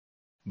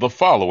The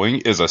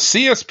following is a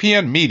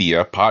CSPN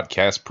Media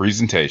podcast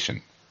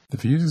presentation. The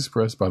views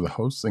expressed by the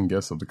hosts and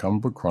guests of the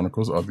Comic Book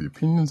Chronicles are the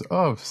opinions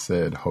of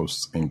said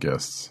hosts and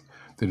guests.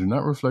 They do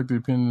not reflect the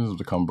opinions of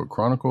the Comic Book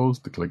Chronicles,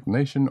 the Click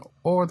Nation,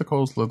 or the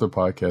Cold Slither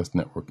Podcast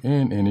Network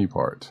in any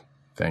part.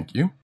 Thank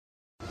you.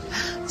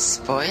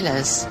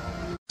 Spoilers.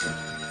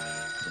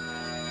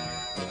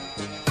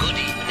 Good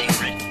evening,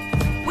 Rick.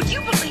 Would you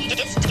believe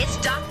it's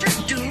Dr.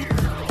 Doom?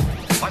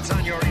 What's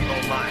on your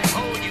evil mind?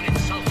 Oh, you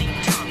insulting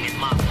tongue and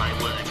mock my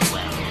words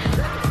well.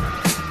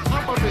 How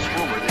about this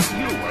rumor that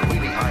you are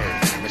really Iron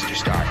Man, Mr.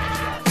 Stark?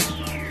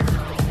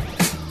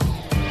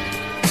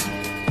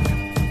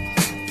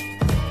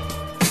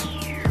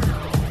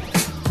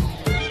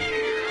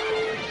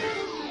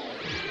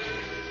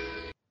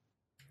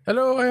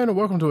 Hello and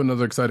welcome to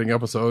another exciting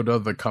episode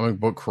of the Comic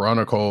Book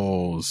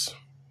Chronicles.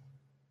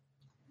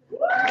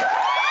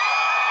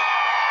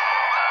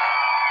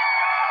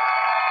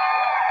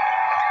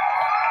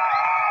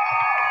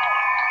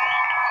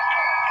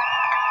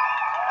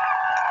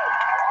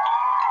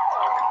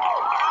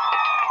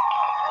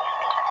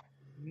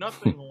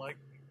 Nothing like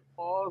the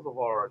applause of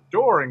our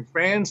adoring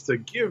fans to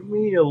give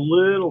me a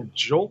little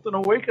jolt and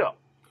a wake up.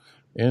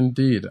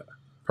 Indeed.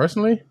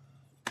 Personally,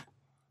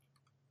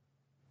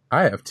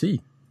 I have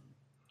tea.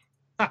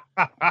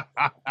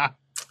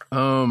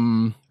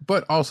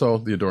 But also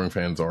the adoring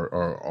fans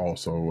are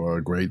also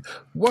great.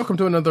 Welcome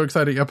to another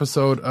exciting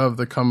episode of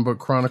the Comic Book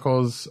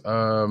Chronicles.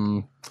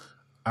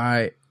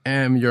 I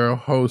am your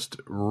host,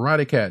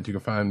 Roddycat. You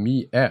can find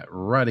me at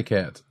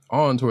Roddycat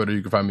on Twitter.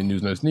 You can find me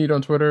News Nerds Need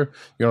on Twitter.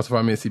 You can also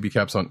find me at CB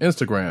Caps on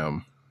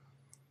Instagram.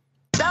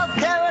 South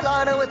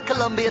Carolina with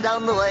Columbia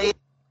down the way.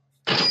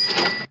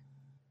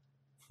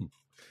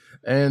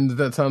 And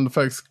that sound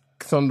effect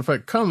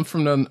comes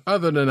from none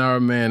other than our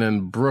man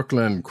in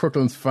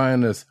Brooklyn's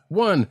finest,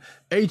 one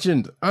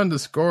Agent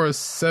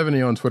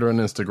 _70 on Twitter and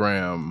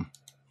Instagram.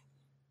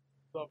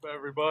 What's up,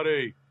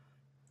 everybody?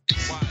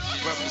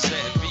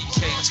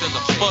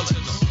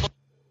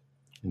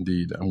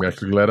 Indeed. I'm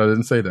actually glad I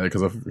didn't say that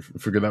because I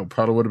figured that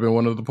probably would have been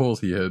one of the polls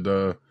he had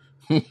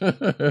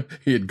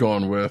he had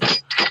gone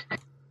with.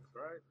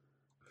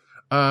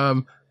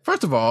 Right.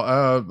 First of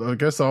all, I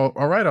guess I'll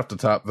right off the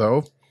top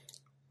though.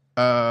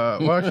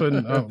 Well,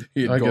 actually, I'll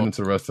get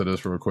into the rest of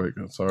this real quick.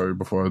 Sorry,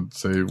 before I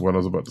say what I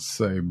was about to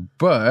say, and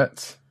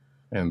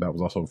that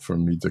was also for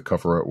me to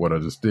cover up what I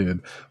just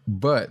did.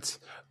 But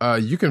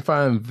you can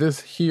find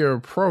this here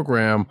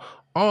program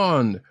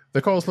on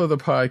the Cold Slither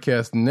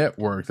Podcast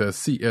Network.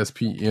 That's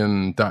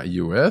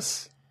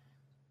CSPN.us.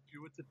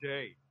 Do it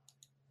today.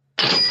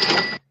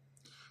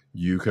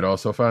 You could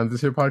also find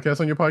this here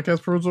podcast on your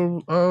podcast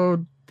perusal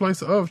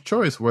place of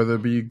choice, whether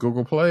it be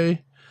Google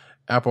Play,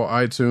 Apple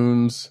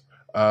iTunes,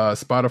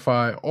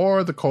 Spotify,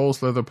 or the Cold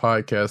Slither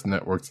Podcast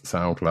Network's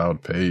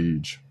SoundCloud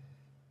page.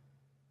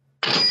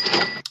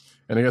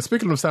 And again,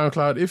 speaking of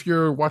SoundCloud, if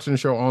you're watching the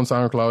show on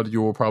SoundCloud,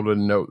 you will probably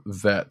note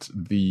that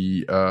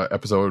the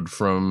episode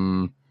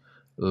from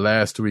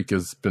last week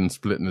has been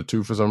split into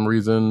two for some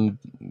reason.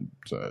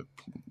 So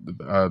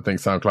I think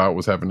SoundCloud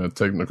was having a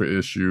technical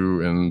issue,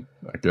 and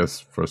I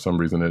guess for some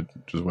reason it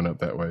just went up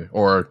that way,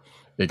 or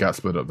it got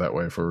split up that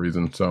way for a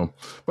reason. So,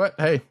 but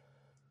hey,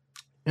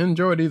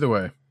 enjoy it either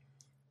way.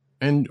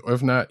 And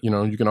if not,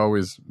 you can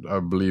always, I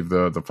believe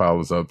the file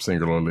is up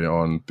singularly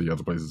on the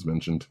other places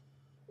mentioned,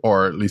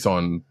 or at least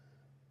on.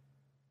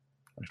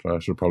 Actually, I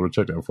should probably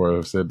check that before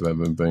I've said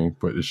that thing,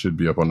 but it should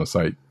be up on the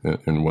site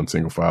in one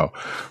single file.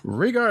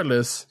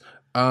 Regardless,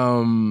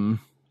 we're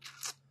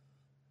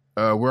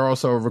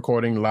also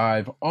recording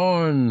live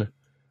on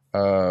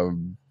the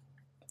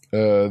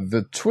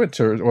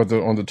Twitter or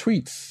on the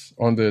tweets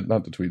on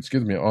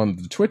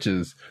the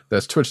Twitches.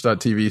 That's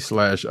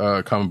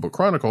twitch.tv/Comic Book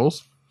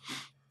Chronicles.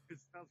 It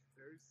sounds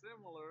very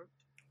similar.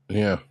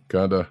 Yeah,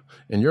 kinda.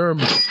 And your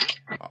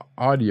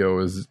audio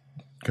is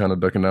kind of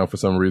ducking out for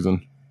some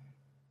reason.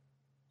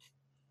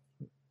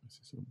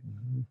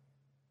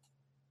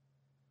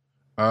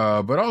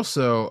 But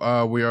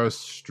also, we are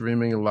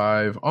streaming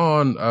live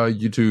on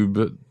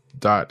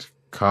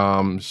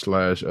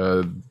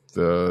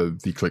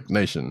youtube.com/the Click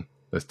Nation.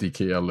 That's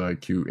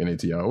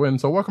DKLIQNATION.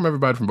 So welcome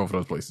everybody from both of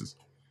those places.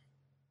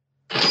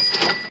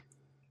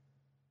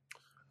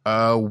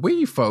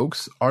 We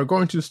folks are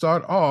going to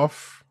start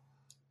off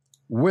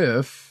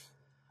with,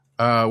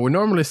 we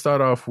normally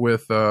start off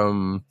with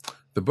the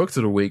books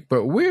of the week,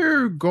 but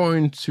we're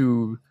going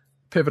to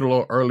pivot a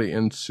little early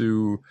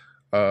into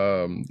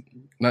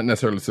not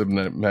necessarily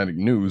cinematic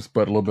news,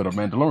 but a little bit of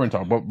Mandalorian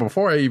talk. But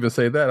before I even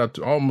say that, I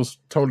almost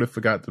totally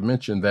forgot to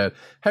mention that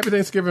Happy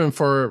Thanksgiving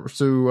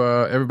to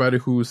everybody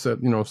who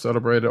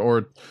celebrated,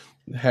 or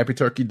Happy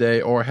Turkey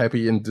Day, or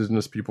Happy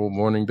Indigenous People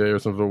Mourning Day, or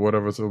something, or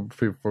whatever. So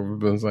people have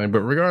been saying.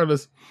 But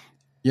regardless,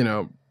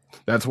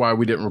 that's why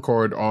we didn't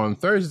record on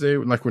Thursday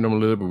like we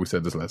normally did. But we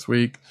said this last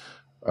week.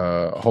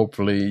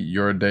 Hopefully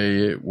your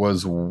day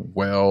was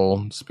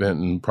well spent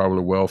and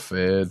probably well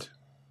fed.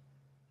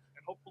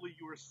 Hopefully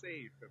you were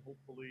safe, and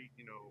hopefully,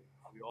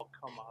 we all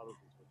come out of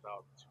this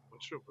without too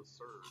much of a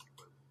surge,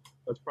 but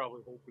that's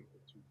probably hoping for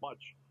too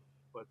much.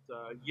 But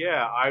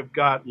yeah, I've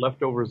got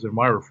leftovers in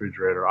my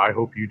refrigerator. I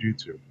hope you do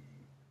too.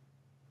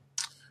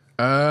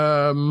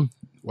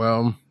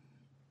 Well,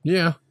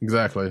 yeah,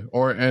 exactly.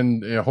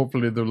 And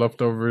hopefully the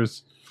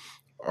leftovers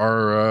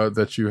are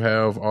that you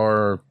have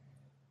are,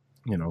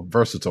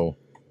 versatile.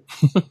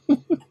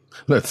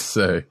 Let's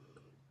say.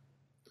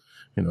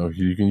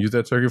 You can use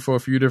that turkey for a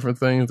few different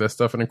things. That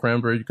stuffing and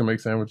cranberry, you can make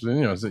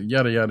sandwiches,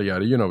 yada, yada,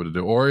 yada. You know what to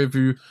do. Or if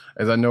you,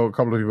 as I know, a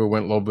couple of people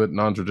went a little bit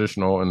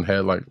non-traditional and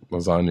had like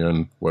lasagna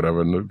and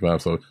whatever.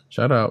 So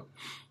shout out.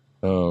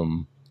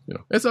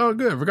 It's all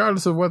good,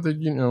 regardless of whether,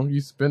 you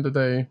spend the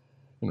day,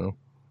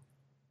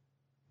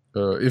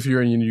 if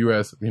you're in the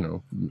U.S.,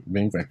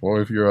 being thankful.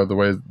 Or if you're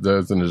otherwise,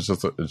 then it's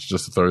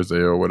just a Thursday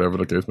or whatever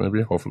the case may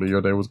be. Hopefully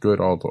your day was good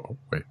all the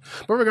way.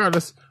 But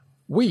regardless,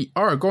 we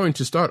are going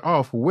to start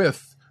off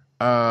with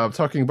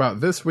talking about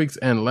this week's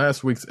and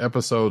last week's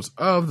episodes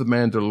of The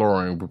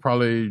Mandalorian. We'll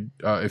probably,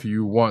 if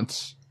you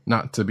want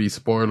not to be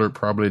spoilered,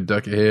 probably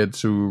duck ahead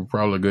to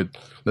probably a good,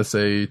 let's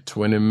say,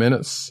 20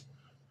 minutes.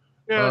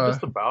 Yeah,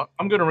 just about.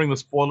 I'm going to ring the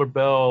spoiler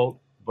bell,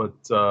 but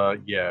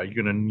yeah, you're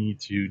going to need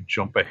to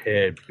jump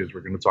ahead because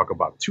we're going to talk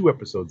about 2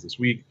 episodes this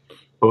week.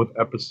 Both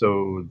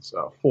episodes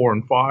 4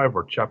 and 5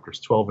 are chapters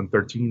 12 and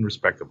 13,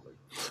 respectively.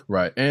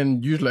 Right,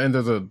 and usually,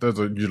 there's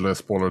usually a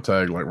spoiler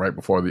tag like right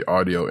before the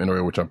audio anyway,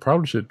 which I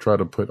probably should try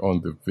to put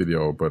on the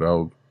video, but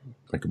I'll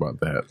think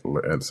about that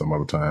at some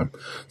other time.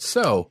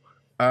 So,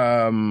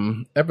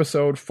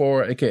 episode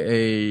 4,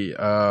 aka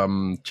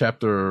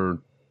chapter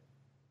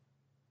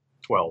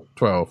 12.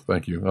 12.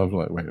 Thank you. I was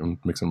like, wait, I'm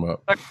mixing them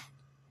up.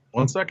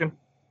 1 second.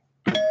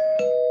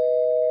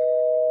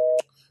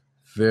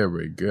 There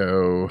we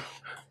go.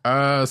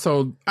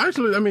 So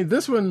actually, I mean,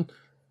 this one.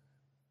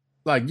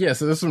 Like, yes,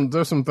 there's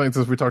some things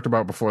as we talked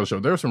about before the show.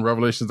 There are some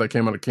revelations that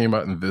came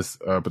out in this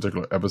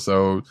particular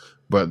episode,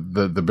 but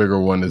the bigger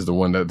one is the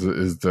one that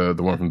is the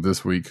one from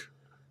this week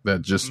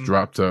that just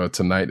dropped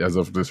tonight as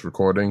of this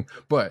recording.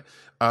 But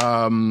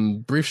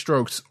brief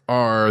strokes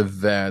are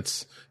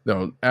that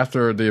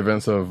after the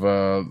events of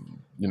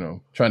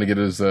trying to get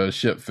his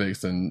ship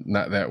fixed and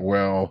not that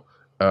well,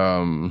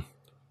 dang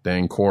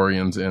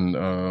Quarians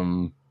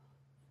and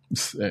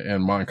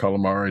Mon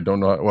Calamari don't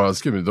know. Well,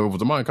 excuse me, there was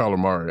a Mon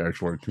Calamari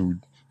actually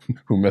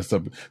who messed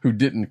up, who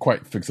didn't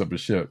quite fix up his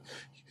ship.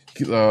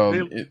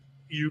 They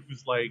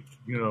use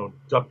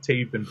duct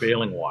tape and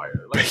baling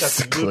wire. Like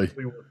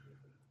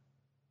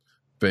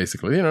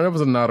basically, there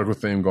was a nautical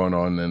theme going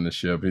on in the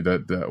ship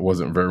that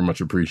wasn't very much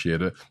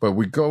appreciated. But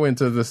we go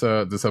into this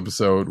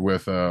episode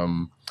with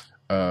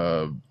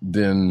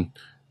then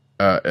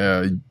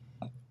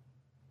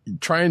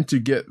trying to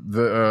get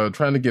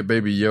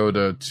Baby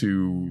Yoda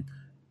to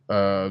do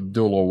a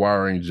little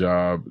wiring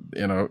job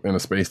in a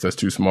space that's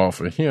too small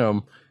for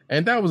him,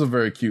 and that was a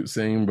very cute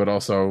scene, but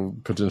also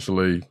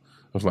potentially I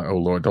was like, oh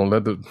Lord, don't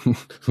let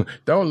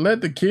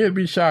the kid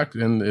be shocked,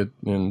 and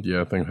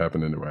things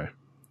happened anyway,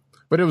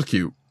 but it was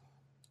cute.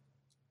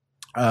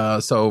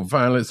 So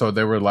finally,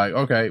 they were like,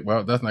 okay,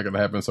 well, that's not going to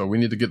happen, so we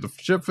need to get the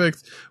ship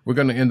fixed. We're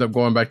going to end up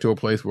going back to a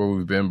place where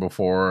we've been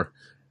before,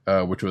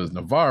 which was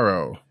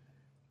Navarro.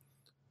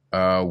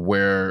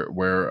 Where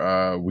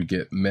we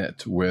get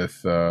met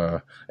with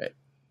one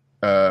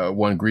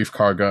Greef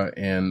Karga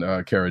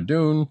and Cara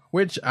Dune,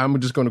 which I'm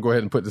just going to go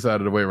ahead and put this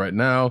out of the way right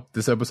now.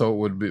 This episode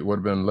would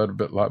have been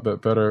a lot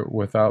bit better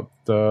without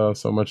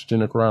so much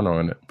Gina Carano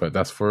in it, but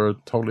that's for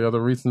totally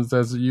other reasons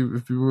if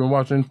you've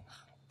been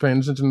paying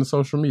attention to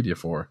social media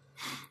for.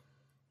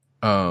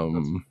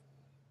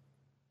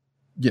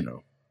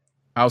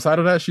 Outside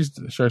of that, she's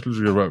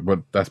good, but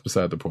that's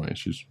beside the point.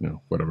 She's,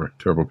 whatever.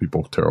 Terrible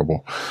people,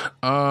 terrible.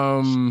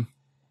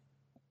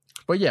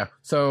 But yeah,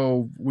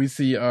 so we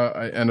see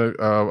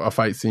a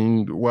fight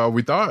scene. Well,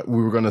 we thought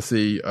we were going to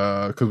see,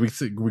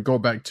 because we go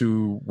back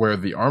to where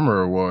the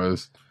armorer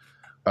was,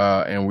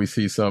 and we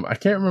see I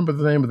can't remember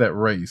the name of that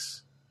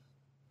race,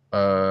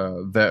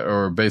 that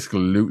are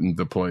basically looting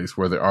the place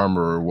where the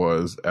armorer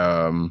was,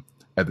 at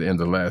the end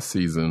of last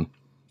season.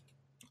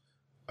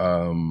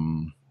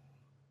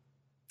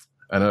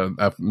 And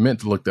I meant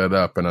to look that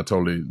up, and I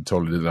totally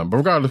did not. But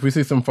regardless, we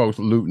see some folks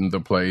looting the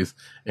place,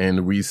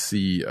 and we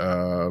see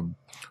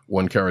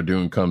one Cara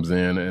Dune comes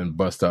in and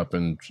bust up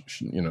the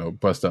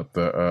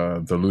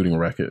looting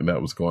racket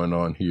that was going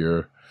on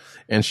here.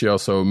 And she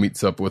also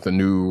meets up with a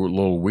new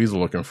little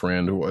weasel-looking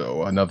friend,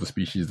 another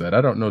species that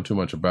I don't know too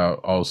much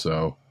about.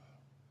 Also,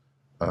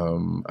 I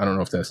don't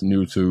know if that's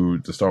new to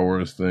the Star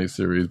Wars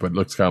series, but it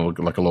looks kind of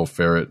like a little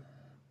ferret,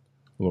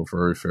 a little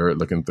furry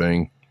ferret-looking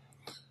thing.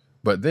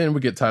 But then we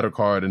get title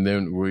card, and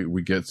then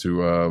we get to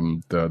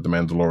the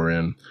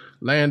Mandalorian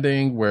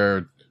landing,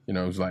 where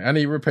it's like, I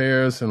need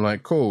repairs, and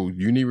like, cool,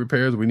 you need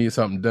repairs, we need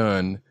something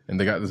done, and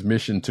they got this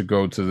mission to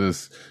go to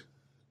this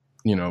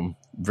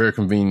very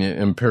convenient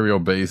Imperial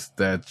base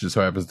that just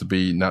so happens to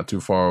be not too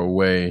far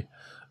away,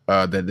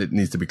 that it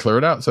needs to be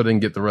cleared out so they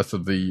can get the rest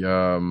of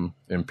the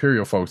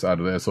Imperial folks out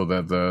of there, so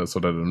that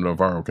the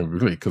Navarro can be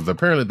clean, because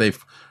apparently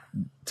they've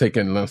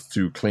taken lengths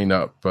to clean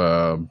up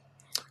the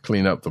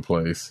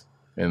place.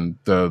 and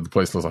the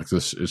place looks like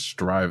this is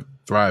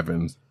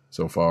thriving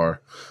so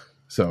far.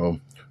 So,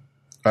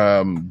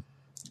 a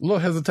little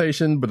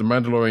hesitation, but the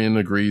Mandalorian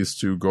agrees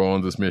to go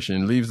on this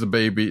mission. Leaves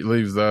baby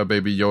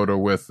Yoda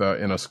with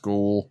in a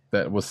school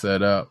that was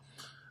set up,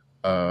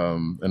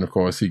 and of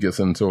course he gets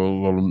into a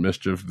little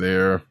mischief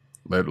there.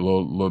 A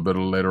little bit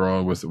later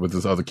on with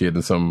this other kid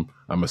and some.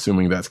 I'm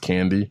assuming that's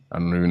candy. I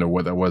don't even know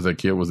what that was. That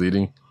kid was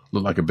eating.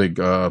 Looked like a big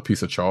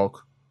piece of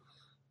chalk.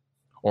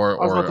 I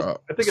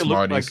think it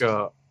looked like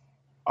a.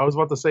 I was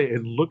about to say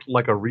it looked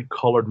like a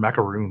recolored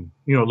macaroon.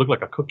 You know, it looked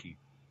like a cookie.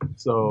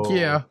 So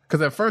yeah,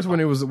 because at first when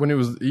he was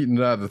eating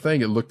it out of the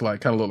thing, it looked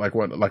like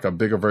like a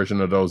bigger version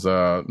of those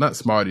not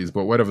Smarties,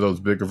 but whatever those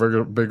bigger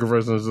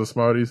versions of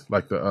Smarties,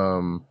 like the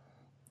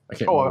I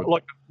can't. remember.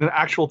 Like an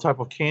actual type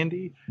of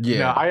candy. Yeah,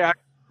 now, I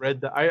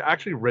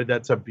actually read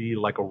that to be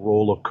like a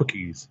roll of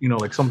cookies. You know,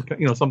 like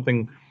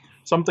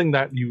something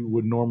that you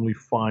would normally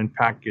find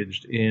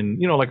packaged in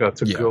like a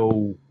to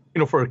go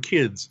for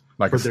kids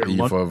like for a their sleeve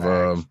lunch of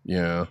bags.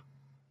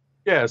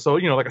 Yeah, so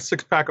like a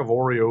 6-pack of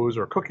Oreos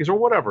or cookies or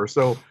whatever.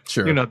 So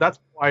sure. That's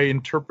why I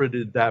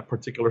interpreted that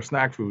particular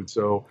snack food.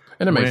 So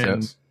and it makes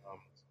sense,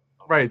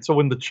 right? So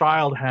when the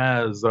child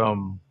has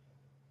too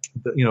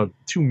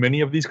many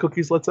of these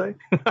cookies, let's say.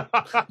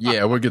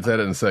 Yeah, we'll get to that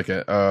in a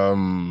second.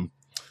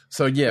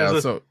 So yeah,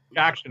 so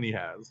action he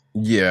has.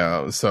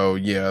 Yeah, so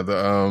yeah,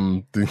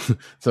 so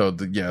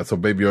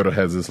Baby Yoda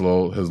has his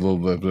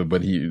little,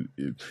 but he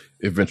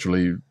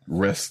eventually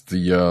wrests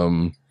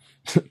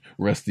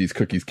these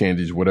cookies,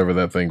 candies, whatever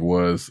that thing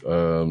was,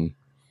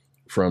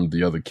 from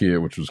the other kid,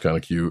 which was kind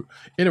of cute.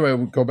 Anyway,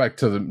 we go back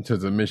to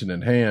the mission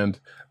at hand.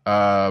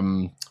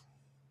 The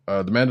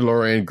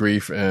Mandalorian,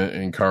 Greef,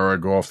 and Kara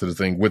go off to the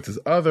thing with this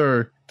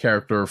other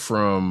character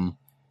from,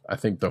 I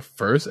think, the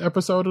first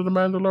episode of The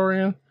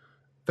Mandalorian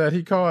that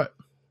he caught.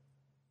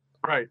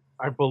 Right.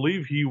 I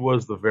believe he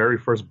was the very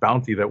first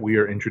bounty that we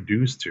are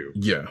introduced to.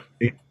 Yeah.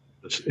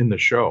 In the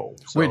show.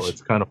 So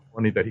it's kind of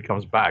funny that he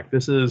comes back.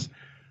 This is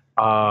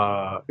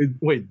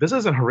this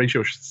isn't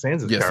Horatio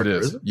Sands' character. Yes, it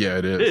is. Is it? Yeah,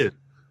 it is. It is.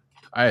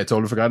 I had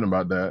totally forgotten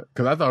about that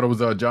because I thought it was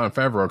Jon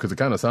Favreau because it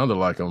kind of sounded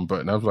like him,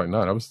 but I was like,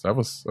 no, that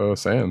was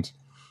Sands.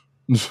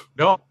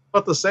 No, I was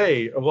about to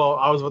say. Well,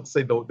 I was about to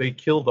say though they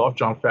killed off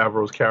Jon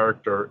Favreau's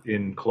character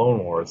in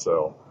Clone Wars,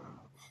 so.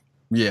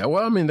 Yeah,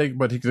 well, I mean,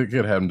 but he could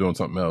have him doing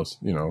something else,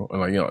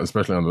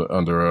 especially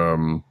under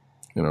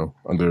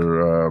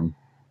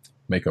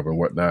makeup and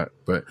whatnot.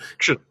 But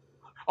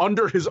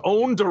under his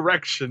own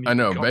direction, I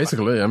know.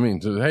 Basically, I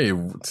mean, hey,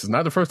 it's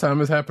not the first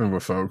time it's happened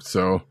with folks,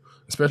 so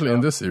especially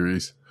in this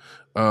series.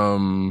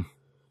 Hence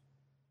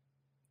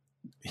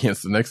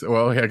the next.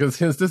 Well, yeah, hence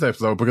this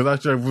episode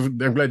because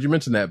I'm glad you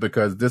mentioned that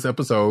because this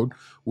episode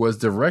was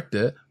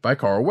directed by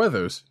Carl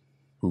Weathers,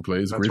 who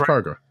plays Greef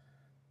Karga.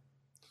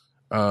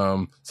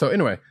 So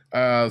anyway,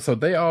 so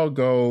they all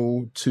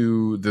go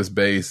to this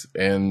base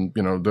and,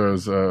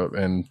 there's,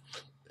 and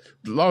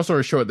long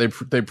story short, they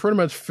pretty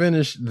much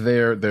finished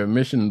their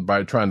mission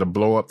by trying to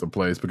blow up the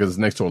place because it's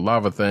next to a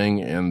lava thing.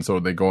 And so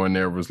they go in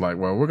there, was like,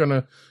 well, we're going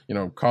to,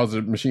 cause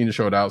the machine to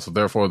short out. So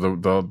therefore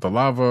the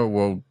lava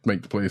will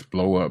make the place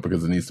blow up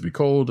because it needs to be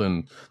cold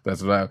and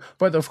that's that.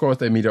 But of course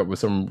they meet up with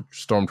some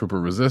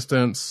stormtrooper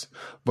resistance,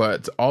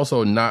 but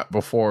also not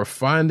before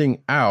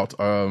finding out,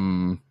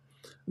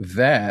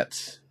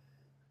 that,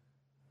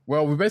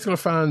 well, we basically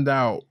found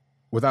out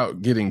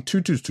without getting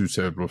too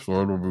said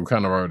before, we were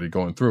kind of already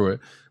going through it.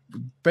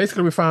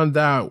 Basically, we found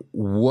out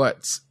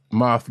what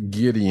Moff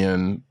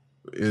Gideon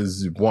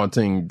is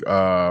wanting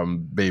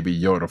Baby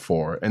Yoda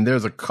for, and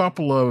there's a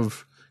couple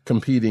of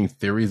competing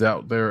theories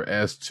out there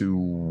as to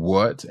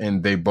what,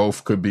 and they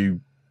both could be.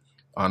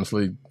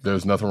 Honestly,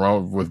 there's nothing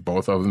wrong with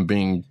both of them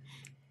being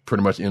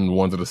pretty much in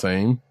one to the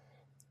same,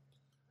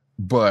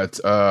 but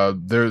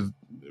there's.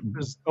 I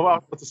was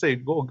about to say,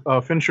 go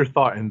finish your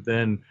thought, and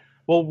then,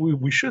 well,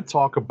 we should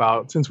talk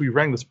about, since we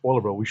rang the spoiler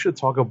bell, we should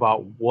talk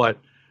about what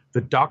the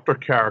Doctor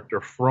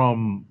character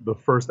from the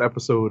first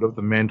episode of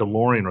The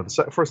Mandalorian, or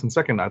the first and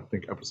second, I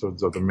think,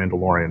 episodes of The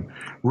Mandalorian,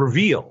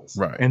 reveals.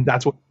 Right. And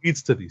that's what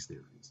leads to these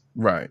theories.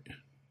 Right.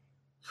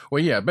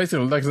 Well, yeah,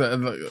 basically, like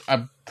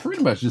I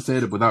pretty much just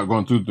said it without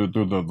going through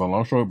the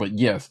long story, but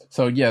yes.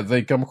 So, yeah,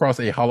 they come across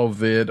a holo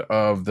vid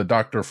of the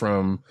Doctor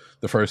from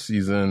the first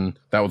season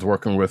that was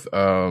working with,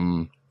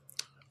 was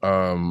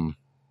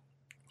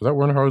that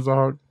Werner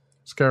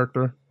Herzog's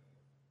character?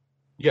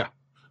 Yeah.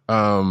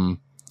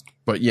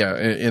 But yeah,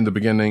 in the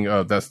beginning,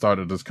 that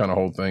started this kind of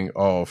whole thing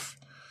off.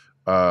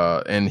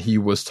 And he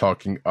was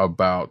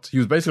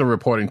basically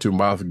reporting to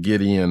Moff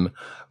Gideon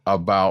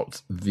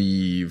about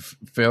the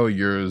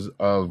failures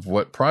of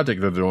what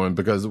project they're doing,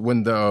 because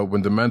when the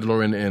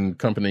Mandalorian and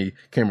company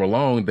came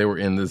along, they were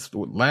in this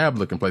lab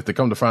looking place. They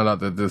come to find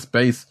out that this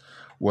base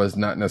was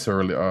not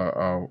necessarily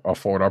a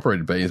forward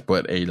operated base,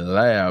 but a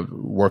lab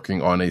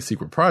working on a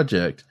secret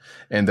project.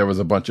 And there was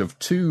a bunch of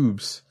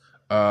tubes,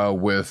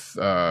 with,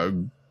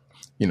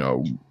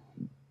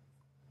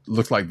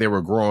 looks like they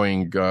were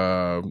growing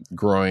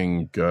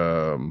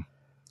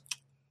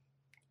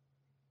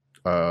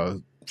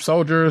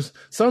soldiers.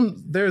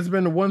 There's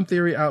been one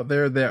theory out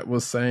there that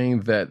was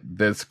saying that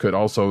this could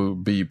also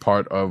be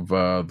part of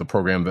the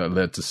program that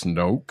led to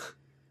Snoke.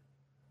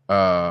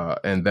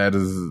 And that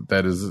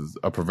is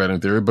a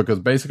prevailing theory, because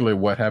basically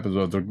what happens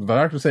was the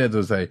doctor said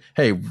to say,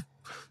 hey,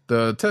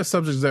 the test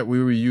subjects that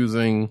we were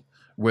using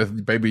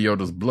with Baby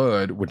Yoda's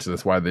blood, which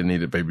is why they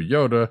needed Baby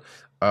Yoda,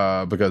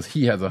 because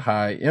he has a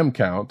high M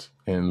count.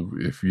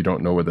 And if you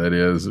don't know what that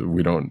is,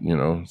 we don't,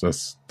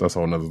 that's a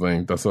whole nother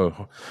thing. That's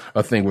a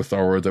thing with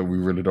Star Wars that we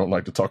really don't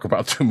like to talk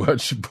about too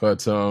much. But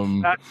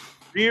that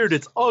reared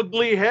its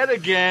ugly head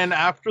again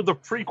after the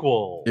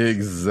prequel.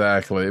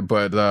 Exactly.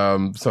 But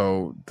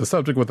so the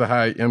subject with the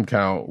high M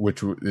count,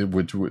 which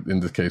in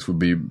this case would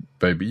be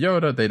Baby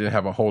Yoda, they didn't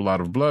have a whole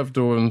lot of blood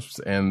doings,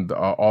 and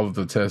all of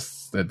the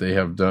tests that they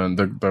have done,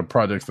 the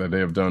projects that they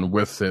have done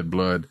with said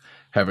blood,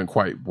 haven't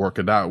quite worked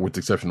it out, with the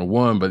exception of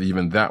one, but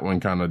even that one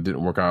kind of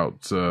didn't work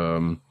out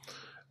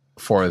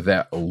for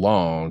that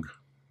long.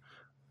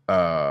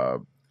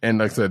 And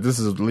like I said, this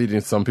is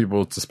leading some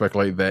people to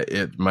speculate that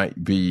it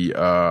might be,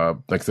 like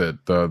I said,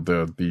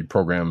 the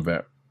program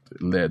that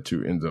led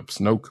to end up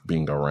Snoke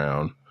being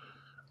around.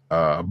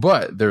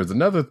 But there's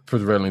another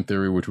prevailing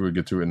theory, which we'll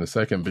get to in a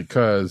second,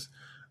 because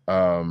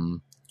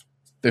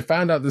they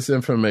find out this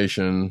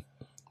information.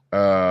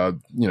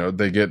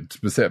 They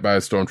get beset by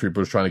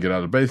stormtroopers trying to get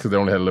out of the base because they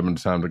only had a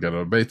limited time to get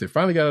out of the base. They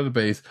finally got out of the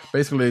base.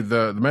 Basically,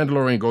 the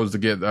Mandalorian goes to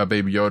get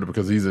Baby Yoda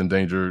because he's in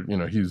danger.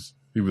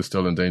 He was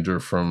still in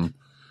danger from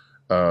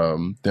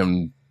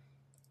them,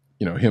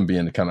 him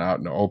being kind of out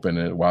in the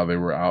open while they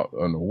were out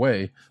on the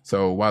way.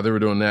 So while they were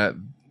doing that,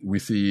 we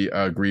see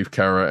Grief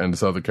Karra and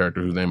this other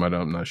character whose name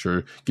I'm not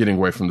sure, getting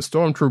away from the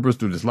stormtroopers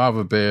through this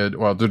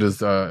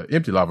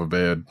empty lava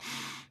bed,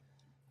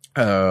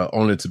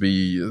 only to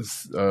be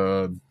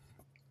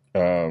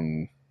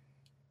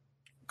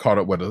caught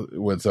up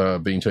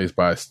with being chased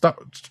by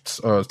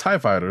TIE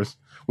fighters,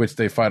 which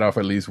they fight off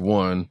at least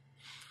one,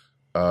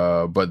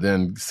 but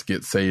then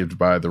get saved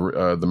by the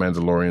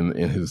Mandalorian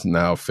in his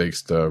now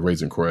fixed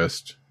Razor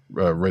Crest,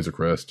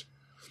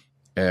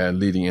 and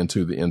leading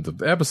into the end of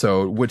the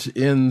episode, which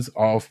ends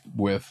off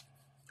with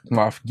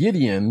Moff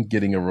Gideon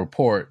getting a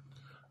report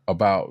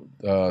about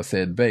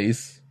said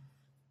base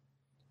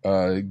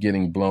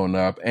getting blown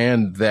up,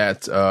 and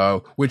that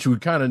which you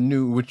kind of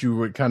knew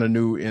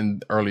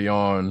in early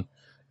on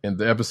in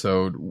the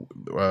episode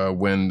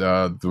when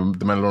the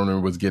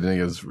Mandalorian was getting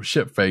his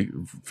ship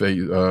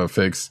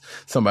fixed.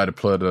 Somebody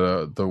put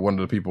one of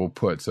the people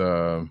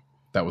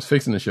that was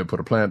fixing the ship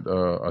put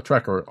a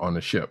tracker on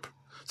the ship.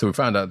 So we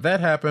found out that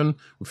happened.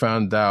 We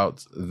found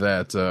out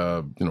that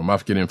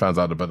Moff Gideon finds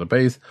out about the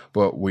base,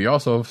 but we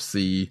also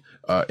see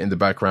in the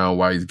background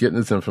while he's getting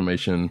this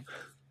information,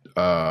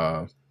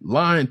 two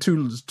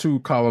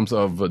columns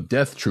of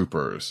Death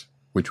Troopers,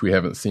 which we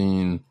haven't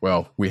seen.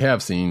 Well, we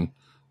have seen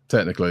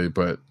technically,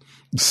 but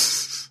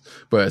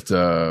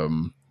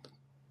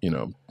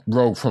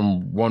Rogue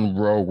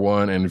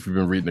One, and if you've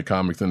been reading the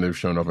comics, then they've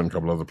shown up in a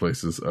couple other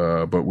places.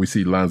 But we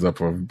see lines up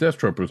of Death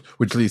Troopers,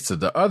 which leads to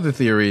the other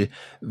theory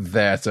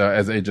that,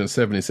 as Agent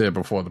 70 said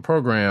before the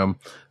program,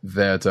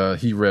 that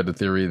he read the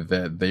theory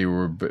that they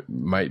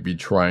might be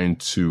trying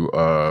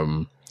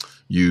to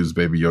use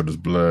Baby Yoda's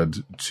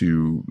blood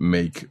to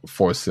make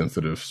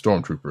Force-sensitive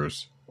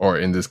stormtroopers, or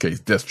in this case,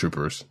 Death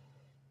Troopers,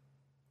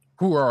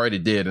 who are already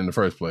dead in the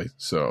first place.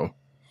 So,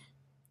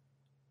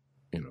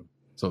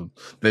 so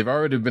they've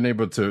already been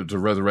able to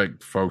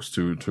resurrect folks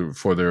to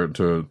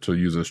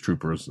use as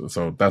troopers.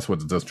 So that's what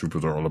the Death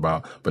Troopers are all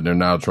about. But they're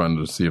now trying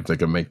to see if they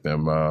can make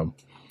them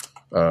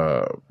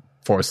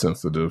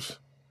Force-sensitive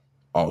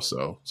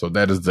also. So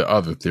that is the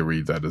other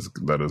theory that is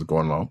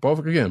going along.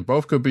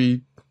 Both could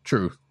be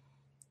true.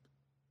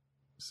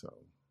 So,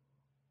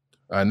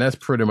 and that's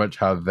pretty much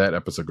how that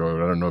episode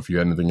goes. I don't know if you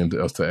had anything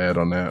else to add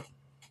on that.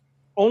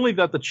 Only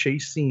that the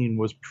chase scene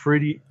was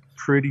pretty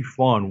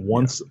fun.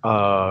 Once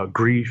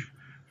Grief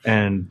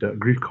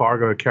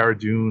Karga, Cara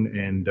Dune,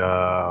 and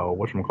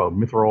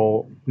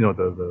Mithril,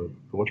 the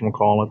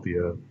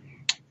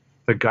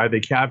the guy they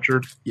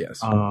captured.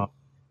 Yes.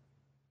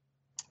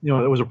 It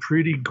was a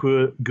pretty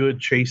good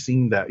chase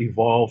scene that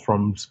evolved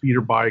from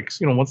speeder bikes.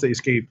 Once they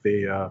escape,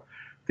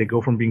 they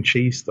go from being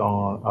chased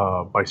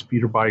by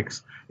speeder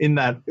bikes.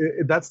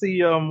 That's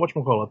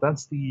the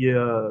That's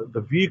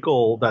the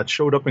vehicle that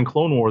showed up in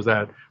Clone Wars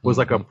that was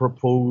like a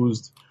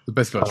proposed. It's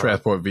basically a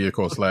transport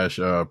vehicle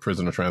 /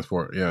 prisoner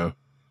transport. Yeah.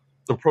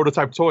 The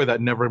prototype toy that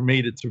never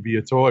made it to be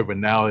a toy, but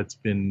now it's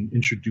been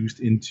introduced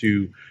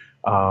into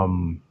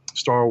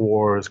Star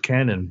Wars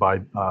canon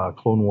by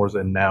Clone Wars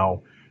and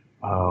now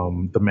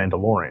The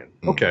Mandalorian.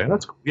 Okay,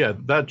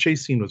 that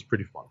chase scene was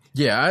pretty fun.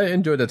 Yeah, I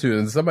enjoyed that too.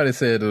 And somebody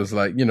said it was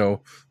like,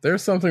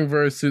 there's something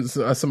very.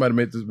 Somebody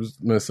made this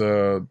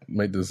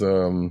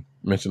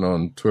mention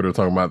on Twitter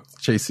talking about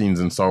chase scenes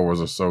in Star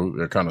Wars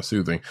they're kind of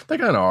soothing. They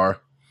kind of are,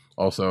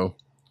 also,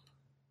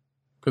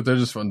 because they're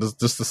just fun.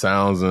 Just the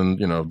sounds and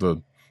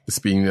the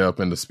speeding up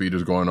and the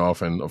speeders going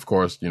off, and of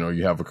course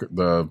you have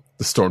the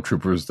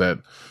stormtroopers that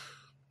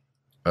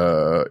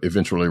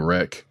eventually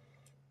wreck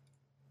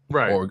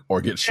Right.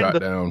 or get shot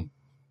down.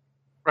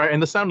 Right,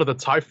 and the sound of the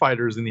TIE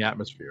fighters in the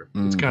atmosphere.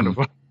 It's kind of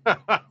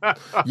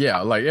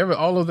yeah, like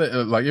all of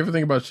that, like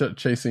everything about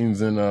chase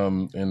scenes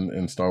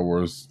in Star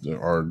Wars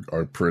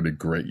are pretty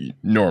great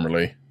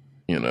normally,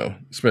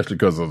 especially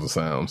because of the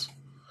sounds.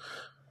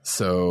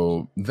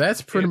 So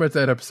that's pretty much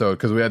that episode,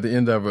 because we at the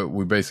end of it,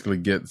 we basically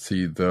get to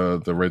see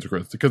the Razor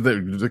Crest,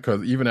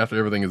 because even after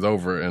everything is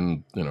over,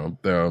 and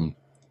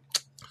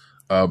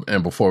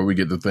and before we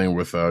get the thing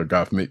with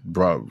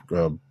Moff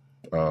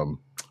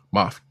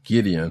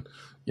Gideon,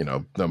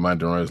 the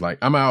Mandalorian is like,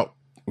 I'm out.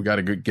 We got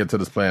to get to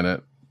this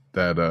planet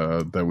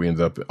that we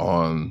end up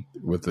on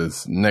with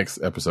this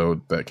next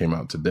episode that came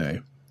out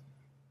today.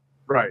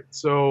 Right.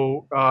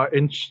 So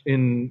in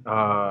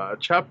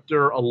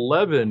chapter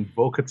 11,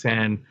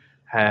 Bo-Katan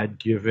had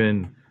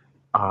given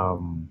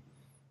the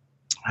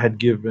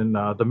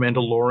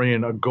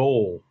Mandalorian a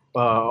goal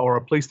or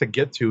a place to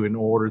get to in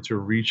order to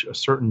reach a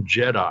certain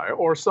Jedi,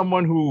 or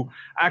someone who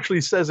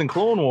actually says in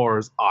Clone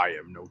Wars, "I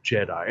am no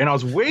Jedi." And I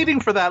was waiting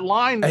for that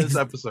line this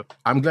episode.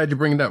 I'm glad you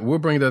bring that. We'll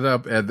bring that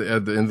up at the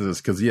end of this,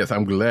 because yes,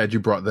 I'm glad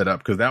you brought that up,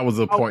 because that was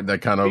a point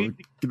that kind of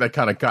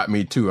got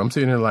me too. I'm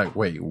sitting here like,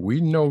 wait,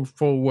 we know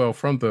full well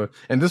from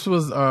and this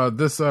was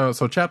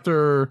so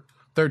chapter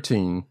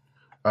 13,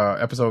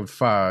 episode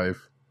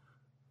 5.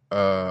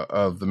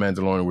 Of The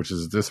Mandalorian, which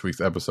is this week's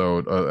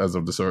episode, as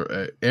of this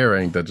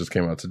airing that just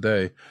came out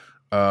today,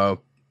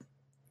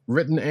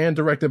 written and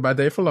directed by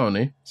Dave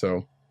Filoni.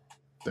 So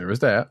there is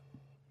that.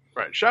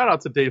 Right. Shout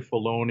out to Dave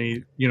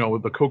Filoni,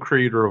 the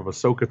co-creator of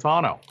Ahsoka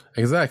Tano.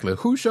 Exactly.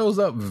 Who shows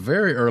up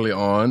very early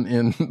on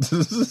in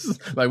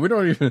like we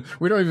don't even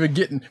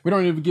get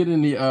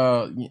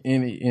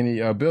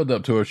any build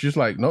up to it. She's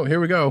like, no, here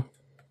we go.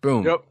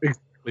 Boom. Yep.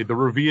 Exactly. The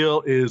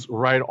reveal is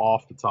right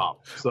off the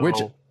top. So which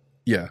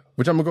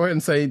I'm gonna go ahead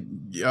and say,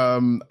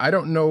 I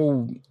don't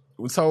know.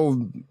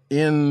 So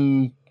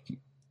in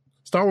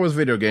Star Wars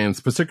video games,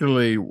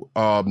 particularly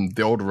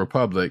the Old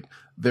Republic,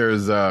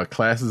 there's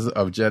classes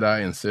of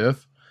Jedi and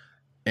Sith,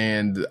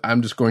 and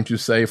I'm just going to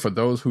say, for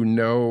those who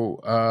know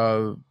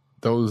that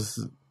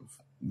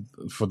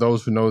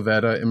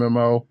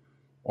MMO,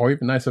 or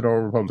even Knights of the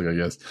Old Republic, I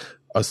guess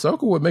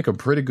Ahsoka would make a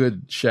pretty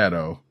good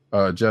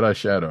Jedi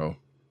Shadow.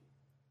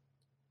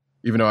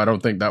 Even though I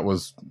don't think that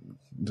was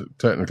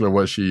technically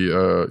what she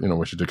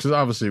did, because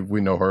obviously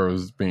we know her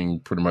as being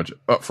pretty much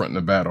up front in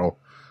the battle,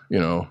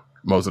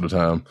 most of the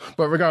time.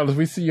 But regardless,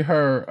 we see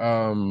her,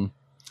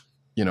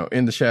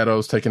 in the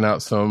shadows, taking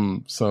out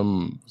some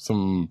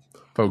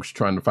folks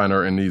trying to find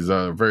her in these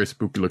very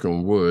spooky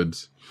looking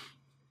woods.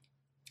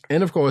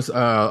 And of course,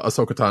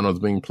 Ahsoka Tano is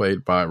being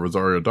played by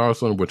Rosario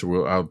Dawson, which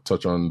I'll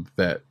touch on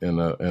that in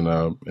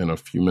a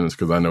few minutes,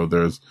 because I know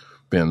there's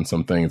been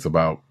some things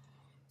about,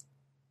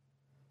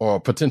 or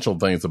potential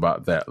things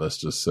about that, let's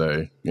just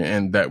say,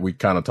 and that we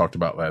kind of talked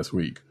about last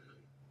week,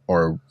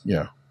 or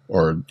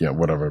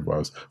whatever it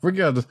was.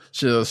 Regardless,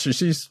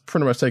 she's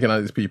pretty much taking out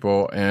these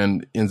people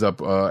and ends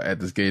up at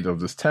this gate of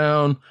this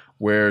town,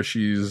 where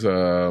she's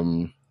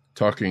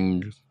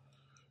talking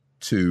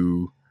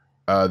to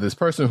this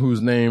person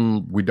whose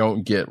name we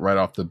don't get right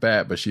off the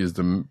bat, but she is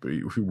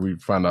we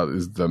find out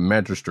is the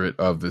magistrate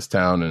of this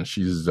town, and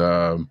she's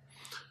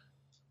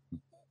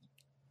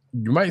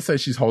you might say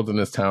she's holding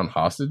this town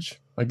hostage,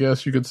 I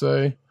guess you could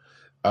say.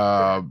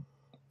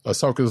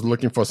 Ahsoka's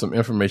looking for some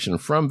information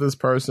from this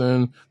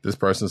person. This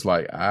person's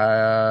like,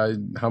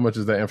 how much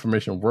is that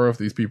information worth?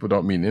 These people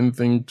don't mean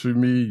anything to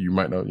me. You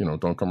might not,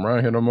 don't come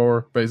around here no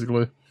more,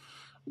 basically.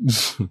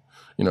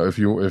 If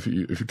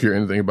you care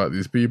anything about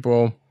these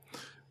people.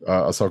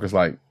 Ahsoka's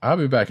like, I'll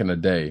be back in a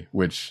day,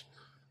 which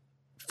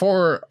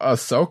for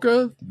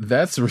Ahsoka,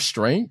 that's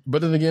restraint.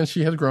 But then again,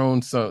 she has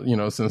grown, so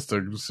since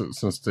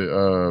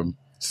the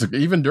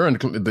even during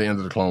the end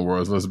of the Clone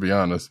Wars, let's be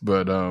honest.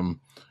 But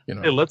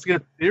hey, let's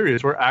get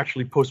serious. We're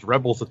actually post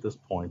Rebels at this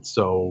point,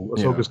 so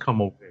Ahsoka's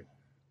come away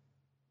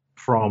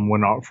from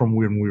when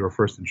we were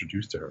first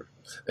introduced to her.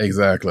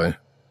 Exactly.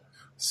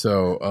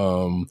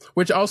 So,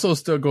 which also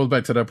still goes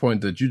back to that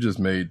point that you just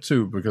made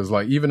too, because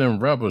like even in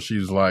Rebels,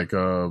 she's like,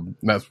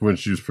 that's when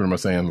she was pretty much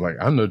saying like,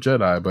 I'm no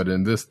Jedi, but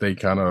in this they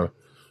kind of,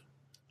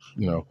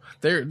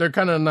 they're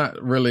kind of not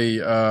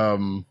really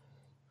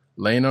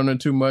laying on it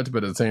too much,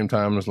 but at the same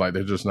time, it's like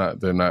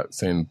they're not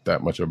saying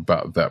that much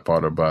about that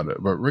part about it.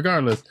 But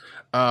regardless,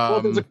 well,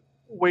 there's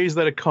ways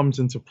that it comes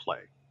into play,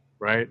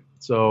 right?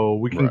 So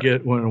we can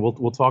get when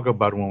we'll talk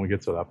about it when we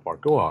get to that part.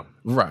 Go on.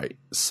 Right.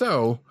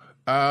 So,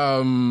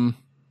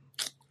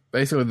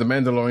 basically, the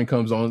Mandalorian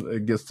comes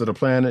on, gets to the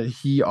planet.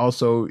 He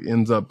also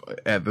ends up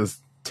at this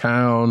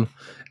town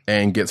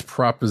and gets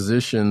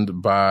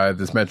propositioned by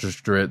this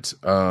magistrate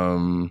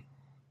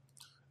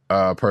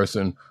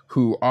person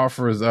who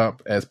offers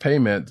up as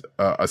payment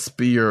a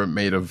spear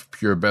made of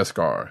pure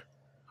Beskar,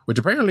 which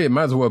apparently it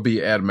might as well be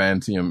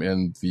adamantium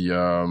in the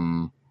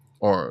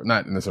or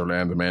not necessarily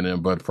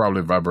adamantium, but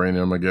probably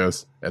vibranium, I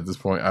guess, at this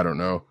point. I don't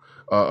know,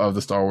 of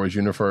the Star Wars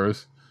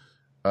universe,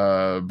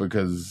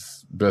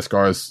 because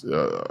Beskar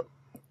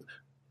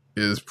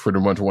is pretty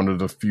much one of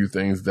the few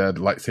things that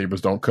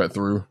lightsabers don't cut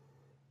through.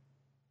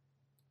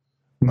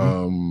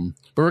 But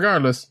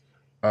regardless,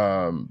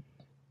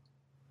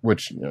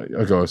 which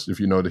of course, if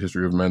you know the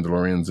history of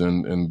Mandalorians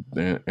and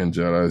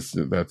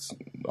Jedi, that's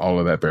all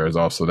of that bears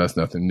off. So that's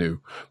nothing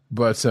new.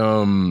 But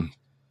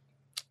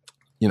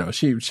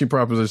she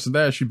propositions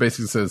that. She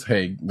basically says,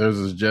 "Hey, there's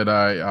this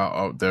Jedi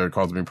out there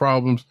causing me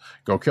problems.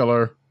 Go kill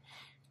her."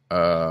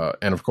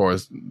 And of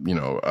course, the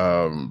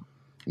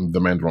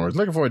Mandalorian is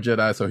looking for a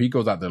Jedi, so he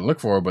goes out there to look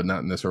for her, but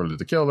not necessarily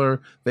to kill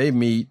her. They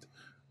meet,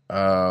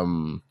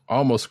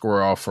 almost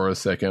square off for a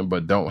second,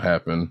 but it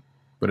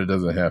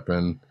doesn't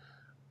happen.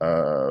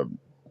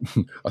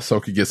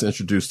 Ahsoka gets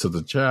introduced to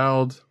the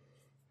child,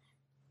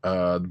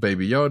 the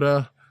baby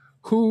Yoda,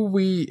 who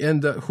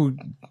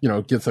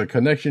gets a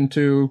connection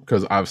to,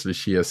 because obviously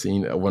she has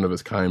seen one of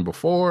its kind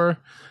before.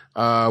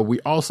 We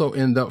also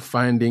end up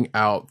finding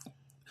out,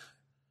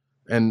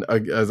 and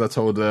as I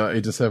told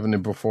Agent 70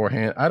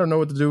 beforehand, I don't know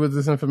what to do with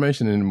this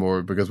information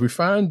anymore, because we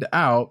find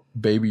out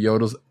baby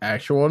Yoda's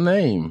actual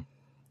name,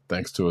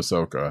 thanks to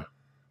Ahsoka.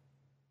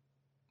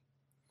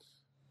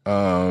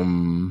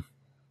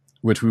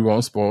 Which we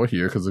won't spoil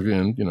here, because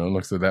again,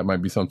 like I said, that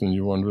might be something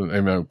you want to.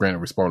 I mean, granted,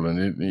 we're spoiling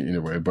it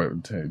anyway, but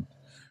hey.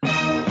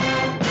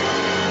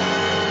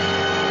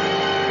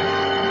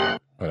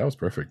 Oh, that was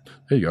perfect.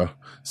 There you go.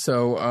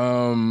 So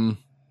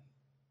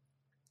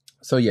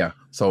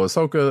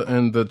Ahsoka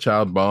and the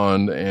child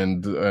bond,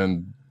 and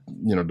the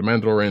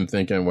Mandalorian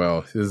thinking,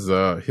 well,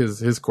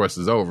 his quest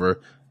is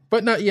over.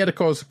 But not yet, of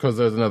course, because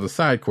there's another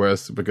side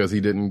quest, because he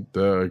didn't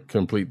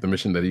complete the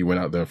mission that he went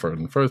out there for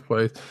in the first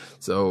place.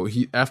 So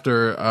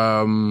after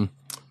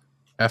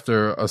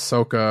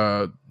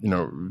Ahsoka,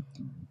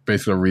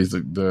 basically reads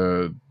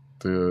the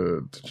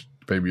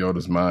baby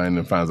Yoda's mind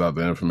and finds out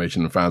the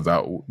information and finds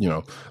out,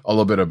 a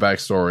little bit of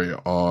backstory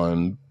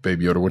on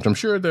baby Yoda, which I'm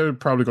sure they're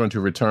probably going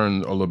to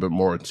return a little bit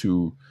more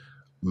to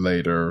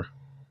later.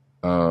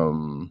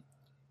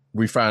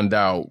 We find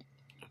out.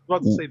 I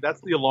was about to say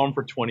that's the alarm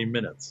for 20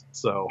 minutes.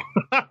 So,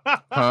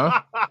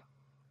 huh? I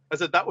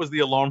said that was the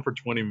alarm for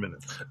 20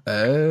 minutes.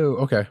 Oh,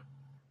 okay.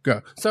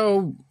 Go.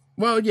 So,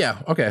 well,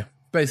 yeah, okay.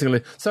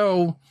 Basically,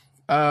 so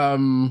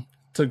and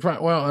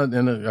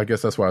I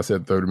guess that's why I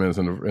said 30 minutes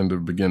in the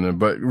beginning.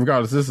 But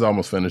regardless, this is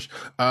almost finished.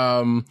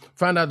 Find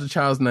out the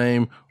child's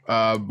name.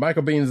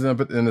 Michael Bihn's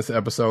in this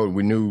episode.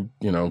 We knew,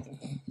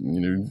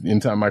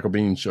 anytime Michael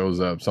Biehn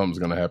shows up, something's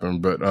going to happen.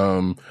 But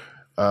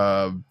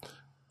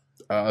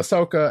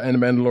Ahsoka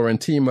and the Mandalorian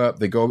team up.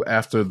 They go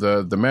after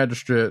the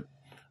magistrate.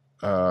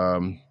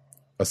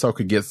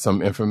 Ahsoka gets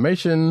some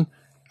information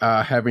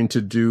having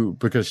to do,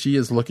 because she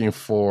is looking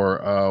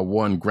for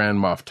one Grand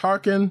Moff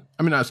Tarkin.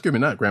 I mean, not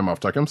Grand Moff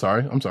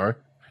Tarkin. I'm sorry.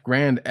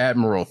 Grand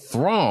Admiral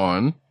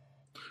Thrawn,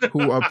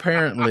 who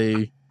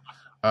apparently,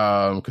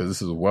 because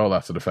this is well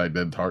after the fact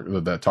that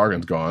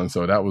Tarkin's gone.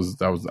 So that was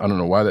I don't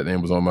know why that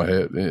name was in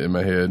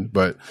my head,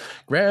 but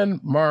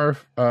Grand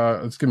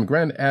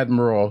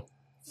Admiral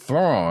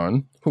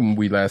Thrawn, whom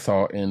we last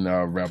saw in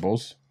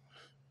Rebels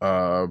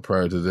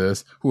prior to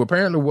this, who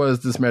apparently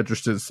was this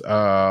magistrate's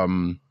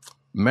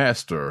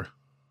master.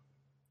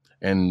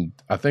 And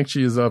I think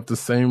she is of the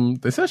same,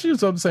 they said she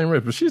was of the same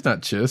race, but she's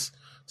not Chiss.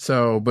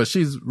 So, but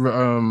she's,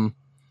 cause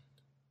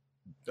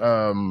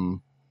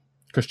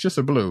Chiss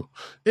are blue.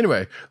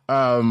 Anyway,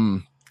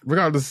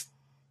 regardless,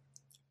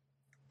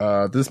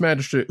 this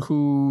magistrate,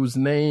 whose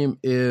name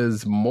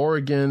is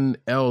Morgan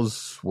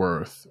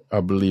Ellsworth,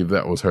 I believe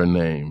that was her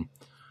name.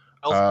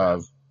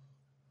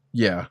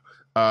 Yeah.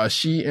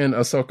 She and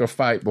Ahsoka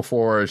fight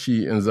before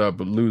she ends up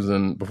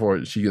losing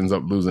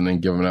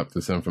and giving up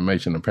this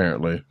information,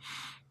 apparently.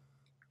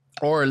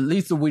 Or at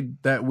least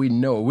that we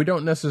know. We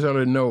don't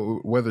necessarily know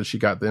whether she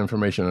got the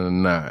information or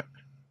not.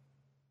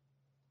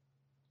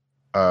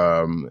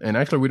 And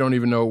actually, we don't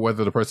even know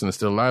whether the person is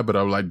still alive, but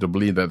I would like to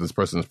believe that this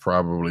person is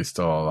probably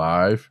still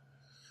alive,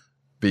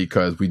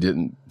 because we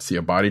didn't see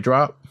a body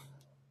drop.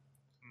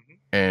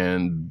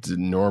 And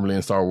normally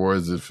in Star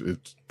Wars, if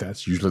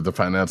that's usually the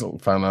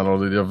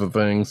finality of the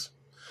things.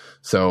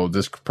 So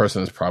this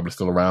person is probably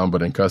still around,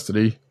 but in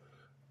custody.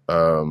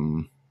 But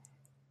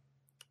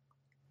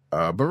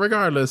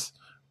regardless,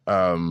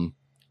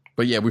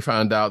 but yeah, we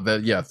find out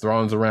that,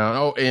 Thrawn's around.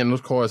 Oh, and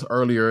of course,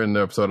 earlier in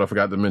the episode, I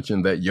forgot to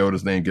mention that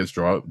Yoda's name gets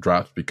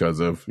dropped because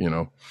of,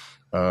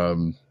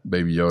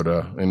 Baby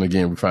Yoda. And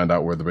again, we find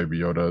out where the Baby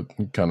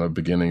Yoda kind of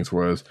beginnings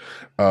was.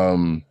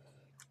 But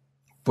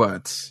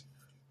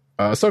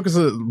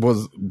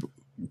Ahsoka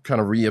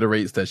kind of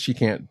reiterates that she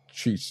can't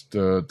treat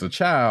the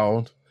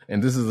child.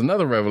 And this is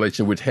another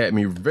revelation which had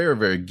me very,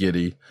 very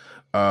giddy.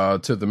 To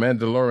the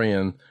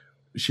Mandalorian,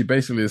 she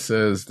basically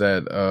says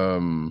that,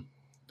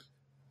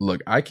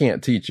 look, I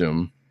can't teach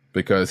him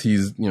because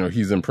he's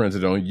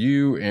imprinted on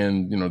you,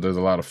 and, there's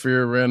a lot of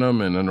fear in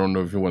him, and I don't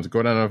know if he wants to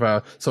go down that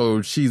path.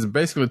 So she's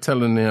basically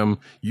telling him,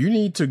 you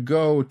need to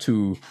go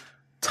to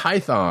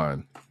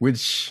Tython,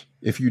 which,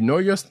 if you know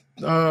your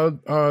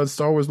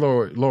Star Wars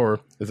lore,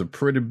 is a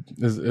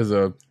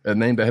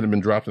name that hadn't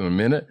been dropped in a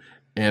minute,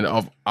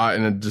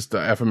 and just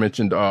the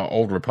aforementioned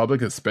Old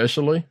Republic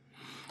especially.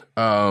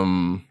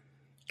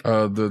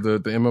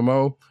 the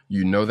MMO,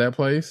 you know that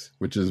place,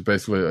 which is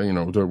basically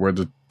where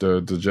the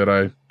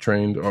Jedi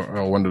trained,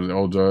 or one of the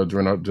old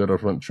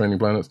Jedi training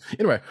planets.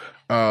 Anyway,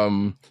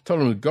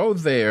 told him to go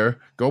there,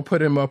 go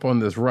put him up on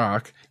this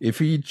rock. If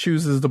he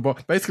chooses the ball,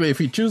 if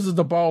he chooses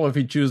the ball, if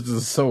he chooses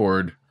the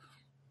sword,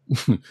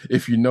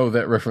 if you know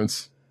that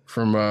reference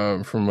from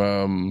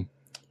Lone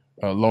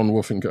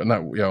Wolf and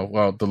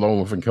the Lone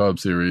Wolf and Cub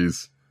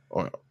series.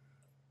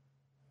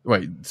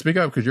 Wait, speak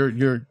up, because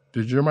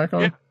did your mic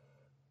on? Yeah.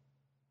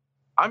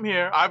 I'm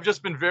here. I've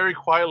just been very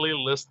quietly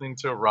listening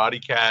to Roddy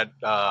Cat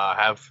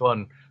have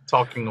fun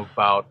talking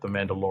about The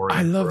Mandalorian.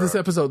 I love this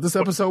episode. This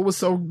episode was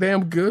so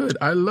damn good.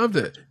 I loved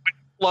it.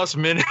 Plus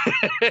minutes.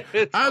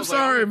 I'm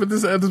sorry, but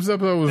this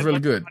episode was really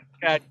good.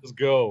 Cat, just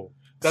go.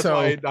 That's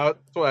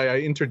why I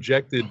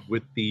interjected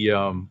with the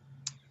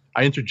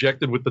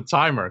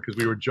timer, because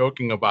we were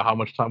joking about how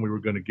much time we were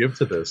going to give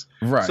to this.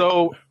 Right.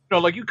 So,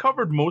 you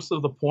covered most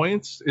of the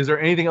points. Is there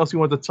anything else you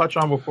want to touch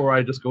on before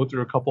I just go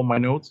through a couple of my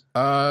notes?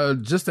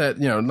 Just that,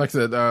 like I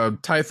said,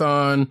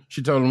 Tython,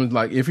 she told him,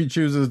 if he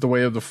chooses the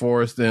way of the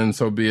Force, then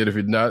so be it. If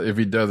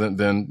he doesn't,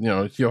 then,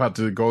 he'll have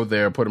to go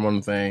there, put him on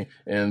the thing,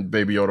 and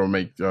Baby Yoda will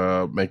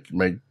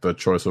make the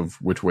choice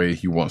of which way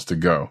he wants to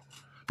go.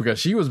 Because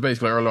she was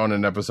basically early on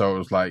in the episode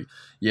was like,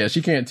 yeah,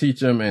 she can't teach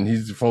him, and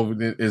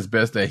it's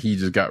best that he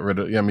just got rid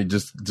of.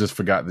 Just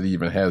forgot that he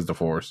even has the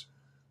Force.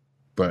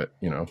 But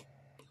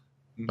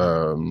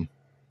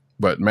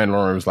but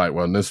Mandalorian was like,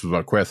 well, this was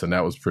a quest, and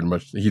that was pretty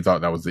much. He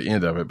thought that was the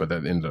end of it, but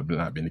that ended up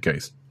not being the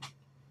case,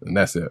 and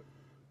that's it.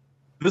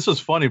 This was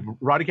funny.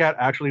 Roddy Cat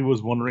actually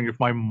was wondering if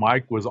my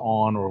mic was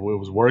on or it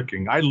was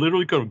working. I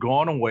literally could have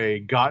gone away,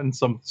 gotten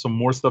some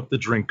more stuff to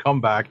drink,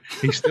 come back.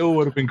 He still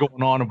would have been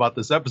going on about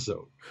this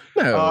episode.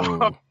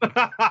 No.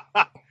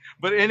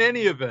 But in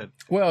any event.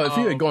 Well, if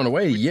you had gone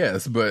away,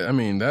 yes. But, I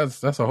mean,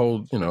 that's a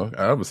whole,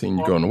 I was seeing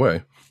you going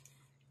away.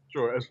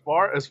 Sure. As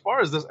far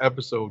as this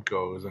episode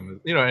goes, and,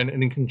 and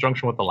in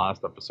conjunction with the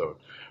last episode,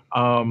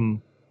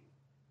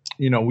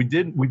 we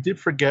did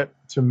forget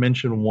to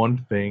mention one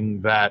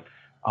thing that,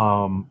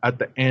 at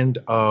the end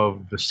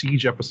of the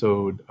Siege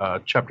episode,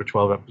 chapter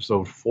 12,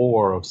 episode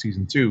 4 of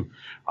season 2,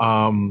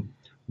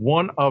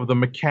 one of the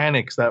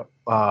mechanics that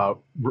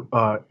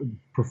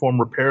perform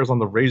repairs on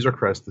the Razor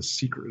Crest is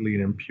secretly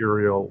an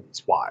Imperial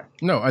spy.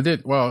 No, I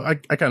did. Well, I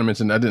kind of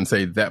mentioned, I didn't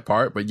say that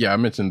part, but yeah, I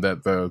mentioned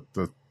that the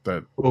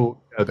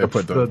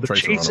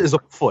chase is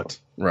afoot.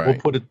 Right. We'll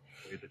put it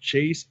this way. The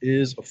chase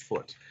is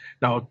afoot.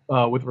 Now,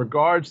 with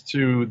regards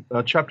to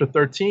chapter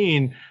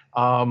 13,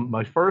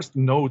 my first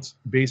notes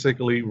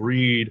basically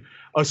read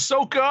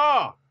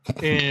Ahsoka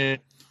in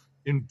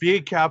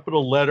big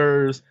capital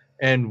letters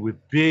and with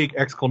big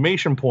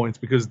exclamation points,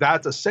 because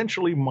that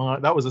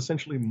was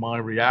essentially my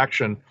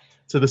reaction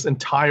to this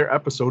entire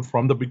episode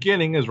from the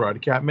beginning, as Roddy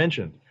Cat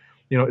mentioned.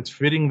 It's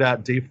fitting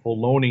that Dave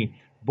Filoni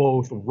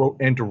both wrote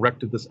and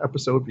directed this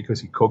episode,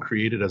 because he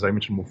co-created, as I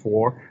mentioned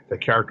before, the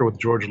character with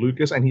George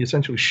Lucas, and he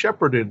essentially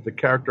shepherded the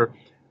character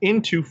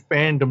into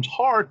fandom's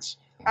hearts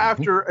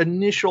after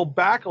initial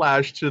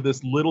backlash to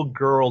this little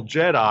girl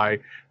Jedi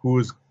who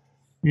was,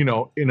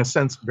 in a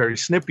sense, very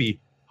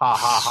snippy. Ha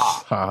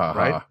ha ha.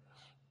 Right?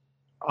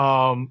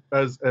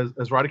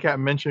 As Roddy Cat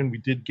mentioned, we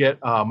did get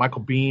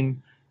Michael Biehn,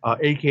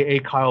 aka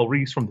Kyle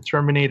Reese from the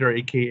Terminator,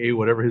 aka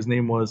whatever his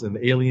name was in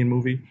the Alien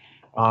movie.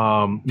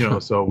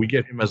 So we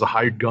get him as a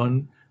hired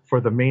gun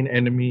for the main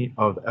enemy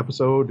of the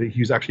episode.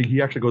 He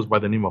actually goes by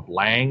the name of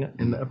Lang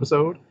in the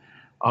episode.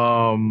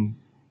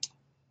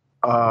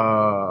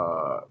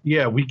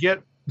 We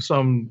get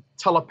some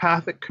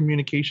telepathic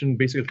communication,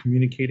 basically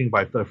communicating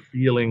by the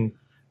feeling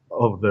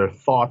of their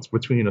thoughts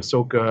between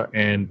Ahsoka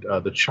and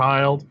the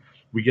child.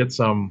 We get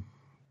some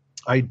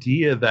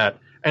idea that,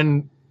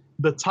 and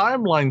the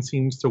timeline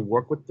seems to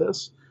work with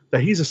this,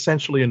 that he's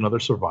essentially another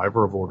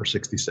survivor of Order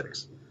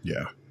 66.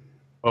 Yeah.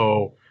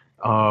 Oh,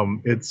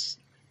 it's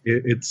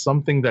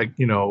something that,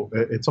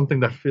 it's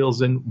something that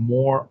fills in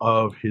more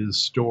of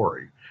his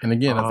story. And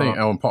again, I think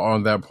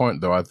on that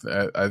point, though, I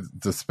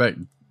suspect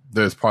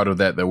there's part of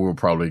that we'll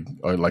probably,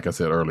 like I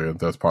said earlier,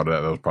 there's part of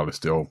that will probably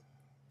still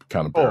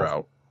kind of bear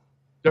out.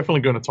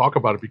 Definitely going to talk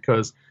about it,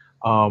 because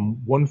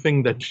one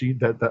thing that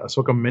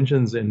Ahsoka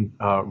mentions in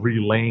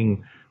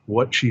relaying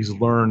what she's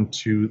learned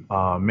to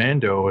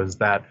Mando is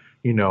that,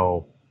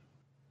 the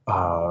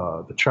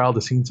child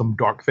has seen some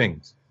dark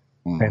things,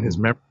 and his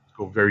memories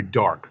go very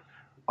dark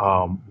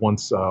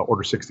once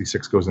Order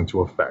 66 goes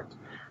into effect.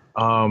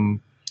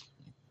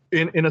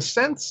 In a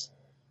sense,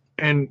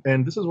 and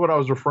this is what I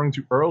was referring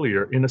to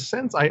earlier, in a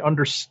sense, I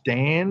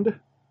understand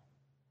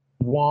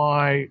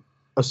why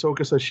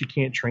Ahsoka says she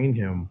can't train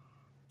him,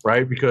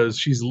 right? Because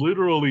she's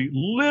literally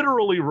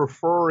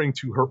referring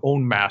to her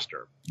own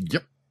master.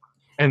 Yep.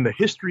 And the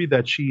history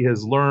that she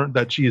has learned,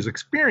 that she has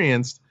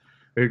experienced,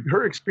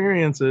 her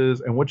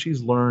experiences and what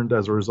she's learned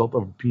as a result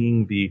of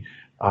being the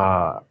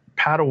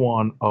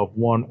Padawan of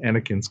one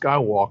Anakin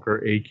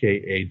Skywalker,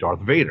 a.k.a.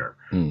 Darth Vader.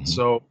 Mm-hmm.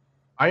 So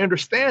I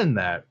understand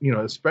that,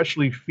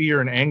 especially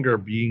fear and anger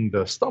being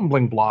the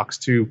stumbling blocks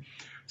to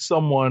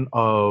someone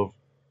of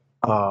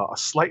a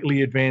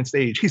slightly advanced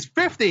age. He's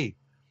 50.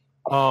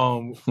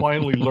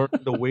 Finally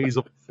learned the ways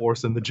of the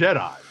Force and the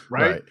Jedi.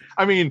 Right.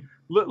 I mean,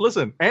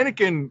 listen,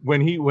 Anakin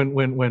when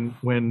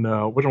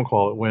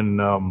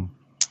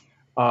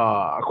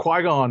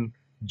Qui-Gon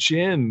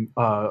Jinn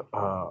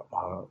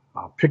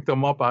picked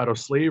him up out of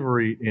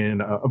slavery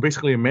and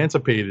basically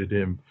emancipated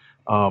him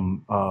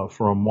from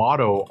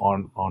Watto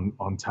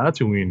on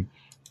Tatooine.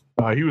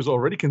 He was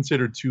already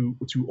considered too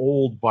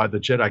old by the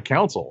Jedi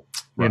Council.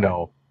 Right. You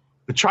know,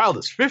 the child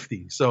is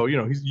 50, so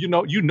he's he's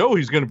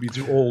going to be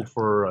too old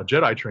for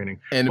Jedi training.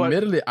 And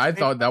admittedly, I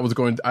thought that was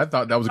going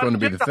to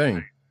be the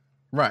thing.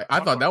 Right, I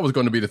thought that was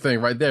going to be the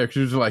thing right there. Because she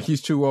was like,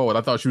 he's too old.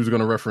 I thought she was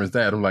going to reference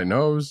that. I'm like,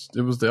 no,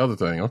 it was the other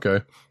thing.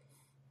 Okay.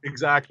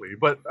 Exactly,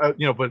 but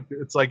but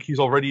it's like he's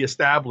already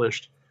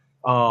established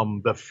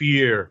the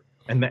fear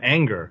and the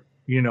anger,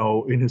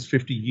 in his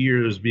 50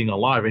 years being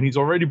alive, and he's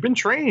already been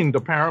trained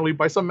apparently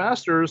by some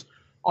masters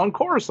on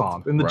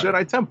Coruscant in the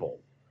Jedi Temple.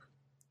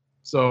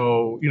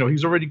 So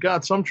he's already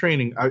got some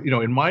training.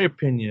 In my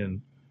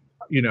opinion,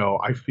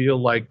 I feel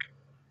like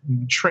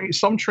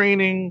some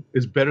training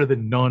is better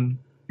than none.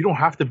 You don't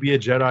have to be a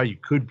Jedi. You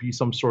could be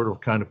some sort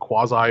of kind of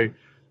quasi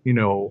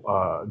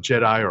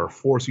Jedi or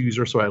Force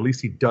user, so at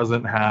least he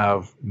doesn't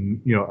have,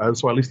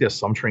 so at least he has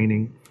some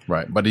training.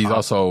 Right, but he's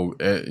also,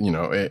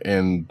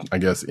 and I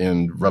guess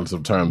in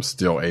relative terms,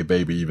 still a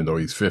baby, even though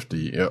he's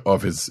 50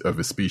 of his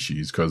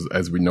species. Because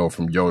as we know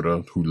from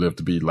Yoda, who lived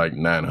to be like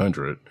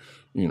 900,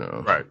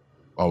 right,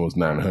 almost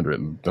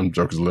 900. Them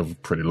jokers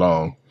live pretty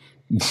long.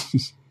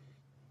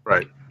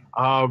 Right.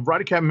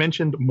 Roddy Cat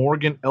mentioned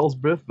Morgan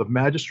Elsbeth, the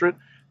magistrate.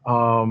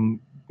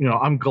 I'm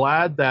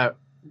glad that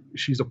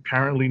she's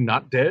apparently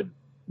not dead,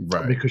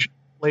 right? Because she's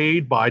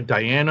played by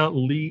Diana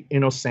Lee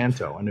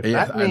Inosanto, and if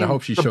that name I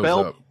hope she shows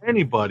up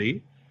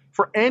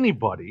for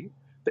anybody,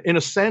 the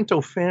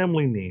Inosanto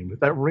family name, if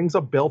that rings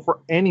a bell for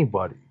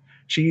anybody,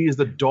 she is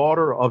the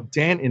daughter of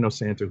Dan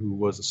Inosanto, who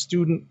was a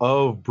student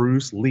of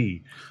Bruce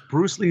Lee.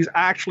 Bruce Lee is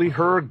actually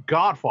her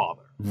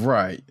godfather.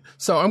 Right.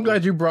 So I'm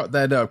glad you brought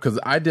that up because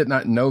I did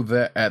not know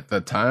that at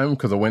the time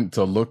because I went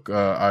to look.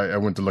 I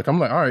went to look. I'm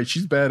like, all right,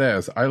 she's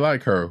badass. I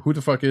like her. Who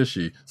the fuck is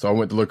she? So I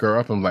went to look her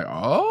up. I'm like,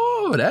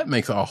 oh, that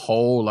makes a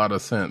whole lot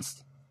of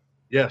sense.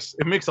 Yes,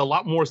 it makes a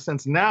lot more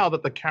sense now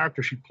that the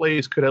character she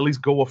plays could at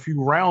least go a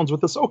few rounds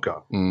with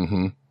Ahsoka.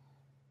 Mm-hmm.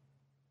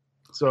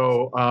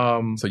 So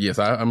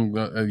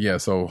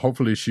yes, So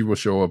hopefully she will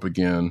show up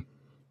again.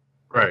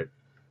 Right.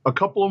 A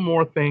couple of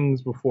more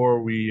things before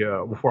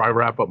I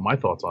wrap up my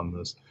thoughts on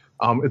this.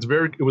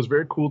 It was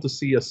very cool to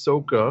see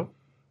Ahsoka,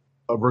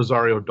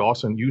 Rosario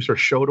Dawson, use her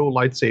Shoto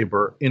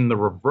lightsaber in the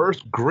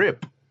reverse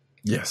grip.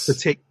 Yes. To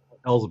take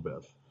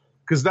Elsbeth,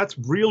 because that's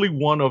really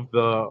one of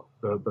the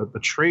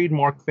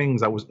trademark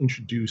things that was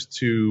introduced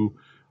to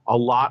a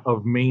lot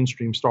of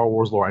mainstream Star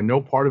Wars lore. I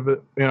know part of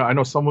it. I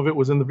know some of it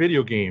was in the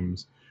video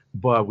games,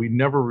 but we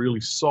never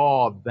really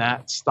saw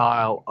that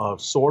style of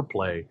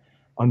swordplay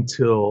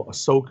until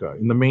Ahsoka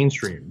in the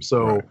mainstream.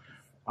 So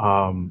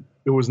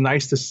it was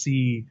nice to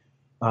see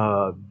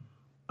Filoni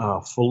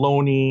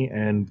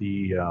and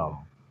the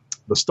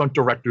stunt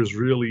directors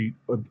really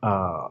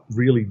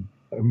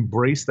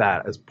embrace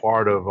that as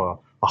part of a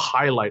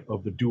highlight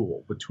of the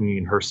duel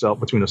between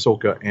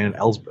Ahsoka and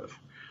Elsbeth.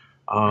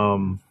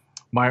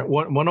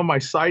 One of my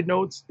side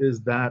notes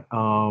is that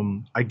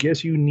I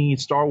guess you need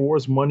Star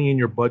Wars money in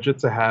your budget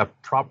to have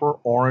proper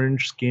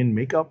orange skin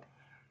makeup.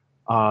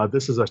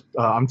 This is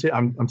I'm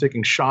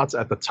taking shots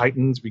at the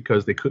Titans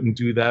because they couldn't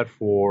do that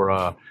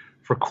for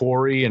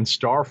Corey and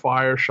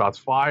Starfire. Shots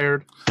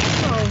fired.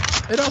 Well,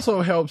 it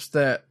also helps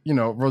that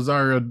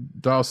Rosario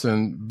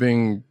Dawson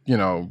being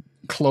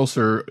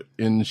closer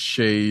in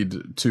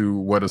shade to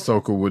what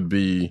Ahsoka would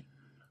be,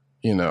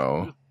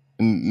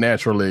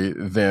 naturally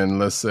than,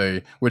 let's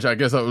say, which I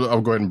guess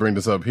I'll go ahead and bring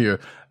this up here.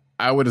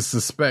 I would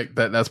suspect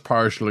that that's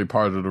partially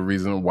part of the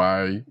reason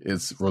why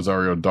it's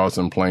Rosario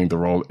Dawson playing the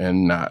role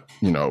and not,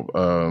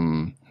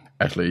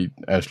 Ashley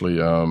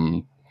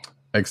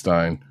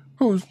Eckstein,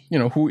 who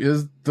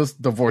is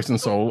the voice and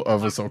soul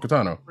of Ahsoka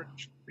Tano.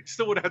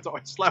 Still would have to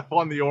slap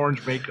on the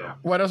orange makeup.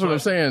 Well, that's what I'm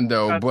saying,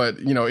 though. But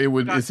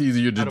it's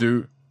easier to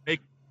do.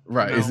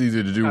 Right, it's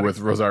easier to do with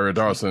Rosario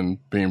Dawson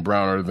being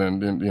browner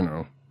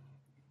than.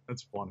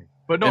 That's funny.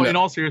 But no, in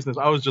all seriousness,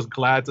 I was just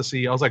glad to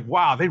see. I was like,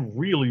 wow, they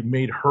really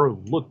made her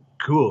look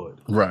good.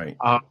 Right.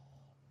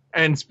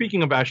 And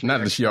speaking of Ashley,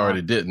 not that she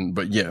already didn't,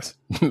 but yes.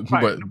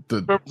 Right,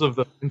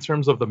 but in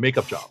terms of the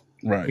makeup job,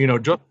 right?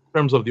 Just in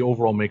terms of the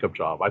overall makeup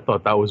job, I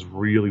thought that was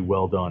really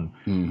well done.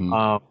 Mm-hmm.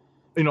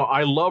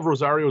 I love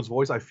Rosario's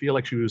voice. I feel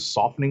like she was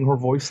softening her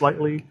voice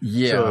slightly.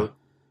 Yeah.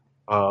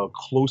 To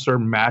closer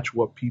match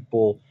what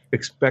people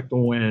expect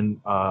when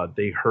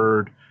they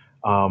heard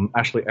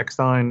Ashley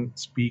Eckstein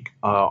speak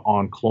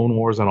on Clone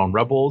Wars and on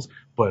Rebels,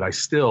 but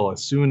as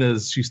soon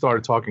as she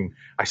started talking,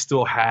 I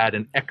still had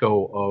an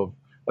echo of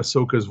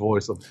Ahsoka's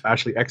voice, of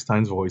Ashley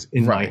Eckstein's voice,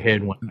 in my Right.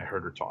 head when I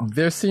heard her talk.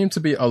 There seemed to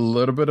be a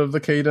little bit of the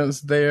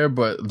cadence there,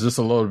 but just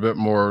a little bit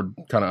more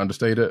kind of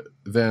understated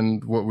than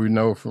what we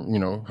know from,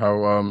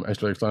 how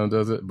Ashley Eckstein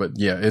does it. But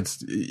yeah,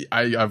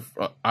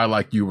 I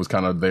like you was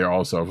kind of there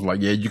also. I was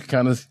like, yeah, you can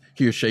kind of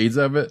hear shades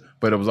of it,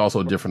 but it was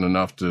also different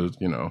enough to,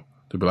 to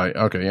be like,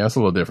 okay, yeah, it's a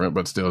little different,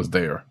 but still it's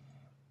there.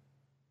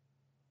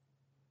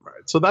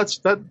 Right. So that's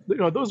that.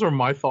 Those are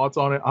my thoughts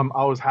on it.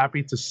 I was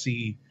happy to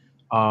see.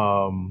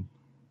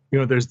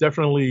 There's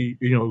definitely,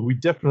 we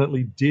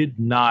definitely did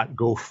not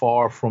go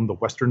far from the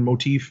Western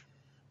motif,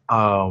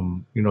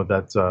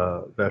 that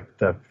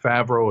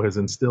Favreau has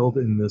instilled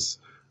in this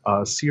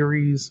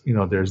series.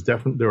 There are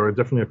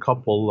definitely a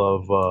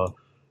couple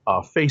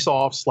of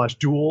face-offs /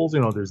 duels.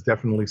 There's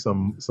definitely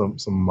some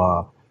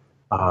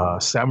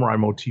samurai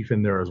motif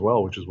in there as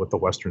well, which is what the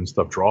Western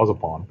stuff draws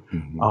upon.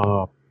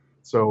 Mm-hmm.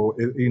 So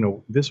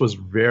this was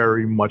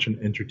very much an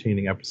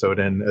entertaining episode,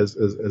 and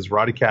as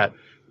Roddy Cat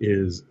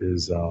is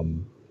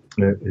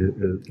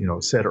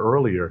said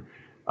earlier,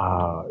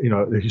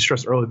 he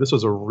stressed earlier, this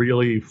was a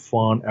really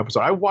fun episode.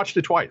 I watched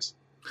it twice.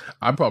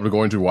 I'm probably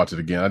going to watch it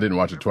again. I didn't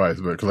watch it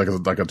twice, but because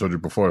like I told you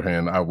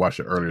beforehand, I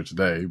watched it earlier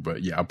today.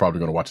 But yeah, I'm probably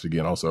going to watch it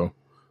again also.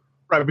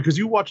 Right, because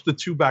you watched the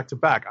two back to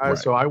back.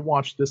 So I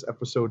watched this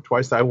episode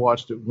twice. I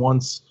watched it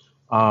once.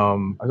 I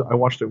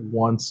watched it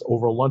once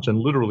over lunch and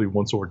literally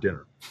once over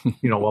dinner.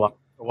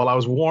 While I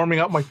was warming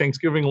up my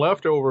Thanksgiving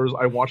leftovers,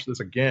 I watched this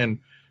again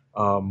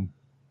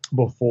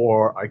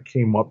before I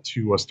came up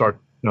to start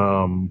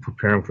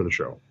preparing for the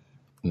show.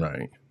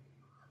 Right.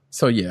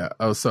 So yeah.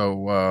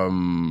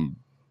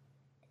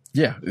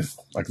 It's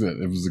like I said,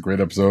 it was a great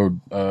episode.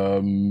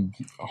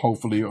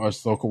 Hopefully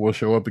Ahsoka will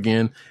show up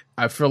again.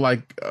 I feel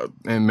like,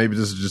 and maybe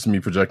this is just me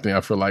projecting,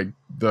 I feel like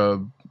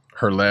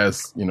her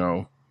last,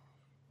 when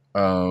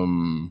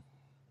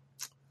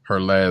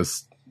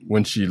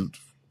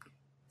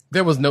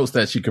there was notes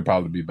that she could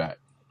probably be back.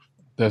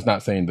 That's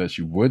not saying that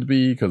she would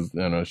be, because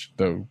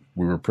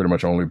we were pretty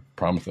much only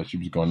promised that she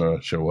was going to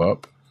show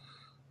up.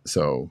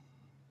 So,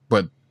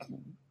 but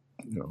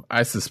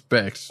I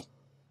suspect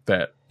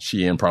that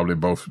she and probably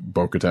both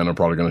Bo-Katan are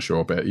probably going to show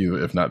up at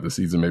either, if not this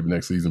season, maybe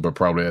next season, but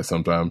probably at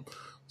sometime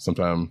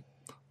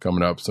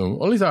coming up soon.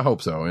 Or at least I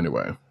hope so.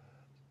 Anyway,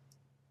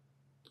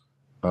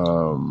 I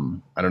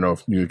don't know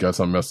if you got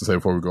something else to say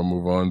before we go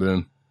move on.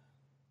 Then.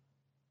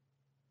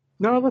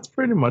 No, that's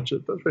pretty much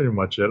it.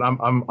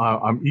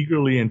 I'm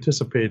eagerly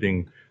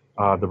anticipating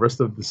the rest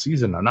of the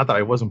season. Not that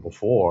I wasn't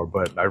before,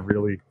 but I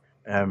really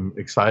am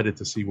excited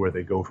to see where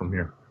they go from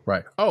here.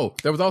 Right. Oh,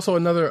 there was also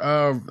another.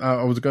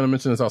 I was going to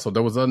mention this also.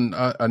 There was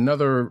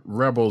another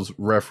Rebels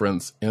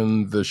reference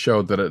in the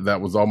show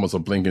that was almost a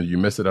blink and you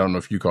missed it. I don't know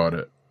if you caught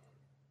it.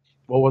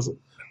 What was it?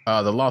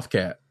 The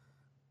Lothcat.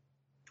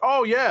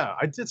 Oh yeah,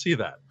 I did see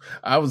that.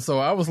 I was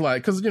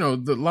like, because the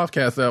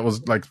Lothcats, that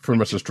was like pretty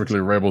much a strictly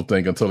Rebel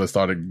thing until they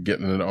started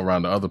getting it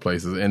around to other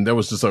places, and there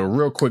was just a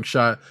real quick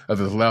shot of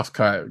this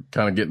Lothcat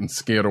kind of getting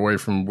scared away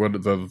from what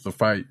the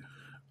fight,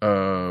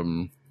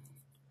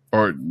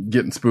 or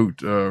getting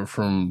spooked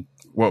from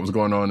what was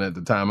going on at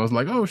the time. I was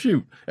like, oh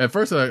shoot! At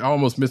first, I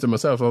almost missed it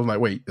myself. So I was like,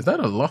 wait, is that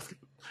a Lothcat?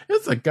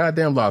 It's a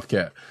goddamn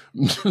Lothcat.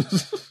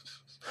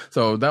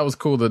 So that was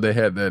cool that they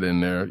had that in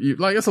there.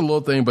 It's a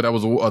little thing, but that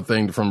was a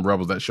thing from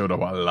Rebels that showed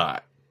up a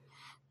lot.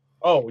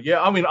 Oh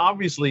yeah, I mean,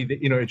 obviously,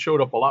 it showed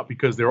up a lot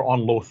because they were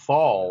on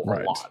Lothal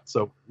a lot.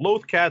 So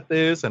Lothcat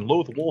this and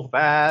Lothwolf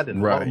that,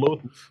 and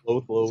Loth.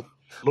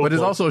 But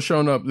it's also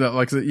shown up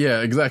that,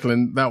 yeah, exactly.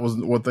 And that was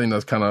one thing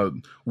that's kind of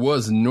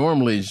was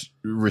normally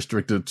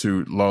restricted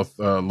to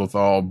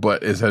Lothal,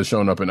 but it has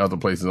shown up in other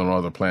places on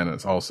other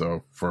planets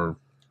also for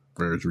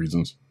various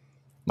reasons.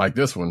 Like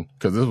this one,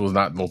 because this was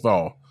not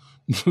Lothal.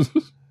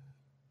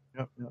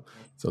 Yep.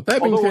 So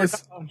that being the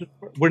case,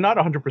 we're not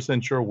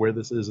 100% sure where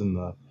this is in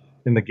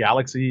the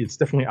galaxy. It's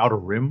definitely Outer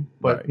Rim,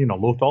 but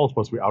Lothal is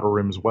supposed to be Outer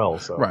Rim as well.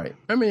 So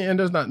I mean, and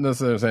there's not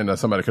necessarily saying that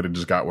somebody could have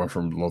just got one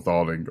from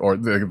Lothal, or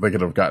they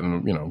could have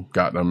gotten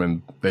them,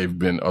 and they've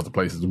been other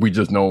places. We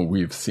just know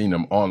we've seen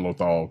them on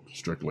Lothal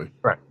strictly.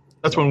 Right.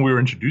 That's when we were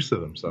introduced to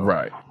them. So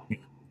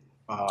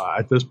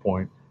at this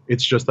point,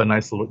 it's just a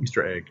nice little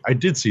Easter egg. I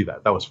did see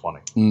that. That was funny.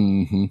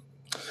 Mm-hmm.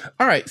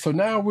 All right, so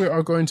now we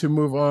are going to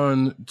move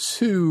on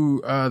to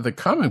the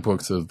comic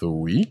books of the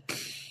week.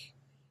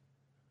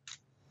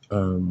 We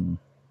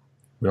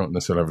don't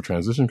necessarily have a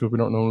transition because we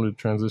don't normally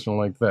transition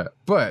like that.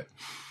 But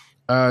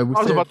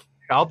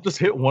I'll just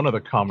hit one of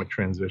the comic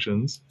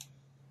transitions.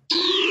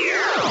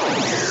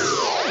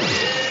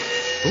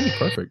 Oh,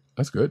 perfect.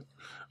 That's good.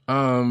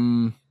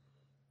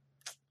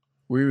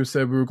 We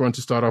said we were going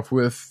to start off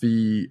with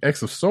the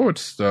X of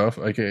Swords stuff,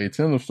 aka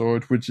Ten of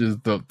Swords, which is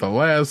the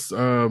last,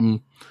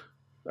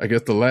 I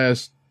guess the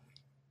last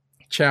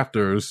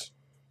chapters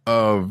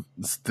of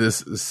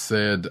this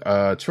said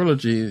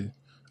trilogy.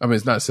 I mean,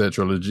 it's not said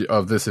trilogy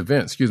of this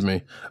event, excuse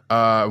me.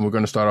 We're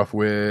going to start off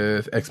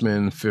with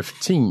X-Men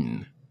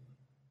 15.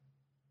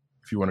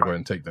 If you want to go ahead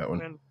and take that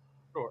one.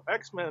 Sure.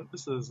 X-Men,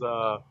 this is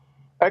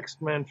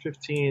X-Men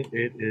 15,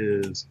 it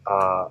is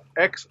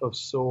X of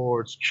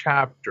Swords,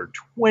 Chapter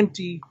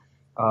 20.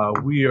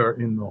 We are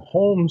in the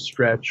home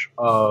stretch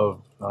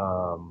of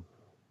the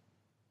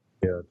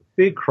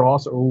big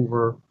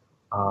crossover.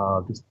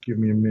 Just give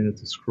me a minute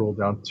to scroll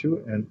down to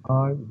it, and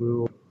I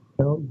will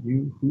tell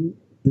you who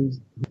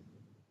is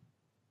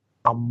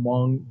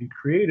among the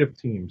creative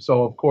team.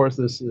 So, of course,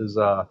 this is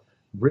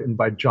written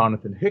by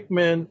Jonathan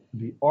Hickman.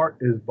 The art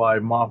is by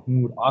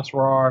Mahmoud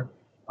Asrar.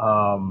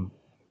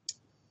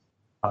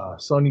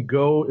 Sonny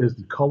Go is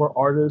the color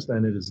artist,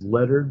 and it is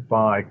lettered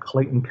by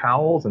Clayton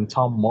Cowles, and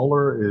Tom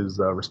Muller is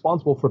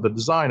responsible for the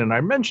design. And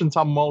I mentioned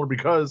Tom Muller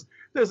because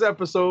this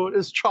episode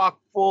is chock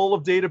full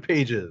of data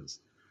pages.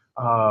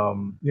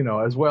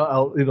 As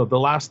well, the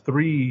last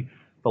three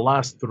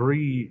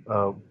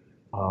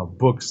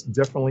books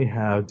definitely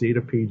have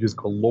data pages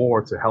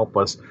galore to help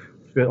us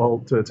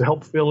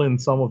fill in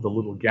some of the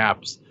little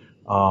gaps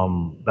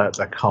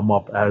that come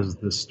up as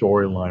the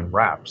storyline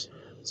wraps.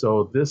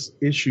 So this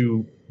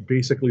issue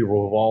basically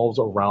revolves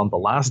around the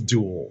last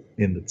duel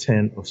in the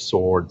Ten of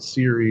Swords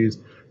series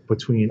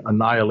between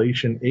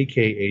Annihilation,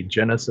 aka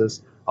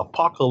Genesis,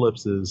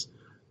 Apocalypse's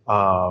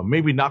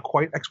maybe not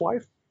quite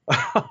ex-wife,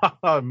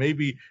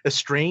 maybe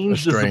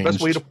estranged is the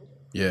best way to put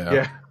it.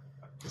 Yeah.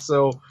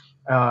 So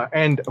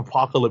and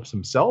Apocalypse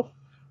himself.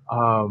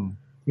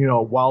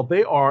 While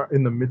they are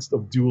in the midst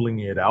of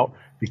dueling it out,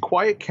 the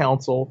Quiet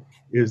Council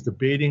is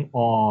debating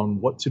on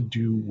what to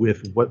do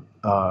with what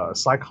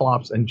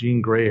Cyclops and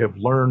Jean Grey have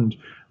learned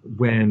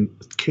when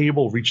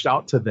Cable reached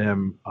out to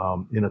them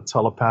in a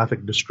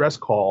telepathic distress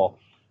call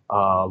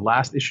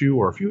last issue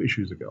or a few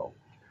issues ago.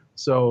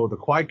 So the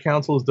Quiet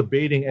Council is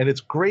debating, and it's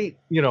great.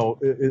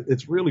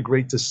 It's really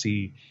great to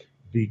see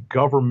the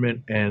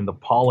government and the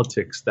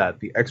politics that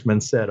the X-Men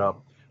set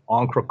up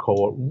on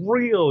Krakoa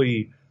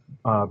really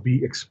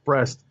be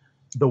expressed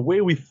the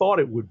way we thought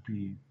it would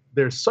be.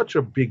 There's such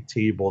a big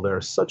table.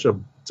 There's such a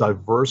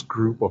diverse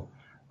group of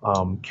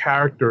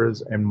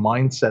characters and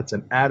mindsets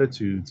and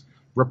attitudes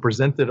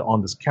represented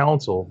on this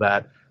council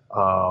that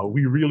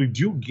we really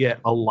do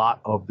get a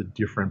lot of the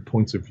different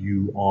points of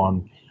view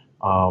on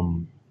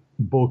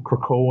both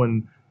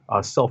Krakoan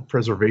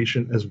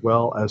self-preservation as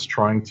well as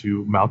trying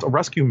to mount a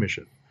rescue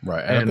mission.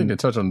 Right, and I think they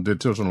touched on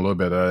a little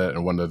bit of that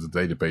in one of the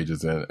data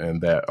pages and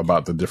that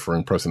about the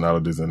differing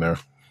personalities in there.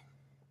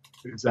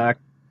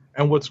 Exactly.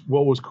 And what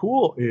was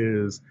cool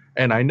is,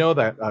 and I know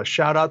that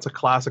shout out to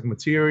Classic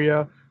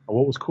Materia.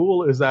 What was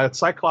cool is that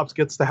Cyclops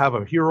gets to have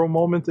a hero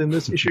moment in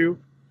this issue,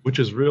 which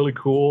is really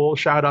cool.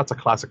 Shout out to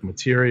Classic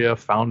Materia,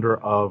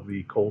 founder of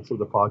the Cult of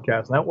the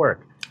Podcast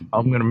Network.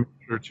 I'm going to make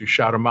sure to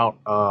shout him out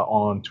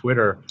on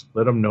Twitter.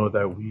 Let him know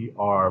that we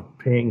are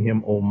paying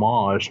him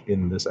homage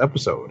in this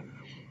episode.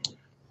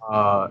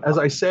 As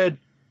I said,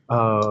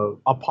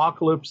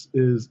 Apocalypse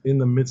is in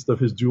the midst of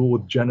his duel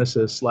with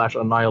Genesis /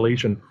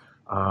 Annihilation.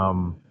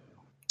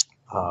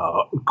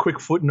 Quick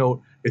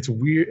footnote, it's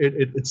weird.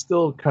 It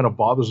still kind of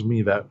bothers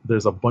me that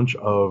there's a bunch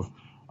of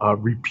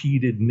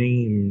repeated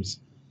names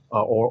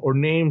or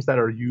names that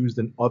are used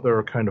in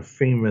other kind of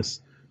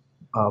famous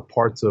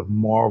parts of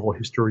Marvel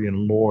history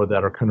and lore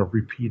that are kind of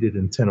repeated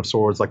in Ten of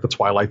Swords, like the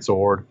Twilight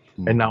Sword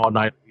and now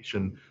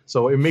Annihilation.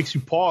 So it makes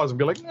you pause and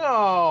be like,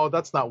 no,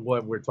 that's not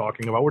what we're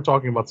talking about. We're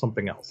talking about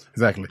something else.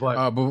 Exactly.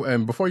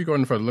 And before you go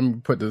any further, let me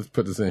put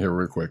this in here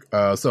real quick.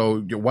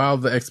 So while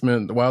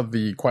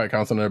the Quiet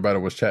Council and everybody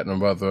was chatting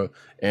about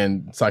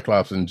and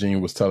Cyclops and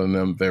Jean was telling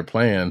them their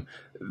plan,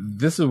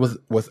 this was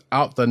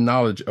without the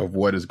knowledge of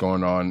what is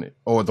going on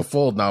or the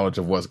full knowledge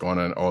of what's going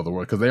on in all the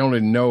world, because they only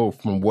know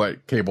from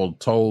what Cable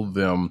told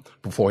them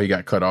before he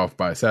got cut off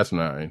by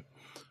Saturnine.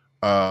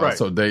 Right.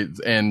 So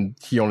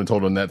he only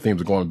told them that things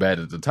were going bad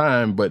at the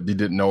time, but they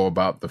didn't know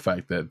about the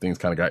fact that things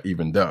kind of got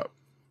evened up.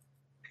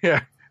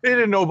 Yeah, they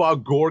didn't know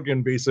about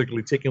Gorgon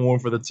basically taking one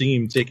for the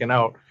team, taking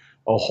out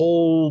a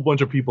whole bunch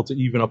of people to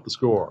even up the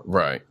score.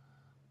 Right.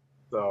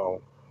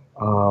 So,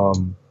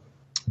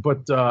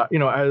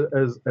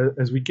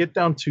 as we get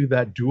down to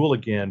that duel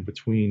again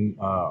between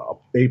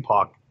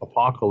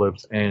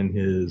Apocalypse and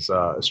his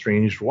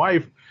estranged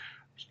wife,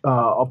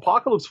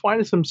 Apocalypse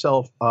finds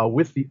himself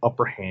with the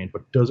upper hand,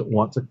 but doesn't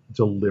want to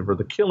deliver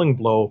the killing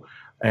blow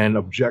and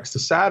objects to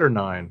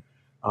Saturnine.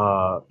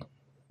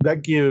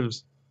 That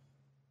gives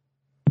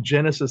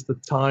Genesis the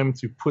time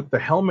to put the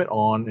helmet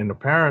on, and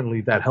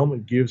apparently that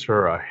helmet gives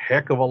her a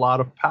heck of a lot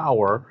of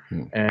power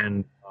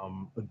and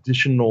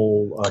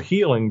additional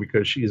healing,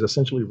 because she is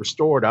essentially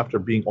restored after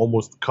being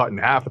almost cut in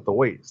half at the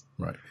waist.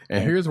 Right.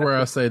 And here's where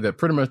I say that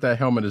pretty much that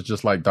helmet is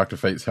just like Dr.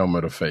 Fate's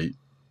helmet of fate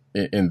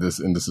in this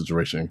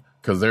situation,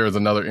 because there is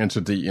another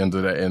entity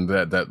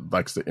that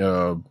likes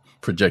to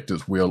project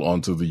its will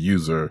onto the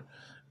user,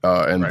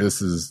 and right.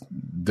 This is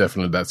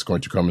definitely that's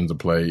going to come into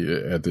play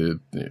at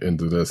the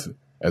end of this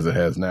as it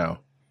has now.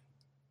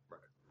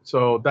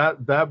 So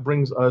that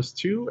brings us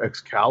to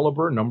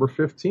Excalibur number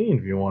 15.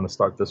 If you want to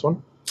start this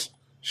one.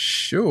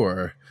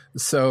 Sure.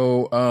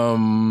 So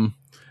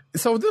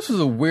So this was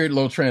a weird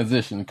little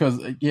transition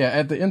because at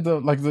the end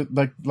of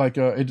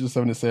Agent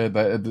 70 said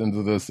that at the end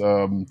of this,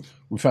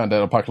 we found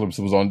out Apocalypse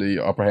was on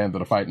the upper hand of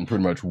the fight and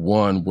pretty much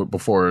won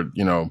before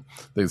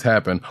things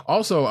happened.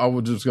 Also, I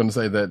was just going to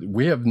say that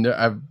we have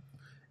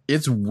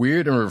it's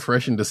weird and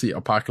refreshing to see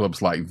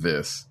Apocalypse like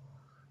this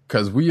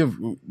because we have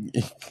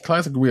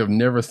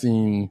never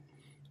seen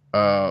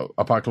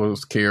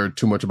Apocalypse care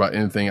too much about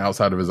anything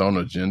outside of his own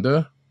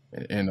agenda,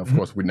 and of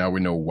course we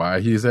know why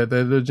he's at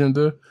that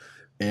agenda,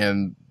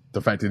 and the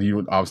fact that he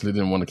obviously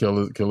didn't want to kill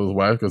his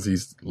wife because he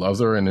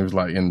loves her, and it was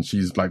like, and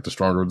she's like the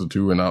stronger of the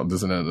two, and all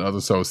this and that and the other.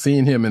 So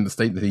seeing him in the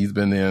state that he's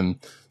been in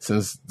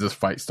since this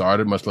fight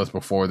started, much less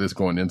before this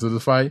going into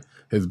the fight,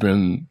 has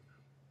been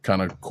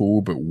kind of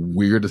cool but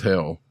weird as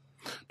hell.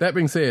 That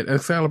being said,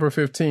 Excalibur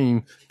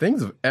 15,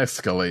 things have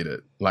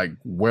escalated like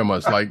where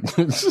much like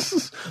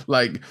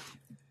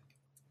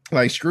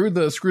like screw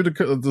the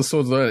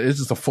swords. It's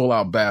just a full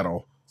out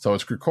battle. So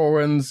it's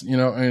Krakoans,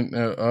 and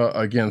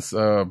against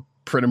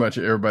pretty much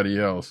everybody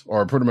else,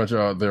 or pretty much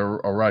the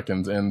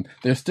Arakans, and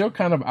they're still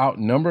kind of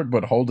outnumbered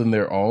but holding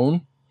their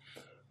own.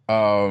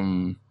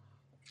 And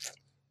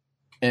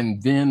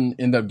then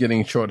end up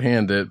getting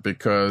shorthanded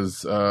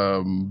because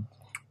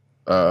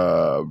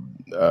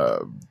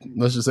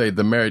let's just say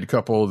the married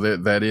couple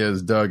that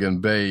is Doug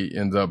and Bay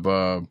ends up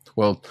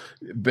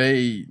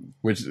Bay,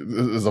 which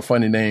is a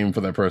funny name for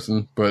that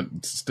person, but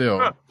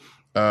still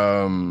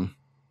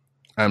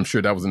I'm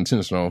sure that was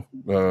intentional,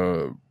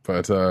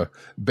 but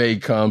Bay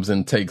comes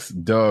and takes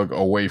Doug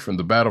away from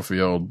the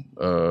battlefield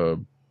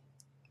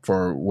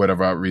for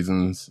whatever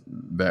reasons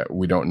that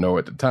we don't know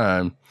at the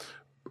time,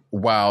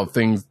 while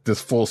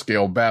this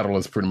full-scale battle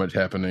is pretty much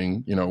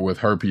happening, with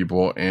her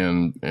people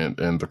and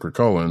the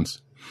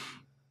Krakoans.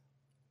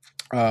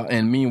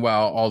 And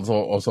meanwhile,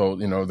 also,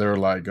 they're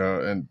like,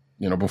 and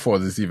before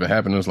this even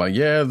happened, it was like,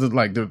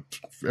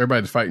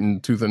 everybody's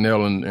fighting tooth and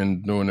nail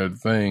and doing their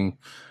thing.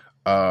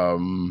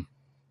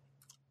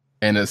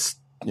 And it's,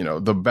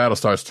 the battle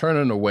starts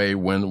turning away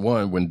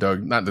when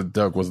Doug, not that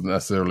Doug wasn't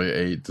necessarily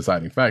a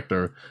deciding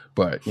factor,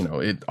 but,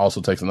 it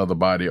also takes another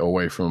body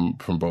away from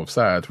both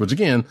sides, which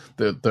again,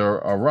 the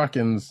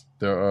Arakans,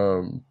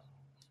 they're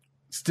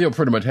still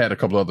pretty much had a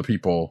couple other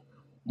people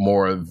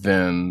more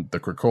than the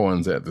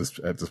Krakoans at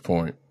this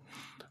point.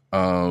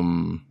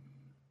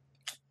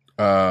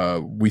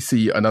 We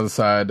see another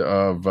side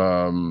of,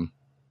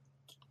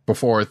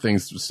 before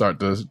things start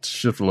to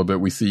shift a little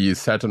bit, we see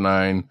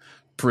Saturnine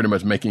pretty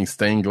much making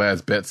stained glass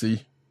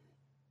Betsy,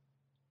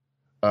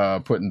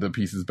 putting the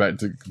pieces back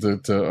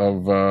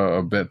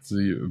of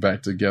Betsy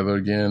back together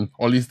again,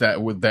 or at least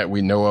that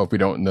we know of. We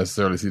don't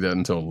necessarily see that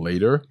until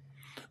later,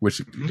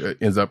 which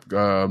ends up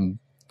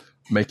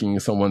making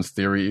someone's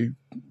theory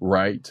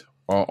right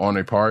on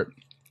a part.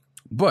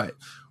 But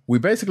we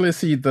basically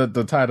see the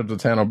tide of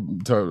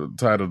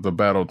the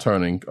battle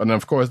turning, and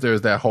of course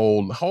there's that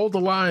hold the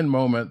line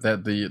moment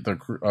that the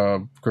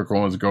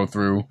Krakoans go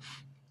through,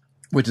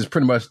 which is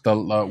pretty much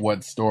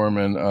what Storm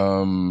and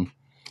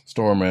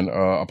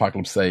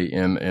Apocalypse say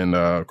in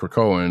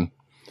Krakoan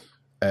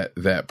at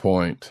that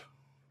point.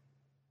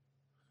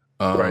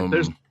 Right.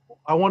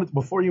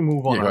 Before you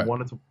move on, I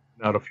wanted to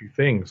point out a few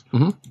things.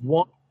 Mm-hmm.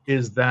 One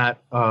is that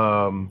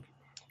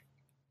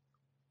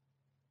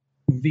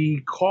the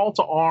call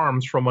to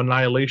arms from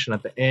Annihilation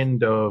at the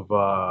end of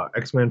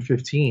X-Men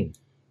 15,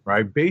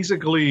 right,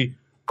 basically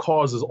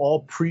causes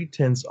all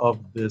pretense of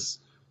this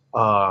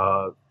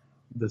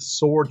the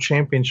sword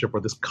championship or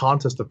this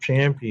contest of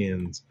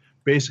champions,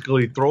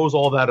 basically throws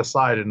all that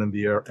aside, and then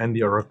the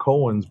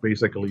Arakoans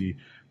basically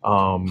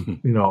all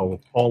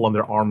on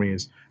their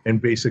armies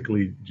and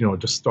basically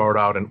just start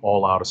out an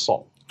all-out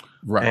assault.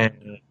 Right.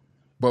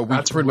 But we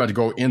pretty much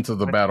go into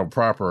the battle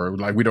proper.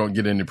 Like, we don't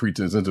get any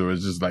pretense into it.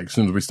 It's just like, as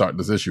soon as we start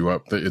this issue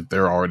up,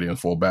 they're already in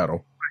full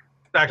battle.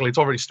 Exactly. It's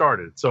already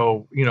started.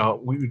 So,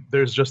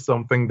 there's just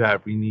something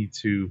that we need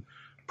to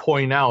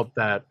point out,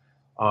 that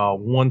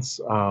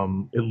once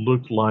it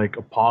looked like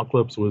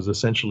Apocalypse was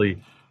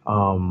essentially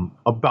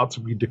about to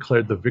be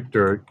declared the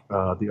victor,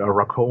 the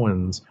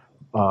Arakoans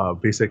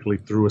basically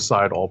threw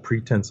aside all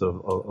pretense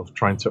of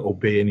trying to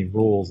obey any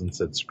rules and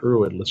said,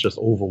 screw it, let's just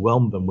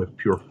overwhelm them with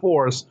pure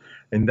force.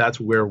 And that's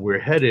where we're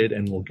headed,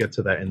 and we'll get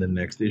to that in the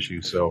next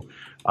issue. So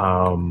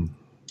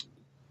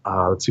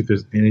let's see if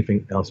there's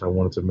anything else I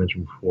wanted to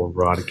mention before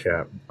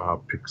Roddycat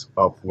picks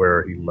up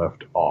where he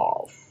left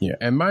off. Yeah,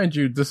 and mind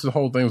you, this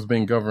whole thing was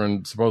being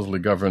supposedly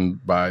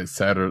governed by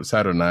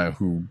Saturnine,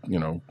 who,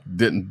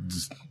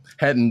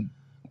 hadn't,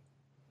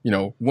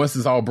 once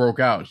this all broke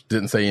out,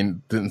 didn't say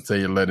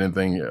let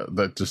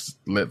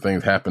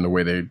things happen the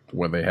way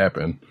they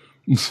happen.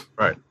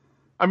 Right.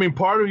 I mean,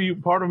 part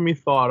of me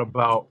thought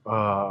about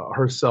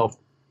herself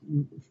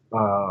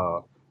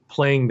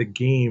playing the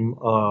game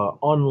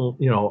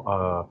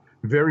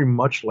very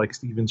much like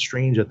Stephen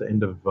Strange at the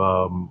end of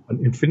an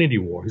Infinity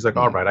War. He's like,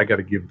 all right, I got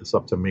to give this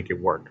up to make it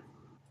work.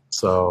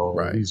 So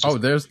right.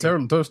 There's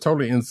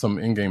totally some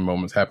in-game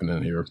moments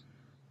happening here.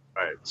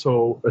 Right.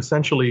 So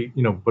essentially,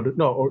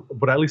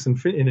 but at least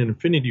in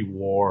Infinity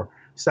War,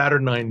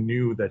 Saturnine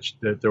knew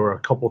that there were a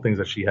couple things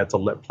that she had to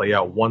let play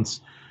out.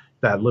 Once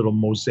that little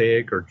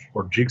mosaic or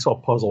jigsaw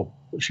puzzle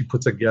she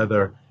put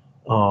together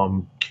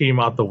came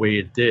out the way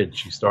it did,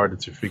 she started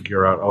to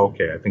figure out,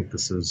 okay, I think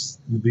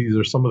these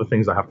are some of the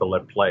things I have to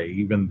let play,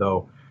 even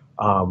though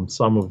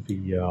some of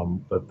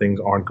the things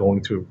aren't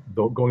going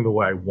the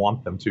way I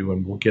want them to,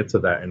 and we'll get to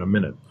that in a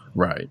minute.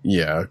 Right.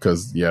 Yeah,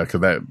 because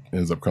that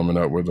ends up coming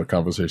up with a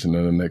conversation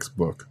in the next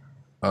book.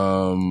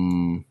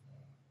 But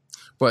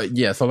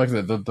yeah, so like I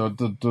said,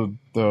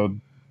 the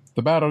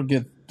battle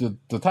gets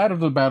the tide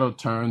of the battle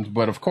turns,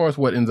 but of course,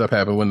 what ends up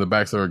happening when the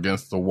backs are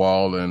against the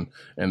wall and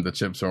the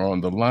chips are on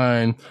the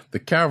line, the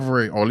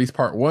cavalry, or at least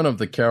part one of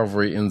the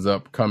cavalry, ends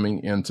up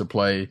coming into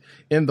play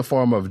in the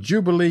form of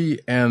Jubilee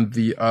and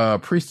the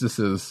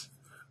priestesses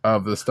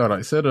of the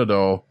Starlight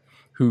Citadel,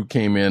 who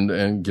came in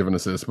and given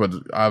assist. But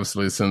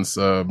obviously, since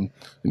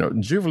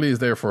Jubilee is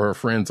there for her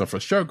friends and for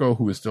Shoko,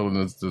 who is still in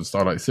the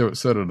Starlight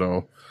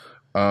Citadel,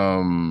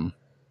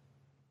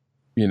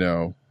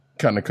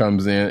 kind of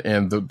comes in,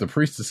 and the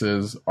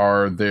priestesses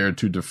are there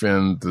to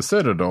defend the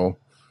Citadel.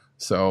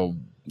 So,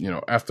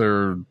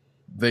 after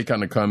they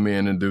kind of come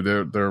in and do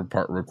their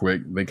part real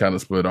quick, they kind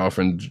of split off,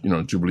 and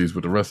Jubilee's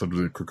with the rest of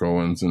the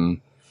Krakoans, and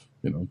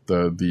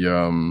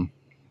the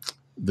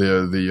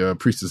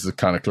priestesses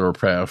kind of clear a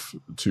path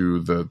to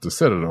the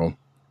Citadel.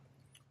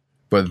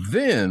 But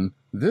then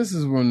this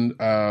is when,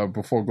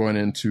 before going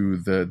into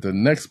the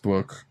next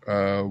book,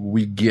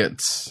 we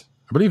get,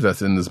 I believe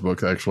that's in this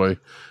book actually,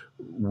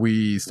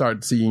 we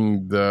start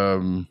seeing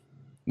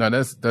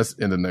that's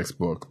in the next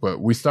book, but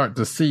we start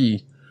to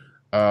see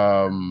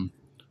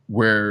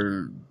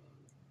where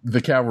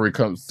the cavalry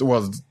comes.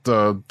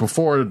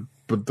 Before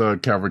the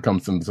cavalry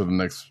comes into the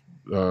next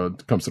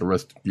comes to the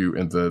rescue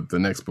in the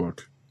next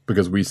book,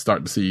 because we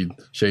start to see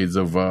shades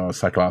of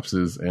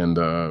Cyclops's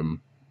and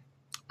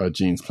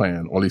Jean's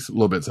plan, or at least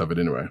little bits of it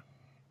anyway.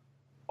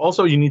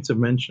 Also, you need to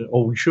mention,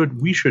 we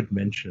should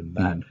mention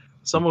that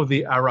some of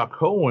the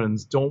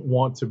Arakoans don't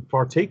want to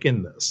partake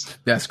in this.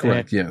 That's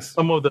correct. And yes.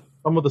 Some of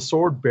the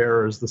sword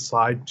bearers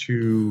decide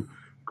to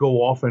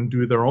go off and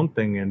do their own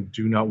thing and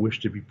do not wish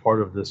to be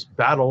part of this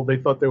battle. They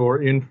thought they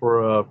were in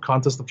for a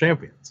contest of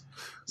champions.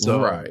 So,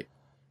 right.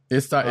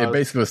 It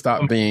basically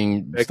stopped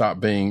being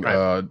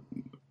right.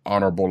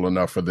 Honorable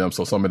enough for them.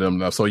 So some of them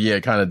left. So yeah,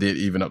 it kind of did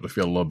even up the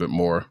field a little bit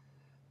more.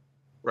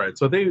 Right.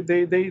 So they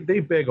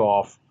beg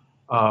off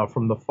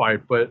from the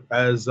fight, but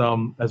as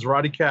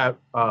Roddy Cat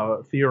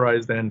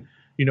theorized, and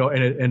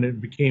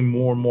it became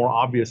more and more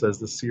obvious as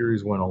the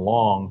series went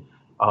along,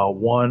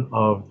 one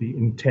of the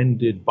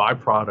intended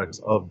byproducts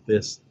of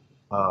this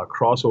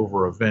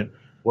crossover event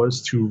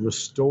was to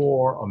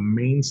restore a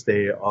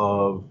mainstay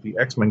of the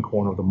X-Men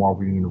corner of the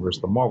Marvel Universe,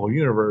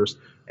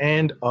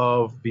 and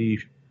of the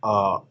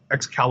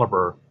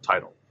Excalibur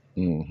title,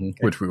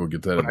 which we will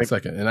get to that in a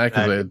second. And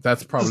actually,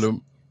 that's probably.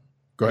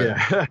 Go ahead.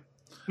 Yeah.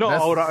 No, I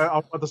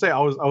was about to say I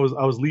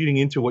was leading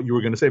into what you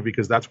were going to say,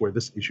 because that's where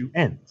this issue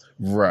ends.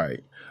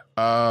 Right.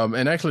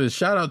 And actually,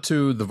 shout out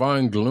to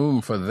Devon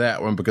Gloom for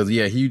that one, because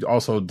he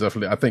also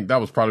definitely, I think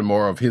that was probably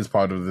more of his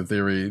part of the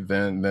theory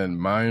than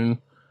mine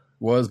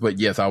was. But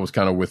yes, I was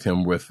kind of with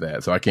him with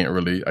that, so I can't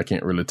really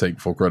take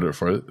full credit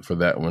for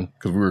that one,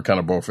 because we were kind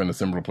of both in a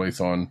similar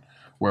place on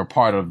where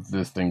part of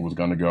this thing was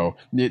going to go.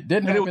 It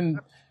didn't happen.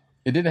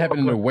 It didn't happen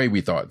in the way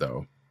we thought,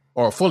 though.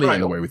 Or fully in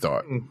the way we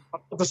thought. I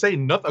was to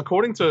say,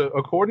 according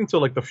to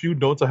like the few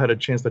notes I had a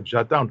chance to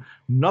jot down,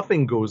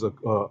 nothing goes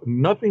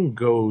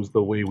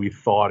the way we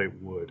thought it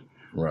would.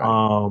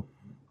 Right.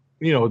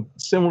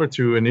 Similar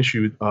to an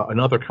issue,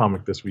 another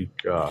comic this week,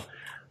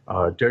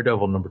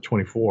 Daredevil number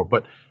 24.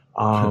 But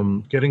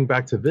getting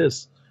back to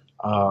this,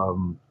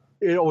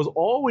 it was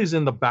always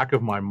in the back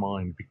of my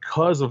mind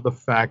because of the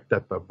fact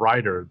that the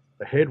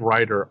head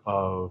writer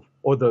the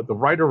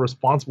writer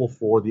responsible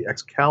for the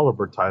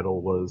Excalibur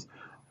title was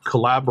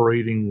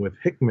collaborating with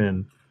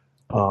Hickman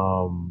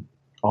on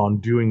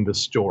doing the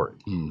story,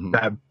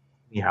 that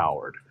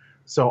Howard.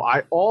 So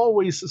I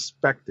always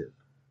suspected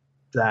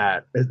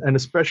that, and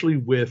especially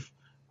with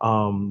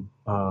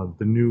the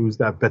news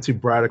that Betsy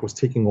Braddock was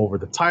taking over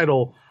the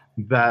title,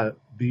 that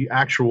the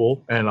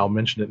actual, and I'll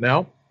mention it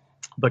now,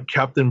 the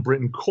Captain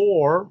Britain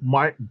Corps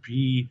might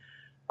be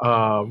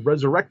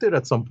resurrected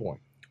at some point.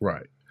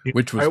 Right.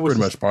 Which was pretty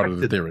much part of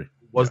the theory.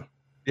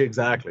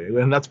 Exactly,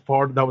 and that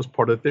was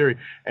part of the theory,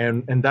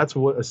 and that's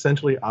what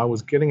essentially I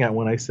was getting at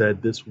when I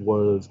said this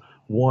was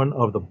one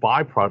of the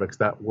byproducts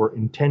that were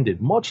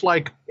intended, much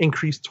like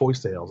increased toy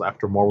sales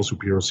after Marvel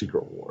Superhero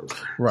Secret Wars.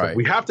 Right, so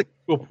we have to get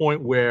to a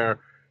point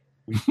where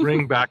we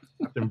bring back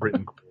Captain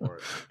Britain Corps.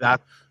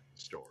 That's the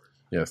story.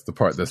 Yes, the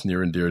part that's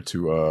near and dear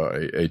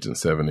to Agent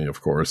 70, of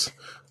course.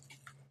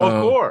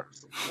 Of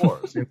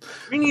course.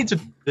 We need to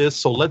do this,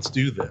 so let's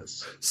do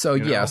this. So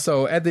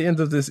so at the end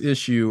of this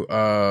issue,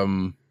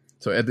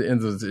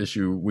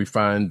 we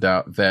find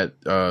out that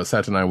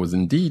Saturnine was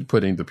indeed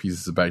putting the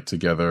pieces back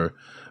together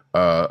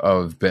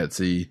of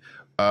Betsy.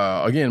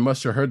 Again, much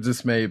to her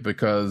dismay,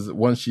 because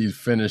once she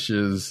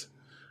finishes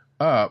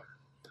up,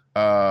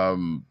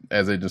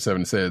 as Agent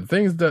 70 said,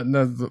 things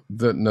didn't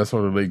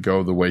necessarily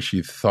go the way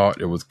she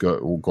thought it was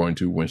going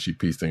to when she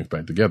pieced things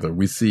back together.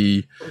 We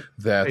see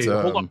that. Hey,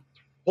 hold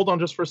on,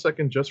 just for a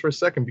second,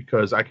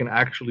 because I can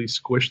actually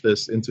squish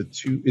this into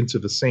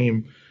the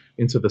same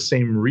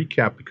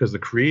recap, because the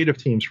creative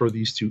teams for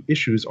these two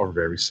issues are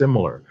very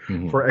similar.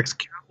 Mm-hmm. For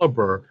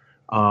Excalibur,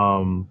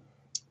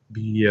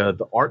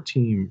 the art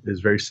team is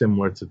very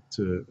similar to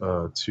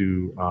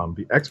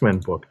the X-Men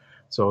book.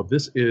 So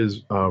this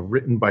is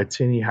written by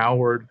Tini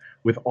Howard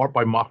with art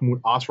by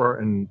Mahmoud Asrar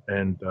and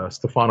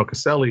Stefano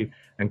Caselli,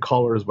 and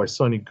colors by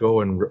Sonny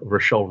Go and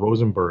Rochelle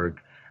Rosenberg,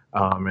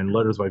 and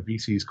letters by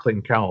VC's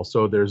Clayton Cowell.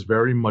 So there's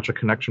very much a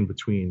connection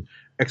between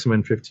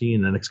X-Men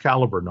 15 and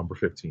Excalibur number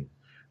 15.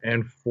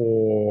 And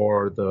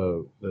for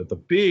the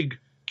big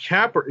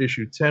capper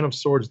issue, 10 of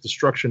Swords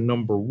Destruction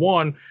number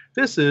 1,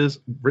 this is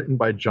written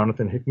by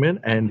Jonathan Hickman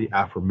and the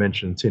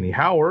aforementioned Tini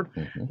Howard,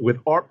 with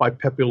art by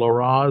Pepe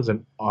Larraz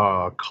and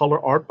color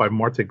art by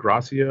Marte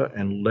Gracia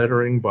and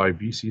lettering by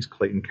VC's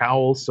Clayton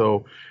Cowell.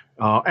 So,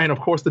 and of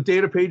course the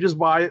data pages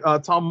by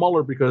Tom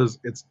Muller, because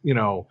it's,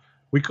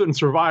 we couldn't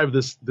survive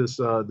this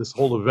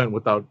whole event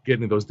without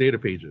getting those data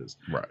pages.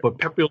 Right. But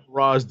Pepe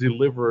Larraz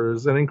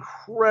delivers an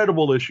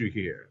incredible issue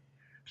here.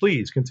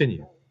 Please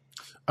continue.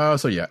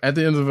 So yeah, at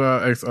the end of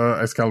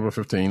Excalibur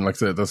 15, like I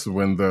said, this is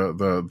when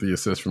the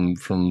assist from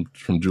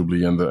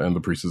Jubilee and the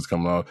priestess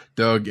come out.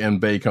 Doug and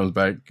Bay comes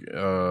back, but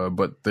all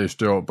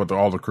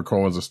the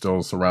Krakoans are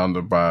still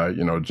surrounded by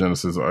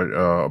Genesis,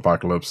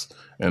 Apocalypse,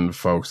 and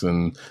folks,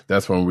 and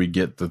that's when we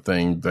get the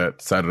thing that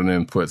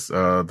Saturnin puts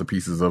the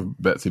pieces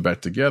of Betsy back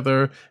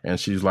together, and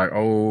she's like,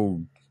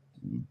 "Oh,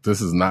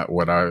 this is not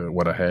what I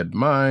had in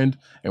mind,"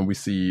 and we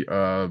see.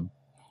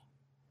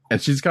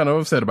 And she's kind of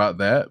upset about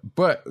that,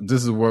 but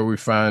this is where we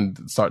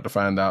start to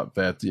find out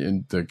that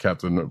the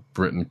Captain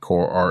Britain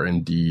Corps are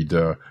indeed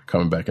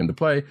coming back into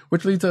play,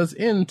 which leads us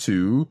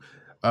into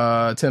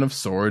 10 of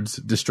Swords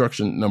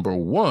Destruction number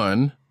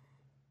 1,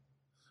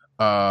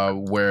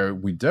 where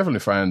we definitely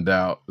find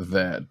out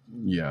that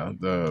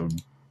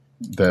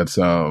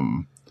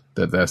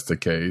that's the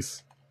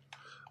case.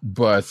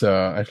 But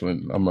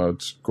actually, I'm going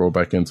to scroll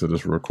back into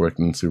this real quick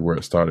and see where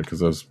it started, because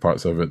there's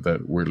parts of it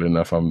that, weirdly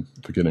enough, I'm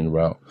forgetting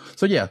about.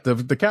 So yeah,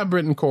 the Cap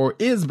Britain Corps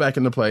is back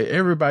into play.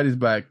 Everybody's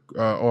back,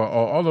 or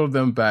all of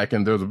them back,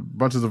 and there's a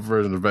bunch of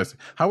versions of Betsy.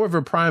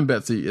 However, Prime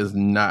Betsy is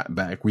not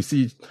back. We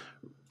see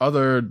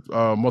other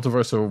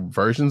multiversal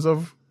versions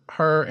of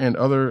her and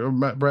other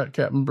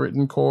Captain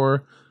Britain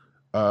Corps,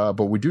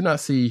 but we do not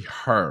see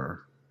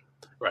her.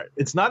 Right.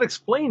 It's not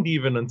explained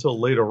even until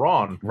later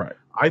on. Right.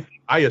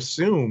 I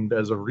assumed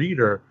as a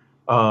reader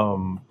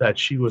that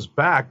she was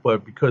back,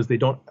 but because they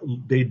don't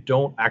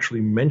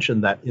actually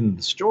mention that in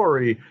the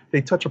story,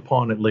 they touch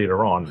upon it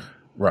later on.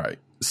 Right.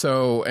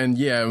 So, and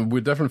yeah,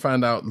 we definitely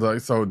find out,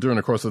 during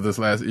the course of this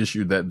last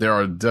issue, that there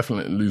are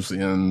definitely loose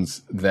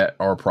ends that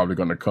are probably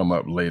going to come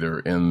up later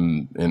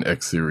in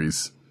X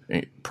series,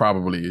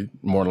 probably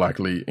more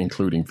likely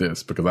including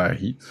this, because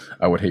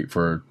I would hate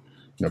for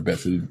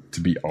Betsy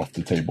to be off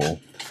the table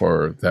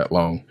for that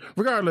long.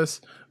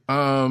 Regardless,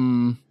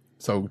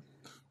 so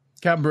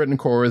Captain Britain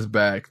Corps is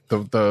back.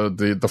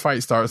 The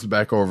fight starts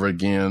back over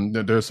again.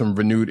 There's some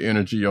renewed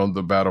energy on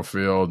the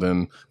battlefield,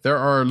 and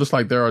looks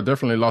like there are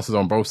definitely losses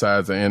on both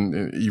sides,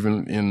 and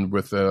even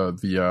with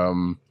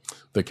the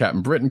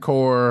Captain Britain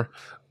Corps,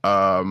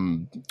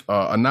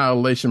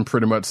 Annihilation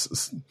pretty much.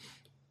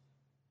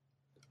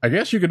 I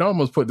guess you could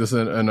almost put this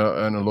in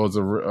a Lords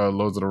of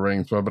the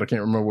Rings, but I can't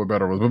remember what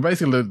better was. But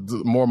basically,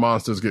 more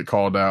monsters get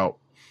called out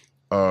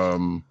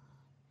for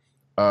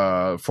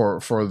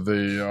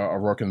the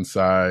Orokin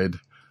side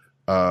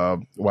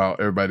while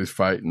everybody's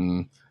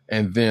fighting,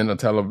 and then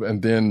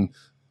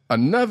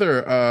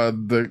another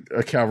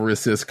the cavalry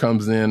assist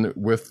comes in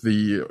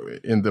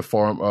in the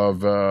form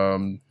of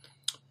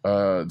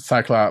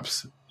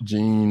Cyclops,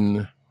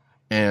 Jean,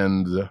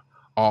 and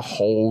a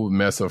whole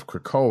mess of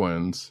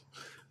Krakoans.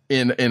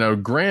 In a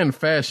grand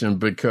fashion,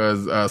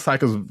 because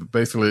Cyclops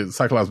basically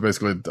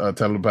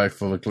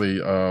telepathically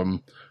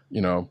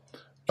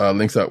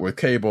links up with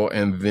Cable,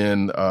 and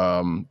then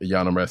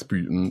Yana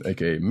Rasputin,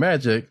 aka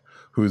Magic,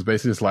 who's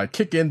basically just like,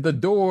 kick in the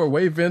door,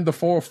 wave in the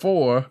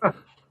 4-4.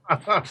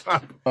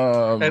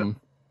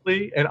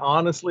 And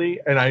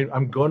honestly,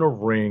 I'm going to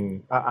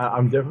ring.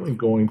 I'm definitely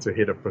going to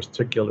hit a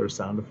particular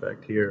sound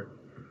effect here,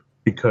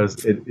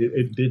 because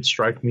it did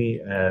strike me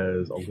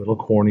as a little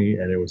corny,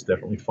 and it was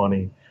definitely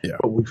funny. Yeah.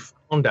 But we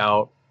found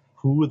out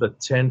who the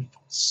 10th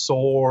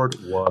sword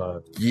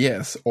was.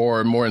 Yes,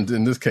 or more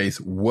in this case,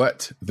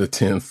 what the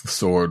 10th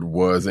sword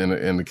was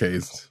in the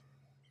case.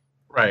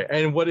 Right,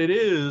 and what it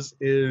is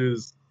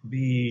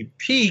the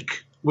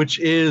peak, which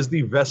is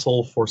the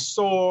vessel for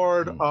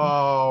sword.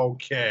 Mm-hmm.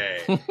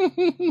 Okay.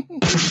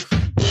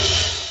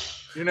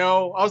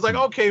 I was like,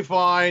 okay,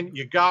 fine.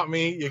 You got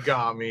me.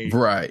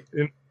 Right.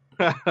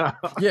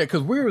 Yeah,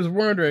 because we was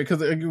wondering,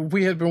 because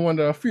we had been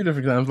wondering a few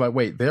different times, like,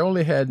 wait, they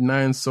only had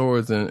 9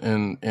 swords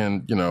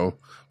and you know,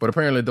 but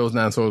apparently those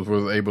 9 swords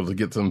was able to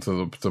get them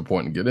to the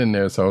point and get in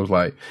there. So I was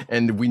like,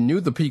 and we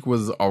knew the peak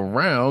was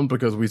around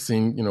because we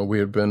seen, you know, we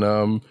had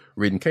been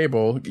reading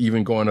Cable,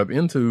 even going up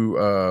into,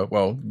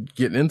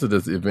 getting into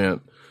this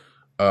event,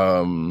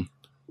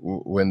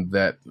 when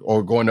that,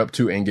 or going up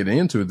to and getting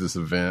into this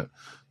event,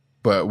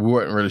 but we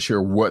weren't really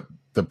sure what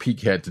the peak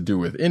had to do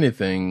with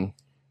anything.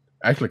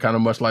 Actually, kind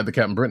of much like the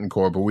Captain Britain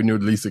Corps, but we knew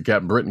at least the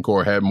Captain Britain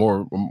Corps had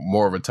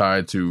more of a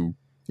tie to,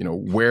 you know,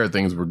 where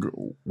things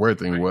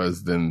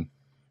was than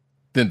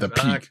the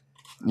peak,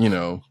 you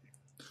know.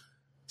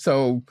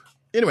 So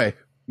anyway,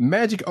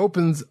 magic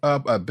opens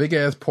up a big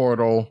ass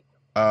portal.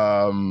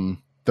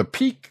 The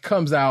peak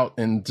comes out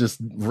and just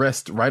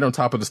rests right on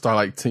top of the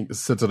Starlight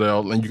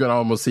Citadel, and you can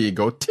almost see it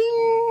go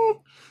ting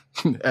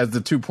as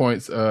the 2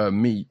 points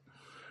meet.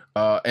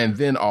 And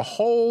then a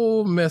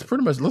whole mess,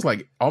 pretty much looks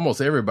like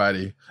almost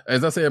everybody,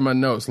 as I say in my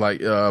notes,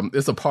 like,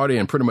 it's a party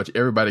and pretty much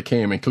everybody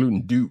came,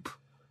 including Dupe.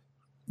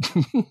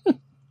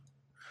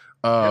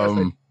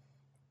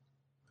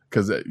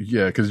 Cause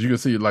you can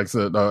see, like,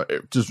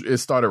 it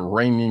started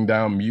raining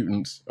down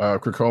mutants,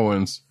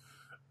 Krakoans.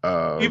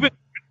 Even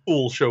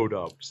Gwenpool showed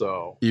up,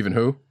 so. Even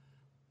who?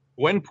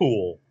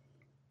 Gwenpool.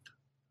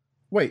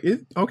 Wait,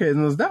 okay,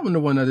 and was that one the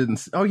one I didn't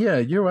see? Oh yeah,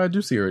 you're right, I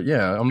do see her.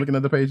 Yeah, I'm looking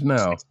at the page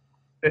now.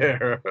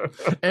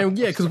 And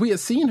yeah, because we had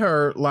seen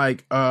her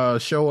like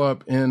show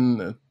up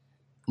in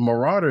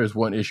Marauders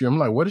one issue. I'm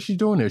like, what is she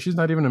doing here? She's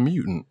not even a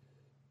mutant.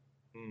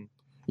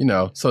 You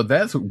know, so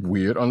that's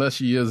weird, unless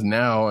she is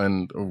now,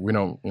 and we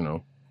don't, you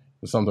know,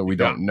 it's something we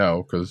don't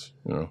know, because,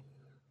 you know,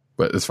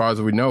 but as far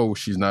as we know,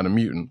 she's not a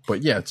mutant.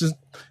 But yeah,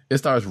 it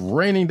starts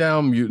raining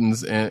down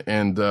mutants,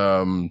 and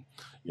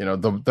you know,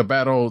 the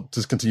battle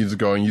just continues to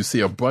go, and you see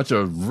a bunch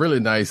of really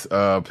nice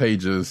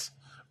pages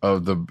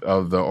of the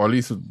or at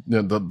least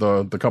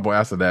the couple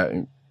after that,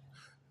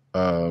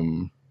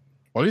 or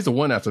at least the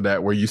one after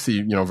that, where you see,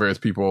 you know, various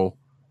people,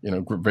 you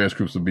know, various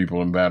groups of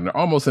people in battle,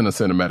 almost in a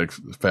cinematic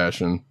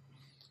fashion.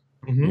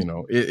 Mm-hmm. You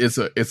know,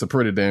 it's a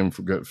pretty damn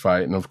good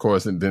fight, and of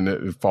course, and then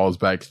it falls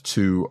back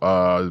to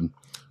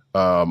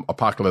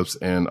Apocalypse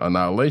and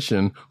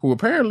Annihilation, who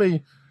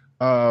apparently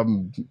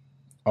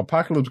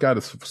Apocalypse got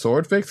his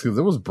sword fixed because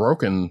it was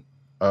broken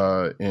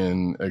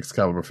in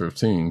Excalibur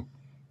 15.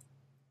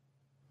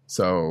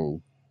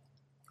 So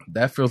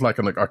that feels like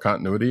a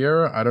continuity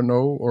error. I don't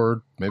know,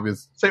 or maybe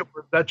it's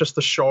that just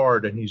the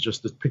shard, and he's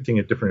just depicting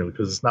it differently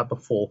because it's not the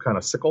full kind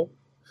of sickle.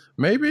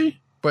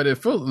 Maybe, but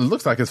it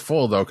looks like it's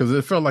full though, because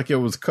it felt like it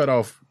was cut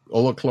off a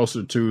little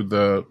closer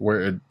to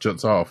where it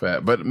juts off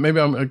at. But maybe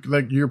I'm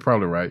like, you're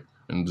probably right,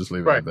 and just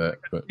leave it at that.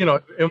 But you know,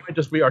 it might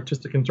just be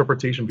artistic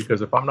interpretation,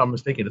 because if I'm not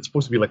mistaken, it's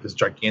supposed to be like this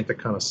gigantic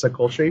kind of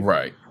sickle shape,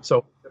 right? So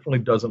it definitely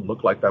doesn't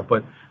look like that.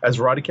 But as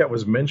Roddy Cat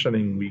was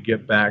mentioning, we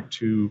get back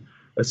to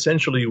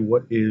essentially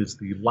what is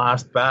the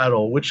last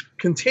battle, which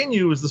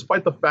continues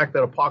despite the fact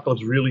that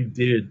Apocalypse really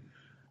did,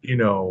 you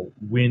know,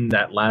 win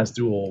that last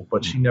duel,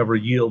 but she never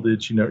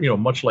yielded. She never, you know,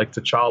 much like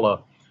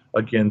T'Challa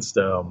against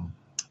against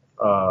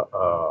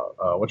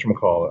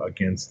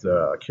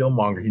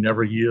Killmonger, he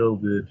never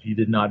yielded. He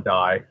did not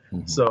die.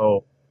 Mm-hmm.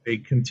 So they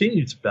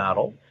continued to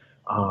battle,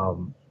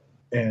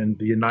 and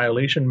the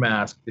Annihilation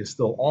mask is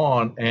still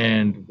on,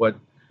 and what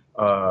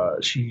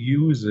she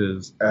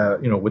uses,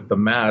 you know, with the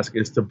mask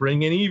is to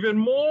bring in even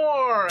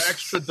more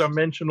extra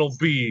dimensional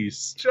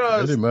beasts.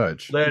 Just pretty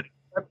much let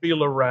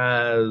Nebula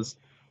Raz,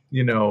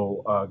 you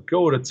know,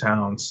 go to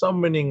town,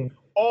 summoning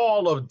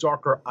all of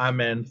Darker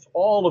Amenth,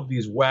 all of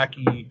these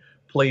wacky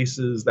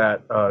places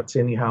that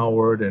Tini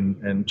Howard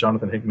and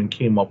Jonathan Hickman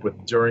came up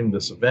with during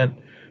this event.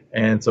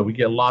 And so we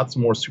get lots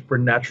more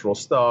supernatural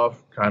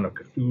stuff, kind of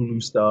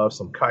Cthulhu stuff,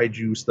 some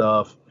kaiju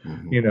stuff,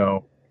 mm-hmm. You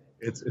know.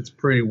 It's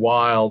pretty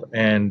wild,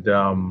 and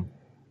at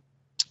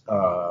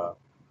the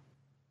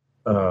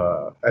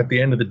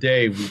end of the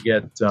day, we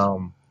get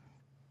a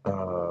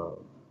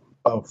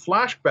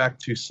flashback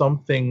to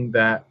something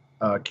that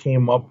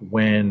came up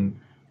when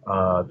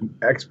the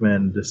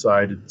X-Men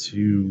decided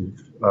to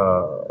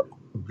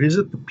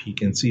visit the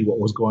peak and see what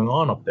was going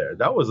on up there.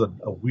 That was a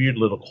weird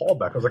little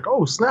callback. I was like,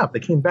 oh snap, they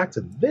came back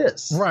to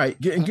this. Right.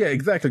 Yeah,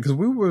 exactly. Because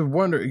we were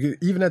wondering,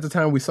 even at the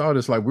time we saw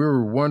this, like, we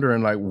were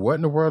wondering, like, what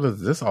in the world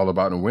is this all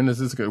about? And when is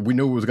this? We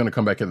knew it was going to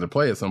come back into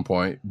play at some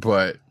point,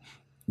 but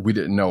we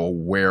didn't know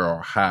where or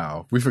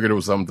how. We figured it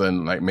was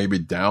something like maybe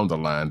down the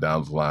line,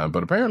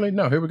 but apparently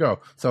no, here we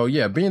go. So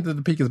yeah, being that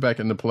the peak is back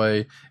into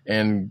play,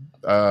 and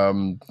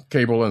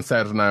Cable and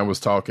Saturnine was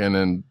talking,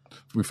 and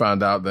we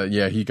found out that,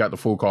 yeah, he got the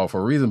full call for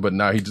a reason, but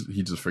now he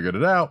just figured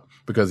it out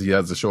because he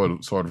has the sword of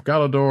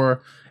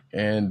Galador,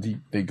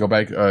 and they go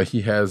back.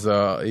 He has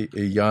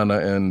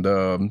Yana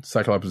and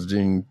Cyclops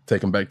Jean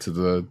take him back to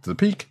the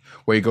peak,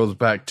 where he goes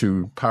back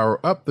to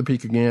power up the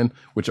peak again,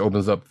 which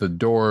opens up the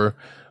door,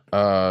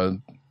 a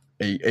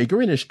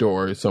greenish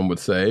door, some would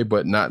say,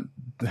 but not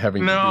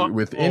having to do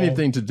with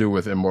anything to do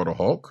with Immortal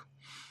Hulk.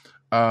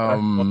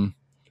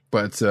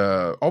 but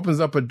opens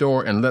up a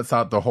door and lets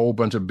out the whole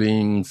bunch of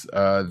beings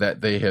that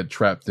they had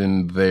trapped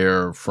in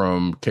there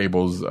from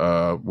Cable's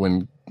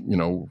when, you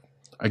know,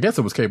 I guess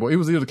it was Cable. It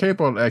was either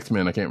Cable or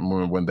X-Men. I can't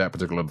remember when that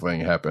particular thing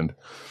happened.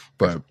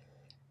 But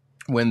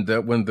when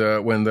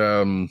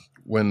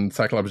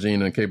Cyclops,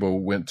 Jean, and Cable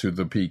went to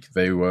the peak,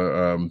 they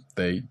were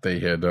they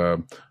had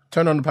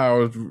turned on the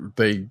power.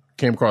 They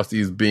came across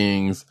these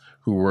beings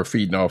who were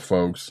feeding off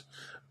folks.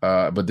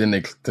 But then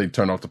they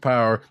turned off the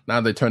power. Now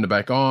they turned it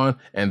back on,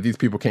 and these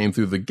people came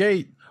through the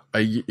gate.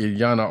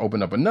 Yana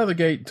opened up another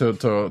gate to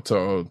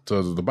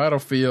the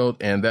battlefield,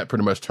 and that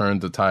pretty much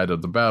turned the tide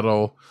of the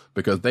battle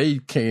because they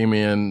came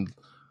in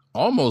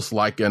almost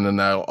like an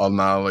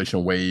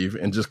annihilation wave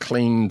and just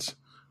cleaned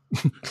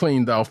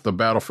off the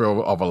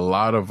battlefield of a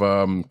lot of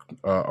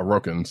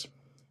Arokans.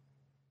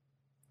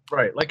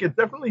 Right, like it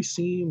definitely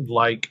seemed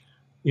like,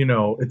 you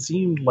know, it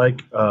seemed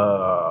like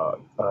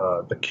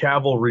the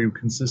cavalry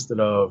consisted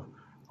of,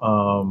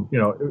 you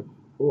know,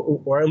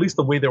 or at least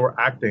the way they were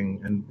acting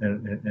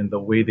and the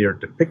way they're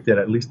depicted,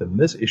 at least in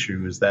this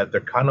issue, is that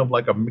they're kind of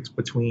like a mix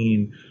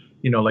between,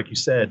 you know, like you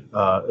said,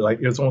 like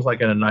it's almost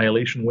like an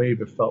annihilation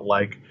wave. It felt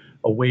like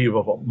a wave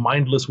of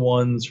mindless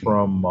ones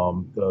from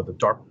the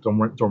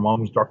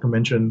Dormammu's Dark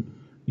Dimension,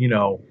 you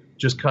know,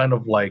 just kind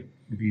of like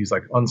these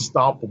like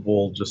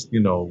unstoppable, just,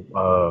 you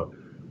know,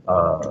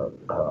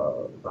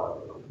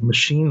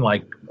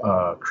 machine-like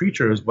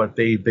creatures, but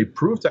they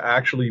proved to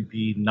actually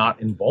be not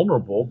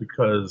invulnerable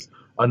because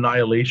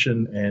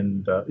Annihilation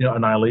and you know,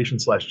 Annihilation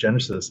 /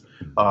 Genesis,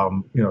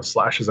 you know,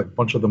 slashes a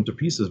bunch of them to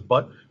pieces,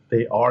 but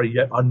they are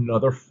yet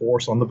another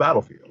force on the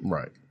battlefield.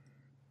 Right.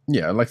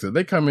 Yeah, like I said,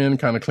 they come in,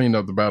 kind of cleaned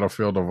up the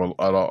battlefield of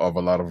a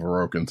lot of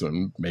Arokans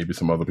and maybe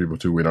some other people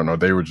too. We don't know.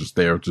 They were just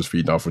there, just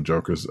feeding off of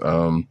Jokers.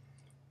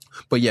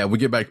 But yeah, we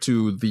get back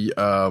to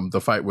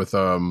the fight with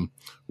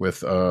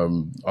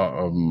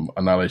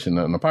Annihilation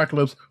and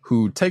Apocalypse,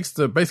 who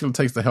basically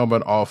takes the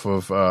helmet off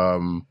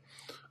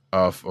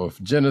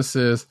of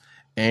Genesis,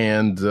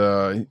 and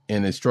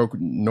in a stroke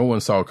no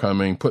one saw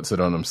coming, puts it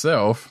on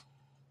himself.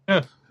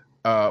 Yeah.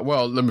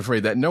 Well, let me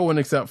phrase that. No one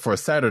except for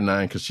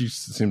Saturnine, because she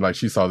seemed like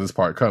she saw this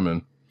part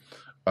coming.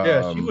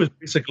 Yeah, she was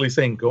basically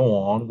saying, "Go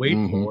on, wait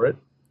for it."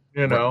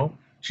 You know.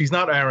 She's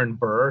not Aaron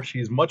Burr.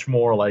 She's much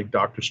more like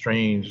Doctor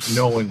Strange,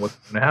 knowing what's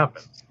going to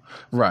happen.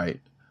 Right.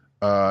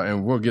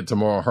 And we'll get to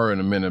more of her in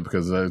a minute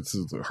because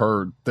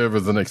there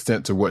was an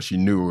extent to what she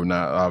knew,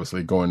 not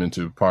obviously going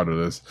into part of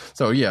this.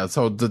 So, yeah.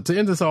 So to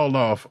end this all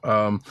off,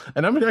 and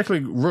I'm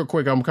actually real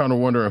quick, I'm kind of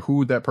wondering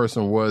who that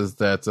person was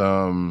that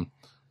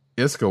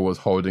Iska was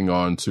holding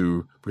on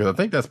to, because I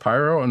think that's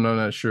Pyro. I'm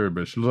not sure,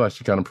 but she looks like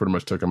she kind of pretty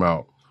much took him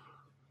out.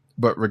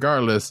 But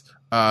regardless,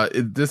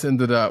 this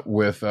ended up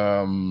with...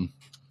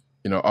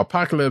 you know,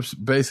 Apocalypse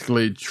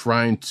basically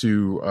trying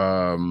to,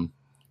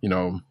 you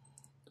know,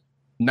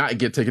 not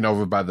get taken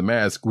over by the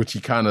mask, which he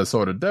kind of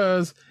sort of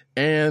does,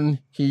 and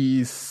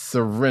he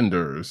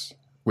surrenders,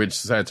 which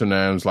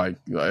Saturnine's like,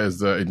 as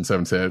the Agent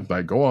 7 said,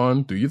 like, go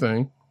on, do your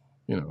thing,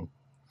 you know,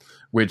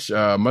 which,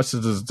 much to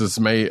the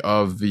dismay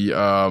of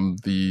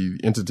the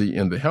entity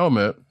in the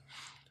helmet,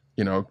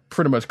 you know,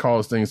 pretty much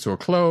calls things to a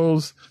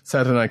close.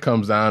 Saturnine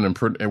comes down and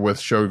with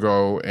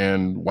Shogo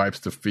and wipes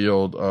the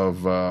field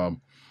of,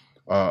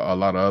 a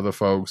lot of other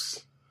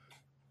folks,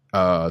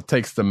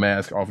 takes the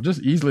mask off,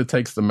 just easily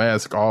takes the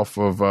mask off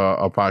of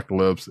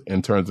Apocalypse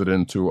and turns it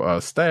into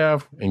a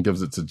staff and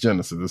gives it to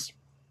Genesis.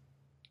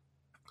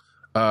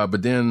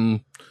 But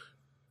then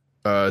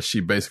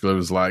she basically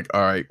was like, all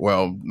right,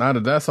 well, now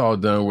that that's all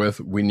done with,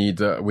 we need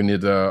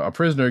a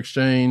prisoner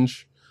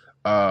exchange.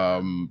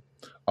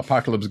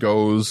 Apocalypse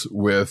goes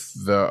with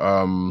the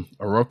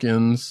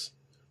Arokans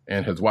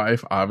and his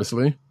wife,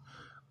 obviously.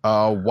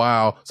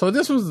 Wow. So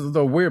this was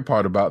the weird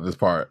part about this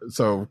part.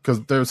 So,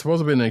 because there's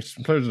supposed to be a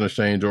prisoner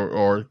exchange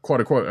or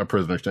quote unquote a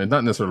prisoner exchange,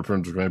 not necessarily a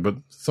prisoner exchange, but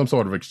some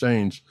sort of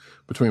exchange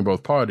between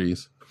both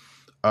parties.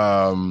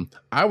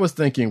 I was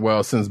thinking,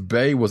 well, since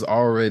Bay was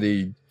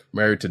already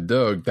married to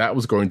Doug, that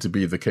was going to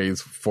be the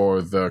case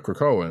for the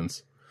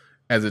Krakoans.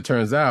 As it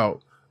turns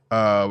out,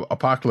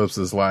 Apocalypse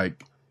is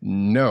like,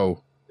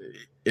 no,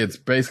 it's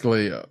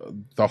basically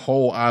the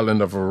whole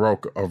island of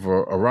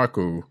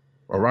Araco.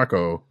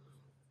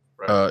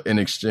 In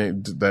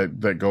exchange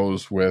that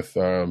goes with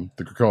the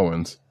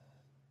Krakoans.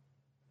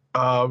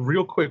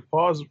 Real quick,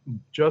 pause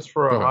just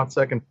for a hot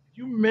second.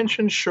 You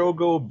mentioned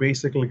Shogo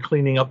basically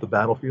cleaning up the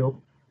battlefield.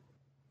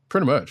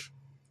 Pretty much.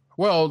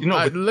 Well, you know,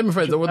 let me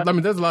phrase it. I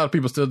mean, there's a lot of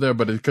people still there,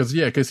 but because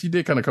he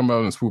did kind of come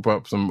out and swoop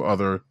up some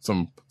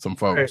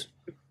folks.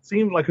 It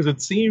seemed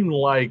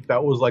like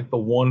that was like the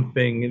one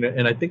thing,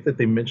 and I think that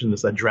they mentioned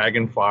this, that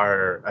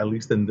Dragonfire, at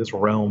least in this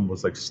realm,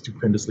 was like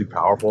stupendously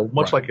powerful,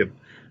 much like it.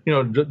 You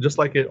know, just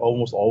like it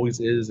almost always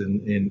is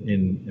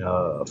in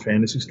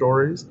fantasy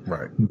stories.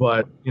 Right.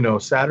 But, you know,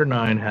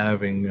 Saturnine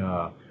having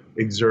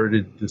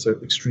exerted this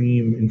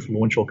extreme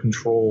influential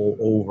control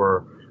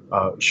over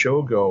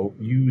Shogo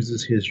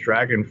uses his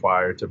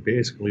Dragonfire to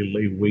basically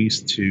lay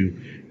waste to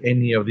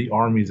any of the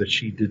armies that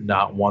she did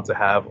not want to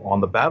have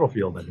on the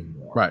battlefield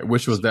anymore. Right,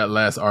 which was that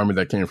last army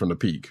that came from the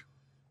peak.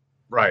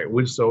 Right.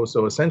 So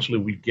essentially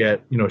we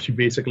get, she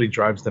basically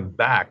drives them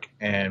back,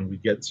 and we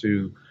get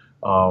to,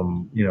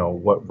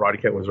 what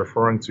Roddykat was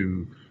referring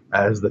to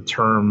as the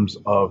terms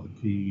of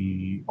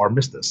the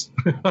armistice,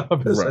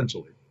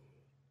 essentially. Right.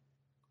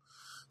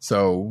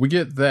 So we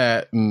get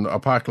that, and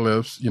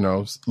Apocalypse,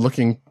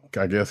 looking,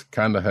 I guess,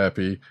 kind of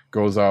happy,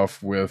 goes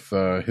off with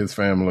his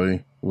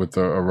family, with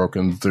the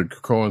Orochans. The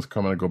Krakoans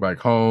coming to go back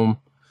home.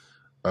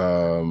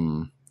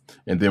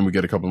 And then we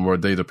get a couple more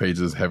data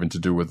pages having to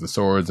do with the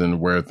swords and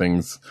where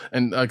things,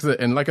 and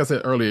like I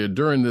said earlier,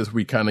 during this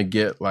we kind of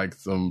get like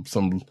some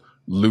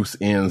loose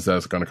ends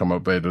that's going to come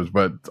up later,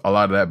 but a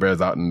lot of that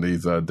bears out in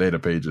these data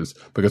pages,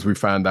 because we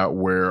find out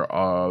where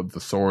the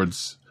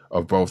swords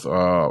of both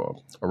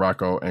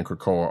Arakko and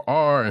Krakoa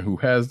are and who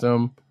has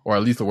them, or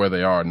at least where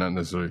they are, not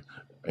necessarily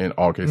in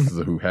all cases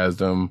of who has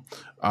them.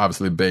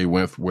 Obviously, Bay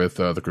went with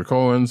the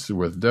Krakoans,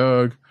 with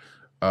Doug.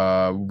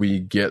 We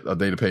get a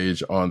data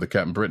page on the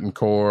Captain Britain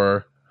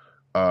Corps,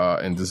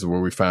 and this is where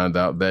we find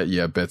out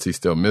that, Betsy's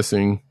still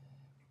missing.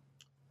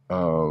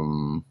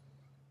 And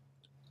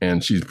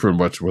she pretty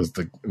much was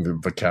the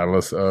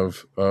catalyst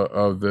of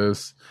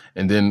this.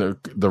 And then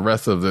the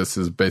rest of this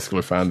is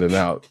basically finding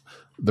out,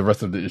 the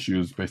rest of the issue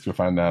is basically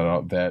finding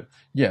out that,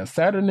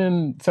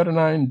 Saturnine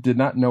did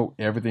not know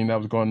everything that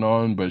was going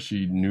on, but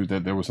she knew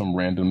that there was some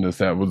randomness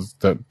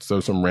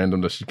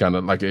that she kind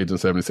of, like Agent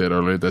 70 said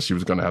earlier, that she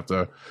was going to have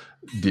to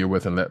deal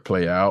with and let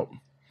play out.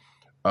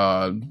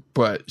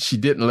 But she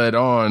didn't let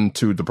on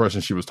to the person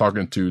she was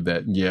talking to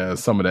that,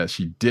 some of that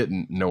she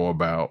didn't know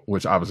about,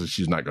 which obviously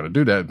she's not going to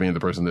do that, being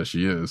the person that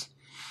she is.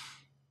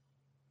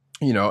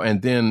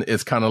 And then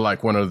it's kind of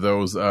like one of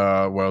those,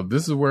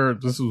 this is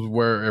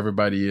where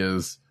everybody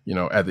is,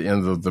 at the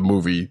end of the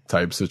movie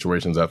type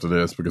situations after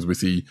this, because we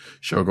see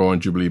Shogo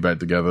and Jubilee back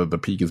together. The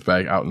Peak is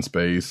back out in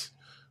space.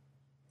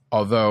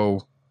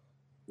 Although,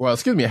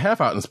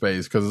 half out in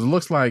space, because it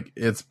looks like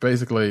it's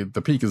basically,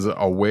 the Peak is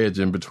a wedge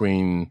in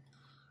between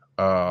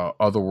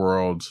other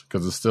worlds,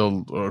 because it's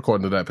still,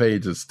 according to that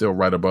page, it's still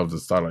right above the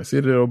Starlight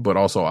Citadel, but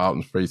also out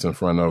in space in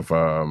front of,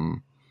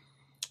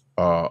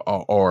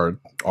 or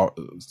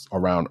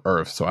around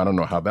Earth. So I don't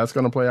know how that's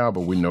going to play out, but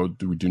we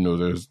do know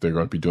they're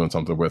going to be doing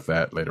something with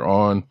that later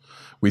on.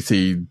 We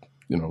see,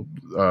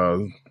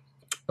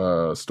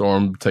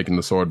 Storm taking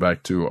the sword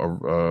back to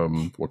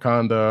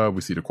Wakanda.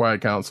 We see the Quiet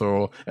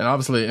Council, and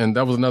obviously, and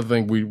that was another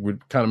thing we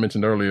kind of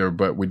mentioned earlier,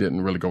 but we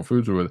didn't really go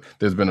through to it.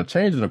 There's been a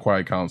change in the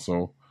Quiet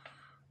Council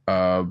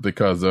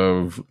because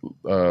of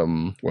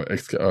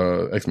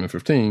X-Men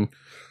 15.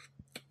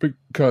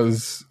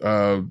 Because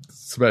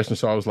Sebastian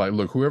Shaw was like,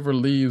 look, whoever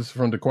leaves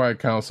from the Quiet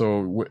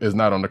Council is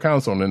not on the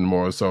council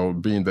anymore. So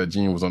being that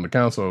Jean was on the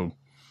council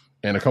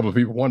and a couple of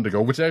people wanted to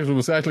go, which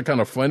was actually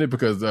kind of funny,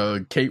 because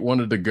Kate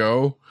wanted to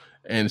go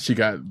and she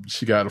got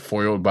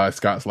foiled by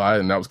Scott Slide,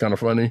 and that was kind of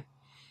funny.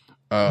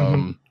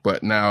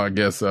 But now I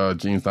guess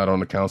Jean's not on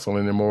the council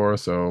anymore.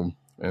 So,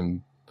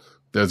 and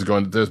there's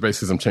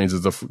basically some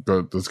changes that's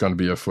going to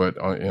be afoot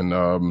in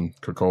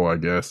Krakoa, I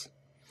guess.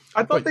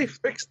 I thought they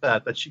fixed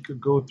that she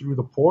could go through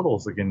the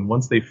portals again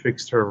once they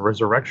fixed her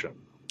resurrection.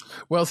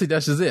 Well, see,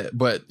 that's just it.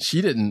 But she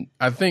didn't,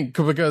 I think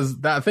that was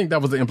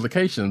the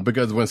implication,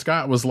 because when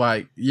Scott was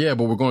like, but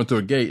we're going through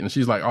a gate, and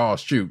she's like, oh,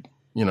 shoot,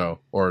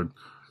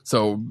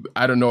 so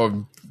I don't know if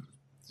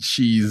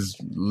she's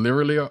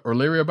leery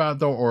about it,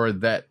 though, or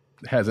that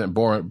hasn't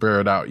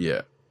borne out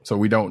yet. So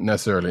we don't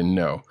necessarily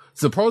know.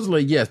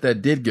 Supposedly, yes,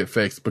 that did get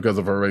fixed because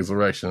of her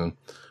resurrection,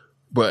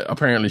 but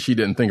apparently she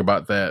didn't think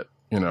about that,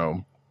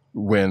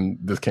 when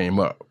this came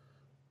up,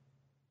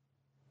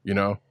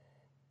 because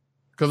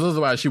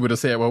otherwise she would have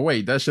said, well,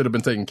 wait, that should have been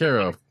taken care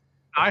of.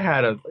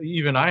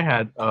 Even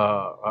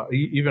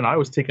I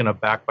was taken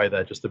aback by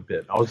that just a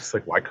bit. I was just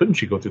like, why couldn't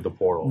she go through the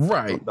portal?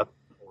 Right.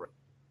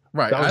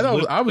 Right.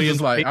 I was just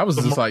like,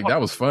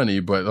 that was funny,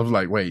 but I was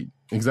like, wait,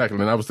 exactly.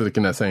 And I was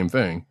thinking that same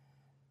thing.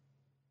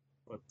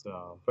 But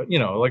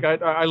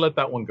I let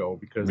that one go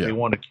because they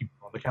want to keep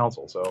her on the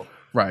council. So,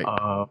 right.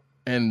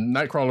 And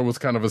Nightcrawler was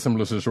kind of a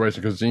similar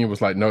situation, because Jean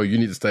was like, no, you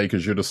need to stay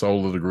because you're the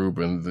soul of the group,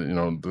 and,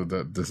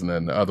 this and that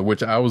and the other,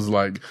 which I was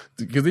like,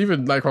 because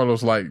even Nightcrawler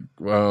was like,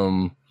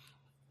 I'm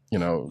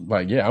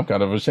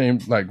kind of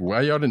ashamed. Like,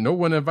 why no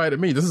one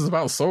invited me? This is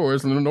about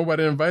swords, and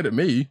nobody invited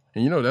me.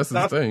 And, that's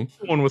the thing.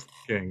 One was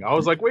king. I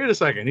was like, wait a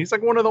second. He's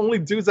like one of the only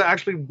dudes that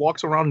actually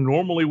walks around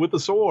normally with a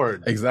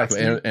sword. Exactly.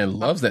 And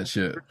loves that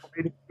shit.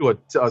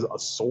 A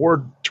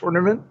sword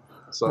tournament.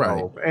 So,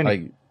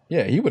 right.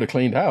 He would have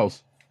cleaned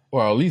house.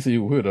 Or at least he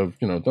would have,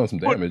 done some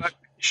damage.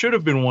 He should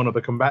have been one of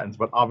the combatants,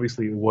 but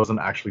obviously it wasn't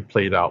actually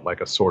played out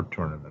like a sword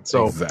tournament.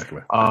 So,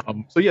 exactly.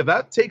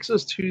 That takes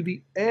us to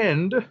the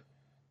end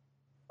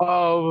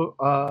of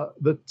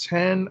the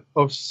 10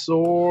 of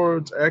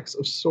Swords, X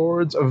of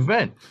Swords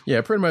event.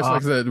 Yeah, pretty much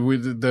like I said, we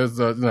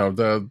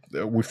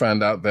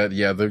find out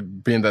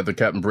that, being that the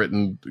Captain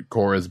Britain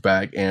Corps is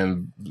back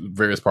and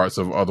various parts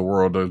of other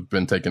world have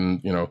been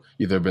taken,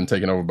 either been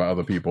taken over by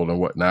other people and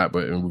whatnot,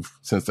 but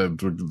since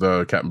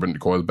the Captain Britain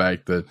Corps is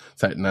back, the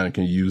Titan IX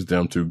can use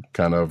them to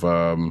kind of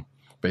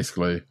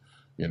basically,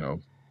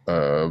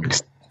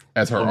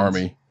 as her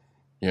army,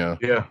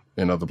 yeah,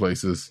 in other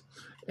places,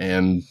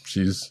 and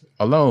she's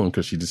alone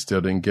because she just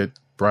still didn't get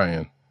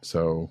Brian.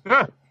 So,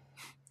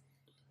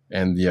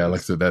 and yeah,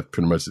 like I said, that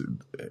pretty much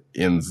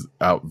ends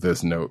out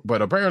this note.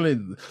 But apparently,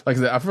 like I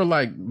said, I feel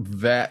like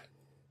that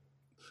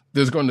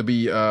there's going to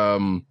be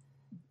the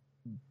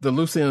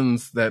loose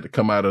ends that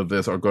come out of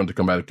this are going to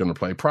come back into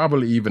play,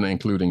 probably even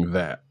including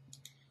that,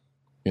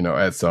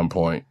 at some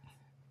point.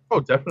 Oh,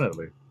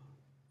 definitely.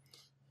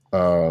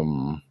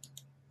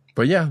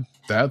 But yeah,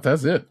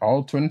 that's it.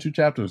 All 22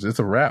 chapters. It's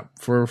a wrap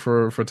for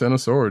Ten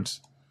of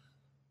Swords.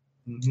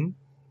 Mm-hmm.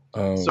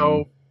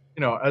 So,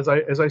 as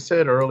I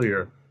said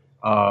earlier,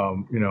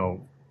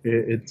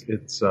 it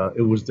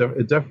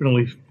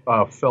definitely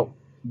felt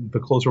the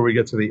closer we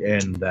get to the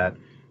end that,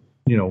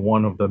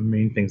 one of the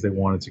main things they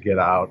wanted to get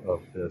out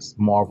of this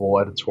Marvel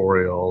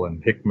editorial,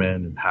 and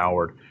Hickman and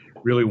Howard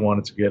really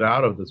wanted to get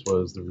out of this,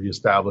 was the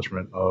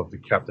reestablishment of the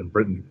Captain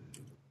Britain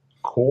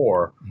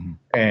Corps,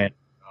 and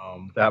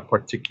that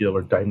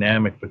particular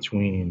dynamic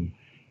between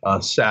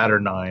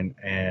Saturnine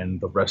and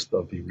the rest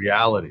of the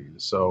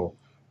realities. So,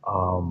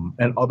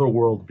 and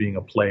Otherworld being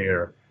a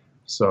player.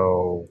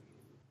 So,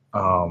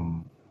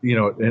 and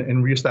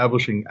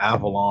reestablishing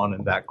Avalon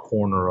in that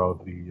corner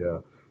of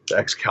the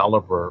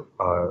Excalibur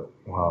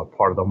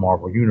part of the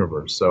Marvel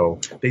Universe. So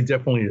they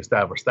definitely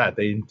established that.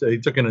 They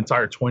took an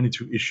entire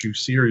 22 issue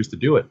series to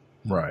do it.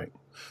 Right.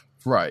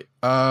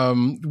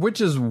 Which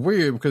is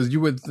weird because you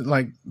would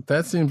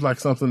that seems like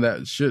something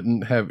that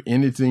shouldn't have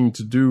anything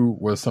to do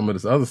with some of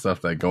this other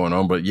stuff that's going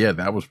on. But yeah,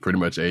 that was pretty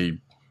much a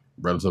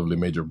relatively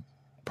major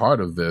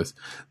part of this.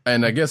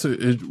 And I guess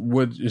it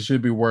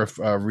should be worth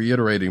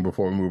reiterating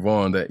before we move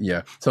on that,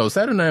 yeah. So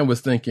Saturnine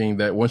was thinking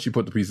that once she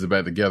put the pieces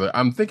back together,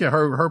 I'm thinking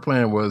her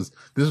plan was,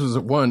 this was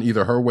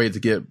either her way to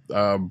get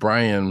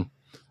Brian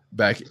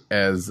back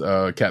as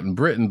Captain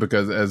Britain,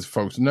 because as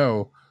folks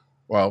know,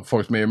 well,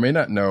 folks may or may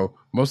not know,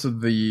 most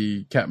of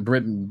the Captain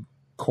Britain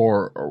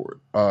Corps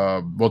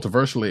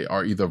multiversally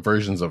are either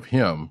versions of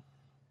him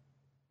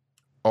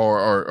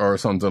or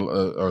something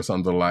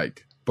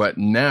like. But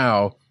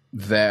now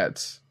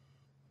that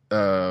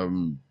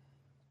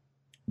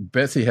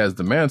Betsy has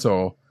the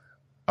mantle,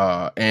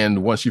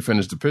 and once she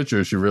finished the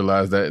picture, she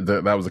realized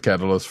that was a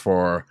catalyst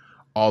for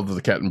all of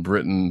the Captain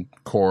Britain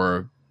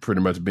Corps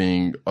pretty much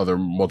being other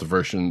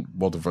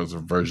multiverse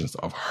versions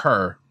of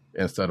her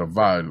instead of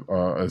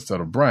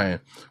Brian,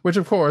 which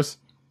of course,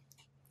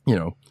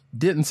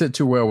 didn't sit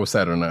too well with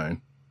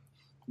Saturnine.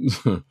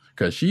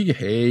 Because she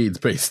hates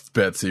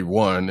Betsy,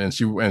 one, and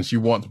she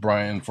wants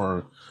Brian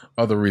for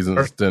other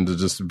reasons than to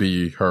just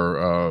be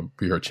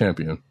her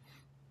champion.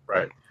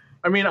 Right.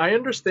 I mean, I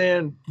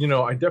understand.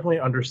 I definitely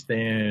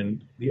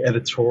understand the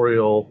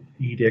editorial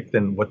edict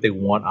and what they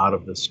want out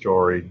of this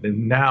story.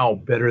 And now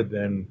better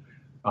than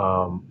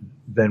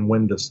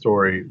when the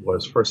story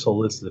was first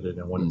solicited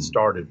and when it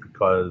started,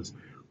 because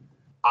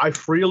I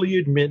freely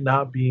admit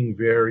not being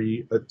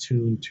very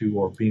attuned to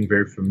or being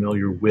very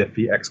familiar with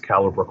the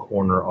Excalibur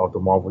corner of the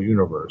Marvel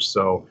Universe.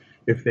 So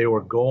if they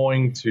were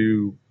going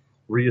to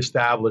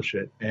reestablish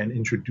it and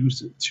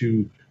introduce it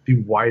to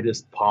the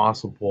widest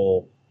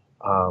possible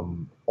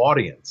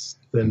audience,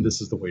 then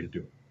this is the way to do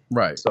it.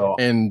 Right. So,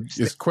 and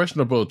it's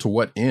questionable to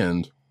what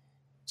end.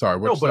 Sorry.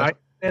 No, but I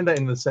understand that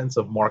in the sense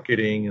of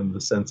marketing, in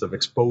the sense of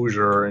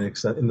exposure, and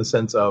in the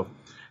sense of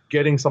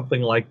getting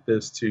something like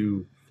this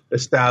to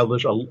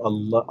establish a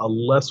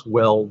less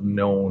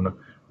well-known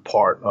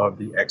part of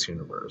the X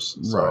universe.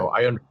 So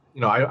right.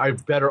 I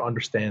better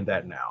understand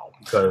that now,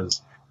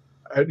 because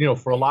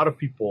for a lot of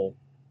people,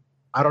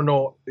 I don't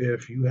know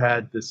if you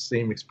had this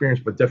same experience,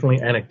 but definitely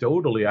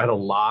anecdotally, I had a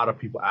lot of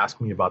people ask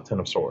me about Ten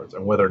of Swords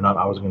and whether or not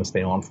I was going to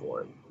stay on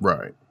for it.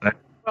 Right.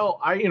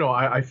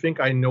 I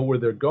think I know where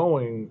they're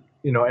going,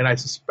 and I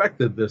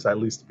suspected this at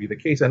least to be the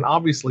case. And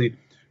obviously,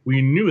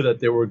 we knew that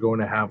they were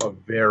going to have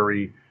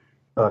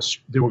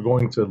they were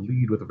going to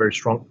lead with a very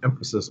strong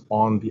emphasis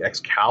on the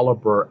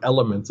Excalibur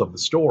elements of the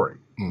story.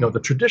 The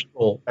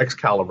traditional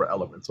Excalibur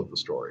elements of the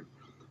story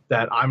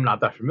that I'm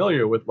not that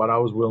familiar with, but I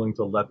was willing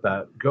to let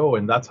that go.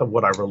 And that's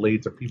what I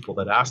relayed to people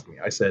that asked me.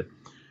 I said,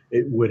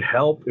 it would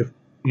help if,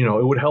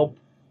 it would help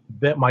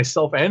that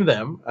myself and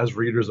them as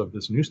readers of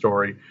this new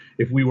story,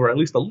 if we were at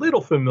least a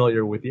little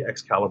familiar with the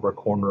Excalibur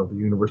corner of the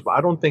universe. But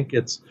I don't think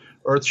it's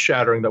earth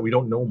shattering that we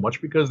don't know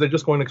much, because they're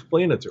just going to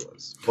explain it to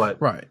us.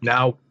 But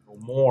now we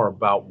know more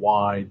about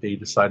why they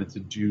decided to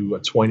do a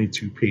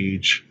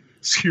 22-page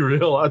a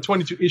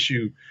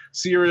 22-issue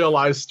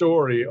serialized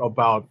story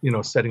about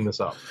setting this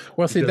up.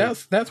 Well, see,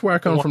 that's where I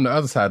come from the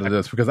other side of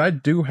this, because I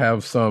do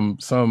have some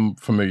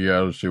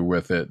familiarity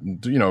with it.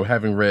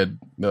 Having read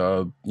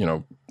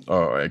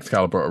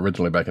Excalibur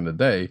originally back in the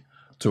day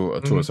to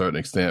a certain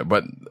extent,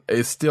 but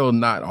it's still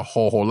not a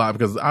whole lot,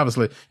 because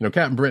obviously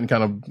Captain Britain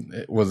kind of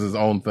was his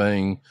own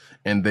thing,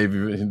 and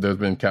there's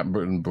been Captain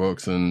Britain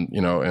books and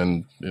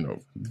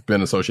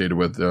been associated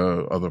with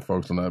other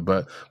folks on that,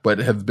 but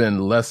it has been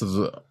less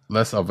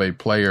of a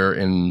player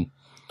in,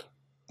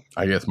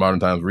 I guess, modern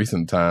times,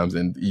 recent times,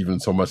 and even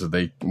so much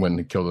that when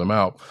they killed them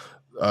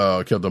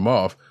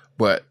off.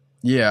 But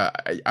Yeah,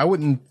 I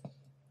wouldn't.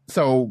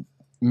 So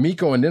me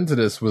going into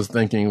this was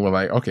thinking, well,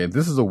 like, okay,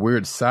 this is a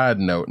weird side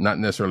note, not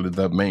necessarily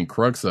the main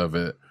crux of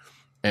it.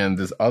 And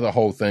this other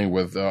whole thing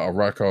with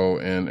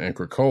Arakko and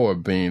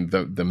Krakoa being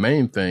the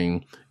main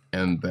thing,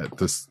 and that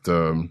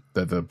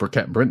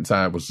the Brent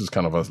side was just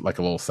kind of like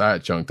a little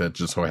side chunk that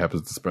just so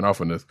happens to spin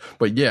off on this.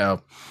 But yeah,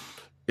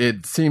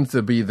 it seems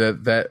to be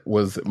that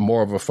was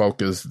more of a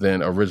focus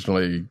than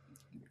originally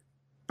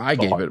I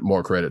gave it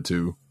more credit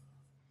to.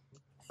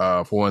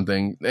 For one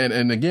thing,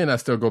 and again, I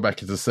still go back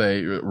to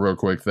say real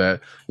quick that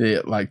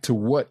like to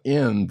what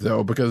end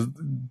though, because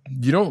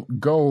you don't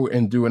go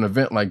and do an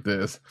event like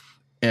this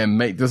and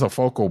make this a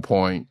focal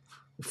point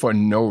for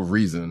no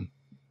reason.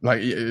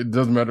 Like it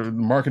doesn't matter,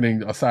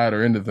 marketing aside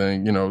or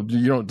anything, you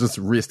don't just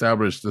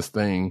reestablish this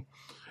thing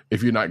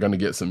if you're not going to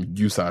get some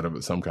use out of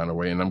it some kind of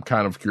way. And I'm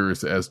kind of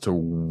curious as to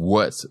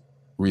what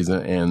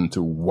reason and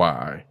to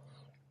why.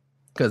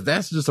 Because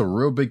that's just a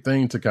real big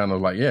thing to kind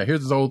of like, yeah, here's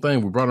this whole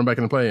thing. We brought them back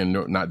into play and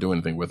not do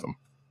anything with them.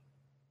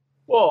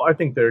 Well, I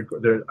think they're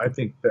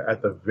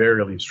at the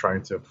very least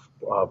trying to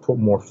put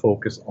more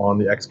focus on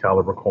the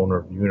Excalibur corner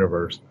of the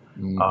universe.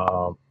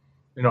 Mm.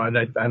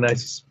 And I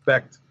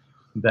suspect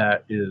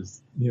that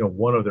is,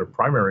 one of their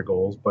primary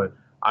goals, but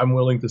I'm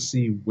willing to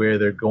see where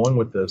they're going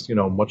with this,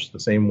 much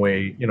the same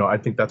way, I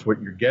think that's what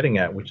you're getting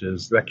at, which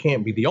is that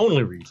can't be the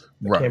only reason.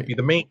 That can't be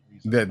the main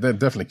reason. That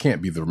definitely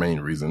can't be the main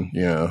reason.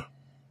 Yeah.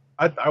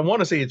 I want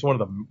to say it's one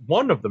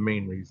of the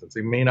main reasons.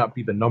 It may not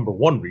be the number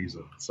one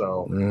reason.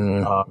 So I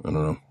don't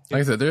know.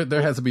 Like I said,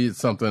 there has to be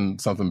something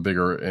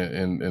bigger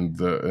in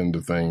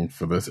the thing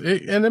for this,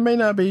 and it may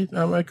not be.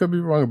 I could be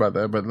wrong about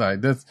that, but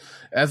like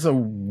that's a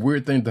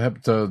weird thing to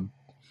have to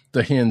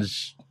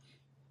hinge.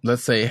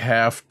 Let's say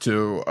half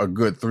to a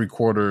good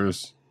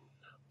 3/4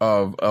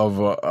 of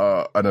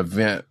an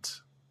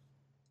event,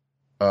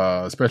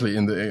 especially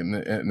in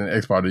the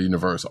X-Body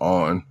universe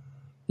on,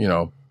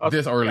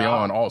 this early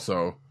on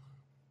also.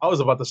 I was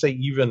about to say,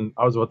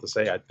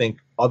 I think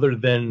other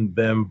than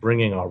them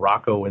bringing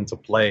Arakko into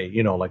play,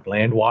 like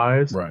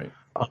land-wise, right?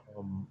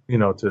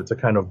 To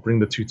kind of bring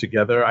the two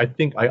together. I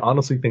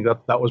honestly think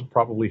that was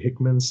probably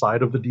Hickman's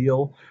side of the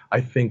deal.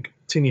 I think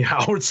Tini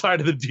Howard's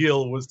side of the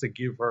deal was to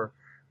give her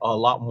a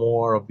lot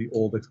more of the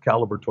old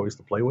Excalibur toys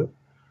to play with.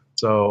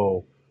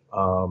 So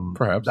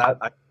perhaps that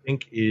I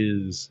think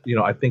is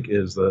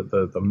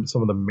the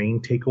some of the main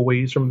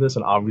takeaways from this,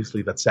 and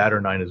obviously that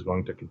Saturnine is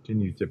going to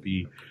continue to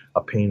be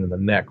a pain in the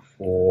neck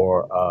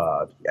for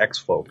the X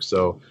folks.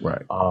 So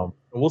right.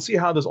 We'll see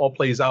how this all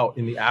plays out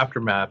in the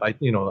aftermath. I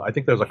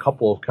think there's a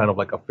couple of kind of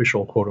like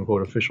official, quote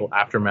unquote, official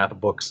aftermath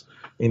books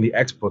in the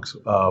X books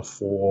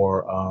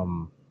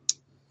for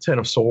Ten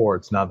of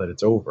Swords now that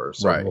it's over.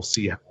 So right. We'll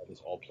see how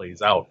this all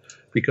plays out,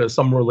 because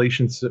some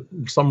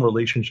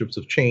relationships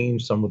have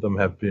changed. Some of them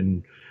have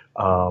been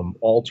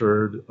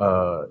altered,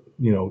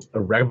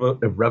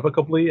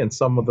 irrevocably, and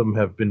some of them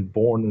have been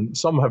born, and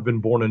some have been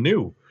born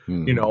anew.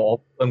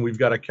 And we've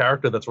got a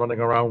character that's running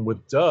around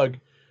with Doug,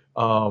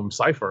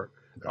 Cypher.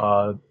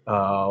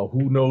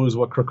 Who knows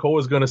what Krakoa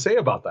is going to say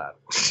about that?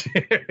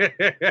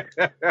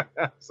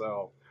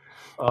 So,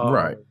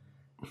 right.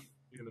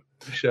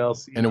 We shall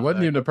see. And it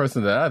wasn't even the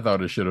person that I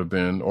thought it should have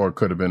been, or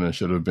could have been, and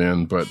should have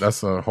been. But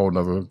that's a whole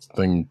other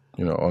thing,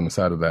 on the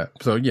side of that.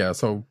 So yeah,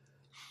 so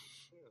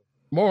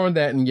more on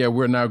that, and yeah,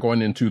 we're now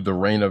going into the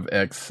Reign of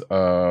X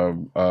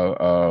part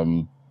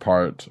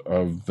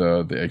of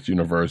the X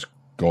universe,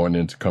 coming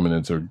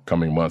into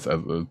coming months,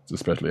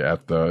 especially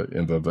at the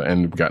end of the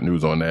end. We got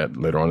news on that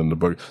later on in the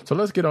book. So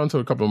let's get on to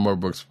a couple more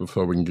books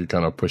before we can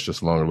kind of push this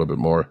along a little bit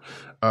more.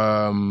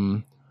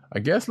 I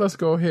guess let's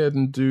go ahead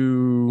and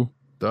do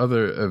the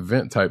other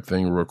event type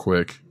thing real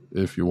quick,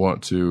 if you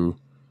want to,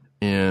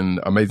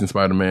 in Amazing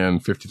Spider-Man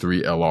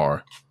 53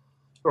 LR.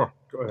 Sure,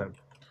 go ahead.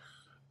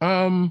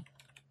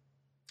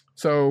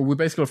 So we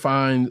basically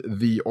find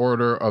the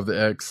Order of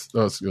the X.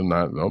 I'm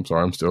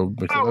sorry, I'm still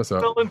mixing this up.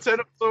 Still in Ten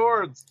of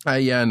Swords.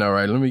 Yeah, I know,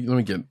 right? Let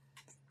me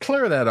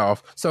clear that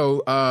off.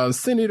 So,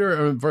 Sin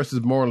Eater versus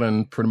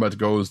Morlun pretty much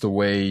goes the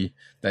way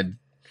that,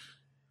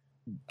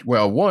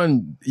 well,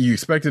 one, you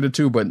expected it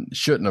to, but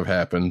shouldn't have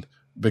happened,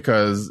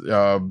 because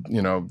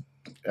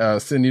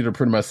Sin Eater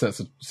pretty much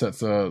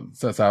sets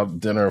out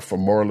dinner for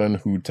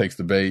Morlun, who takes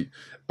the bait.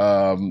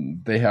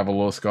 They have a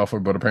little scuffle,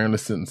 but apparently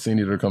Sin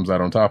Eater comes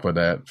out on top of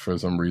that for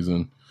some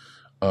reason,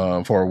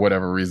 for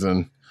whatever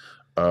reason.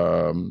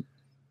 And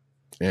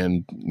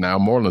now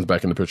Morlun's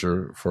back in the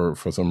picture for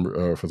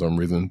some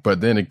reason.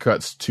 But then it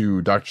cuts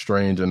to Doctor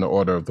Strange and the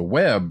Order of the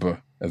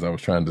Web, as I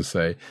was trying to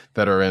say,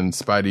 that are in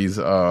Spidey's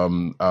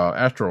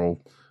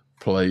astral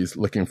place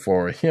looking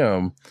for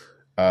him,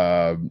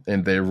 and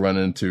they run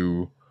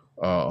into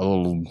a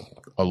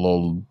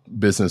little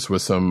business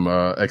with some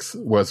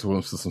with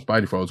some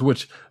Spidey foes,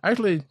 which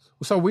actually,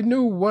 so we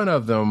knew one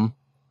of them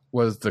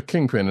was the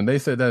Kingpin, and they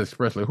said that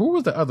expressly. Who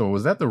was the other one?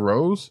 Was that the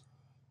Rose?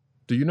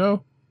 Do you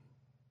know?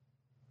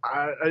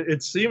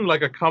 It seemed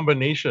like a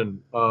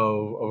combination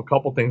of a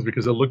couple things,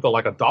 because it looked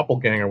like a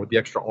doppelganger with the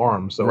extra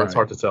arm, so It's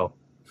hard to tell.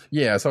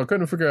 Yeah, so I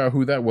couldn't figure out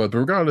who that was, but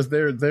regardless,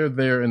 they're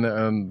there in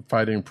the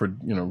fighting for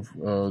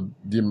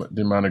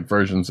demonic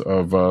versions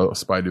of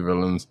Spidey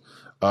villains.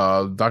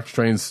 Doctor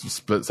Strange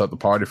splits up the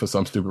party for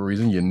some stupid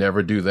reason. You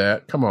never do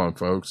that. Come on,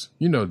 folks.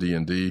 You know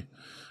D&D.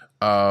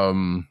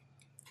 Oh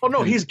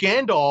no, he's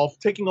Gandalf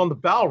taking on the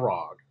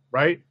Balrog,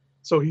 right?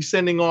 So he's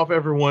sending off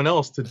everyone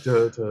else to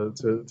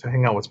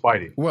hang out with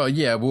Spidey.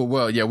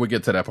 We'll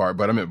get to that part,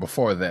 but I meant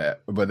before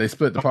that. But they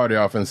split the party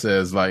off and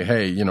says like,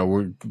 hey,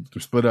 we're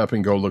split up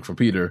and go look for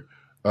Peter,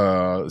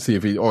 see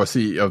if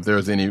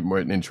there's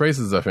any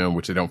traces of him,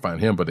 which they don't find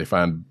him, but they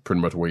find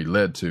pretty much where he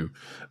led to.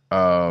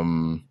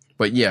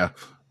 But yeah,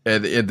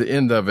 at the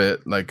end of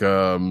it, like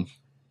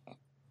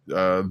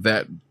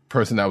that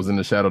person that was in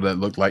the shadow that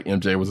looked like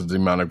MJ was a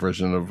demonic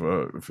version of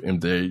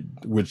MJ,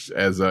 which,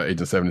 as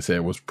Agent 70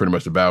 said, was pretty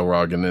much the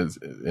Balrog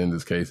in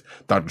this case.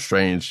 Doctor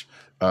Strange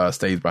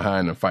stays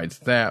behind and fights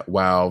that,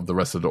 while the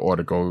rest of the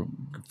Order go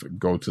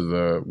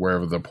to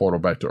wherever the portal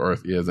back to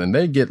Earth is, and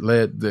they get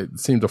led. They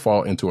seem to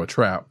fall into a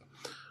trap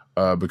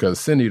because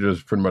Sin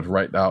Eater's pretty much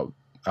right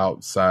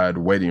outside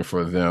waiting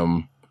for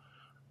them,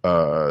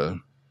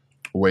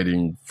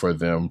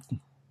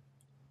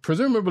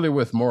 presumably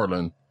with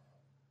Morlun.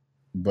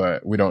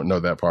 But we don't know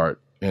that part,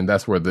 and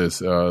that's where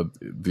this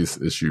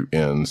issue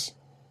ends.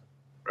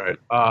 Right.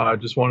 I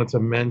just wanted to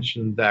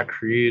mention that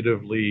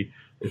creatively,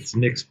 it's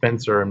Nick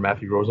Spencer and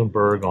Matthew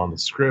Rosenberg on the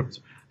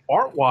script.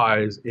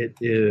 Art-wise, it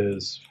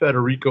is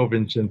Federico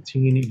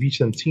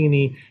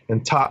Vicentini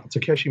and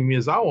Takeshi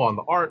Miyazawa on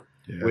the art,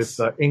 yes, with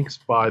inks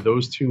by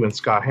those two and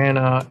Scott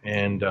Hanna,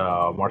 and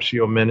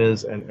Marcio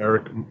Menes and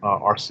Eric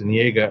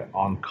Arciniega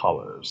on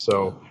colors.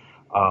 So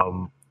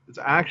it's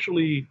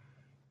actually...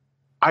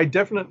 I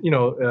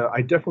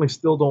definitely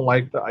still don't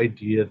like the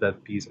idea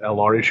that these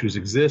LR issues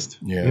exist.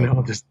 Yeah.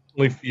 This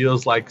definitely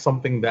feels like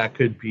something that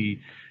could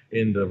be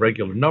in the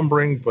regular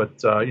numbering,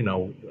 but I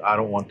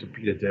don't want to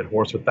beat a dead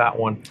horse with that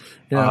one.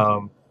 Yeah.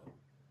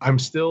 I'm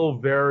still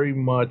very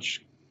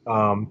much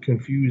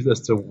confused as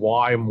to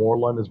why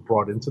Morlun is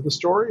brought into the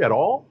story at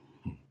all.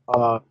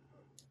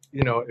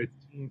 It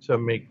seemed to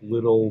make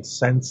little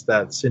sense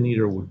that Sin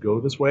Eater would go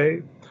this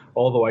way.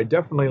 Although I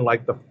definitely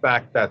like the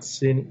fact that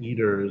Sin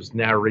Eater's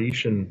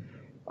narration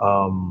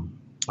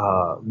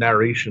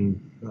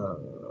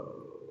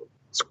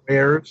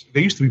squares,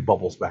 they used to be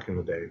bubbles back in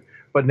the day,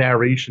 but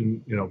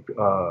narration,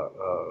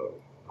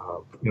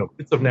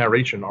 bits of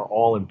narration are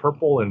all in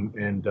purple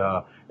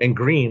and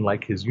green,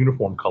 like his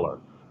uniform color.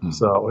 Mm-hmm.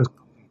 So his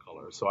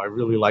color. So I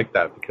really like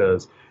that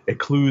because it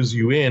clues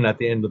you in at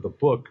the end of the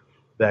book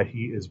that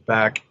he is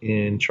back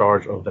in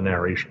charge of the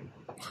narration.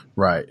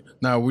 Right.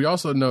 Now we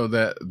also know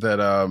that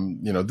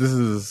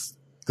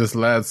this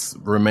last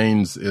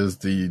remains is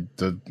the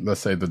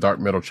let's say the dark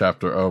middle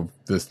chapter of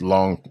this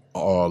long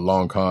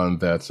con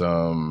that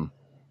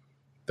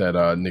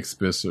Nick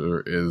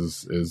Spencer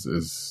is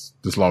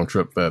this long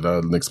trip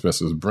that Nick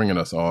Spencer is bringing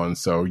us on.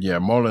 So yeah,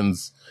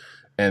 Morlun's,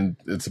 and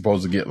it's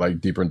supposed to get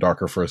like deeper and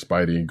darker for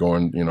Spidey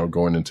going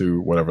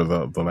into whatever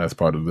the last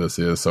part of this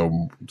is.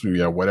 So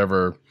yeah,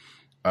 whatever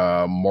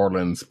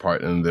Morlun's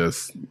part in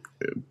this,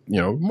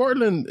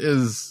 Morlun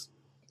is,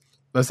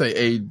 let's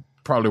say,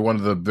 probably one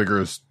of the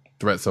biggest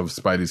threats of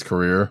Spidey's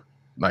career.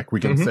 Like we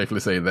can safely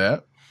say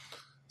that.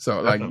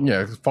 So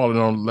falling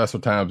on lesser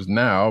times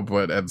now,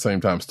 but at the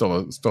same time,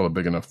 still a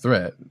big enough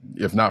threat.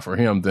 If not for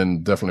him,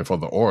 then definitely for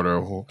the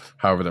Order,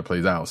 however that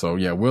plays out. So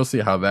yeah, we'll see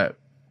how that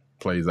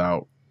plays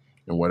out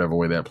in whatever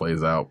way that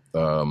plays out.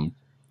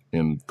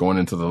 And going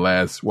into the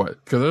last, because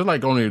there's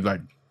only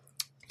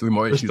 3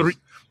 more issues.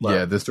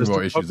 There's 3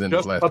 more issues in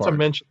this last part. Just to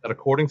mention that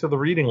according to the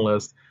reading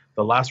list,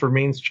 the Last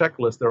Remains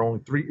checklist, there are only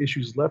 3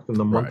 issues left in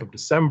the month of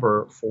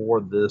December for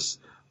this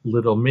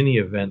little mini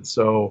event.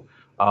 So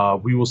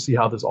we will see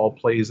how this all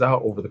plays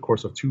out over the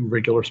course of 2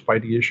 regular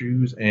Spidey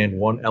issues and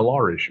 1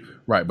 LR issue.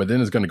 Right, but then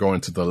it's going to go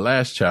into the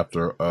last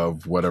chapter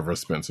of whatever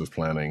Spencer's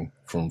planning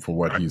from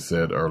what he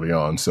said early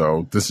on.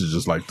 So this is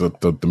just like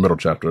the middle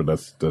chapter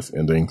that's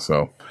ending.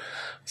 So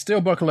still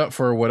buckle up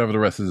for whatever the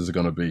rest of this is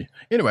going to be.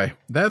 Anyway,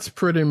 that's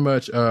pretty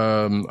much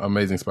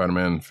Amazing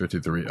Spider-Man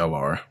 53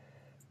 LR.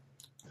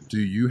 Do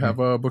you have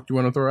a book you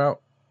want to throw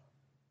out?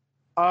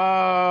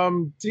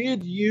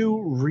 Did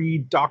you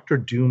read Doctor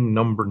Doom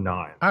number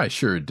 9? I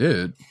sure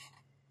did.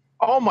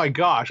 Oh my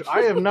gosh,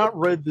 I have not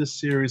read this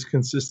series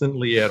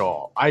consistently at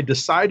all. I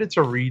decided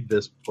to read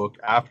this book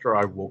after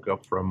I woke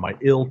up from my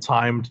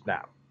ill-timed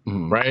nap,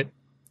 right?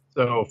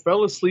 So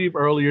fell asleep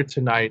earlier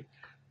tonight,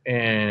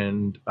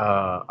 and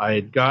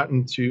I'd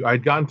gotten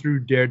through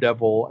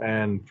Daredevil,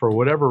 and for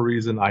whatever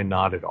reason, I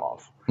nodded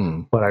off.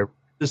 But I read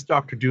this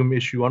Doctor Doom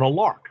issue on a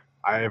lark.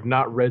 I have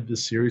not read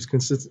this series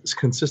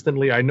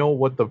consistently. I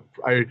know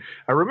I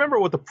remember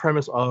what the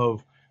premise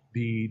of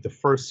the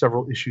first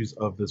several issues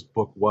of this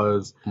book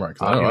was. Right,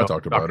 because I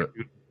talked about it.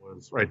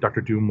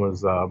 Dr. Doom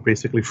was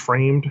basically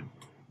framed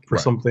for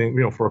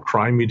something, for a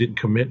crime he didn't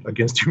commit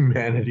against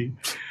humanity.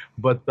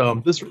 But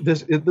this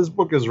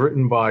book is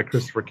written by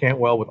Christopher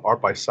Cantwell with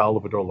art by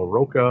Salvador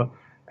Larroca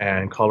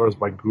and colors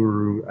by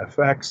Guru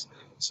FX.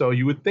 So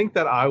you would think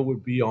that I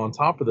would be on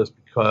top of this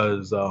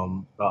because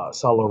Sal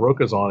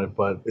LaRocca's on it,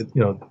 but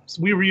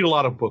we read a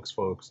lot of books,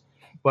 folks.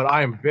 But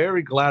I am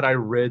very glad I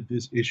read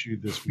this issue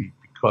this week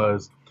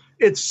because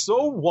it's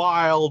so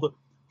wild,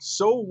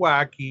 so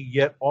wacky,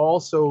 yet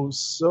also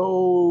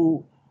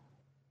so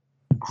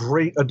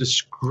great a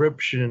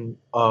description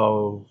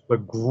of the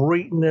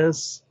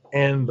greatness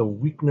and the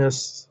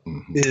weakness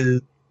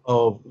is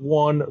of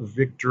one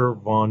Victor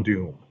Von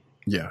Doom.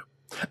 Yeah.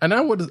 And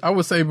I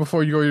would say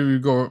before you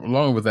go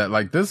along with that,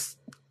 like this,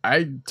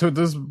 to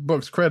this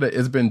book's credit,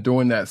 it's been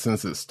doing that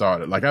since it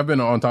started. Like I've been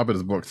on top of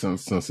this book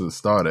since it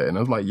started, and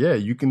I was like, yeah,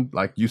 you can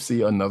you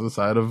see another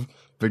side of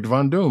Victor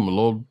Von Doom, a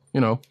little,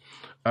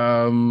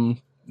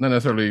 not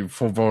necessarily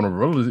for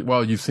vulnerability.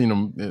 Well, you've seen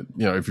him,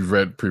 if you've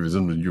read previous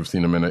issues, you've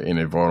seen him in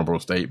a vulnerable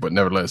state, but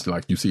nevertheless,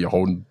 you see a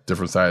whole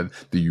different side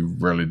that you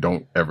really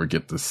don't ever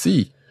get to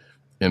see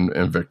in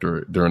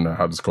Victor during the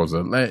House of Course.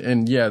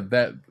 And yeah,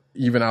 that.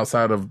 Even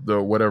outside of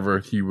the whatever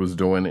he was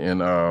doing in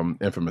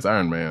Infamous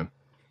Iron Man,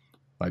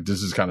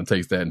 this just kind of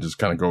takes that and just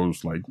kind of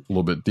goes a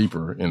little bit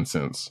deeper in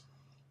sense.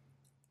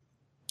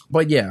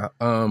 But yeah,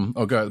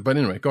 God. But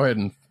anyway, go ahead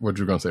and what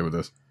you're gonna say with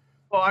this.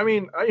 Well, I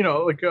mean,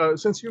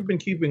 since you've been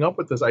keeping up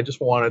with this, I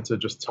just wanted to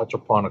just touch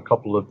upon a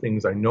couple of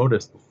things I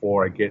noticed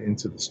before I get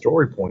into the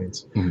story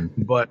points.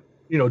 Mm-hmm. But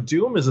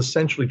Doom is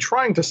essentially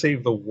trying to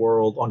save the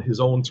world on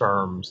his own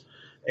terms,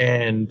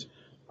 and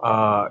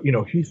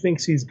he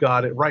thinks he's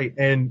got it right.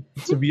 And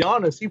to be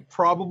honest, he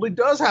probably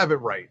does have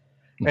it right.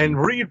 Mm-hmm. And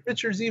Reed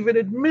Richards even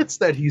admits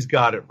that he's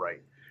got it right.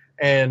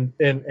 And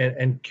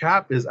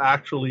Cap is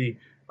actually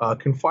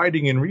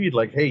confiding in Reed,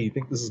 hey, you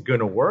think this is going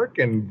to work?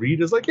 And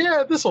Reed is like,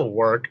 yeah, this will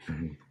work.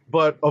 Mm-hmm.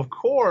 But of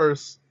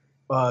course,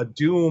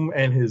 Doom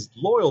and his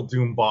loyal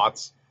Doom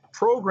bots,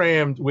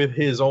 programmed with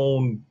his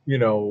own,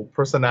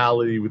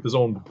 personality, with his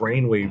own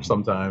brainwave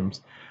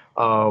sometimes,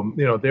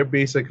 they're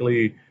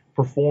basically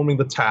performing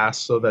the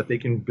task so that they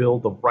can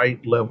build the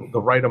right level,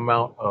 the right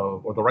amount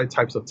of, or the right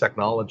types of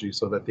technology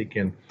so that they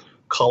can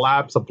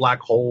collapse a black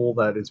hole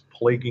that is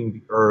plaguing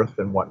the Earth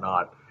and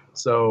whatnot.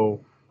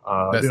 So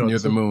that's near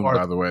the moon,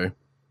 by the way.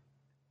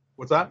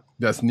 What's that?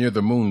 That's near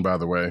the moon, by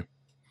the way.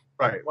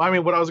 Right. Well, I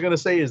mean, what I was going to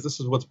say is this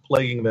is what's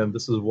plaguing them.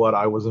 This is what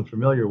I wasn't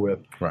familiar with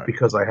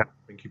because I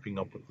haven't been keeping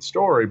up with the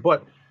story.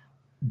 But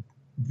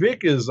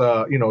Vic is,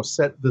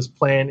 set this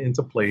plan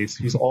into place.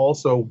 He's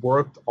also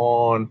worked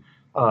on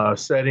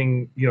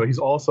setting, he's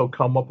also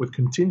come up with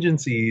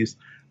contingencies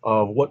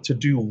of what to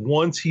do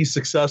once he's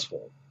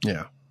successful.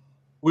 Yeah.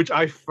 Which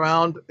I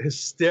found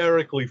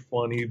hysterically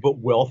funny, but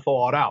well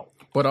thought out.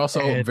 But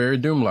also very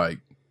Doom-like.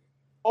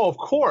 Oh, of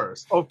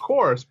course,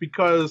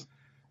 because,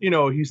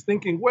 he's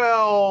thinking,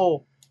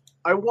 well,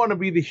 I want to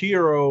be the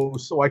hero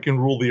so I can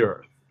rule the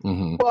Earth.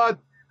 Mm-hmm. But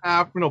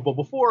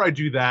before I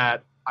do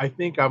that, I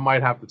think I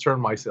might have to turn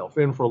myself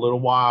in for a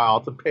little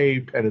while to pay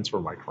penance for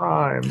my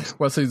crimes.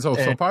 Well, see,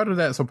 so part of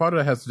that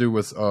has to do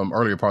with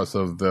earlier parts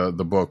of the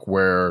book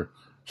where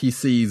he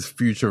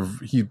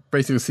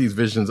basically sees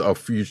visions of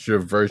future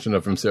version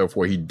of himself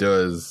where he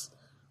does,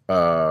 he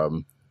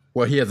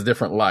has a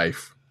different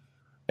life,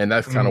 and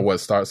that's kind of what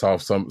starts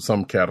off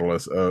some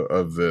catalyst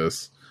of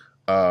this.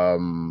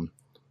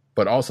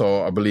 But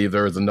also, I believe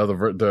there is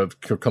another.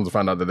 Comes to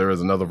find out that there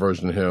is another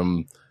version of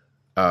him.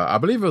 I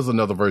believe it was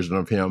another version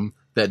of him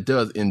that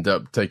does end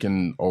up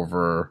taking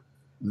over,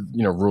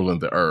 ruling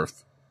the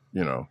Earth,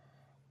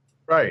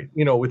 Right.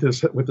 With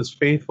his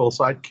faithful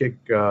sidekick,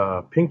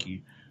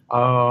 Pinky.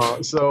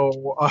 As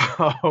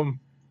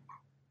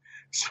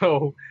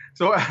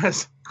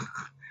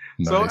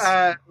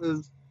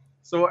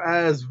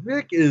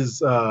Vic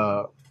is,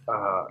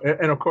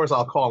 and of course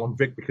I'll call him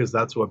Vic because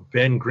that's what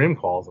Ben Grimm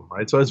calls him,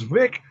 right? So as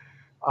Vic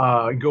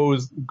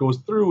goes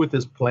through with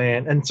his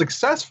plan and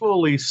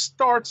successfully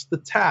starts the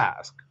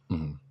task,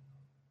 mm-hmm.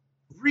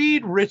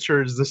 Reed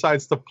Richards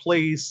decides to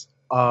place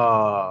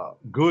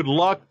good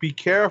luck, be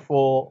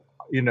careful,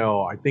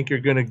 I think you're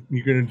gonna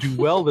do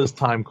well this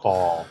time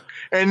call.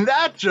 And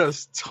that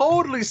just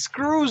totally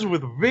screws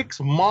with Vic's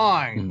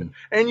mind. Mm-hmm.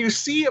 And you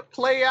see it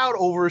play out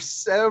over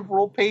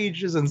several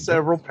pages and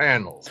several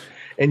panels.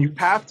 And you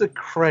have to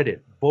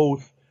credit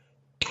both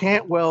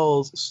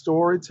Cantwell's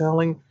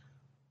storytelling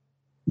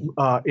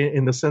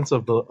in the sense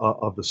of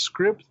the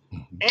script,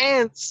 mm-hmm.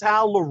 and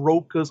Sal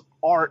LaRocca's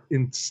art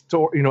in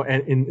story,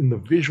 and in the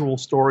visual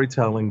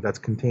storytelling that's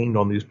contained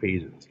on these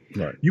pages.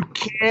 Right. You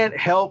can't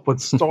help but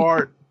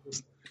start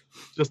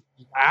just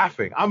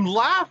laughing. I'm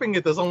laughing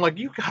at this. I'm like,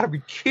 you got to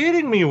be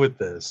kidding me with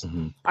this.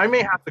 Mm-hmm. I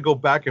may have to go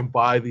back and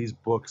buy these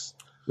books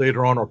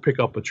later on or pick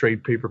up a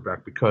trade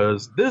paperback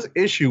because this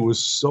issue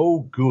was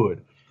so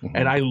good. Mm-hmm.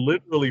 And I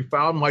literally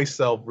found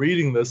myself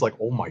reading this like,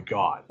 oh my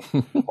God,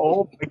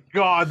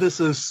 this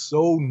is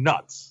so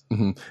nuts.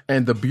 Mm-hmm.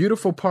 And the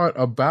beautiful part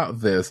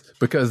about this,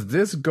 because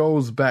this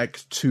goes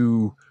back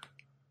to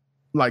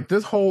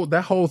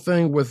that whole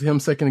thing with him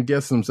second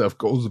guessing himself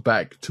goes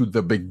back to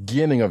the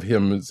beginning of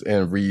him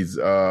and Reed's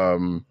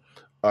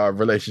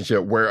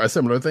relationship, where a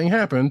similar thing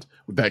happened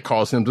that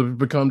caused him to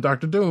become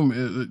Dr.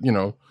 Doom,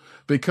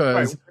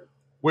 because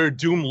where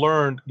Doom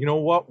learned, you know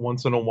what?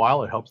 Once in a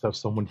while, it helps to have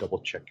someone double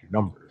check your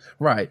numbers.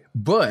 Right,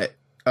 but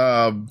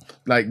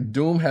like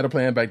Doom had a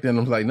plan back then.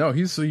 I was like, no,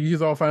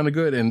 he's all fine and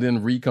good. And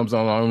then Reed comes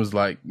on and was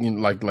like, you know,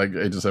 like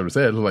Agent 7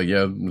 said, it was like,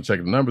 yeah, check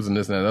the numbers and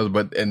this and that. And other.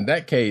 But in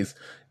that case,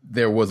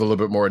 there was a little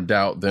bit more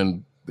doubt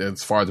than,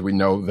 as far as we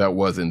know, that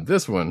was in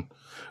this one.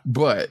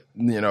 But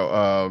you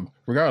know,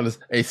 regardless,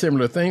 a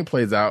similar thing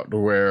plays out to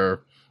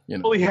where, you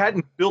know, well, he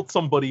hadn't built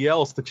somebody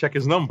else to check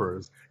his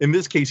numbers. In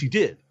this case, he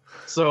did.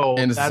 So,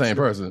 and it's the same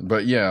person.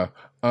 But yeah,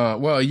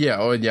 well, yeah,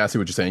 oh yeah, I see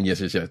what you're saying. Yes.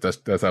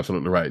 That's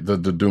absolutely right. The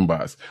Doom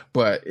bots.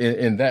 But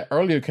in that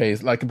earlier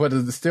case, like, but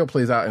it still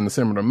plays out in a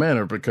similar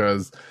manner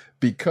because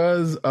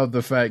of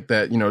the fact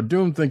that, you know,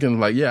 Doom thinking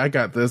like, yeah, I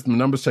got this. My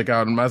numbers check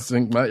out and my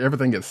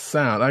everything is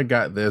sound. I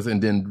got this.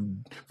 And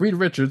then Reed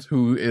Richards,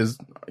 who is,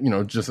 you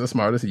know, just as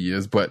smart as he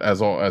is, but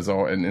as all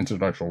an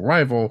intellectual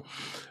rival,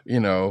 you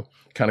know,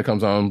 kind of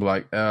comes on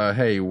like,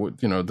 hey, you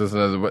know, this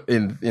and that.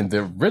 In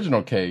the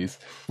original case,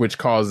 which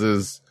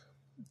causes,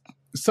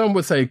 some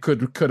would say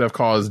could have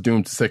caused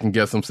Doom to second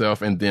guess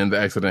himself, and then the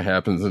accident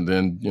happens, and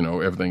then, you know,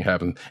 everything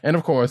happens. And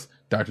of course,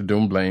 Dr.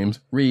 Doom blames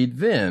Reed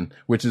then,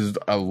 which is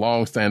a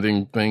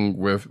long-standing thing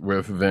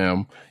with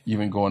them,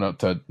 even going up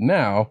to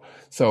now.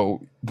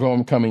 So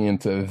coming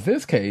into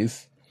this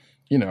case,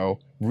 you know,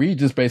 Reed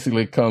just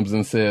basically comes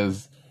and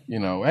says, you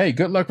know, hey,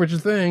 good luck with your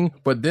thing.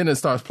 But then it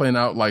starts playing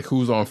out like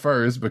who's on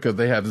first, because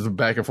they have this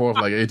back and forth,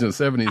 like Agent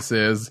 70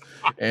 says.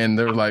 And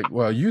they're like,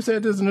 well, you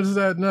said this and this,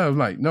 that. No, I'm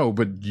like, no,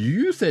 but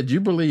you said you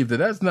believe that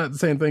that's not the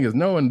same thing as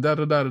no, and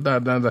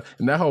da-da-da-da-da-da.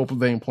 And that whole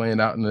thing playing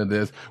out into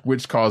this,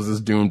 which causes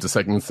Doom to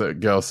second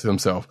guess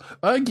himself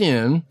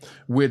again,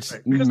 which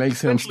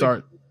makes him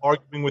start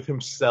arguing with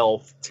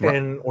himself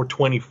 10 or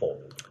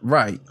 20-fold.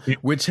 Right.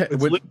 It's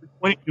literally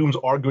 20 Dooms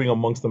arguing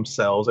amongst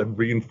themselves and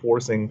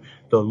reinforcing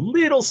the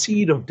little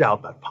seed of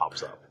doubt that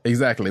pops up.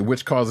 Exactly,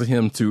 which causes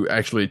him to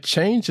actually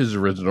change his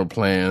original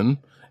plan,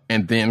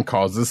 and then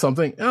causes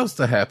something else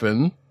to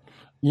happen,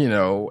 you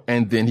know,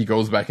 and then he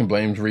goes back and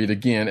blames Reed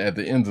again at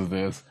the end of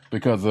this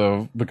because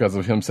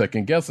of him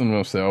second guessing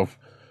himself,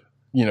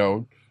 you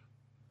know,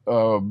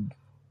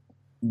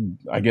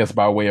 I guess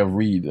by way of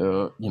Reed,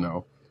 you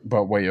know. By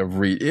way of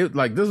Reed, it,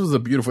 like, this was a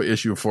beautiful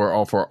issue for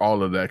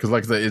all of that, because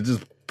like I said, it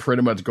just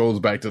pretty much goes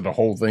back to the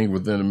whole thing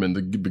within him in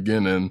the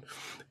beginning,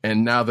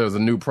 and now there's a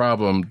new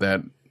problem that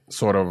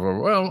sort of,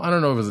 well, I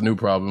don't know if it's a new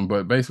problem,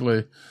 but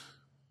basically,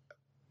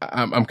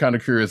 I'm kind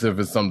of curious if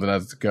it's something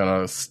that's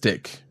gonna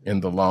stick in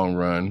the long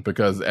run,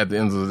 because at the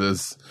end of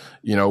this,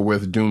 you know,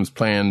 with Doom's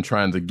plan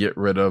trying to get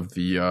rid of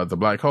the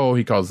black hole,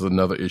 he causes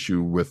another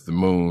issue with the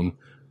moon.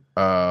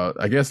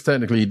 I guess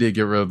technically he did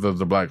get rid of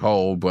the black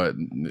hole, but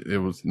it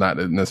was not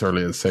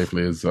necessarily as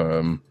safely as,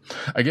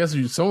 I guess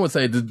someone would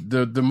say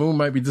the moon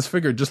might be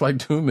disfigured just like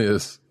Doom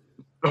is.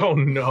 Oh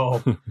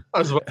no. I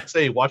was about to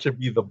say, watch it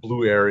be the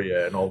blue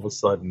area, and all of a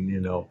sudden, you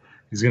know,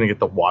 he's going to get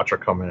the Watcher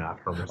coming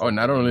after him. Oh,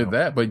 not only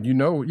that, but you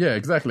know, yeah,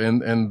 exactly.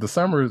 And the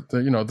Summers,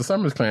 you know, the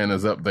Summers clan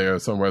is up there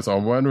somewhere. So I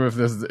wonder if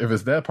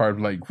it's that part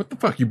of like, what the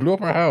fuck? You blew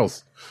up our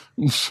house.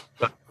 That's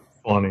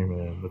funny,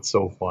 man. That's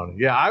so funny.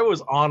 Yeah, I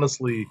was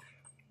honestly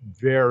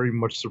very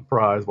much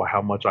surprised by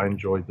how much I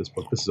enjoyed this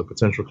book. This is a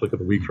potential click of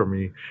the week for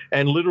me.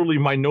 And literally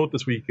my note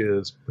this week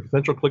is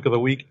potential click of the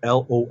week,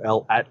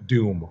 LOL at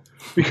Doom.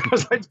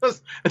 Because I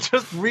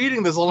just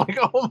reading this, I'm like,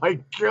 oh my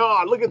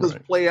God, look at this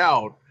play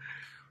out.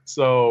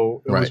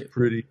 So it was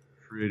pretty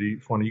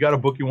funny. You got a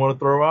book you want to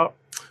throw out?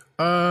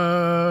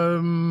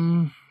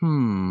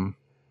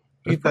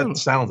 That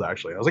sounds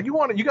actually. I was like,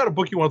 you got a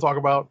book you want to talk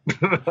about?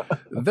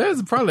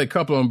 There's probably a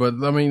couple of them,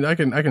 but I mean, I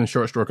can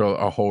short stroke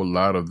a whole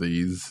lot of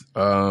these.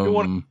 I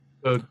was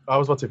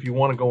about to say, if you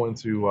want to go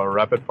into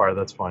rapid fire,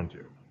 that's fine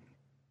too.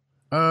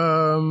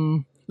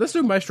 Let's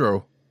do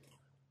Maestro.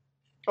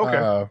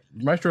 Okay.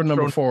 Maestro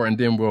number 4, and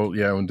then we'll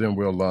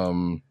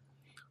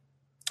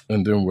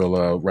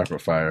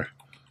rapid fire.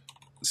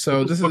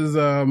 So this is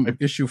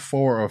issue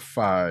 4 of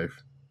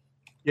 5.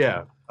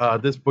 Yeah.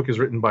 This book is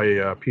written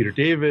by Peter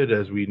David,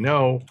 as we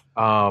know,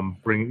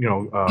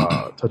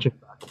 touching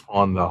back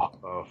on the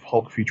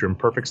Hulk feature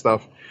Imperfect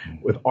stuff,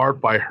 with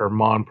art by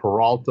Herman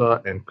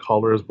Peralta and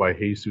colors by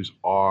Jesus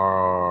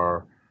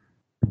R.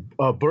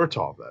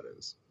 Bertov, that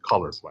is.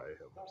 Colors by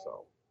him.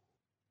 So,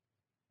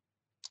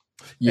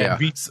 yeah.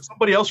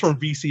 Somebody else from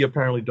VC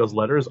apparently does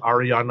letters.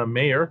 Ariana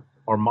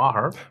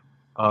Maher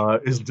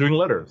is doing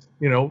letters.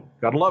 You know,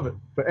 gotta love it.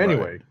 But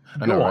anyway,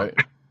 go on. Right?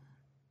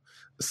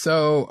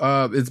 So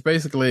it's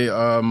basically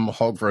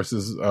Hulk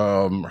versus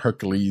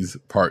Hercules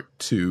Part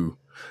 2.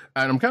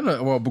 And I'm kind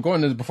of,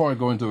 before I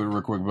go into it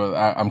real quick, but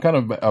I'm kind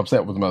of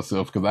upset with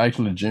myself because I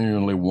actually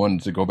genuinely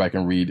wanted to go back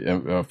and read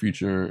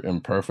Future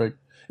Imperfect,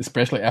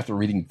 especially after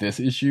reading this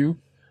issue,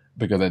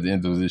 because at the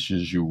end of this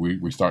issue,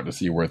 we start to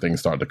see where things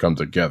start to come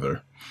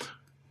together.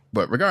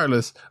 But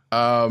regardless,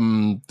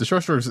 the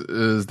short strokes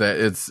is that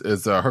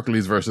it's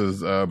Hercules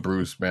versus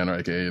Bruce Banner,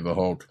 aka the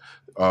Hulk,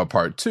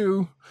 Part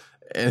 2.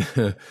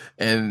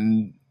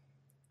 And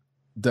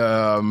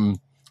the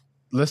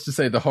let's just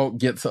say the Hulk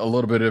gets a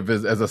little bit of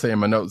his, as I say in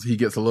my notes, he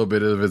gets a little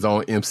bit of his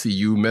own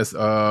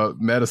MCU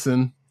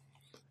medicine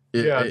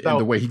in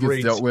the way he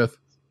gets dealt with.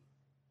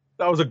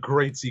 That was a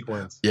great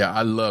sequence. Yeah,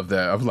 I love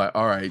that. I was like,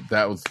 all right,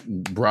 that was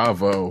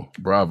bravo.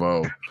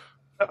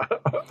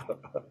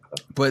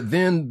 But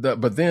then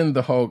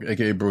the Hulk,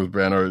 aka Bruce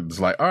Banner, is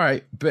like, all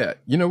right, bet.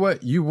 You know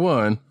what? You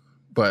won,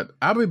 but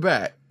I'll be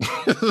back.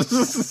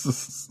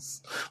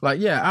 Like,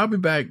 yeah, I'll be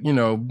back, you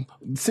know,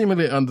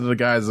 seemingly under the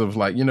guise of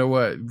like, you know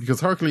what?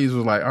 Because Hercules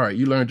was like, all right,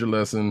 you learned your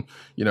lesson,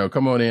 you know,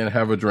 come on in,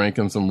 have a drink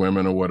and some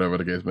women or whatever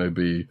the case may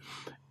be.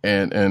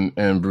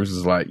 And Bruce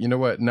is like, you know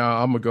what? No,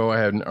 I'm gonna go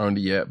ahead and earn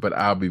it yet, but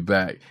I'll be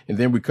back. And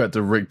then we cut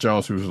to Rick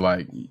Jones, who's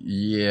like,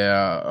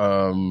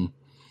 yeah,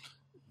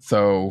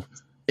 so,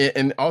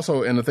 and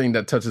also in the thing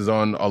that touches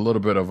on a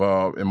little bit of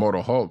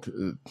Immortal Hulk,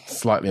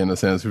 slightly in a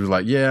sense, who's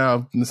like,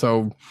 yeah,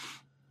 so,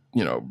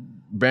 you know,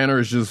 Banner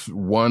is just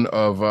one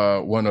of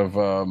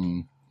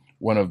the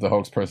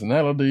Hulk's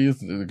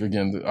personalities.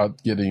 Again,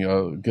 getting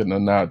a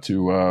nod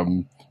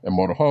to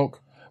Immortal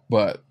Hulk,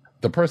 but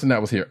the person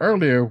that was here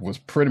earlier was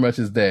pretty much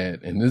his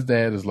dad, and his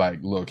dad is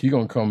like, look, he's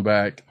gonna come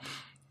back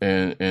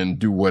and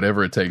do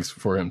whatever it takes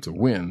for him to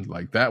win.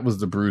 Like, that was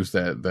the Bruce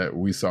that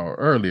we saw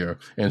earlier,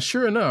 and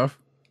sure enough,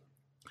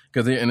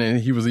 because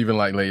he was even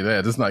like,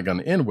 this is not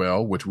gonna end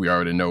well, which we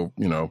already know,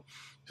 you know,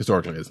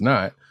 historically it's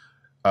not.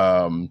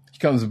 He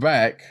comes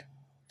back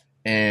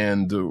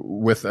and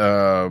with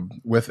a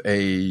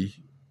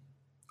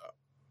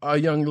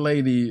young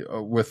lady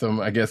with him,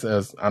 I guess,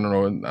 as, I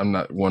don't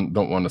know,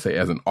 don't want to say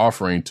as an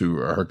offering to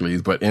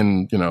Hercules, but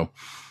in, you know,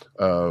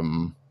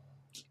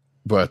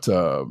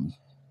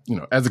 you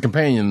know, as a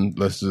companion,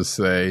 let's just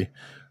say,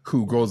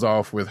 who goes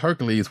off with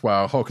Hercules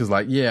while Hulk is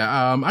like,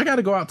 yeah, I got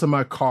to go out to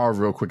my car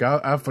real quick.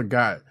 I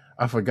forgot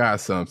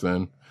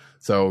something.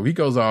 So he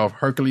goes off,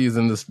 Hercules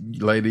and this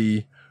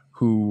lady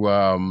who,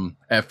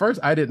 at first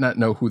I did not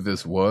know who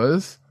this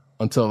was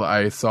until when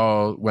I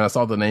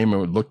saw the name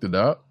and looked it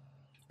up,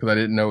 because I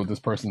didn't know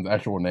this person's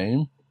actual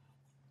name.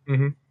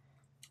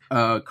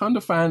 Mm-hmm. Come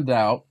to find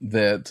out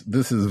that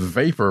this is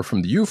Vapor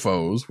from the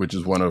UFOs, which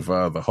is one of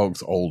the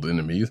Hulk's old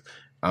enemies.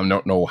 I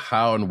don't know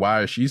how and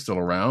why she's still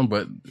around,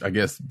 but I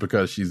guess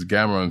because she's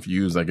gamma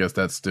infused, I guess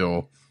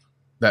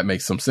that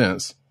makes some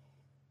sense.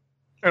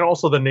 And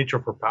also the nature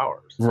of her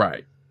powers.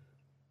 Right.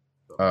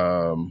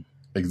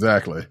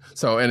 Exactly.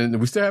 So, and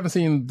we still haven't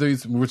seen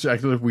these, which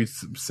actually we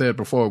said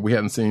before, we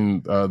hadn't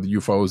seen the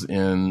UFOs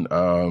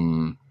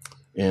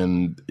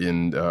in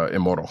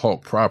Immortal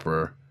Hulk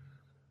proper.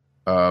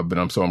 But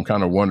I'm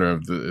kind of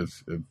wondering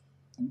if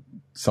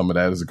some of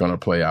that is going to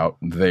play out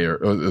there,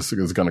 or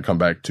is going to come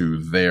back to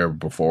there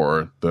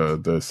before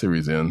the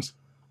series ends.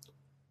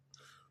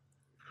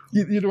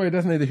 Either way,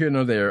 that's neither here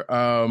nor there.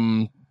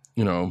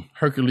 You know,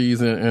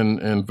 Hercules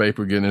and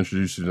Vapor get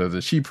introduced to each other.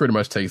 She pretty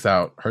much takes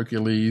out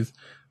Hercules.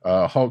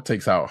 Hulk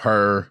takes out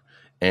her,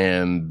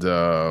 and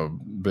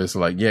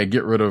basically like, yeah,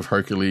 get rid of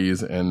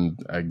Hercules. And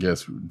I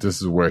guess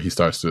this is where he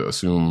starts to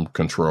assume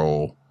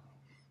control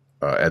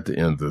at the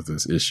end of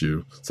this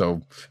issue.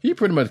 So he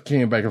pretty much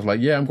came back and was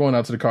like, yeah, I'm going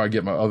out to the car,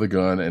 get my other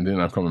gun, and then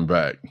I'm coming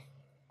back.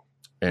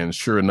 And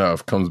sure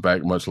enough, comes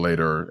back much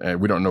later,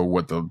 and we don't know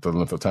what the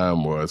length of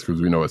time was,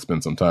 because we know it's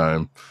been some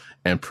time,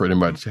 and pretty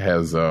much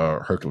has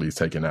Hercules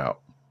taken out.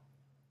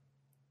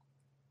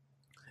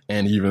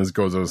 And he even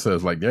goes over and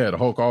says, like, yeah, the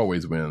Hulk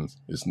always wins.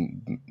 It's,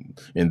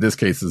 in this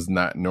case, it's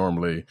not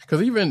normally.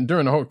 Because even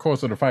during the whole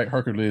course of the fight,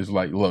 Hercules is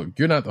like, look,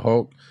 you're not the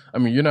Hulk. I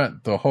mean, you're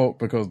not the Hulk,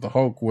 because the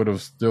Hulk would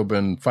have still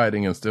been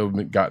fighting and still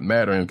gotten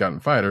madder and gotten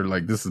fighter.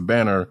 Like, this is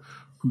Banner,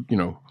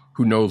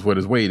 who knows what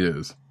his weight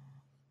is.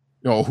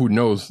 Who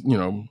knows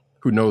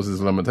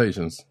his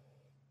limitations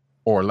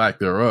or lack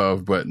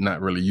thereof, but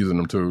not really using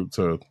them to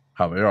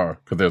how they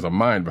are, because there's a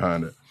mind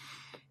behind it.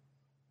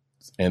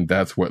 And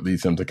that's what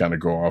leads him to kind of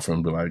go off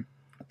and be like,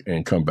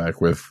 and come back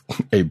with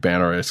a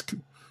Banner-esque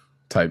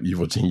type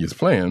evil genius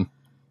plan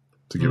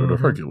to get rid of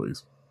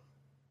Hercules.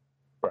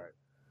 Right.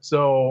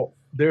 So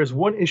there's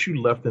one issue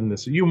left in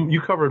this.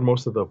 You covered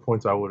most of the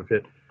points I would have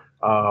hit.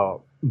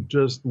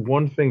 Just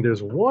one thing.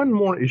 There's one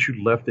more issue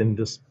left in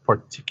this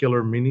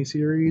particular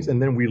miniseries,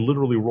 and then we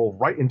literally roll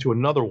right into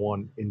another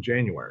one in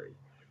January.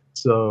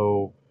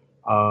 So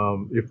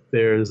if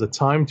there's a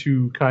time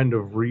to kind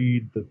of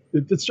read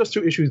it's just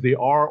 2 issues. They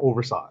are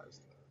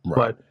oversized,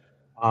 right.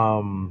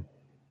 But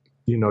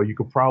you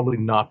could probably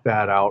knock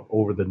that out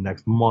over the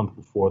next month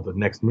before the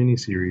next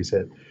miniseries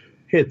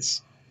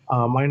hits.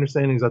 My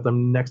understanding is that the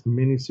next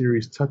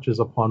miniseries touches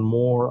upon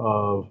more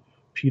of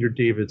Peter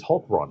David's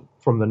Hulk run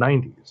from the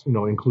 90s.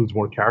 Includes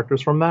more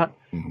characters from that.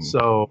 Mm-hmm.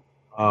 So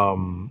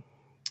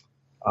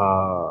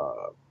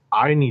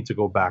I need to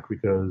go back,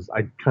 because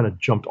I kind of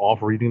jumped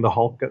off reading the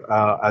Hulk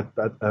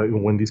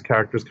when these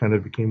characters kind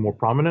of became more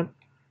prominent.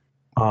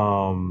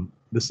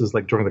 This is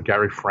like during the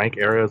Gary Frank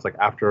era. It's like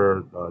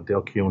after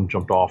Dale Keown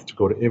jumped off to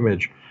go to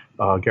Image.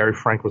 Gary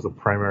Frank was the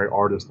primary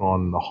artist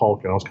on the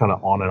Hulk, and I was kind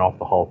of on and off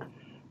the Hulk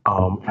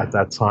at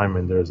that time.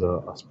 And there's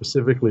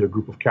specifically a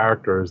group of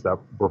characters that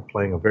were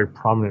playing a very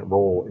prominent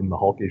role in the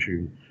Hulk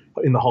issue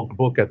in the Hulk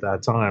book at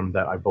that time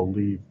that I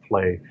believe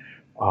play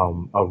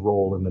a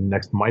role in the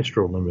next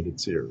Maestro Limited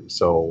series.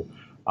 So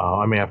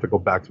I may have to go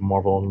back to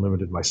Marvel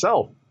Unlimited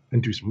myself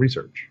and do some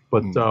research.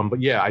 But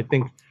yeah, I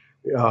think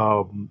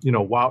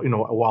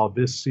while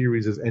this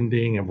series is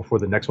ending and before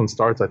the next one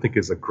starts, I think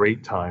is a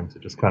great time to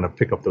just kind of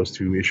pick up those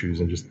two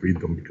issues and just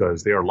read them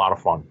because they are a lot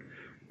of fun.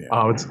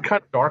 Yeah. It's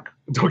kind of dark.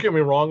 Don't get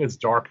me wrong, it's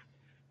dark,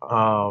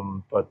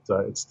 but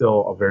it's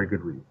still a very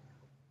good read.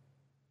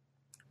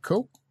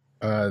 Cool.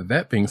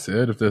 That being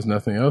said, if there's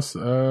nothing else,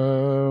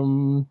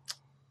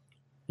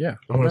 yeah,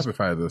 rapid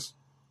fire this.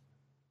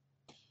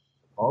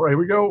 All right, here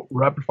we go.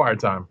 Rapid fire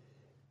time.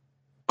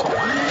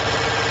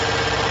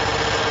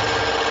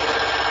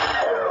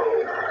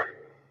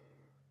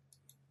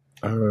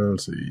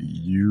 Let's see.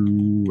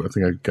 I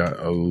think I got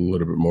a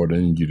little bit more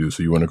than you do,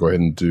 so you want to go ahead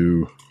and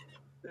do.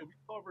 Yeah, we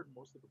covered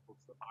most of the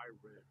books that I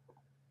read.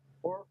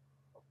 For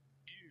a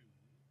few,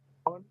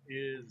 one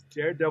is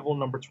Daredevil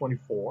number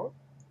 24.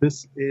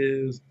 This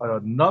is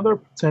another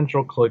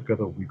potential click of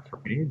the week for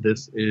me.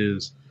 This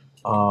is,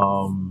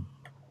 and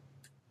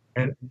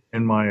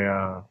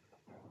my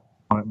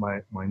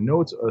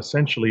notes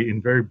essentially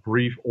in very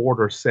brief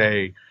order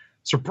say,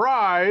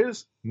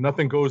 surprise,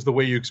 nothing goes the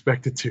way you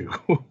expect it to.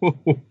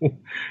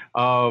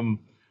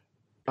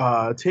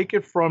 Take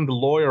it from the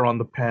lawyer on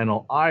the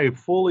panel. I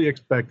fully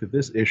expected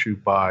this issue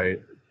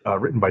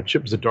written by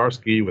Chip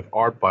Zdarsky with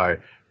art by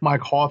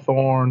Mike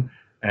Hawthorne,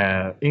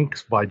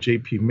 inks by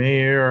J.P.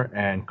 Mayer,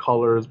 and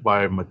colors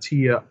by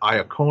Mattia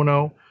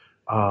Iacono.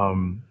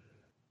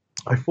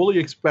 I fully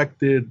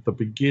expected the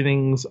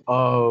beginnings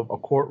of a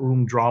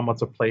courtroom drama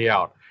to play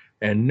out.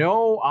 And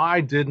no,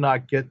 I did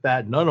not get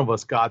that. None of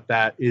us got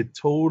that. It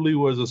totally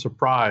was a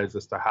surprise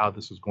as to how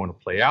this was going to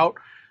play out.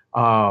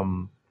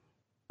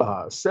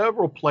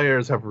 Several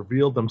players have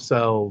revealed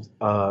themselves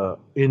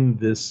in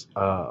this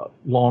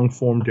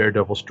long-form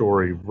Daredevil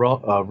story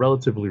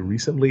relatively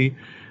recently.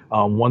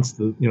 Once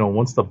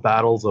the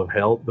battles of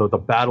hell, the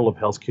Battle of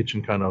Hell's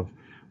Kitchen kind of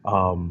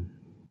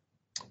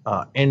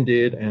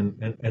ended,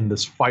 and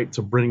this fight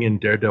to bring in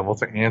Daredevil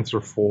to answer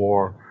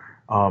for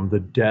the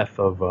death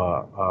of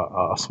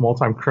a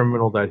small-time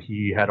criminal that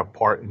he had a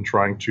part in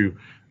trying to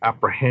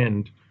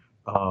apprehend.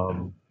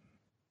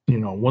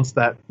 Once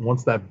that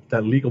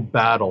legal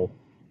battle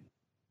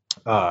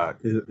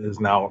is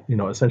now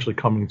essentially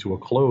coming to a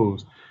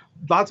close,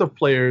 lots of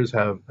players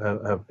have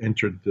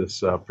entered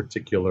this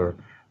particular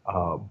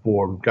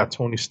board. We've got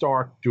Tony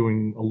Stark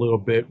doing a little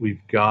bit.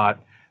 We've got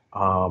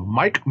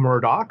Mike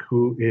Murdock,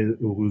 who is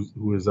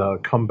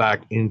come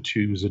back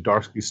into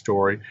Zdarsky's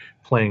story,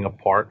 playing a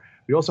part.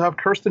 We also have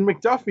Kirsten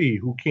McDuffie,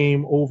 who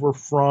came over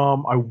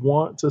from, I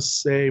want to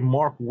say,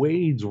 Mark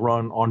Waid's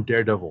run on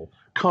Daredevil,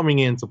 coming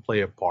in to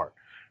play a part.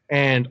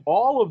 And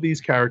all of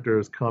these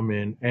characters come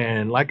in,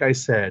 and like I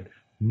said,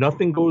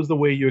 nothing goes the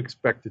way you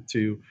expect it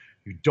to.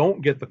 You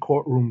don't get the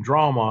courtroom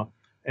drama,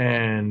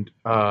 and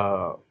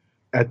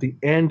at the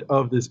end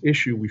of this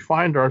issue, we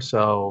find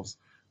ourselves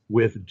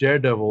with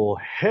Daredevil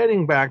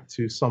heading back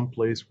to some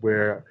place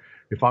where,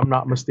 if I'm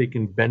not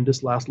mistaken,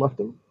 Bendis last left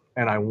him.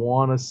 And I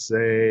want to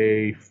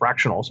say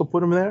Fraction also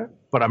put him there,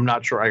 but I'm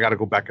not sure. I got to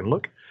go back and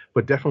look.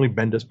 But definitely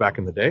Bendis back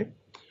in the day.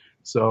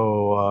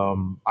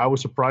 So I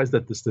was surprised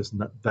that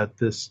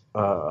this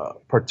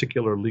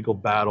particular legal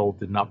battle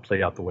did not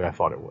play out the way I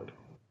thought it would.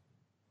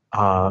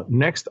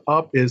 Next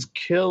up is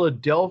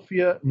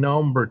Philadelphia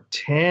number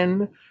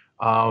 10.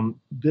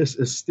 This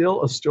is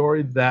still a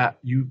story that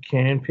you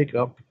can pick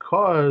up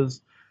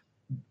because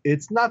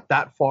it's not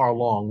that far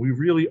along. We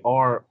really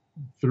are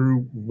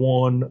through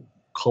one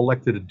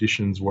collected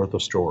editions worth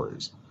of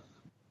stories.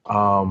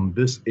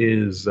 This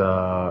is,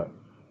 I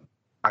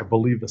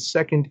believe, the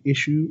second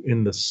issue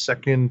in the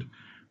second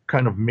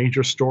kind of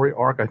major story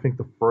arc. I think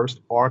the first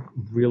arc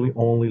really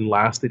only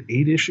lasted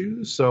 8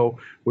 issues. So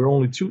we're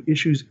only 2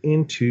 issues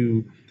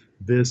into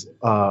this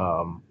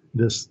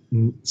this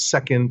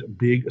second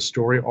big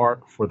story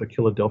arc for the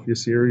Philadelphia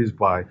series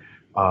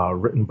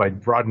written by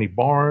Rodney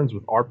Barnes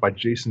with art by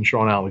Jason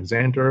Sean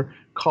Alexander,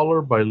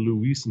 color by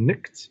Luis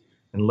Nicht,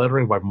 and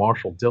lettering by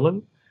Marshall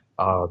Dillon.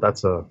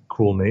 That's a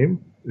cool name,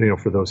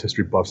 for those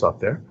history buffs out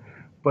there.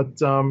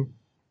 But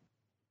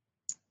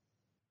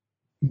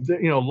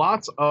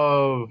lots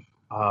of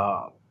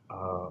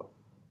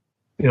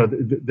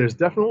there's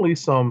definitely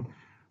some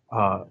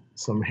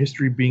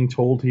history being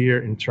told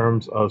here in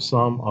terms of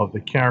some of the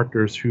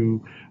characters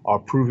who are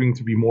proving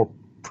to be more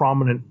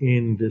prominent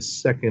in this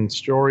second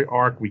story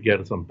arc. We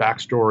get some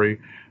backstory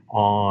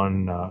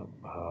on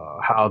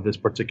how this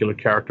particular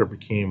character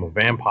became a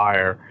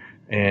vampire,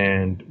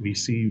 and we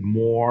see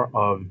more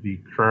of the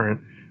current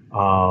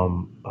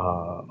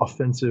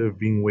offensive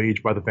being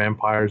waged by the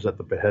vampires at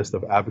the behest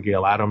of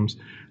Abigail Adams.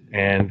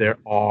 And there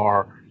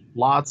are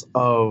lots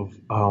of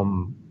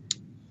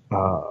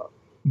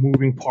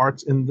moving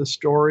parts in the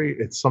story.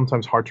 It's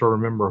sometimes hard to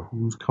remember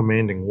who's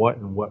commanding what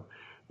and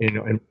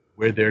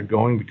where they're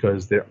going,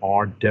 because there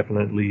are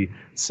definitely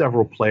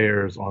several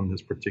players on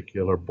this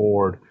particular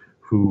board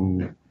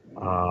who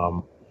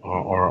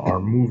are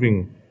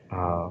moving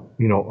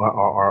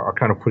are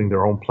kind of putting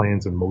their own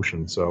plans in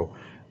motion. So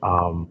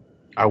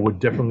I would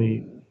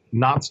definitely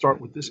not start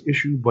with this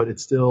issue, but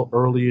it's still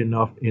early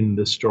enough in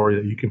this story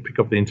that you can pick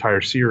up the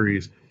entire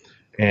series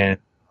and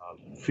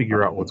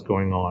figure out what's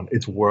going on.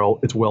 It's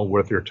well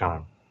worth your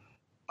time.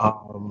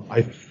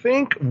 I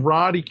think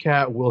Roddy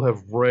Cat will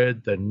have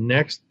read the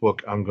next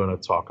book I'm going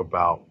to talk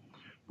about,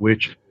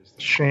 which is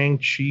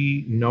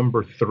Shang-Chi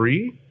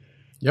 #3.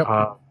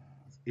 Yep.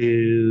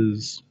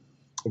 Is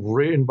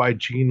written by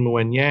Gene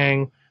Luen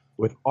Yang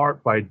with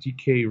art by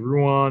D.K.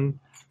 Ruan.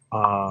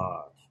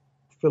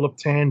 Philip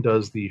Tan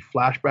does the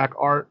flashback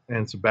art,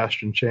 and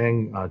Sebastian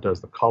Chang does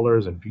the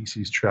colors, and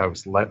VC's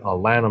Travis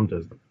Lanham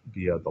does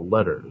the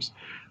letters.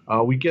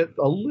 We get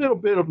a little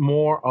bit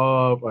more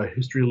of a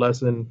history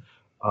lesson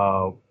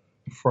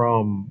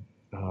from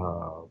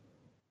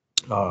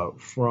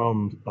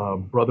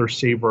Brother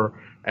Saber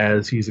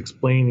as he's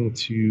explaining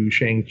to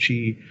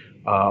Shang-Chi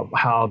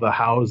how the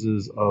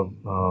houses of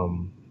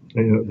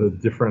the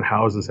different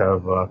houses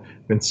have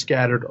been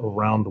scattered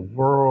around the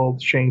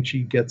world. Shang-Chi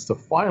gets to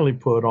finally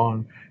put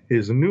on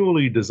his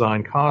newly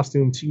designed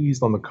costume,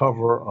 teased on the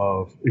cover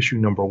of issue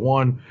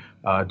 #1,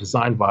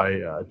 designed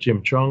by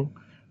Jim Chung.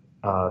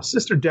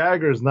 Sister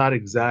Dagger is not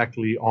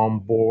exactly on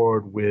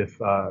board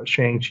with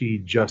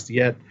Shang-Chi just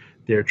yet.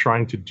 They're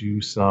trying to do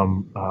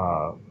some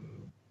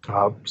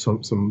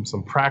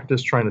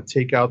practice, trying to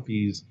take out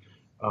these.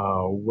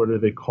 What are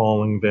they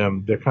calling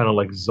them? They're kind of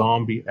like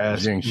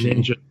zombie-esque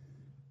ninja.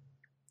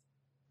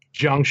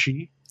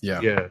 Jiangshi.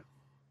 Yeah.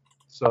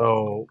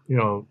 So,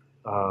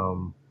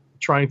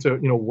 trying to,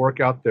 work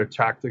out their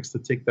tactics to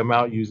take them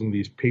out using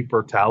these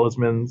paper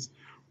talismans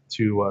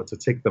to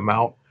take them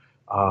out.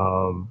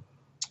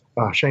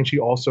 Shang-Chi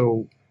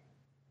also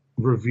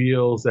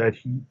reveals that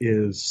he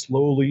is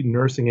slowly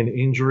nursing an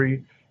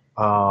injury.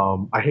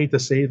 I hate to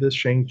say this,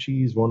 Shang-Chi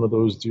is one of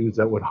those dudes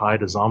that would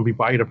hide a zombie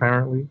bite,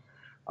 apparently.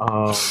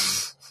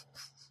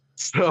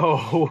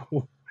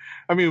 So,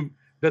 I mean,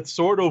 that's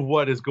sort of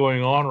what is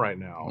going on right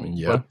now.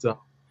 Yeah.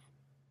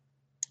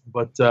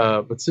 But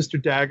Sister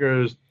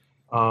Daggers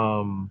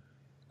walks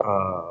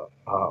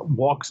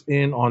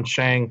in on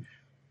Shang,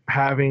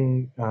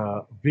 having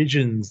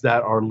visions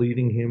that are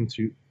leading him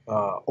to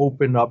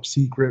open up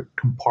secret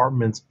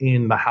compartments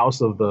in the house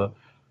of the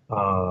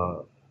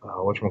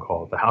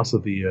whatchamacallit, the house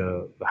of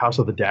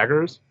the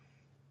Daggers,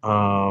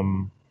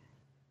 house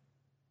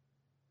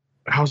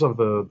of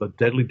the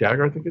Deadly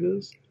Dagger, I think it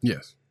is.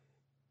 Yes.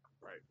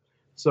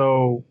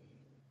 So,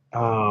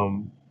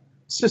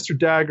 Sister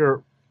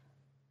Dagger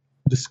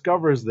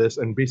discovers this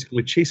and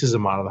basically chases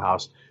him out of the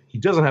house. He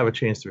doesn't have a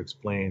chance to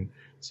explain.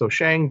 So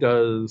Shang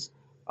does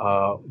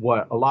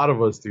what a lot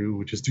of us do,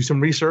 which is do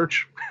some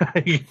research.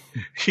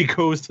 He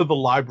goes to the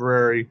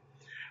library.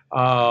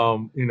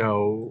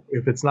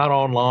 If it's not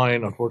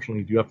online,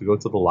 unfortunately, you do have to go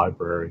to the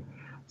library.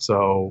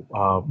 So,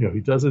 he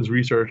does his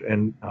research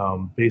and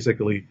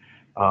basically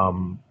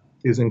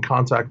is in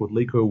contact with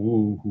Leiko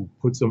Wu, who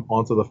puts him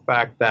onto the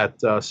fact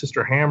that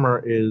Sister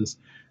Hammer is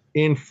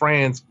in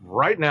France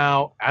right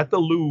now at the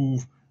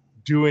Louvre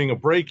doing a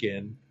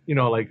break-in,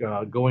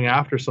 going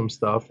after some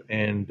stuff.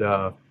 And,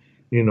 the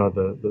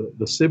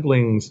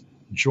siblings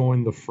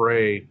join the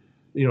fray.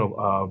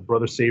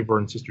 Brother Saber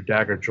and Sister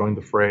Dagger join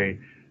the fray.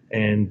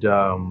 And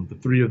the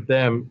three of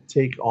them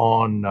take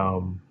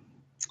on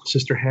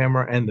Sister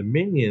Hammer and the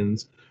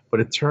minions. But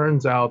it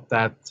turns out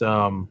that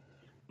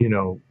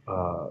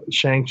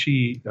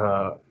Shang-Chi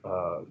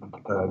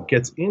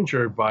gets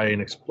injured by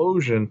an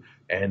explosion,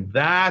 and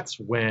that's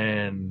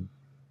when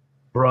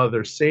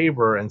Brother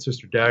Saber and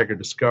Sister Dagger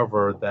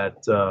discover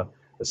that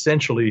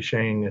essentially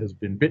Shang has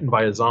been bitten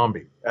by a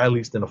zombie, at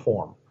least in a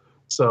form.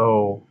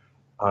 So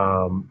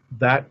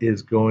that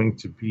is going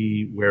to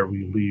be where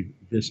we leave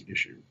this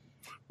issue.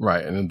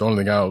 Right, and the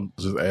only thing I'll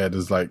just add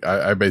is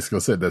I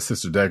basically said that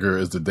Sister Dagger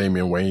is the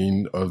Damian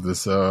Wayne of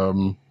this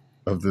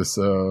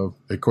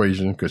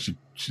equation, because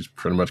she's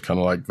pretty much kind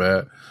of like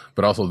that.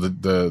 But also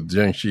the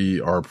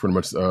Jiangshi are pretty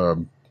much are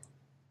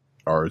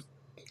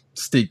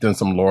steeped in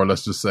some lore,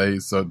 let's just say,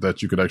 so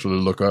that you could actually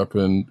look up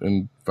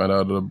and find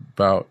out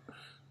about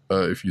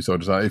if you so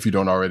decide, if you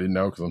don't already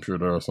know, because I'm sure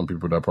there are some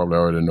people that probably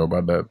already know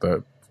about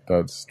that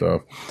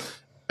stuff.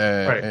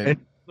 And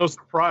no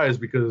surprise,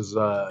 because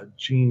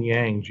Gene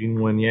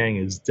Luen Yang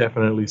is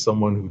definitely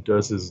someone who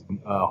does his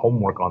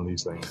homework on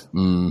these things.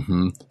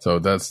 Mm-hmm. So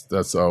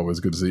that's always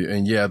good to see.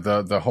 And yeah,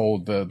 the whole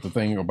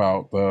thing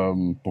about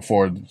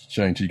before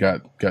Shang-Chi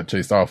got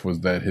chased off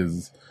was that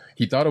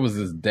he thought it was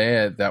his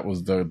dad that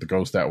was the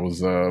ghost that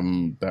was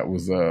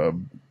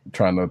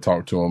trying to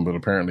talk to him, but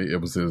apparently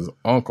it was his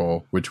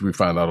uncle, which we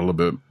found out a little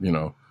bit,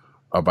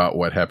 about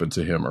what happened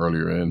to him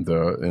earlier in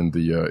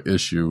the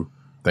issue,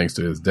 thanks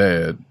to his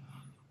dad.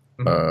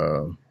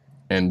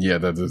 And yeah,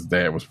 that his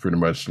dad was pretty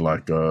much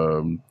like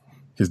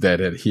his dad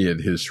had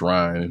hid his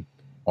shrine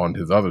on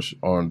his other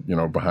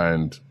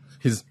behind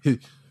his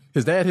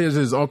dad hid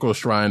his uncle's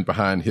shrine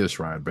behind his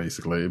shrine,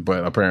 basically.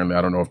 But apparently,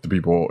 I don't know if the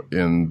people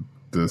in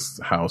this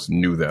house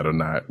knew that or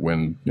not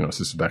when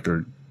Sister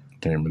Dagger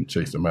came and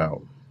chased him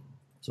out.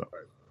 So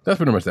That's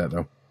pretty much that,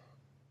 though.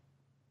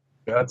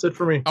 Yeah, that's it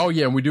for me. Oh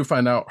yeah, and we do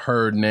find out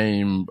her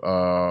name,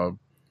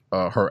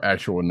 her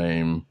actual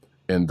name,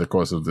 in the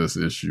course of this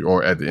issue,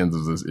 or at the end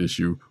of this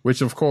issue,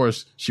 which of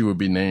course she would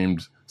be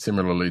named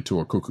similarly to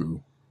a cuckoo.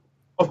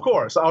 Of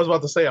course, I was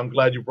about to say. I'm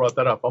glad you brought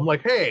that up. I'm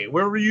like, hey,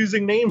 we're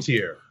reusing names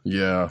here.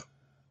 Yeah, I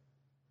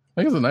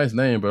think it's a nice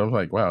name, but I'm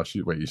like, wow,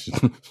 she's got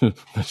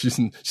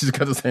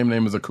the same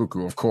name as a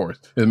cuckoo. Of course,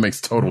 it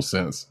makes total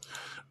sense.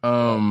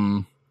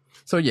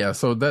 So yeah,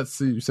 so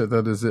you said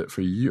that is it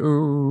for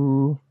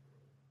you.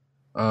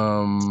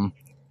 A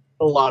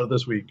lot of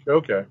this week.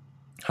 Okay.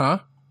 Huh?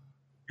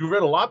 You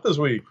read a lot this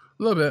week.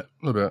 A little bit.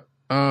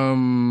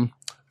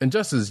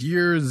 Injustice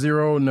Year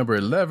Zero, number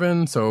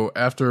 11. So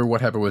after what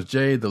happened with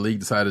Jade, the League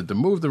decided to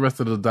move the rest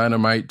of the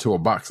dynamite to a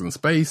box in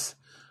space.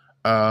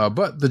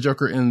 But the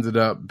Joker ended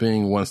up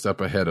being one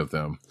step ahead of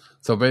them.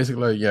 So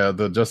basically, yeah,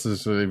 the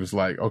Justice League was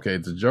like, okay,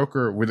 the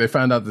Joker, they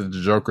found out that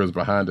the Joker is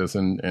behind us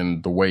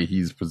and the way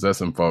he's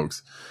possessing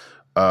folks.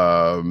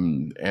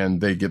 And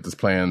they get this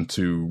plan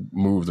to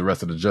move the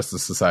rest of the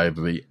Justice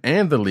Society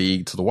and the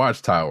League to the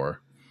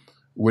Watchtower,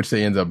 which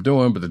they end up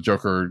doing. But the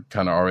Joker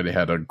kind of already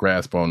had a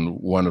grasp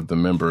on one of the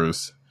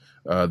members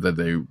that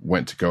they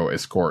went to go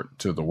escort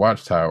to the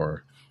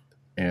Watchtower.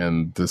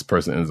 And this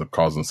person ends up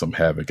causing some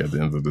havoc at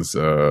the end of this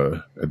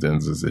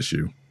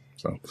issue.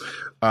 So,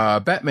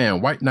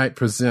 Batman White Knight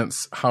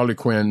presents Harley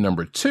Quinn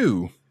number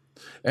 2,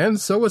 and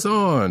so it's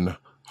on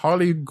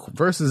Harley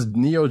versus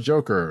Neo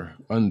Joker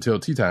until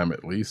tea time,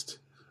 at least.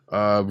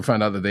 We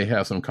find out that they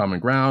have some common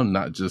ground,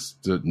 not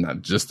just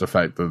the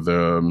fact of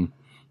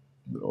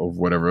of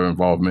whatever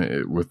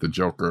involvement with the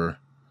Joker,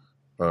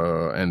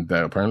 and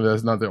that apparently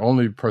that's not the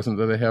only person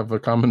that they have a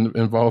common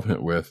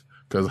involvement with.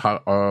 Because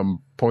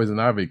Poison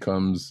Ivy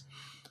comes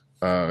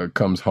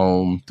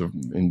home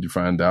and you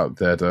find out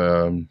that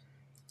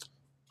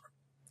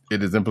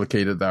it is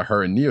implicated that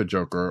her and Neo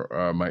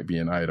Joker might be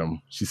an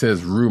item. She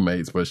says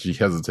roommates, but she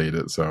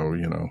hesitated, so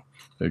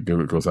it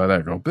goes how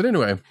that goes. But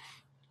anyway,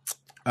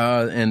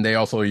 and they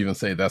also even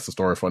say that's a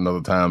story for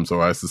another time. So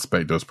I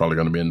suspect there's probably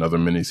going to be another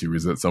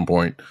miniseries at some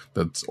point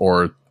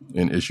or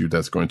an issue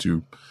that's going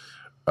to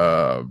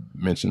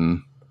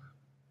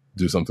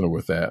do something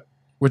with that.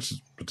 Which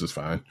is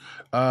fine.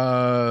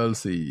 Let's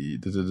see.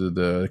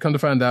 Come to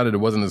find out that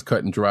it wasn't as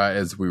cut and dry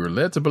as we were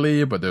led to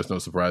believe, but there's no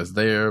surprise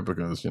there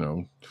because,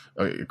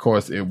 of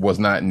course, it was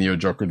not Neo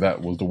Joker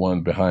that was the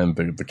one behind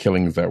the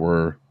killings that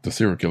were, the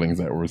serial killings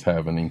that was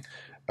happening.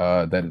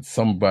 That it's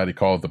somebody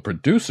called the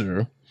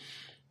producer.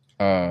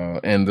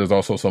 And there's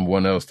also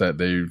someone else that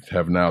they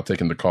have now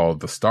taken to call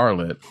the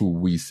Starlet, who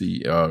we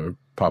see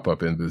pop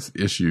up in this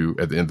issue,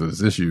 at the end of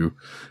this issue,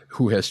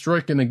 who has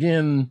stricken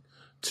again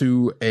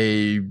to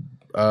a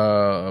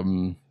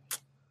I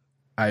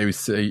would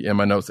say in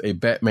my notes, a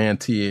Batman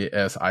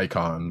TAS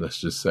icon, let's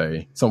just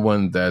say.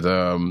 Someone that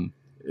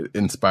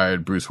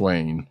inspired Bruce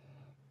Wayne.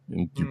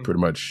 And you pretty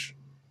much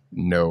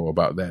know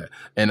about that.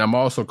 And I'm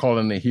also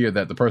calling it here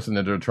that the person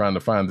that they're trying to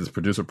find, this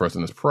producer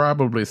person, is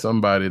probably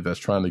somebody that's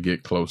trying to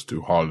get close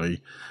to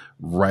Harley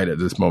right at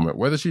this moment.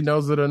 Whether she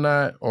knows it or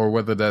not, or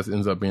whether that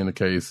ends up being the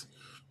case,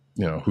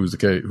 who's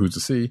to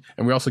see.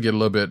 And we also get a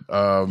little bit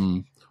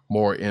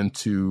more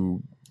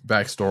into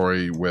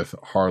backstory with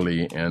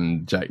Harley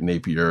and Jack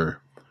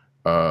Napier,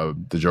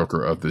 the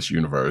Joker of this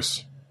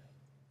universe,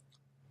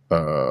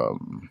 throughout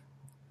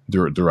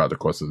the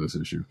course of this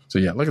issue. So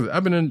yeah, like I said,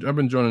 I've been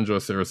enjoying Joe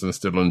Saracen,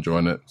 still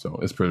enjoying it, so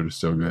it's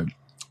still good.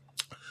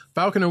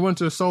 Falcon and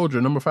Winter Soldier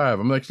number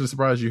 5. I'm actually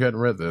surprised you hadn't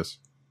read this.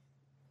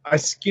 I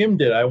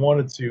skimmed it. I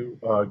wanted to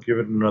give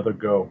it another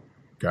go.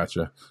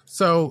 Gotcha.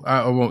 So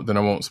I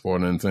won't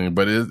spoil anything,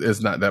 but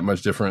it's not that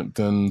much different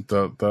than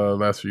the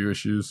last few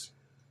issues.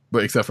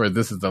 But except for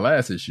this is the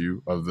last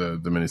issue of the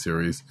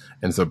miniseries,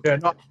 and so yeah,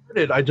 no, I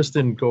read it. I just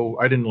didn't go.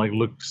 I didn't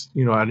look.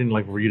 I didn't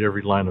read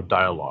every line of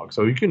dialogue.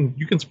 So you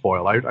can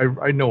spoil.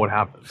 I know what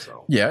happens.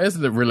 So yeah, it's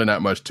really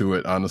not much to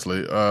it,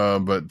 honestly.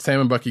 But Sam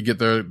and Bucky get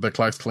their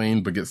clocks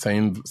cleaned, but get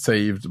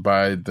saved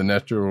by the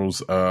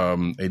Natural's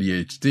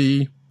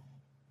ADHD.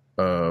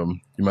 You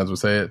might as well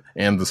say it,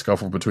 and the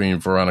scuffle between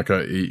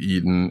Veronica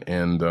Eden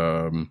and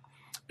Baron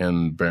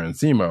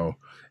Zemo.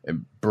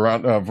 And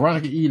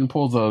Veronica Eden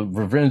pulls a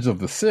Revenge of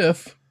the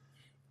Sith,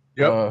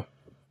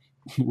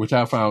 which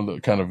I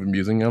found kind of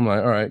amusing. I'm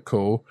like, all right,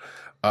 cool.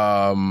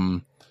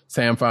 Sam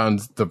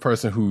finds the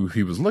person who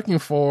he was looking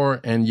for,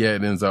 and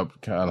it ends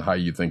up kind of how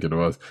you think it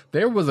was.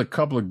 There was a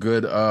couple of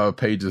good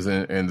pages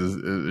in this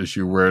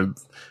issue where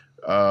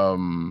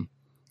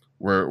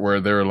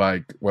they're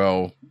like,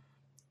 well,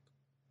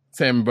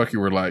 Sam and Bucky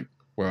were like,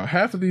 well,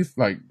 half of these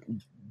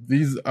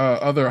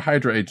other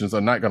Hydra agents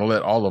are not going to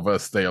let all of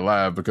us stay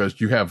alive,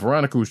 because you have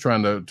Veronica who's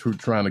trying to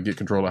get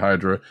control of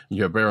Hydra.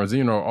 You have Baron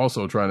Zemo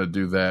also trying to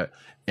do that,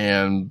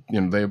 and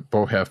they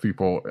both have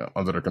people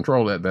under their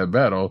control at that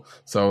battle.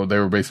 So they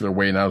were basically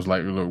waiting. I was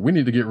like, look, we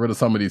need to get rid of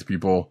some of these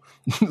people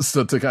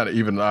so to kind of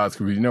even the odds,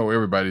 because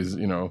everybody's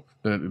they're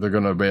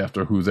going to be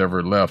after who's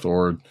ever left,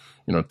 or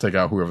take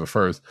out whoever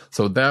first.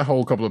 So that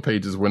whole couple of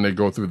pages when they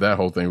go through that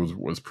whole thing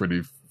was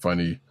pretty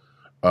funny.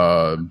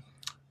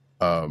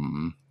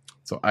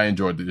 So I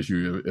enjoyed the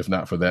issue, if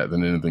not for that,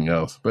 than anything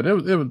else. But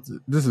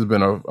this has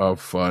been a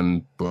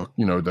fun book.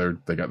 You know,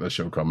 they got that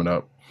show coming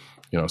up.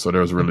 You know, so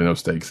there was really no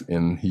stakes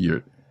in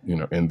here. You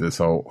know, in this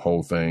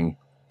whole thing.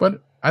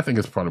 But I think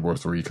it's probably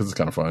worth a read because it's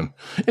kind of fun.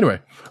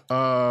 Anyway,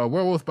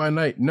 Werewolf by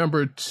Night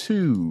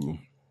 #2.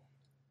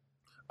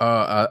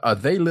 A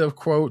They Live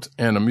quote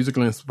and a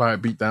musically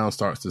inspired beatdown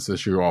starts this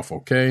issue off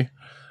okay,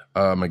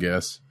 I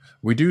guess.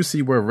 We do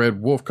see where Red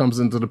Wolf comes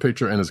into the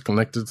picture and is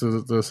connected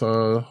to this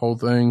whole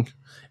thing.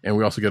 And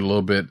we also get a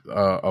little bit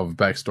of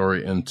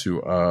backstory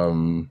into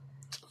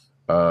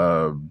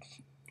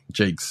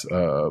Jake's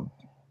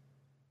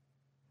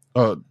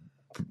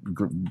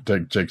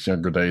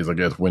younger days, I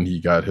guess, when he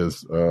got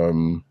his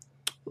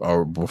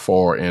or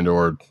before and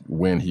or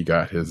when he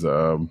got his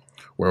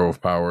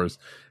werewolf powers.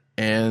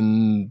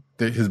 And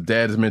his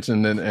dad is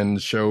mentioned and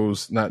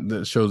shows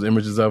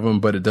images of him,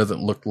 but it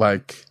doesn't look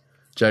like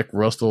Jack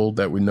Russell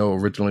that we know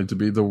originally to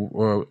be the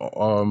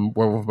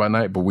Werewolf by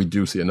Night. But we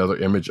do see another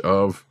image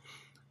of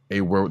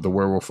the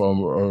werewolf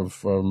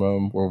of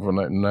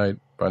Werewolf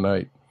by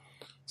Night.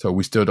 So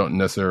we still don't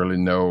necessarily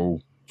know,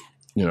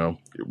 you know,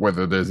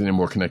 whether there's any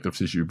more connective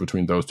tissue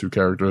between those two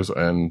characters,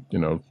 and you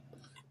know,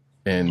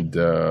 and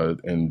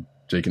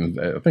Jake, and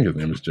I think his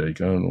name is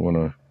Jake. I don't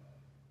want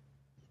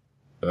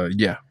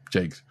to.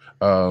 Jake's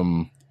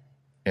and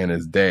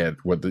his dad.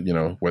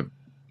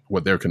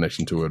 What their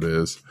connection to it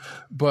is,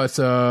 but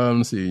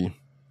let's see.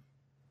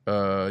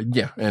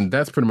 And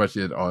that's pretty much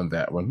it on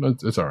that one.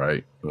 It's all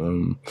right.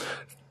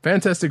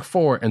 Fantastic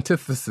Four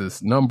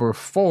Antithesis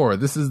 #4.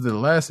 This is the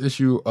last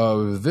issue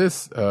of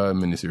this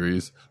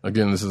miniseries.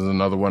 Again, this is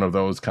another one of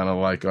those kind of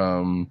like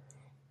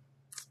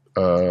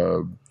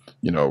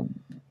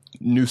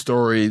new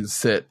story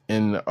set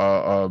in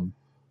a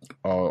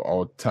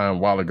time a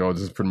while ago.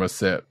 This is pretty much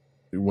set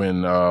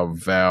when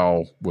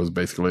Val was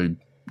basically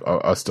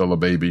still a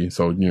baby.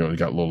 So, you know, you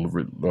got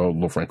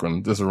little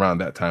Franklin. This is around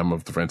that time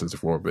of the Fantastic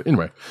Four. But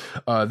anyway,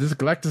 this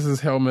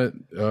Galactus's helmet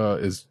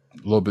is a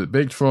little bit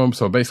big for him.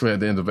 So basically at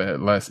the end of that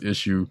last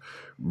issue,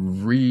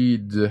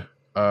 Reed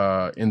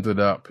ended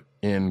up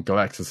in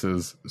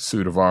Galactus's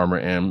suit of armor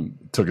and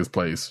took his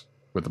place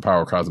with the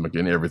power cosmic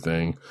and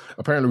everything.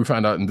 Apparently we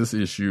find out in this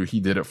issue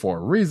he did it for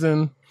a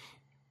reason.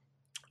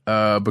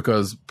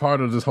 Because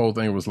part of this whole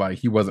thing was like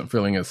he wasn't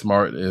feeling as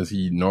smart as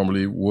he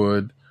normally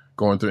would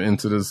going through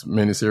into this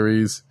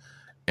miniseries.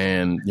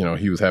 And, you know,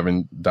 he was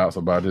having doubts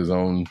about his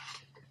own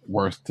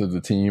worth to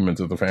the team and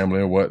to the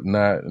family and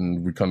whatnot.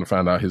 And we kind of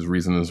found out his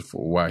reasons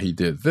for why he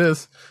did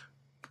this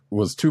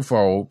was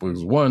twofold.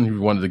 Because one, he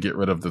wanted to get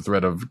rid of the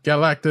threat of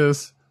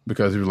Galactus,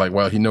 because he was like,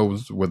 well, he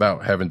knows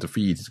without having to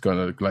feed,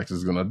 Galactus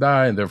is gonna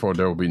die, and therefore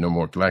there will be no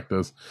more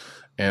Galactus.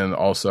 And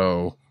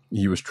also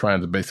he was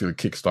trying to basically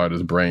kickstart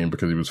his brain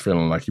because he was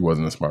feeling like he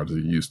wasn't as smart as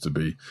he used to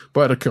be.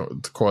 But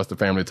of course the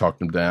family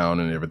talked him down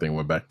and everything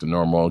went back to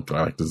normal.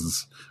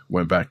 Galactus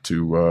went back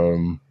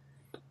to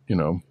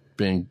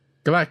being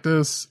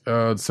Galactus.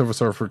 The Silver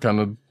Surfer kind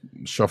of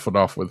shuffled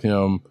off with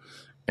him,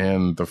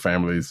 and the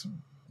families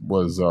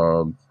was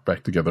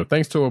back together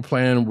thanks to a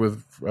plan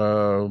with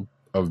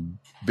of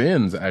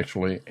Ben's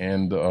actually,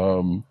 and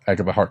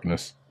Agatha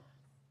Harkness,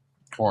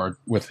 or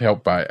with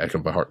help by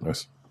Agatha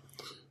Harkness.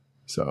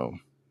 So,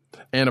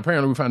 and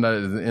apparently we found out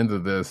at the end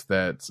of this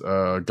that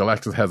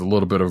Galactus has a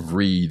little bit of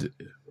Reed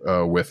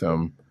with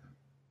him.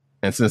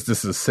 And since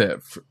this is set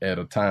at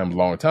a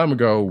long time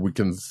ago, we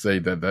can say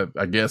that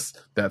I guess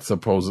that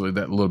supposedly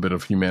that little bit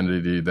of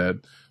humanity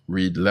that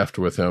Reed left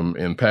with him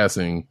in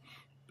passing,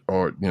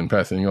 or in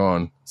passing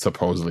on,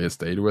 supposedly it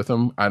stayed with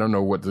him. I don't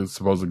know what they're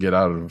supposed to get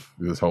out of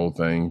this whole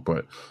thing,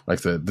 but like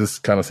I said, this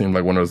kind of seemed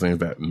like one of those things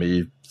that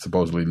may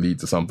supposedly lead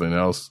to something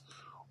else,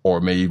 or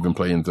may even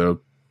play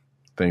into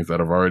things that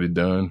I've already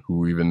done.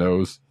 Who even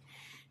knows?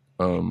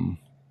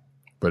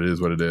 But it is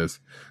what it is.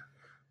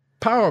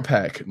 Power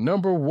Pack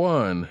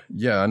 #1.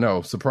 Yeah, I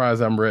know.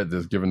 Surprised I'm read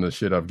this, given the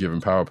shit I've given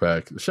Power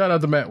Pack. Shout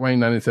out to Matt Wayne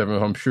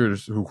 97. I'm sure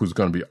who's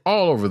going to be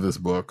all over this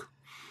book.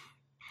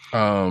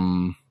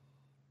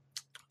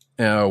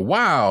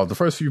 Wow, the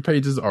first few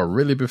pages are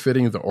really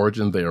befitting the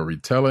origin they are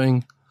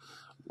retelling.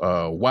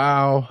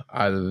 Wow,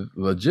 I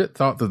legit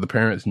thought that the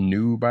parents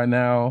knew by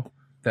now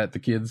that the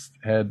kids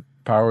had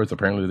powers.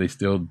 Apparently they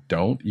still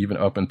don't, even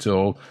up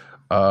until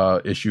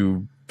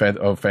issue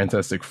of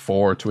Fantastic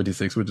Four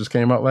 26, which just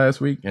came out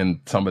last week, and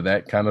some of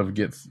that kind of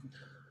gets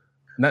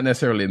not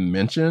necessarily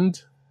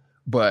mentioned,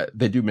 but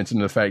they do mention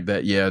the fact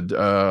that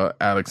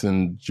Alex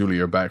and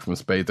Julie are back from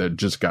space. They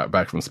just got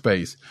back from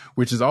space,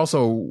 which is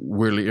also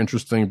really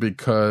interesting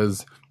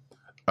because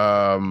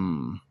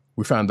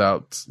we found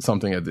out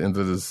something at the end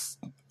of this,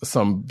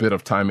 some bit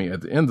of timing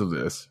at the end of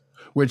this,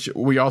 which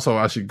we also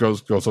actually go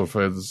so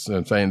far as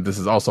saying this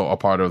is also a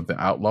part of the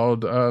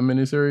Outlawed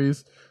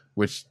miniseries,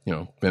 which, you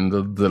know,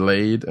 been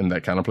delayed, and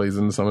that kind of plays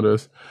into some of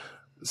this.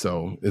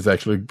 So it's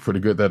actually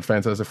pretty good that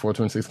Fantastic Four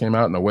 26 came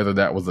out. Now, whether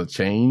that was a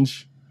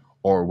change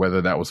or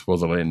whether that was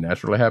supposed to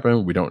naturally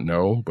happen, we don't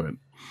know. But,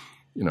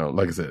 you know,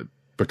 like I said,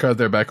 because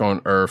they're back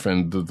on Earth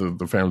and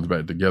the family's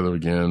back together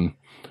again,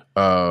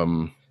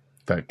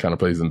 that kind of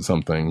plays into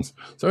some things.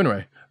 So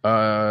anyway,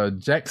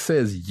 Jack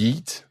says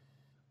yeet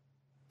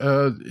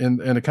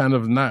in a kind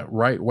of not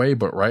right way,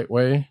 but right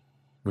way,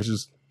 which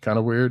is kind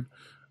of weird.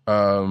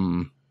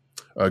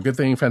 A good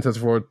thing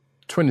Fantastic Four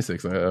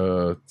 26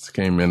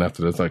 came in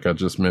after this, like I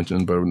just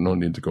mentioned, but no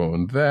need to go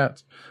on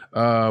that.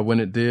 When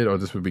it did, or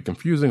this would be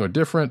confusing or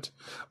different.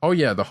 Oh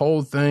yeah, the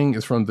whole thing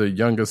is from the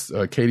youngest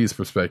Katie's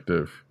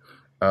perspective.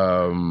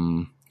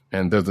 And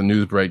there's a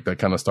news break that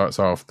kind of starts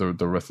off the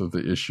rest of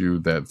the issue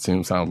that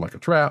sounds like a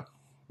trap.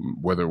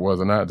 Whether it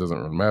was or not, it doesn't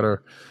really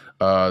matter.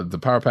 The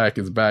Power Pack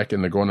is back,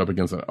 and they're going up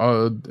against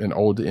an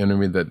old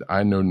enemy that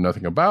I know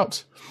nothing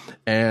about.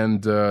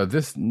 And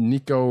this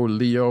Nico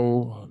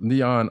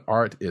Leon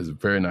art is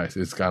very nice.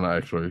 It's kind of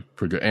actually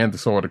pretty good. And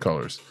so are the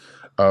colors,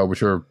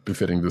 which are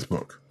befitting this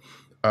book.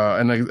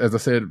 And as I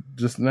said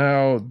just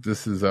now,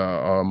 this is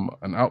an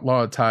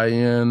Outlaw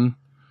tie-in,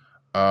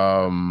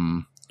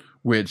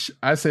 which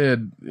I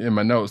said in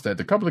my notes that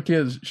a couple of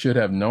kids should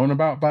have known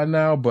about by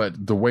now,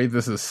 but the way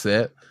this is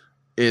set,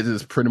 it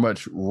is pretty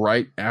much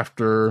right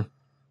after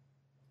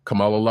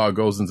Kamala Law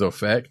goes into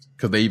effect,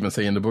 because they even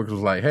say in the book, it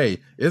was like, hey,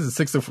 it's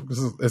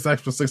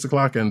actually 6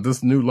 o'clock and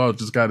this new law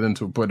just got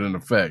put in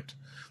effect.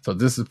 So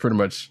this is pretty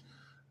much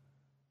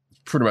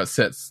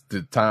sets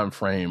the time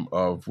frame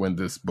of when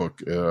this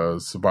book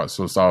is about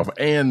to solve.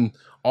 And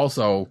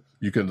also,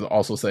 you can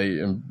also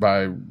say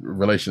by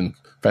relation,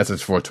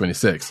 Fantastic Four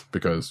 26,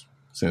 because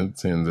seeing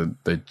that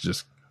they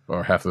just,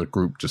 or half of the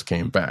group just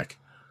came back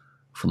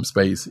from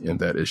space in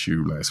that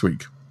issue last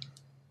week.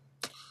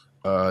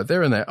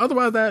 They're in that.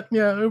 Otherwise, that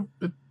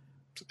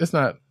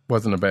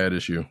wasn't a bad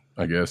issue,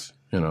 I guess.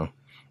 Like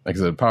I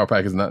said, Power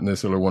Pack is not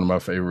necessarily one of my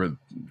favorite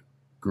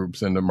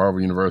groups in the Marvel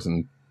universe,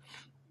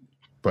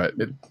 but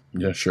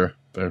sure,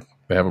 they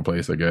have a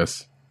place, I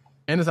guess.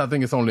 And I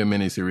think it's only a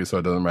mini series, so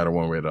it doesn't matter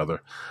one way or the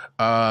other.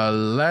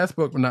 Last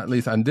book, but not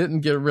least, I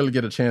didn't really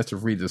get a chance to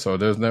read this, so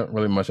there's not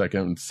really much I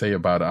can say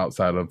about it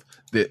outside of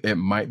it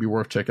might be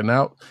worth checking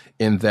out.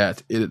 In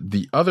that,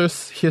 the other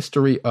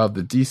history of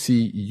the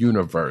DC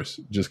universe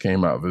just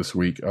came out this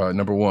week.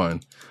 Number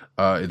 1,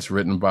 it's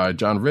written by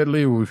John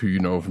Ridley, who you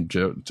know from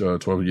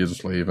 12 Years a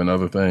Slave and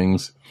other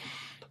things.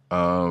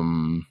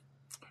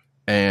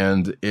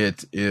 And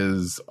it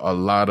is a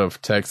lot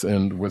of text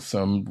and with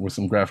some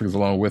graphics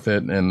along with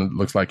it, and it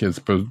looks like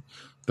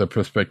the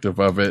perspective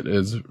of it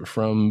is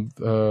from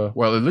at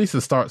least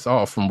it starts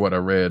off from what I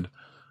read.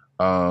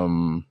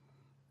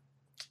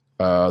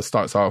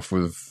 Starts off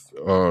with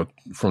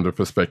from the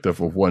perspective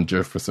of one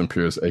Jefferson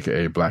Pierce,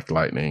 aka Black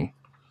Lightning,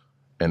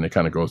 and it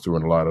kind of goes through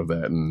a lot of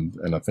that, and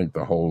I think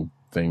the whole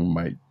thing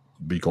might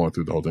be going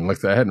through the whole thing. Like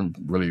I said, I hadn't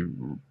really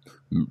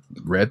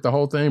read the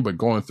whole thing, but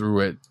going through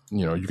it,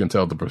 you can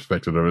tell the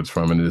perspective that it's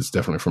from, and it's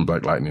definitely from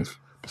Black Lightning's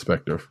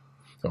perspective.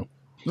 So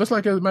looks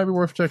like it might be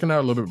worth checking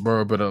out a little bit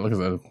more, but like I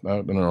said,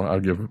 I don't know, I'll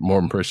give more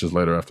impressions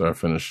later after I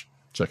finish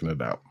checking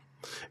it out.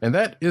 And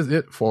that is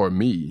it for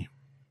me.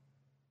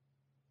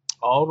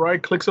 All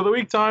right, clicks of the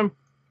week time.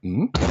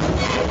 Mm-hmm.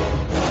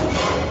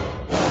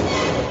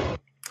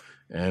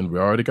 And we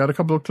already got a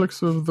couple of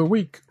clicks of the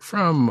week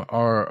from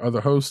our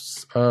other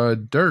hosts.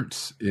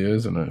 Dirt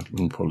is, and let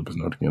me pull up his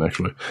note again,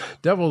 actually.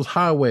 Devil's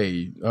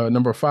Highway,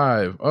 number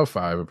 5 of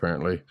 5,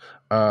 apparently.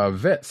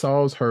 Vet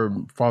solves her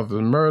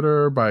father's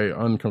murder by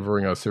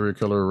uncovering a serial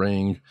killer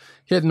ring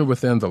hidden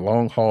within the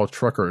long-haul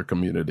trucker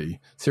community.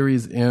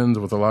 Series ends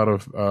with a lot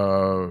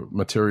of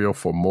material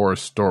for more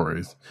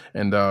stories.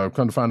 And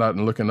come to find out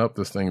and looking up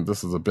this thing,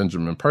 this is a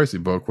Benjamin Percy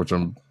book,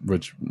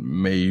 which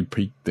may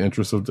pique the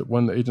interest of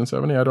one of the Agent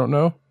 70. I don't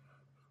know.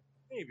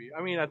 Maybe.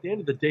 I mean, at the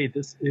end of the day,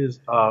 this is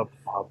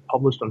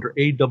published under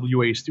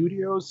AWA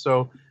Studios,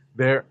 so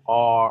there's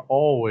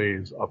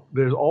always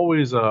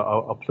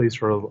a place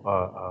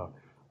for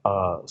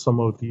some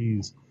of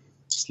these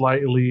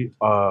slightly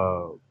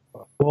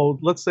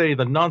let's say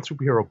the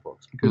non-superhero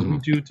books, because we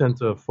do tend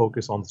to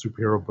focus on the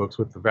superhero books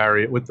with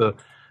the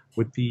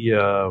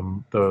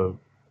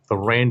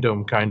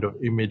random kind of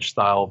image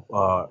style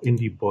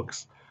indie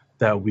books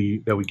that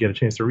we get a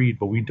chance to read,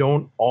 but we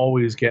don't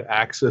always get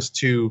access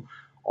to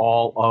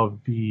all of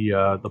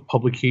the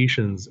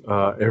publications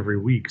every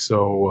week.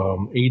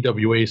 So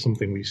AWA is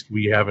something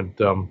we haven't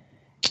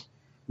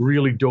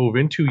really dove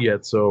into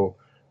yet. So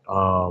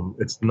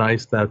it's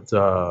nice that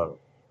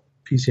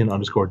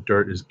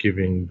PCN_Dirt is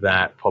giving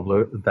that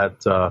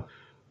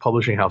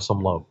publishing house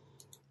some love.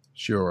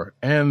 Sure.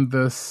 And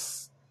the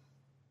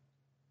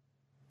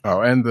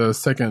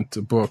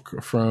second book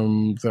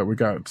that we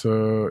got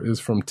is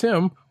from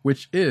Tim,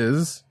 which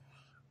is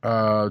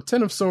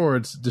Ten of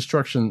Swords,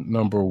 Destruction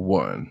number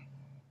 1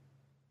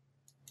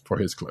 for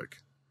his click.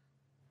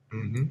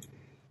 Mm-hmm.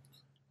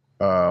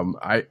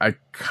 I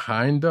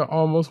kind of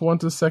almost want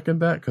to second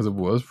that because it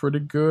was pretty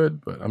good,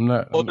 but I'm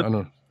not.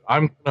 I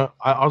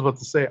was about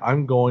to say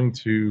I'm going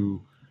to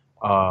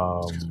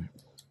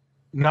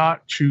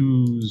not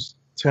choose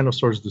Ten of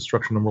Swords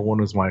Destruction number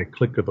 1 as my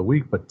click of the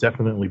week, but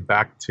definitely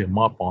back Tim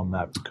up on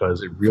that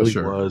because it really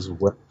was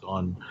well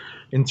done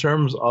in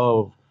terms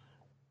of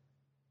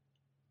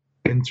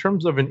in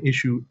terms of an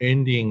issue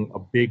ending a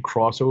big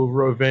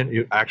crossover event,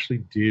 it actually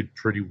did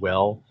pretty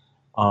well.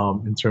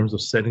 In terms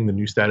of setting the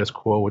new status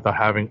quo without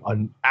having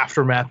an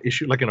aftermath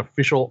issue, like an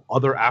official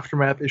other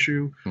aftermath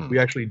issue. We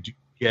actually do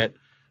get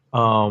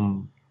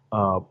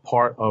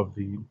part of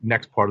the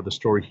next part of the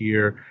story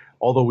here,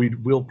 although we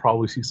will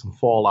probably see some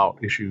fallout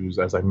issues,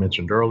 as I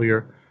mentioned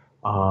earlier.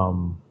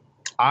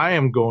 I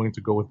am going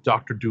to go with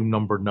Dr. Doom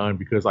number 9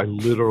 because I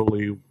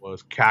literally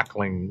was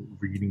cackling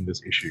reading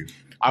this issue.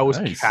 I was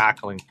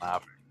cackling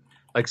laughing.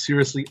 Like,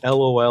 seriously,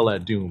 LOL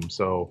at Doom.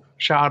 So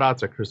shout out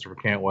to Christopher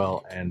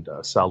Cantwell and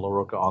Sal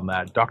LaRocca on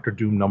that. Dr.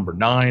 Doom number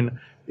 9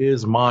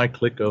 is my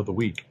click of the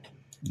week.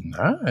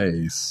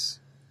 Nice.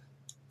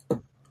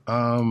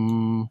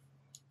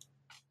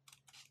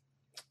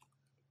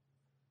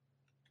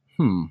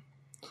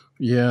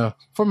 Yeah,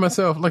 for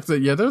myself, like I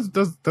said, yeah, there's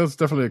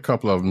definitely a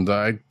couple of them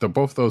that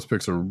both those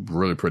picks are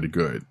really pretty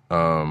good.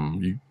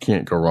 You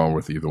can't go wrong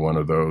with either one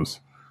of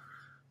those.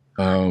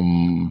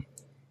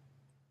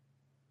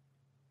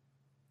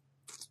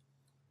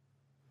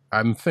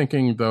 I'm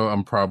thinking though,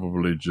 I'm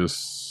probably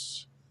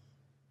just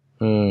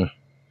that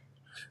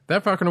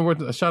Falcon and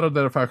Winter. Shout out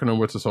that Falcon and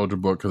Winter Soldier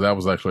book because that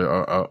was actually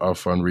a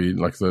fun read.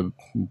 Like I said,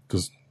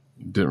 just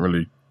didn't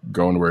really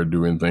go anywhere to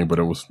do anything, but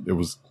it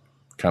was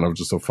kind of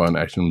just a fun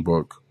action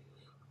book.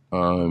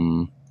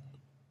 But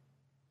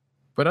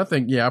I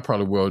think I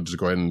probably will just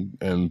go ahead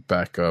and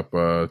back up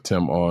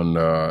Tim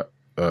on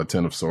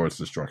Ten of Swords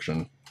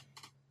Destruction.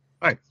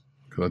 Nice,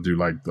 because I do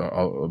like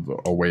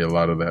the way a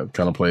lot of that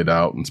kind of played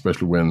out, and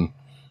especially when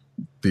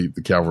the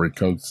cavalry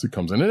comes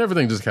in and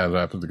everything just kind of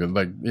happens because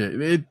like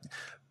the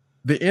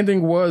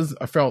ending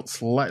I felt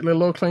slightly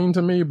low clean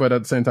to me, but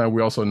at the same time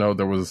we also know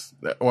there was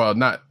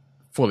not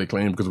fully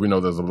clean because we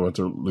know there's a bunch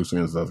of loose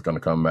ends that's going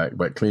to come back,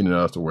 but clean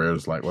enough to where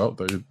it's like, well,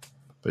 there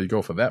you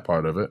go for that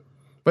part of it.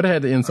 But it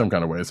had to end some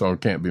kind of way, so I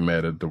can't be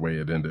mad at the way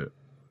it ended.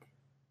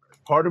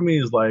 Part of me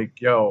is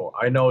like, yo,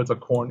 I know it's a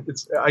corn.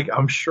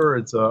 I'm sure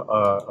it's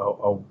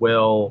a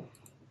well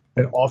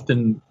and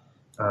often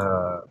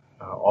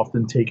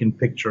taken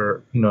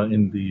picture,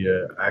 in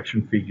the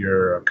action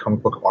figure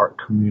comic book art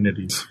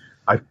community.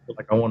 I feel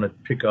like I want to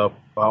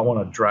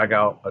drag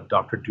out a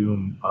Doctor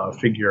Doom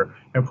figure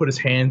and put his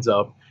hands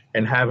up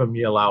and have him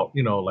yell out,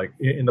 like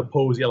in the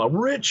pose, yell out,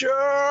 Richard!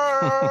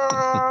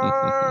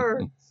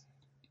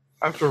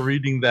 After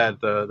reading that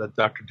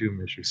Doctor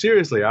Doom issue.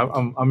 Seriously,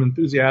 I'm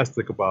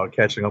enthusiastic about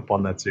catching up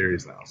on that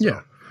series now. So.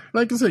 Yeah.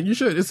 Like I said, you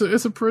should.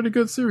 It's a pretty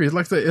good series.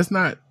 Like I said, it's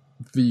not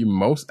the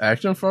most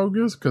action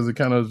focused because it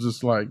kind of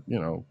just like,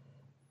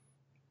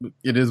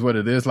 it is what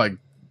it is. Like,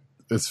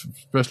 it's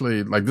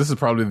especially like this is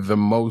probably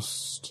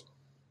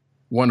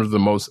one of the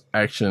most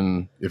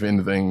action, if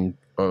anything,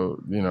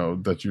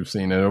 that you've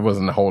seen. And there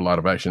wasn't a whole lot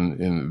of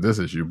action in this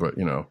issue, but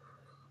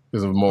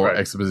there's more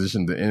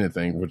exposition than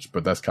anything.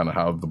 But that's kind of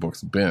how the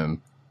book's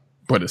been.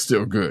 But it's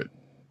still good.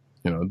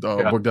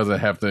 The book doesn't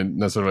have to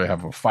necessarily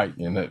have a fight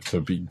in it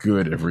to be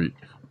good every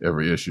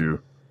issue.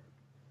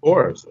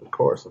 Of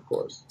course.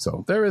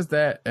 So there is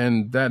that,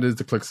 and that is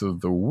the clicks of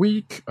the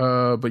week.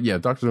 But yeah,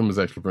 Dr. Doom is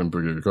actually pretty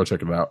good. Go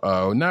check it out.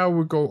 Now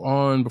we'll go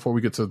on, before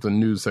we get to the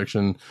news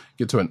section,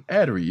 get to an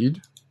ad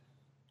read.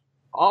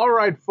 All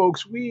right,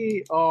 folks,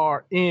 we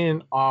are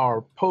in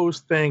our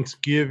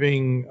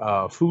post-Thanksgiving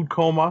food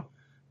coma.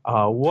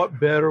 What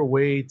better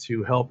way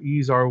to help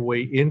ease our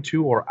way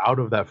into or out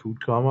of that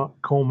food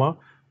coma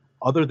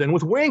other than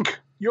with Wink,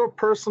 your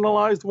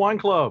personalized wine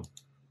club.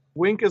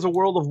 Wink is a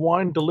world of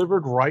wine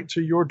delivered right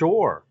to your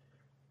door.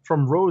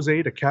 From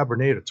rosé to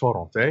Cabernet to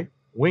Torrontés,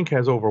 Wink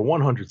has over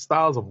 100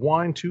 styles of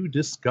wine to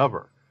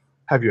discover.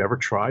 Have you ever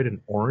tried an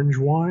orange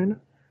wine?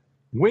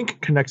 Wink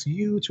connects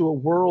you to a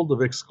world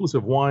of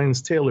exclusive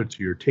wines tailored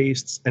to your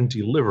tastes and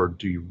delivered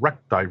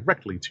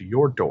directly to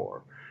your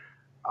door.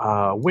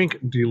 Wink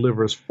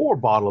delivers 4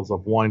 bottles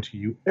of wine to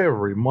you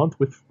every month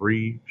with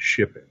free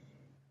shipping.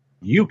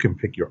 You can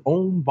pick your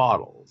own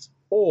bottles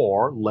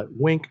or let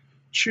Wink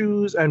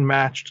choose and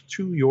matched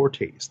to your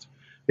taste.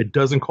 It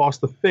doesn't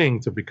cost a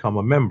thing to become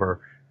a member,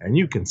 and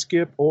you can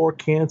skip or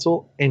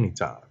cancel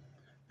anytime.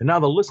 And now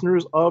the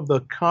listeners of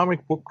the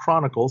Comic Book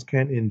Chronicles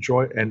can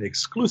enjoy an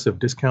exclusive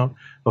discount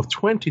of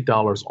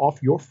 $20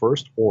 off your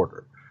first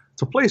order.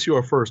 To place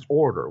your first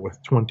order with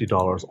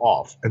 $20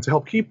 off and to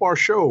help keep our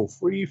show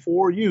free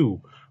for you,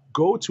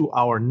 go to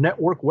our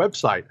network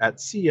website at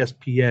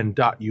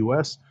cspn.us/wink.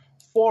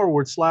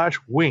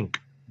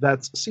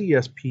 That's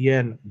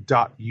cspn.us/WINC.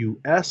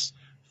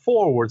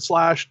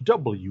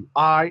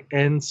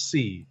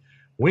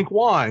 Wink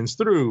Wines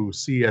through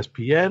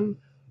CSPN.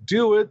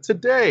 Do it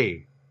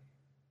today.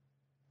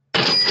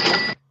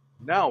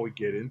 Now we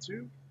get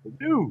into the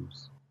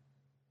news.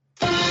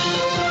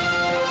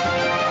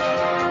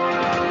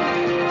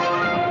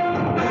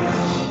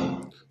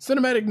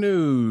 Cinematic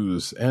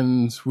news.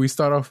 And we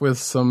start off with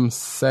some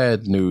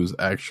sad news,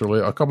 actually.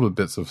 A couple of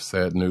bits of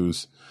sad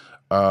news.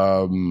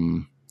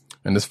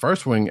 And this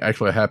first one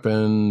actually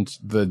happened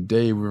the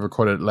day we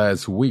recorded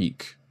last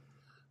week.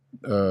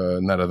 Now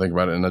that I think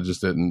about it, and I just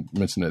didn't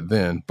mention it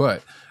then.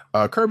 But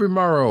Kirby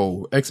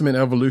Morrow, X-Men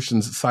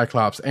Evolution's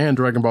Cyclops, and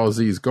Dragon Ball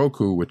Z's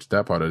Goku, which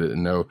that part I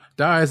didn't know,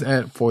 dies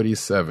at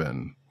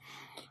 47.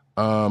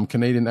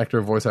 Canadian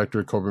actor, voice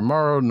actor Kirby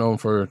Morrow, known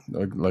for,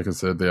 like I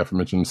said, the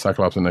aforementioned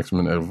Cyclops and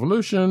X-Men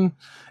Evolution,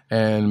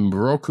 and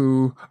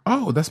Moroku.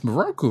 Oh, that's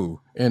Moroku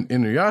and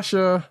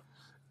Inuyasha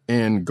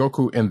and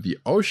Goku in the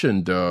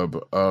Ocean dub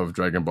of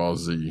Dragon Ball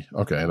Z.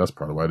 Okay, that's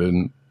part of why I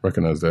didn't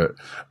recognize that.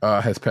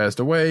 Has passed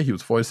away. He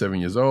was 47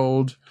 years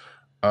old.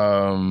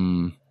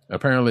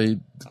 Apparently,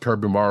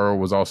 Kirby Morrow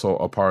was also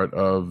a part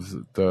of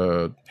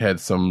had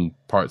some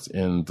parts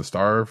in the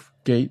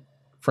Stargate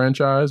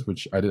franchise,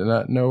 which I did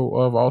not know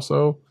of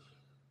also.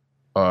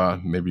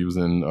 Maybe he was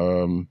in,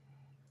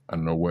 I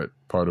don't know what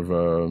part of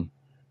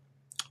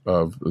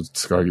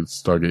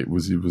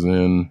Stargate he was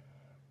in.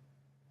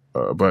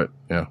 But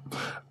yeah.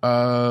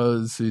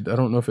 Let's see, I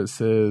don't know if it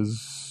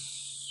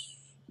says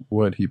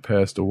what he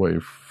passed away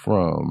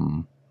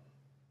from.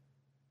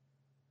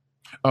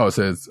 Oh, it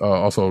says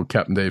also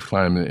Captain Dave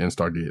Kleinman in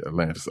Stargate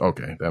Atlantis.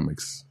 Okay, that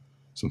makes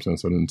some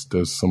sense. So then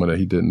there's some of that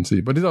he didn't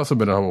see, but he's also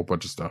been in a whole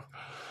bunch of stuff.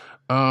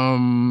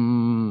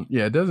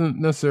 Yeah, it doesn't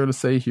necessarily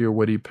say here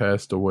what he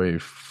passed away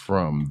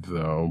from,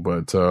 though.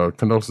 But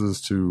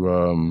condolences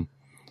to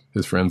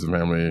his friends and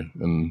family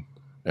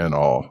and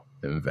all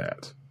in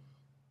that.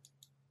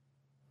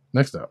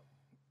 Next up.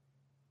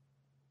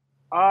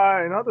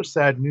 In other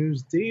sad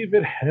news,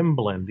 David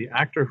Hemblin, the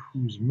actor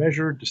whose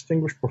measured,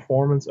 distinguished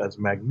performance as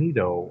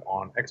Magneto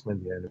on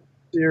X-Men The Animated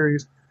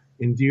Series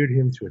endeared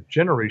him to a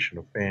generation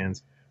of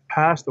fans,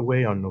 passed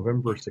away on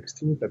November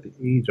 16th at the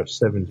age of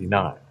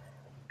 79.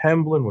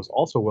 Hemblin was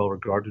also well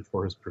regarded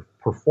for his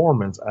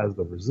performance as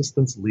the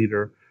Resistance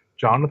leader,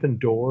 Jonathan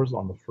Dawes,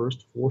 on the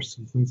first 4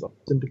 seasons of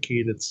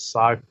syndicated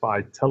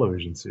sci-fi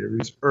television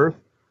series Earth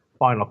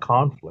Final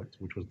Conflict,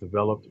 which was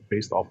developed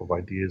based off of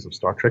ideas of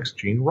Star Trek's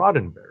Gene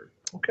Roddenberry.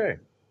 Okay.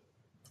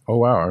 Oh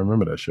wow, I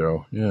remember that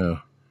show. Yeah.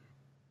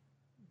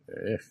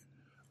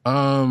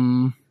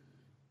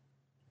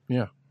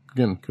 Yeah.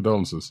 Again,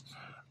 condolences.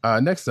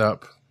 Next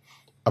up,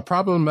 a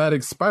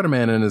problematic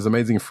Spider-Man and His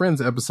Amazing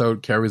Friends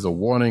episode carries a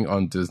warning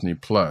on Disney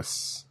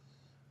Plus.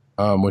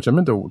 Which I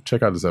meant to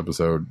check out this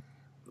episode,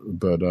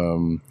 but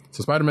so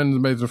Spider-Man and His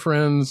Amazing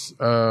Friends,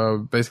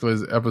 basically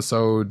is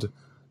episode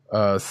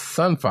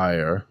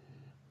Sunfire,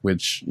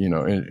 which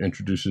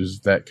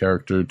introduces that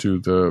character to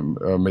the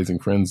Amazing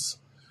Friends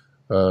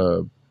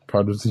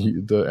part of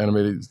the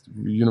animated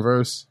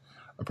universe.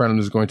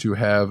 Apparently, is going to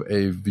have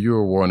a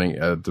viewer warning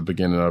at the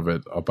beginning of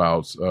it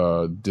about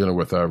dealing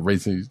with having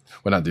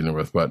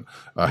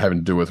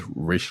to do with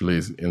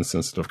racially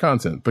insensitive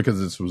content, because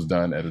this was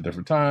done at a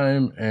different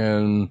time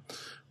and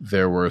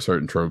there were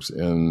certain tropes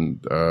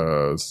and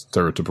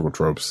stereotypical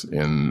tropes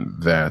in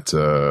that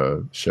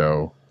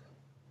show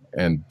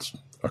and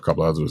a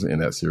couple others in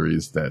that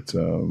series that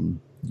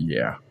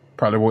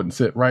probably wouldn't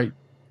sit right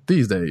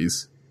these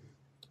days,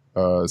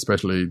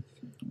 especially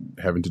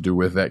having to do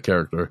with that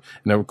character.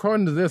 Now,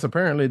 according to this,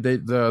 apparently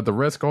the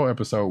Red Skull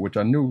episode, which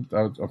I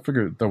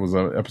figured there was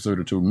an episode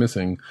or two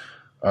missing,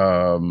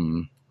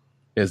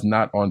 is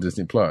not on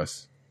Disney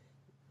Plus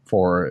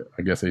for,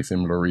 I guess, a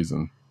similar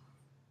reason.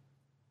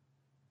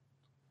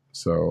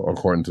 So,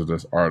 according to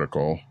this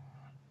article,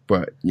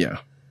 but yeah.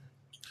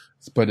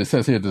 But it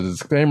says here the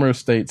disclaimer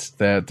states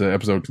that the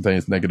episode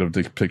contains negative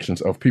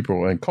depictions of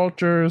people and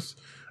cultures.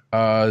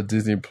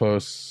 Disney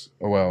Plus,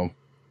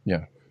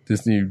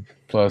 Disney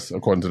Plus,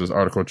 according to this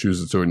article,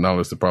 chooses to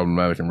acknowledge the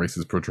problematic and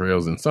racist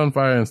portrayals in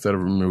Sunfire instead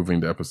of removing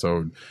the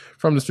episode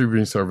from the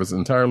streaming service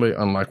entirely,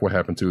 unlike what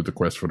happened to the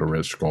Quest for the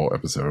Red Skull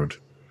episode.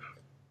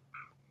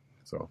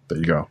 So, there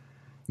you go.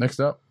 Next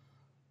up.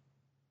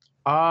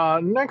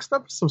 Next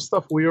up is some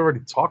stuff we already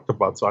talked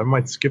about, so I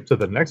might skip to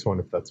the next one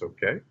if that's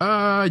okay.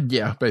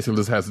 Yeah, basically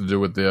this has to do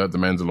with the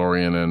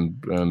Mandalorian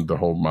and the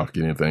whole Moff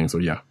Gideon thing, so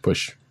yeah,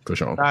 push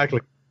on.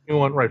 Exactly.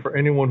 For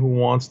anyone who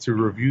wants to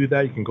review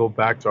that, you can go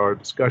back to our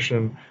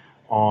discussion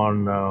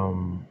on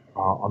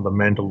the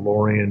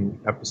Mandalorian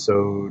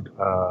episode,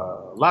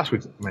 last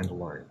week's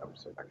Mandalorian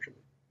episode, actually.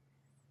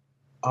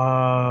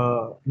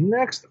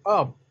 Next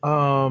up,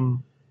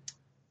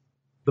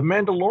 the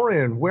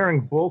Mandalorian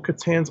wearing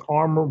Bo-Katan's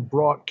armor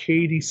brought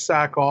Katie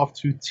Sackhoff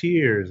to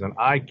tears, and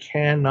I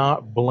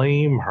cannot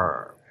blame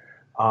her.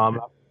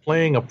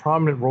 Playing a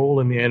prominent role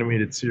in the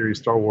animated series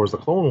Star Wars The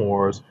Clone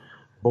Wars,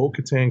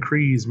 Bo-Katan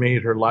Kryze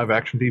made her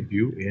live-action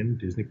debut in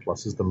Disney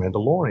Plus's The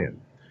Mandalorian.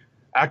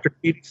 Actor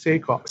Katie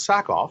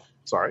Sackhoff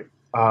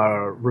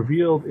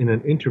revealed in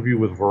an interview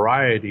with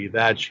Variety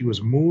that she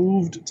was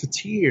moved to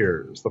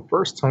tears the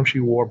first time she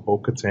wore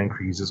Bo-Katan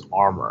Kryze's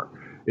armor,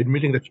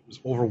 admitting that she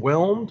was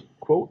overwhelmed,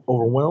 quote,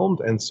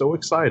 overwhelmed and so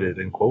excited,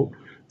 end quote,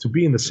 to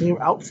be in the same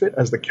outfit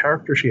as the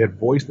character she had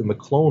voiced in the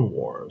Clone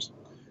Wars.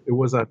 It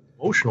was an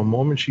emotional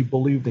moment she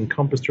believed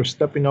encompassed her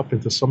stepping up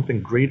into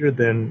something greater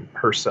than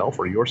herself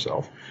or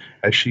yourself,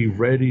 as she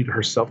readied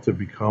herself to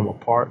become a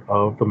part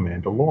of The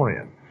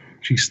Mandalorian.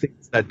 She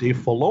states that Dave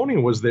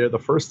Filoni was there the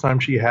first time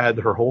she had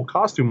her whole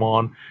costume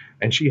on,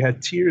 and she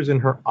had tears in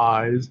her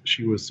eyes.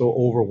 She was so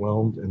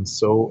overwhelmed and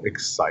so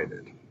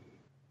excited.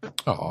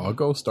 Oh,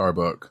 go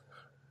Starbuck.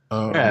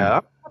 Yeah,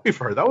 I'm happy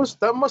for her.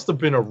 That must have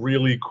been a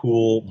really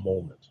cool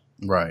moment.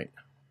 Right.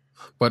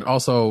 But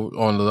also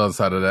on the other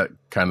side of that,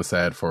 kind of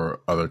sad for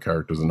other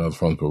characters in other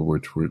films, but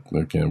which we've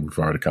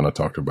already kind of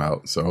talked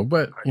about. So,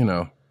 but it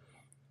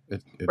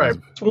Right. is.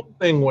 It's one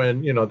thing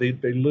when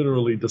they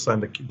literally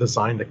design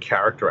the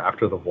character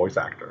after the voice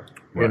actor.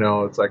 Right.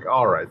 It's like,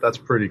 all right, that's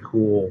pretty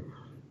cool.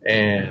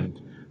 And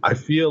I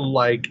feel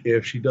like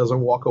if she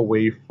doesn't walk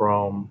away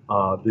from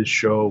this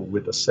show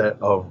with a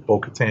set of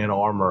Bo-Katan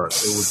armor,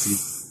 it would be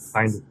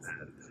kind of bad.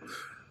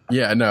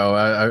 Yeah, no,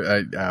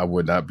 I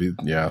would not be.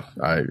 Yeah,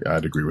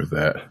 I'd agree with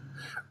that.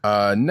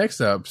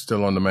 Next up,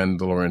 still on the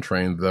Mandalorian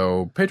train,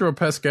 though, Pedro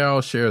Pascal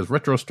shares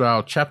retro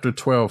style Chapter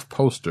 12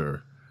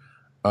 poster.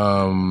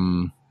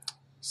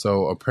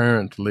 So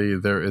apparently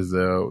there is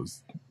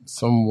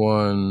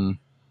someone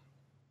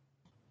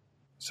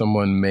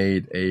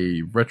made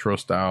a retro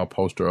style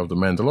poster of the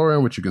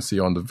Mandalorian, which you can see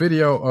on the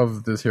video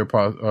of this here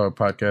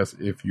podcast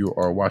if you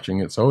are watching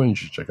it. So, and you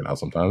should check it out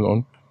sometime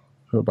on,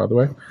 by the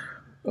way.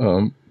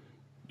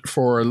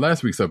 For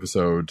last week's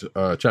episode,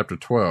 Chapter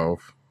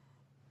 12,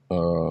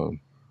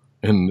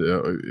 and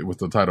with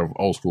the title of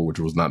Old School, which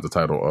was not the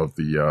title of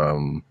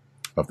the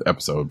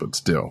episode, but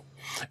still,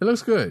 it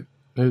looks good.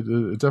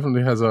 It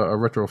definitely has a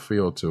retro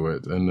feel to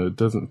it, and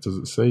does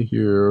it say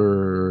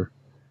here?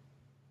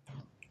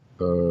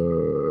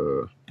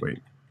 Wait,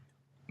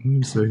 let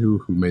me say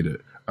who made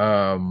it.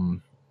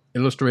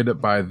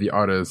 Illustrated by the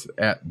artist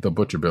at the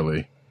Butcher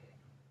Billy,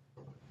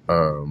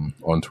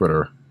 on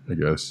Twitter, I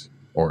guess,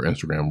 or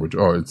Instagram.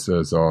 It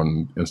says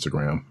on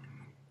Instagram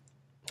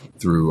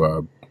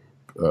through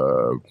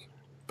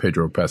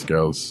Pedro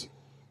Pascal's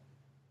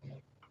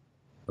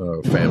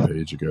fan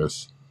page, I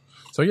guess.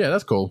 So yeah,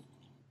 that's cool.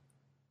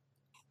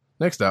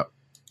 Next up.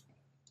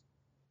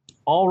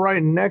 All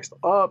right, next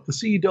up, the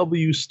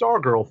CW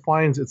Stargirl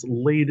finds its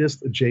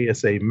latest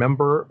JSA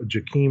member,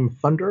 Jakeem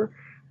Thunder.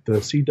 The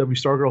CW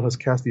Stargirl has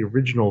cast the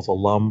Originals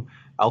alum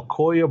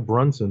Alcoya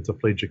Brunson to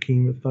play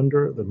Jakeem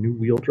Thunder, the new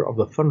wielder of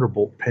the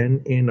Thunderbolt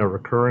pen, in a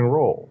recurring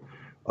role.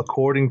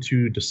 According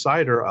to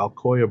Decider,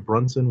 Alcoya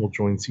Brunson will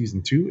join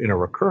Season 2 in a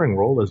recurring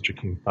role as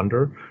Jakeem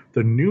Thunder,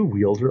 the new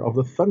wielder of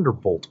the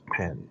Thunderbolt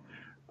pen.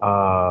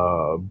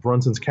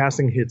 Brunson's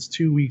casting hits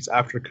 2 weeks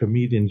after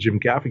comedian Jim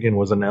Gaffigan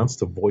was announced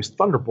to voice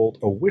Thunderbolt,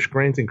 a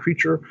wish-granting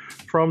creature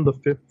from the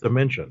fifth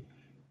dimension.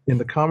 In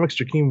the comics,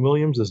 Jakeem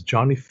Williams is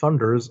Johnny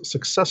Thunder's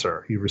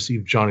successor. He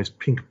received Johnny's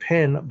pink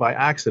pen by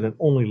accident,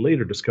 only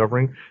later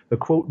discovering the,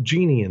 quote,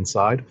 genie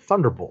inside,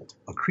 Thunderbolt,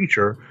 a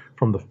creature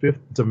from the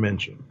fifth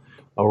dimension.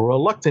 A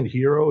reluctant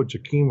hero,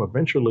 Jakeem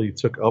eventually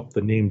took up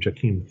the name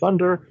Jakeem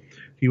Thunder.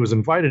 He was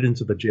invited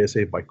into the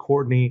JSA by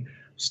Courtney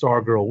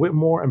Stargirl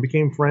Whitmore and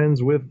became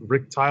friends with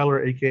Rick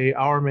Tyler, aka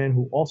Hourman,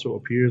 who also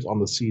appears on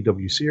the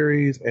CW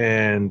series.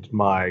 And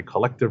my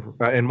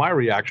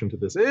reaction to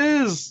this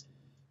is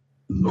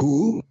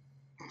who?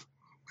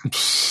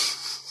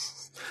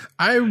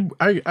 I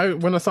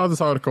when I saw this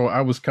article,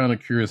 I was kind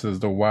of curious as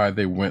to why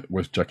they went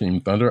with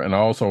Jakeem Thunder, and I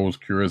also was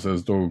curious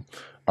as to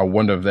I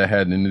wonder if that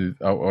had any,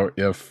 or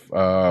if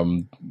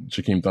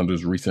Jakeem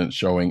Thunder's recent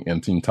showing in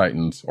Teen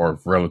Titans, or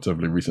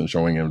relatively recent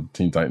showing in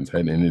Teen Titans,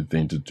 had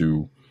anything to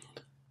do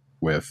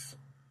with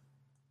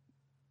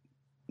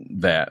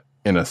that,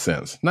 in a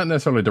sense. Not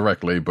necessarily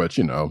directly, but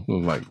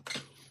like,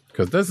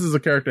 because this is a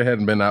character that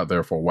hadn't been out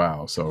there for a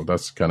while, so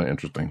that's kind of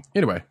interesting.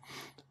 Anyway,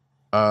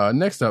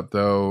 next up,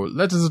 though,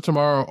 Legends of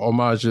Tomorrow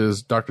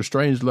homages Dr.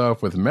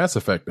 Strangelove with Mass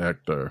Effect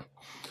actor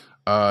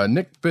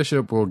Nick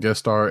Bishop will guest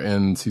star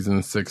in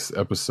Season 6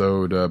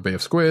 episode Bay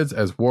of Squids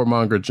as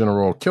warmonger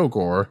General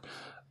Kilgore,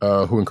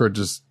 who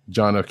encourages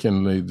John F.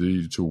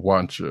 Kennedy to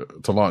launch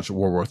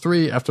World War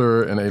III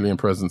after an alien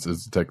presence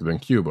is detected in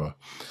Cuba.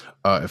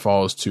 It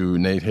falls to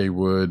Nate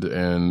Haywood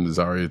and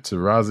Zari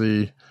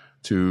Tarazi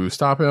to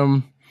stop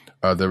him.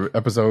 The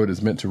episode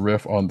is meant to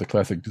riff on the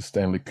classic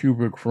Stanley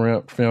Kubrick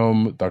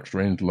film Dr.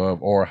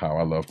 Strangelove, or How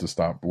I Love to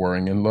Stop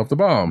Worrying and Love to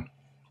Bomb.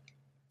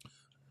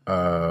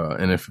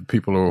 And if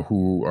people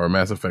who are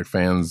Mass Effect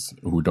fans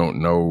who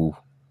don't know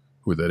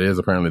who that is,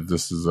 apparently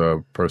this is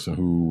a person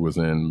who was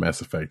in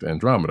Mass Effect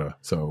Andromeda.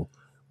 So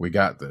we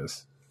got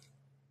this.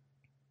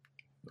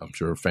 I'm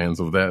sure fans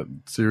of that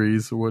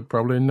series would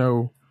probably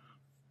know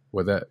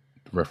what that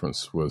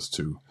reference was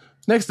to.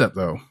 Next up,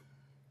 though.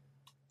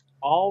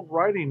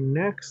 Alrighty,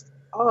 next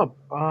up.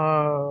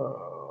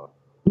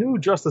 New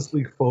Justice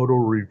League photo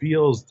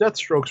reveals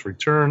Deathstroke's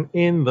return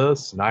in the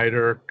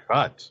Snyder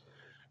Cut.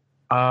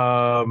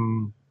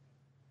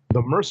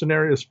 The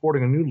Mercenary is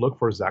sporting a new look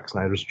for Zack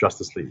Snyder's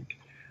Justice League.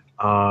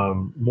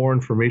 More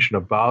information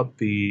about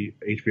the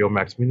HBO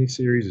Max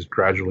miniseries is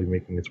gradually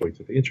making its way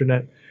to the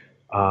internet.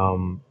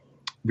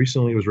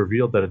 Recently, it was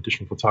revealed that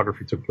additional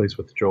photography took place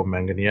with Joe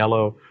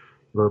Manganiello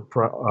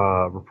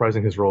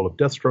reprising his role of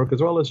Deathstroke,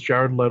 as well as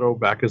Jared Leto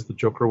back as the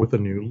Joker with a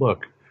new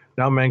look.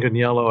 Now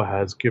Manganiello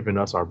has given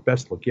us our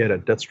best look yet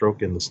at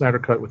Deathstroke in the Snyder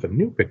Cut with a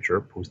new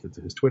picture posted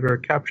to his Twitter,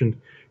 captioned,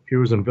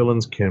 "Heroes and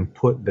villains can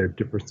put their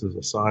differences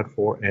aside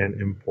for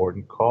an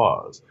important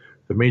cause."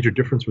 The major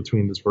difference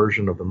between this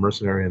version of the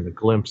mercenary and the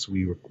glimpse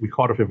we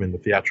caught of him in the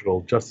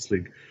theatrical Justice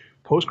League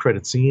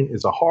post-credit scene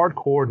is a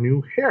hardcore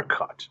new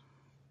haircut.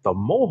 The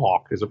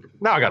mohawk is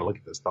now I gotta look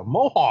at this. The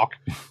mohawk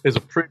is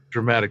a pretty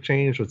dramatic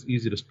change, so it's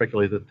easy to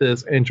speculate that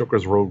this and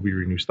Joker's road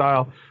weary new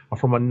style are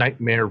from a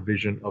nightmare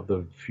vision of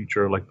the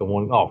future, like the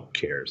one. Oh, who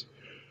cares?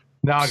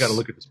 Now I gotta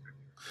look at this.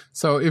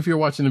 So if you're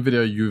watching the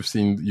video, you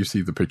see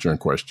the picture in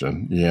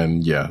question,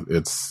 and yeah,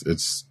 it's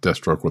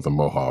Deathstroke with a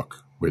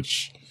mohawk,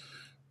 which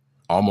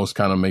almost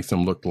kind of makes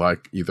him look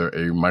like either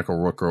a Michael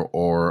Rooker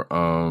or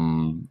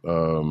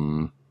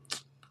oh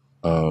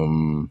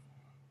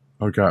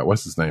God,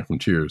 what's his name from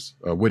Cheers?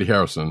 Woody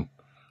Harrelson.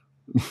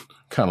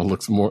 Kind of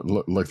looks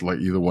like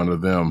either one of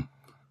them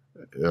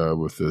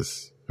with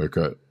this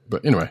haircut.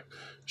 But anyway,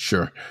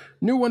 sure.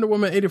 New Wonder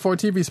Woman 84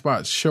 TV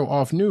spots show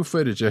off new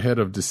footage ahead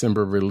of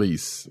December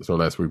release. So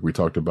last week we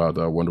talked about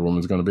Wonder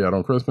Woman's going to be out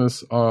on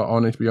Christmas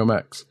on HBO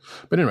Max.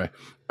 But anyway,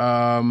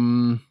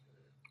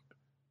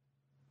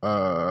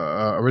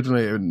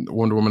 originally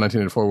Wonder Woman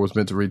 1984 was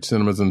meant to reach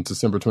cinemas in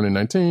December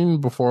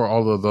 2019 before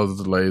all of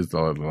those delays,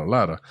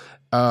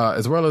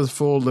 as well as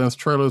full-length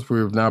trailers.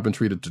 We've now been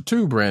treated to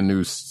 2 brand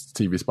new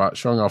TV spots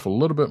showing off a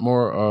little bit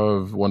more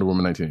of Wonder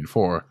Woman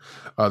 1984.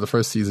 The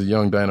first sees a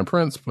young Diana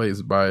Prince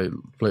played by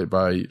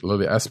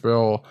Lily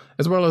Aspel,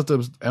 as well as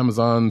the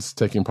Amazons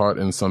taking part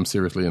in some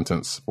seriously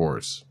intense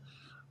sports.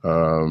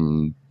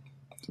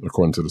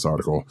 According to this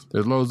article,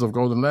 there's loads of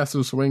golden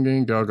lasso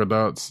swinging, Gal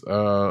Gadot's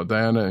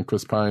Diana and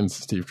Chris Pine's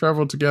Steve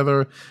Trevor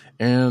together,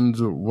 and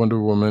Wonder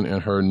Woman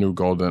in her new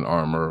golden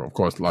armor. Of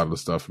course, a lot of the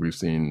stuff we've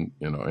seen,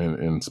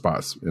 in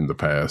spots in the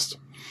past.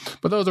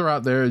 But those are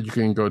out there. You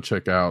can go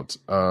check out.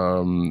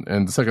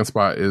 And the second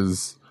spot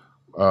is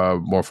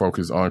more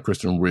focused on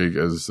Kristen Wiig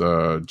as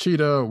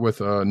Cheetah, with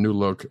a new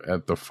look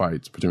at the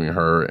fights between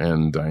her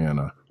and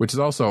Diana, which is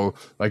also,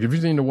 like, if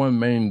you've seen the one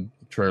main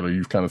trailer,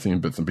 you've kind of seen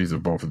bits and pieces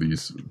of both of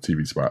these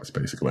TV spots,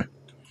 basically.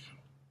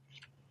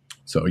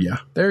 So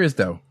yeah, there is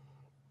though.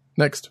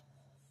 Next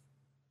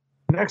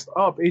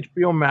up,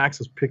 HBO Max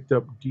has picked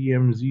up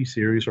DMZ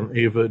series from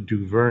Ava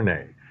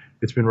DuVernay.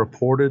 It's been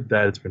reported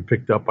that it's been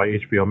picked up by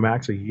HBO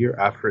Max a year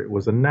after it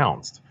was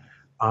announced.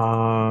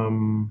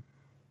 Oh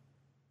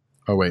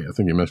wait, I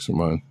think you missed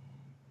one.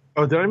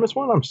 Oh, did I miss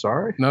one? I'm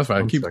sorry. No, that's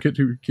fine. Keep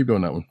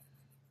doing that one.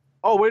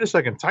 Oh, wait a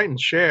second. Titan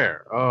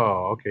Share.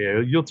 Oh,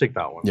 okay. You'll take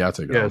that one. Yeah, I'll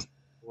take that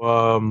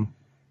one.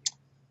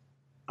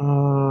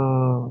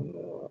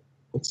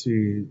 Let's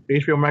see.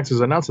 HBO Max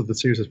has announced that the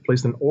series has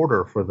placed an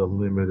order for the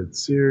limited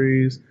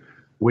series,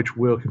 which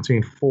will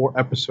contain 4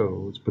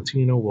 episodes.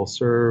 Patino will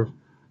serve,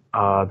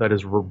 that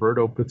is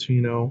Roberto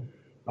Patino,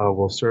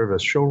 will serve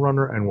as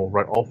showrunner and will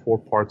write all 4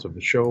 parts of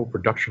the show.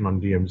 Production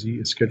on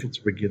DMZ is scheduled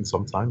to begin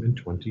sometime in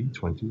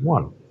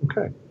 2021.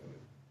 Okay.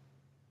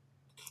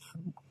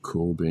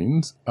 Cool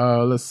beans.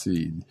 Let's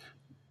see.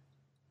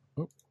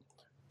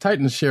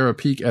 Titans share a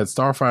peek at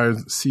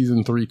Starfire's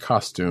Season 3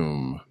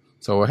 costume.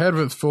 So ahead of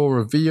its full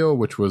reveal,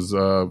 which was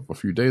a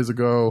few days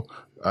ago,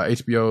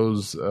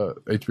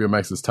 HBO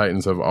Max's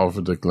Titans have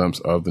offered a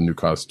glimpse of the new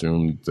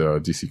costume the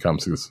DC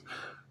Comics'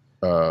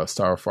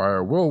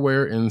 Starfire will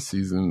wear in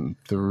Season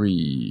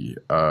 3.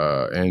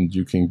 And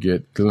you can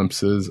get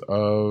glimpses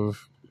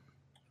of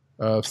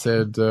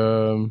said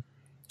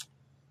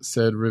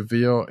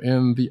reveal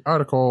in the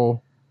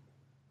article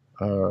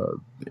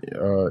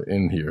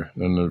in here.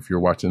 And if you're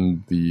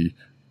watching the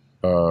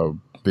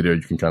video,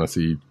 you can kind of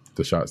see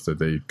the shots that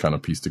they kind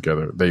of pieced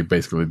together. They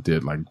basically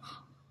did like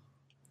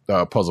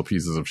puzzle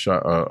pieces of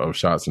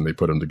shots, and they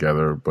put them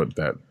together. But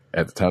that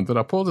at the time that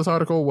I pulled this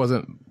article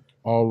wasn't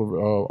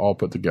all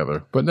put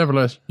together. But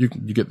nevertheless, you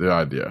get the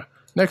idea.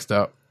 Next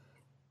up,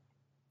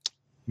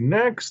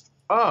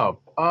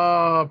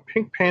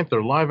 Pink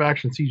Panther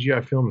live-action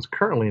CGI film is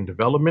currently in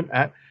development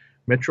at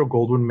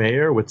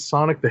Metro-Goldwyn-Mayer, with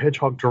Sonic the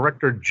Hedgehog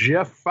director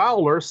Jeff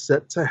Fowler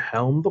set to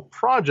helm the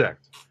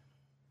project.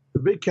 The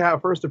big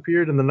cat first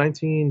appeared in the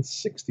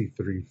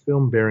 1963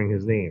 film bearing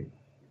his name.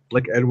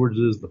 Blake Edwards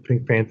is the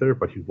Pink Panther,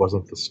 but he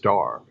wasn't the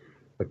star.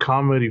 The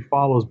comedy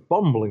follows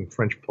bumbling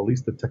French police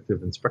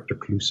detective Inspector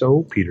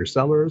Clouseau, Peter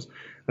Sellers,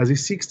 as he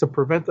seeks to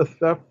prevent the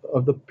theft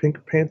of the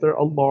Pink Panther,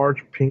 a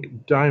large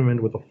pink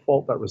diamond with a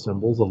fault that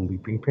resembles a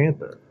leaping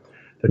panther.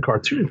 The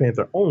cartoon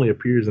panther only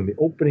appears in the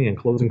opening and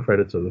closing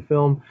credits of the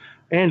film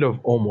and of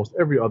almost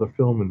every other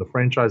film in the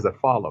franchise that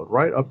followed,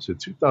 right up to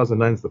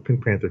 2009's The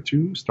Pink Panther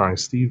 2, starring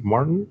Steve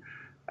Martin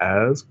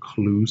as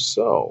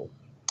Clouseau.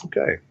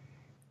 Okay.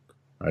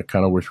 I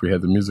kind of wish we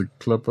had the music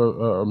clip,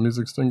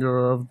 music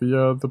stinger of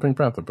the Pink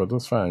Panther, but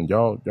that's fine.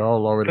 Y'all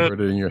already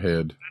heard it in your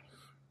head.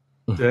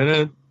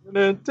 Yeah,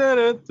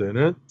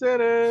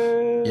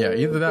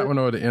 either that one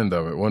or the end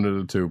of it, one of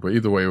the two, but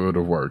either way it would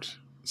have worked.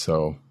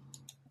 So.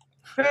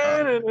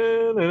 There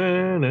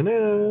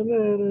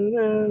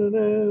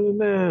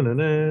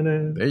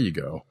you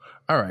go.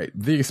 All right.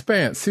 The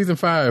Expanse Season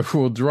 5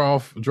 will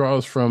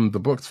draws from the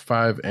books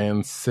 5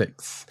 and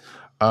 6.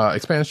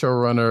 Expand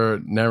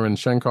showrunner Naren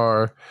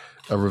Shankar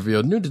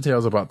revealed new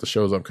details about the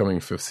show's upcoming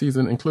 5th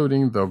season,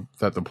 including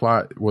that the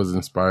plot was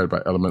inspired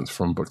by elements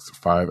from books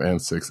 5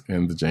 and 6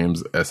 in the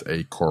James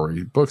S.A.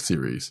 Corey book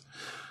series.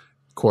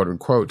 Quote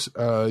unquote,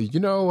 you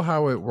know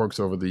how it works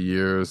over the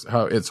years,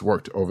 how it's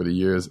worked over the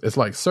years. It's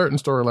like certain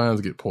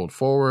storylines get pulled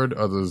forward,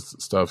 others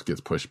stuff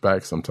gets pushed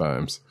back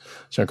sometimes.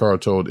 Shankar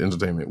told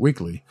Entertainment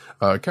Weekly,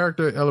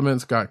 character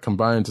elements got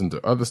combined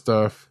into other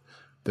stuff.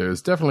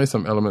 There's definitely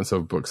some elements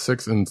of book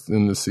 6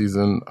 in this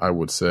season, I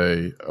would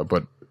say,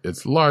 but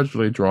it's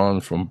largely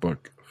drawn from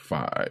book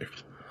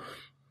 5.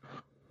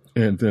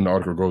 And then the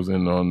article goes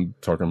in on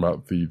talking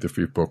about the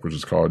 5th book, which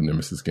is called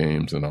Nemesis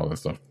Games and all that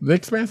stuff. The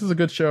Expanse is a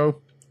good show.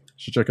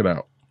 Should check it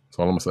out. That's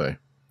all I'm going to say.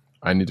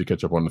 I need to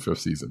catch up on the 5th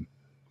season.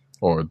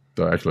 Or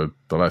the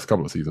last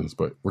couple of seasons,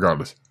 but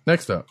regardless.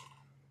 Next up.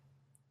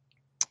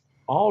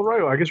 All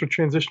right. Well, I guess we're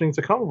transitioning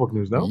to comic book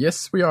news now.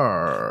 Yes, we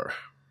are.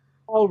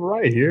 All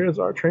right. Here's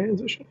our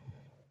transition.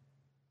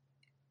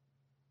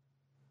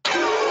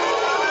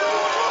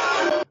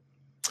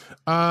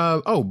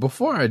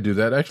 Before I do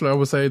that, actually, I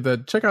would say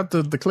that check out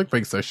the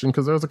clickbait section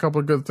because there's a couple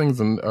of good things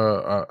and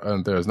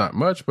there's not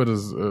much, but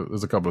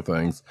there's a couple of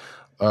things.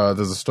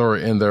 There's a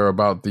story in there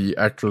about the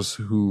actress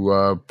who's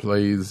a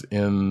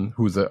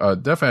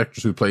deaf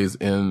actress who plays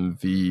in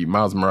the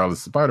Miles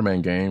Morales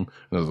Spider-Man game. And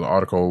there's an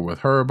article with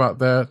her about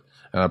that,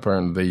 and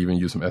apparently they even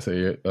use some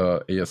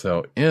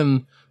ASL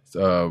in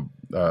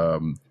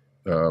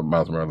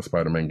Miles Morales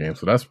Spider-Man game,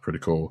 so that's pretty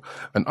cool.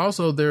 And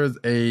also there's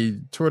a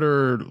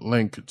Twitter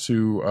link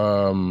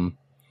to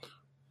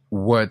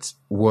what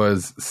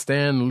was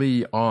Stan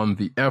Lee on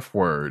the F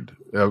word.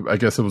 I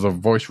guess it was a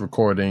voice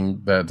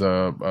recording that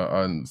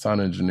a sound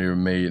engineer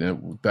made,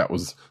 and that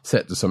was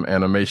set to some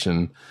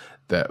animation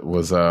that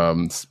was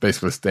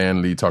basically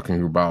Stan Lee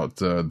talking about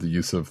the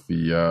use of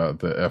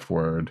the F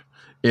word.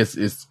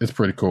 It's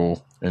pretty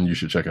cool, and you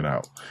should check it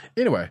out.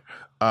 Anyway,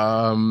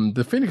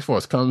 the Phoenix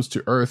Force comes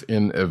to Earth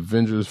in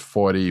Avengers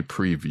 40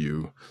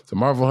 preview. So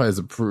Marvel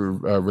has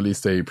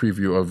released a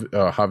preview of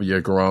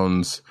Javier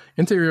Garron's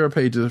interior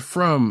pages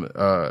from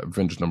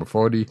Avengers number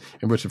 40,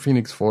 in which the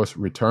Phoenix Force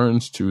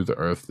returns to the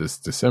Earth this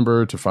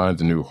December to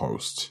find a new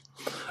host.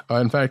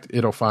 In fact,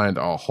 it'll find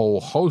a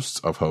whole host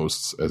of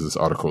hosts, as this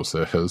article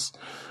says,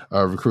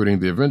 recruiting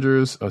the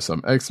Avengers,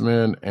 some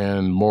X-Men,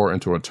 and more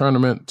into a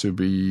tournament to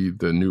be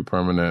the new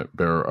permanent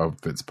bearer of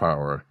its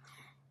power.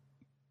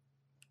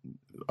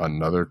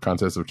 Another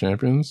contest of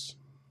champions,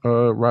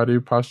 Roddy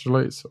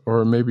postulates,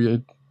 or maybe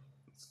it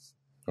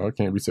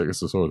can't be Sega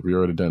Swords. We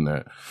already done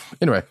that.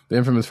 Anyway, the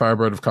infamous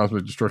Firebird of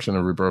cosmic destruction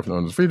and rebirth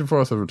known as Freedom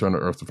Force has returned to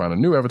Earth to find a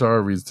new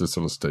avatar, reads the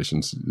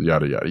solicitations,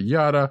 yada, yada,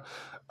 yada.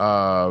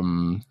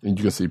 And you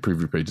can see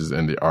preview pages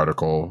in the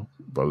article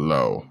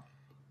below.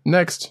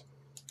 Next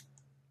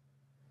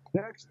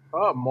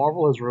up,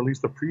 Marvel has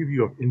released a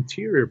preview of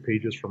interior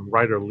pages from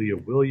writer Leah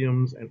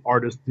Williams and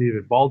artist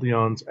David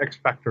Baldion's X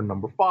Factor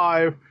number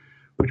 5,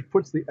 which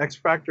puts the X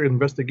Factor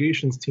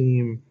investigations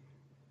team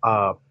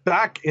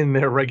back in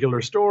their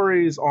regular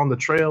stories on the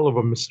trail of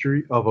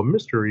a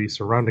mystery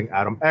surrounding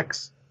Adam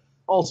X,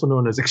 also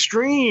known as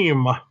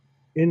Extreme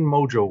in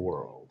Mojo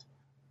World.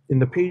 In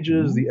the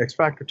pages, the X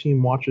Factor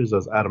team watches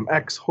as Adam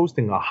X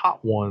hosting a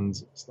Hot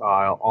Ones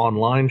style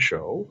online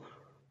show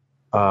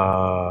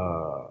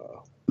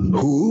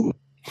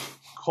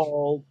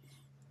called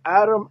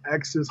Adam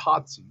X's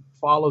Hot Seat,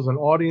 follows an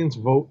audience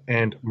vote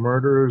and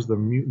murders the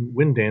mutant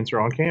wind dancer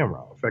on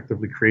camera,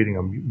 effectively creating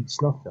a mutant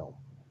snuff film.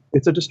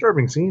 It's a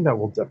disturbing scene that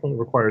will definitely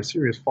require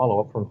serious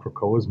follow-up from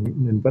Krakoa's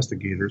mutant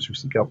investigators who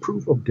seek out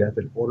proof of death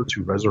in order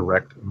to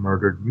resurrect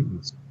murdered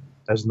mutants.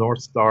 As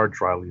North Star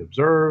dryly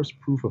observes,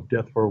 proof of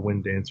death for a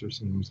wind dancer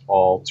seems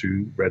all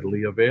too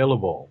readily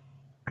available.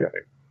 Okay.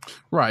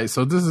 Right,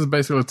 so this is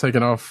basically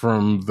taken off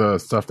from the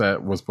stuff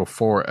that was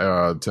before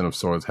Ten of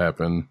Swords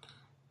happened.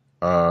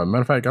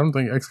 Matter of fact, I don't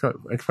think X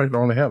Factor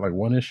only had like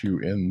one issue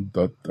in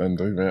the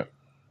event.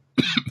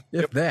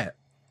 If that.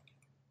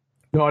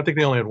 No, I think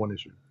they only had one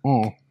issue.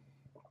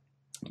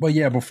 But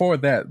yeah, before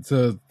that,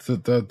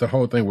 the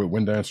whole thing with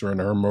Wind Dancer and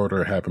her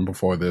murder happened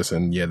before this,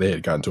 and yeah, they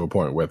had gotten to a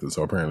point with it,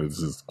 so apparently this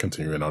is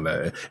continuing on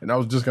that. And I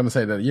was just going to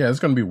say that, yeah, it's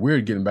going to be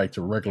weird getting back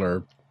to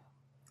regular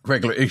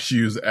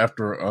issues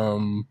after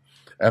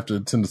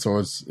Ten of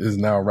Swords is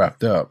now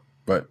wrapped up,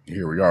 but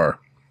here we are,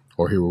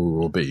 or here we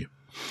will be.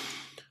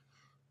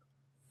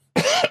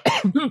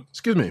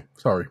 Excuse me,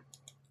 sorry.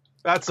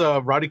 That's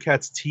Roddy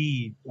Cat's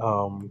tea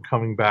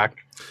coming back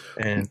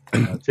and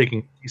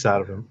taking peace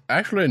out of him.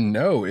 Actually,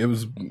 no. It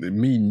was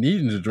me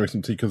needing to drink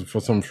some tea because for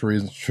some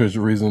reason,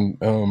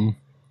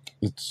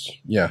 it's,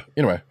 yeah.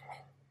 Anyway.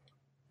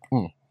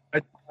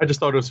 I just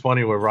thought it was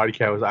funny where Roddy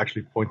Cat was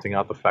actually pointing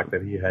out the fact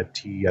that he had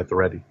tea at the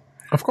ready.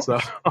 Of course.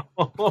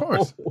 Of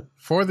course.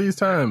 For these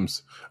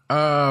times.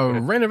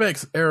 Reign of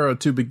X era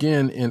to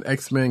begin in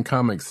X-Men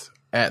comics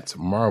at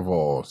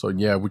Marvel. So,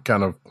 yeah, we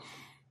kind of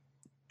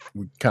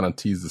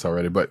teased this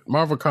already, but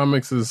Marvel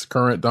Comics'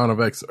 current Dawn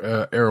of X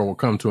era will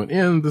come to an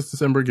end this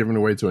December, giving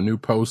way to a new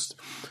post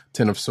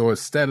Ten of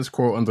Swords status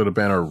quo under the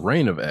banner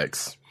Reign of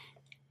X.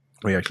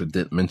 We actually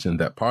didn't mention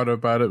that part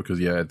about it because,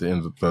 at the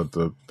end of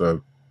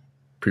the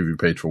preview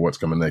page for what's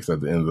coming next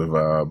at the end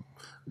of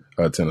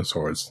Ten of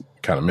Swords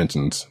kind of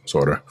mentions,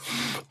 sort of.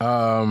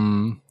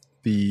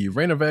 The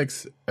Reign of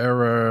X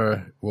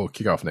era will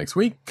kick off next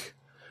week.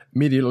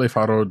 Immediately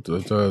followed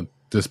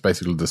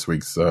this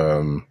week's.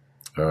 So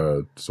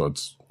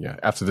it's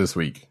after this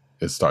week,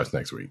 it starts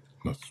next week.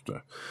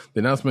 The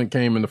announcement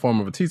came in the form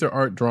of a teaser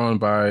art drawn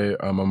by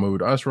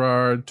Mahmoud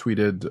Asrar,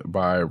 tweeted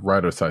by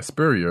writer Cy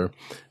Spurrier,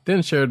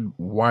 then shared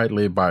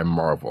widely by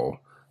Marvel.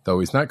 Though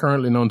he's not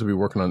currently known to be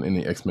working on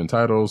any X-Men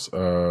titles,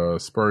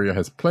 Spurrier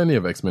has plenty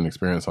of X-Men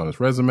experience on his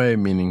resume,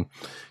 meaning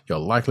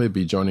he'll likely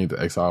be joining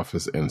the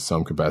X-Office in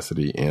some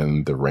capacity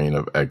in the Reign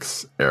of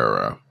X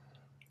era.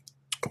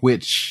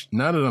 Which,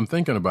 now that I'm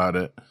thinking about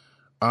it,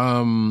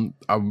 I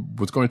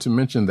was going to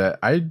mention that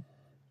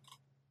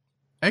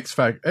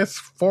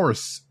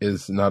X-Force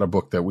is not a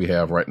book that we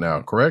have right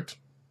now, correct?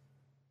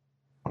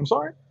 I'm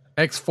sorry?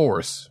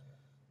 X-Force.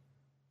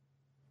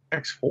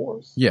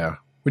 X-Force? Yeah,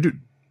 we do.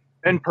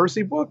 And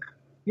Percy book?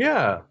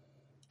 Yeah.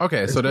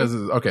 Okay, so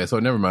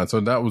never mind. So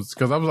that was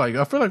because I was like,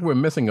 I feel like we're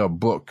missing a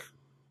book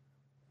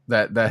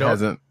that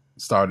hasn't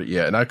started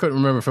yet, and I couldn't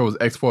remember if it was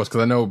X-Force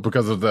because I know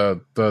because of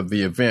the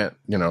event,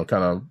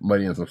 kind of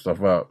muddying some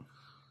stuff up.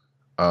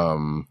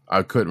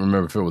 I couldn't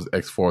remember if it was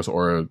X-Force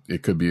or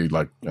it could be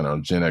like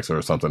Gen X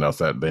or something else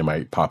that they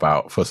might pop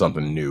out for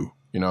something new.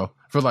 I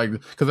feel like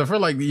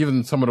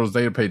even some of those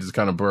data pages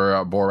kind of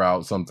bore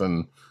out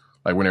something.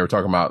 Like when they were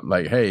talking about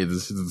like, hey,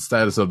 this is the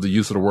status of the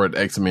use of the word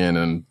X-Men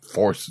and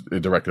Force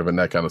Directive and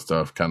that kind of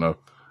stuff, kind of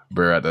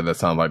bear out that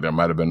sounds like there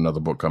might have been another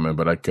book coming,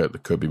 but it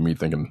could be me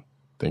thinking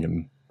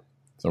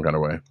some kind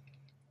of way.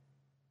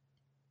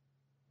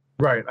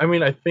 Right. I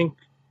mean, I think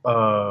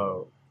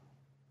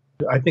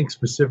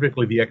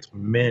specifically the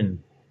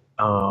X-Men,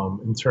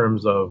 in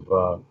terms of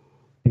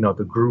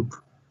the group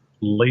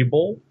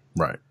label,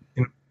 right?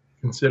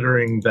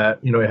 Considering that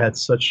it had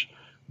such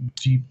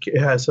it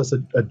has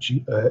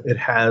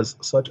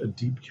such a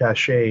deep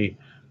cachet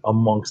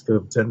amongst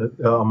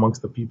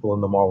the people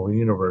in the Marvel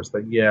universe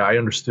that I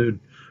understood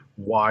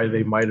why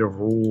they might have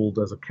ruled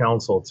as a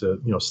council to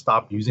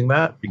stop using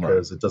that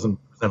because it doesn't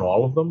represent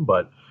all of them.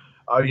 But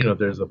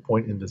there's a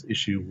point in this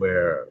issue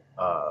where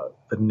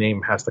the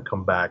name has to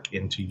come back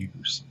into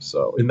use.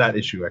 So in that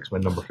issue,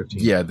 X-Men number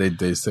 15. Yeah,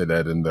 they say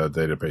that in the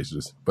data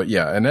pages. But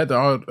and at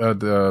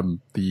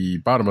the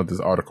bottom of this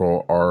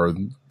article are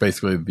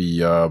basically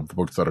the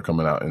books that are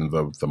coming out in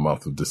the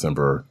month of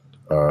December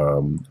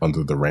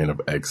under the Reign of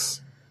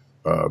X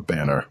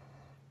banner,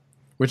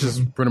 which is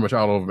pretty much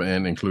all of them,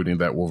 and including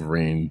that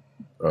Wolverine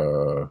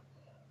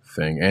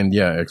thing. And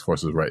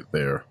X-Force is right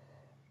there.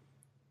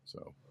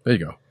 So there you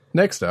go.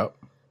 Next up,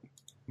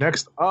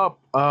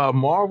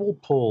 Marvel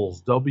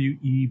pulls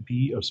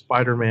WEB of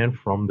Spider-Man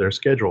from their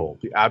schedule.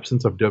 The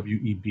absence of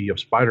WEB of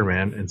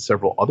Spider-Man and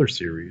several other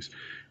series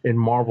in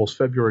Marvel's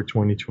February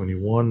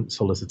 2021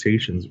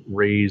 solicitations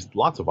raised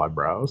lots of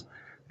eyebrows,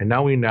 and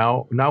now we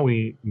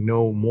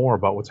know more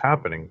about what's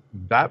happening.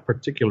 That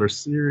particular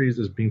series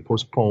is being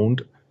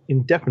postponed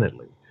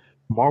indefinitely.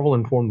 Marvel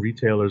informed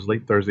retailers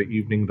late Thursday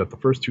evening that the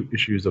first two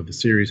issues of the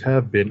series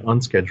have been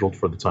unscheduled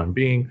for the time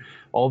being,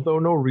 although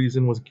no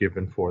reason was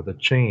given for the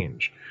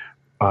change.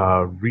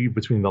 Read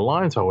between the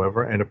lines,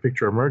 however, and a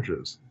picture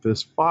emerges.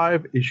 This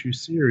 5-issue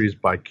series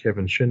by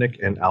Kevin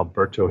Shinick and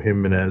Alberto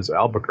Jimenez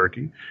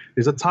Albuquerque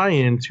is a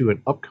tie-in to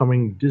an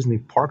upcoming Disney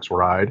Parks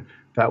ride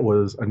that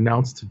was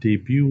announced to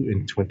debut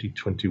in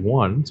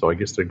 2021, so I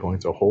guess they're going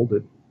to hold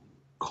it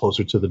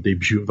closer to the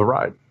debut of the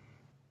ride.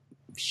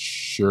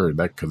 Sure,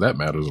 because that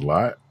matters a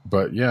lot.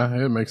 But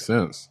it makes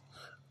sense.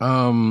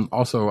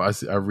 Also, I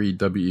read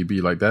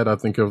WEB like that. I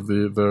think of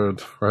the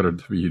writer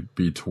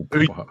WEB.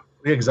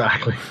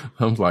 Exactly.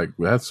 I'm like,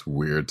 that's a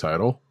weird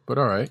title, but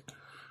all right.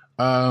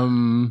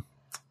 Spider-Man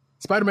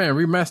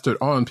Remastered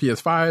on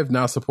PS5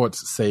 now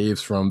supports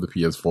saves from the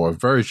PS4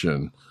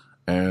 version.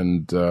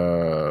 And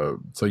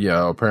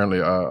apparently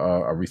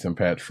a recent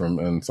patch from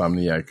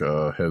Insomniac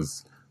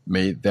has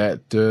made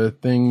that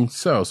thing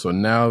so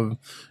now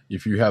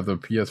if you have the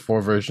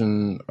PS4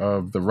 version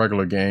of the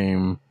regular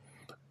game,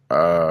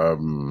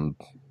 you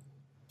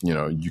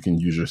can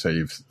use your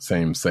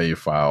same save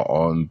file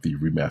on the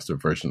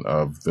remastered version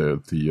of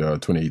the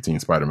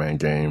 2018 Spider-Man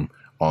game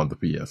on the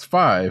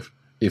PS5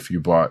 if you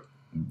bought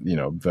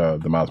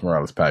the Miles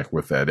Morales pack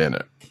with that in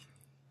it,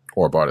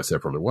 or bought it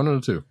separately, one of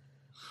the two.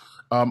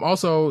 They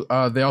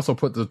also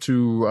put the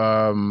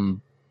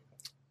two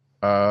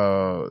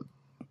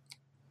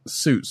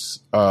suits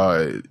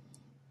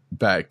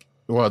back.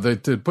 Well, they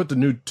put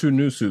the two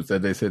new suits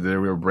that they said that they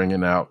were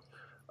bringing out,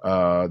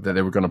 that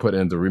they were going to put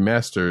in the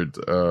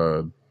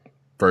remastered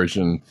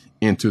version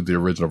into the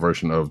original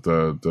version of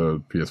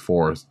the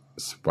PS4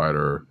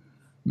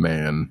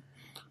 Spider-Man,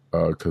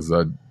 because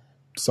I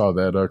saw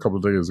that a couple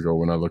of days ago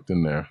when I looked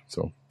in there.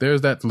 So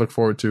there's that to look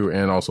forward to,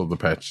 and also the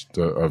patch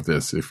of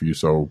this if you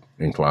so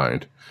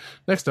inclined.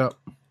 Next up,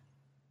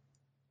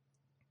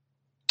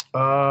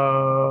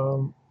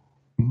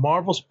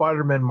 Marvel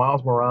Spider-Man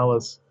Miles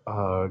Morales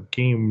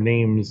game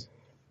names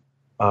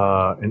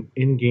an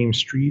in-game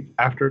street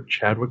after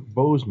Chadwick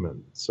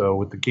Boseman. So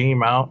with the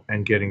game out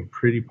and getting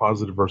pretty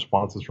positive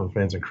responses from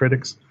fans and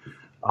critics,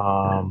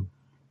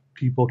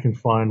 people can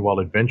find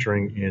while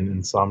adventuring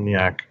in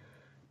Insomniac's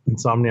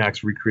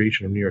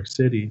recreation of New York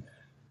City,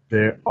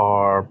 there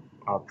are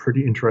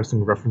pretty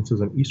interesting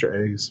references and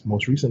Easter eggs.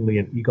 Most recently,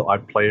 an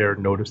eagle-eyed player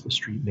noticed a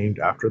street named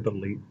after the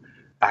late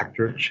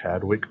actor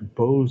Chadwick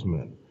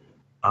Boseman.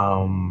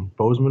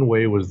 Boseman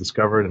Way was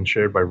discovered and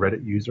shared by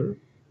Reddit user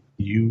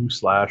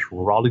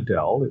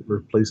u/RaleighDell. It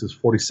replaces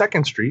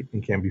 42nd Street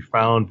and can be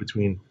found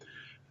between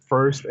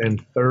 1st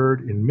and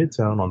 3rd in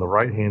Midtown on the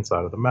right-hand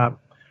side of the map.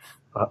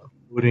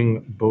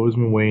 Putting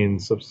Boseman Way in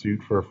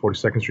substitute for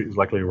 42nd Street is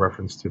likely a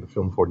reference to the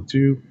film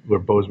 42, where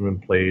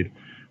Boseman played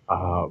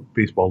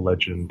baseball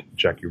legend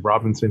Jackie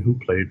Robinson, who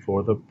played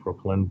for the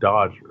Brooklyn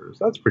Dodgers.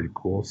 That's pretty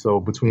cool. So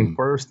between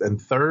 1st and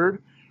 3rd,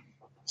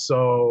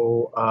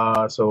 so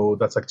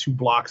that's like 2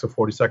 blocks of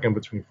 42nd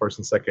between 1st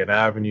and 2nd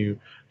Avenue.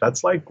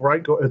 That's like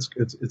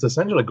it's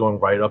essentially going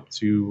right up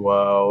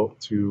to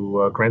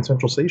Grand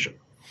Central Station.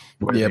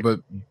 Yeah,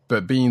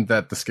 but being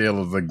that the scale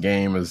of the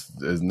game is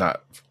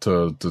not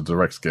to the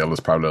direct scale, it's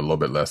probably a little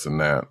bit less than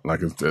that.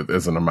 Like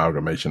it's an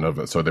amalgamation of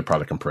it, so they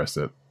probably compress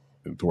it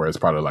to where it's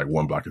probably like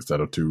 1 block instead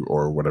of 2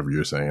 or whatever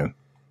you're saying.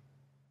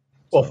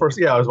 Well, first,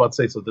 yeah, I was about to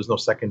say, so there's no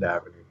 2nd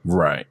Avenue.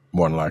 Right,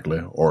 more than likely.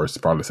 Or it's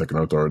probably 2nd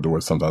or 3rd, or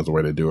sometimes the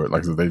way they do it.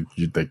 Like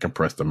they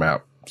compress the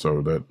map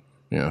so that,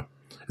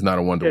 it's not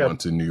a one-to-one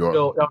to New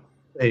York.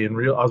 In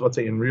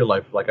real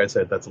life, like I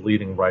said, that's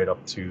leading right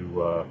up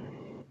to,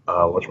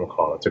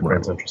 to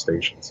Grand Central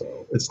Station.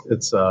 So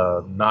it's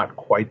not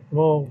quite,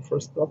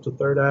 first up to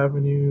 3rd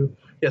Avenue.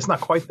 Yeah, it's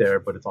not quite there,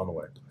 but it's on the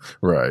way.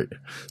 Right.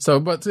 So,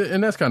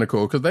 and that's kind of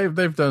cool because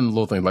they've done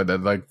little things like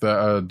that. Like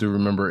I do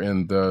remember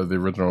in the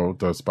original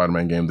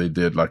Spider-Man game, they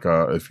did like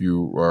if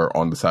you were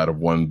on the side of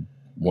one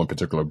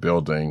particular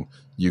building,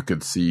 you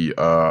could see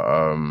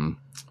a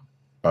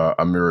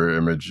mirror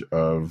image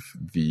of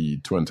the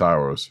Twin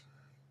Towers.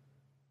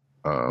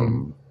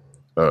 In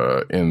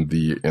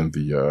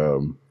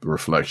the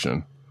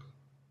reflection.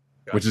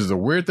 Which is a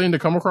weird thing to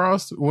come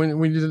across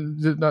when you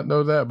did not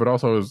know that, but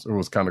also it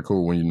was kind of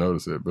cool when you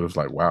notice it. But it was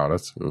like, wow,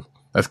 that's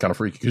kind of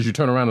freaky because you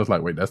turn around and it's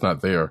like, wait, that's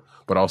not there.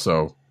 But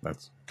also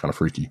that's kind of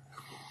freaky.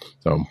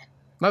 So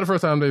not the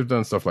first time they've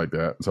done stuff like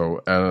that.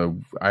 So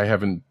I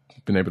haven't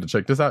been able to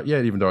check this out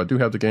yet, even though I do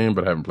have the game,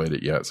 but I haven't played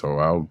it yet. So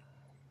I'll,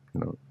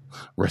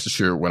 rest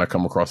assured when I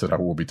come across it, I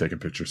will be taking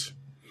pictures.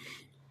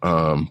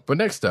 But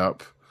next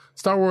up,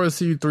 Star Wars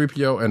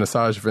C-3PO and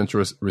Asajj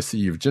Ventress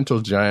receive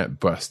Gentle Giant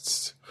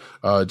busts.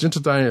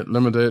 Gentle Giant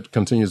Limited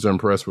continues to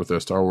impress with their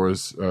Star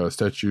Wars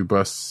statue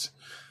busts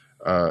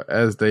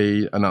as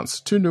they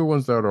announce 2 new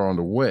ones that are on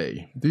the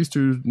way. These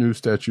 2 new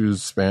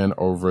statues span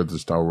over the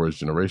Star Wars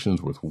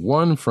generations, with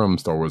one from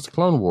Star Wars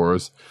Clone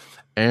Wars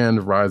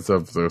and Rise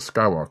of the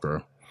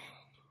Skywalker.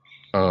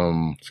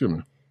 Excuse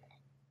me.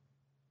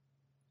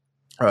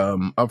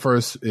 Up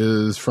first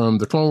is from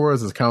the Clone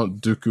Wars is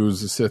Count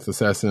Dooku's Sith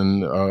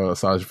assassin,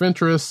 Asajj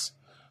Ventress.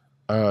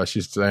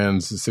 She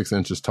stands 6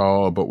 inches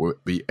tall, but will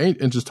be 8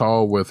 inches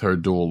tall with her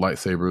dual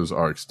lightsabers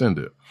are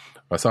extended.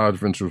 Asajj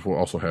Ventress will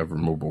also have a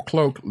removable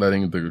cloak,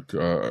 letting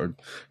the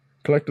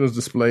collectors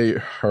display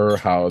her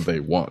how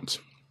they want.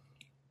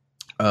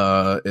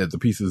 The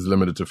piece is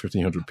limited to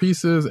 1,500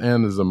 pieces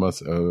and is a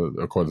must,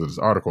 according to this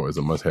article, is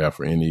a must-have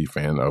for any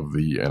fan of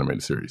the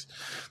animated series.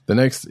 The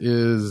next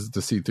is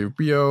the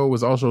C-3PO,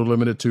 was also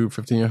limited to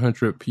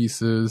 1,500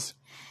 pieces.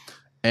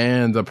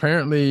 And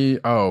apparently,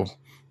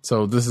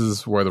 so this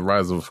is where the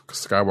Rise of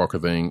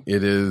Skywalker thing,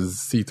 it is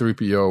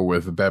C-3PO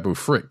with Babu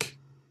Frick.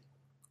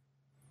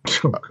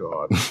 Oh,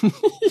 God.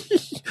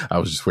 I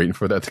was just waiting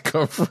for that to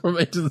come from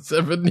Agent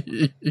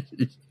 70.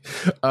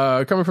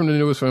 Coming from the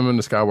newest film in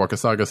the Skywalker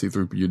saga,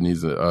 C-3PO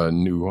needs a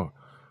new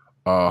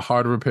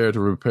hard repair to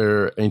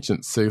repair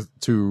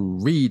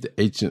read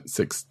Ancient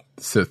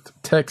Sith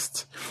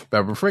text.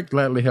 Babu Frick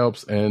gladly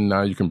helps, and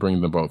now you can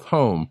bring them both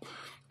home.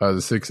 The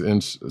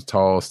 6-inch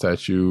tall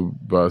statue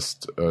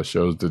bust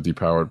shows the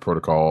depowered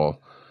protocol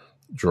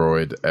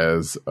droid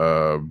as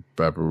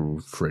Babu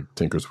Frick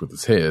tinkers with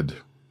his head.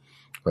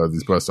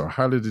 These busts are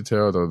highly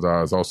detailed.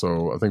 There's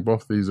also, I think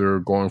both of these are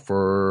going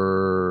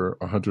for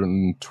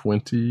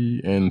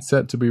 $120 and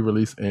set to be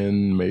released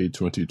in May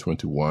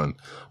 2021.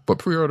 But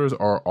pre-orders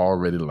are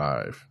already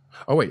live.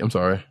 Oh, wait, I'm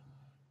sorry.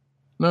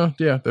 No,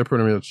 yeah, they're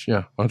pretty much,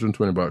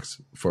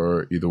 $120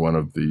 for either one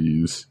of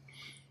these.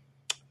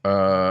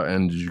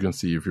 And you can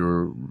see, if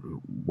you're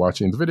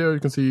watching the video, you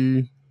can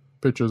see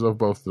pictures of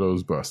both of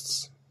those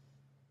busts.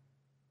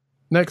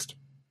 Next.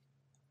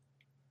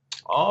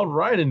 All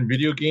right, in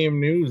video game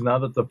news, now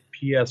that the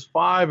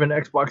PS5 and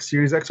Xbox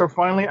Series X are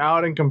finally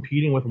out and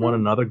competing with one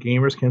another,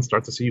 gamers can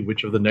start to see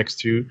which of the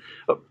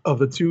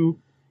two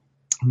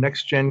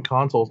next-gen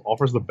consoles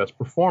offers the best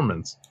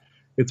performance.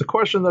 It's a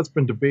question that's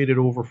been debated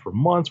over for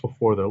months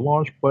before their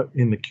launch, but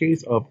in the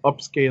case of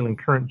upscaling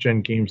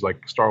current-gen games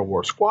like Star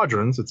Wars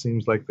Squadrons, it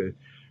seems like the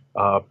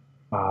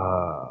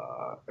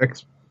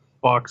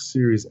Xbox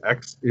Series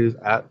X is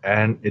at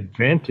an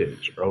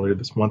advantage. Earlier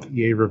this month,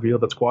 EA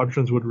revealed that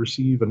Squadrons would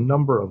receive a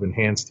number of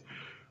enhanced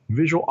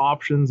visual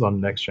options on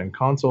next-gen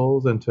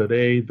consoles, and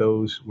today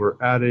those were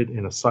added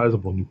in a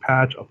sizable new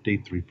patch,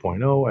 Update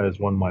 3.0. As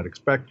one might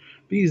expect,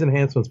 these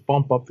enhancements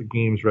bump up the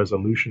game's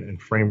resolution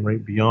and frame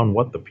rate beyond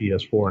what the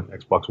PS4 and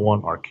Xbox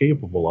One are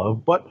capable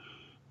of, but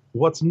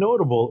what's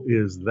notable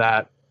is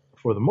that,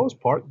 for the most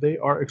part, they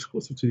are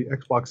exclusive to the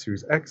Xbox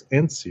Series X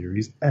and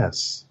Series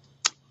S.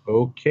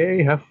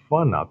 Okay, have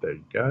fun out there,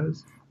 you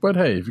guys. But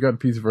hey, if you got a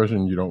PC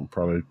version, you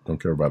probably don't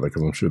care about that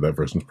because I'm sure that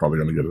version's probably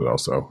going to get it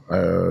also.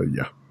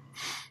 Yeah.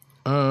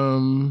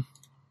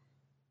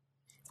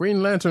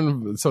 Green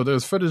Lantern. So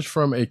there's footage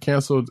from a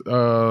canceled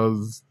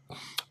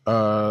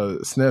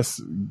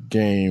SNES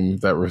game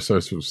that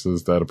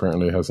researches that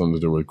apparently has something to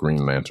do with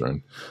Green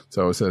Lantern.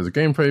 So it says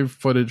gameplay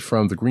footage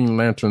from the Green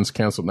Lantern's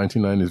canceled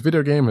 1990s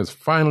video game has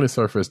finally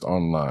surfaced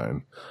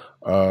online.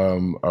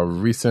 A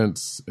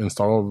recent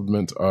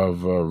installment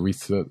of a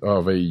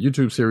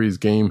YouTube series,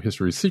 Game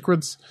History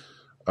Secrets,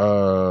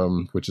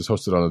 which is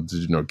hosted on the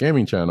Did You Know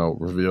Gaming channel,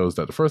 reveals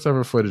that the first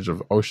ever footage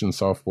of Ocean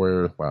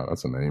Software, wow,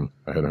 that's a name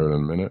I hadn't heard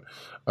in a minute,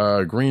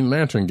 Green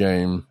Lantern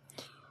game,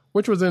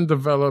 which was in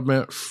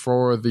development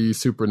for the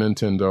Super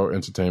Nintendo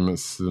Entertainment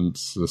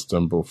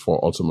System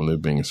before ultimately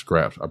being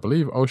scrapped. I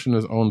believe Ocean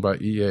is owned by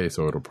EA,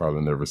 so it'll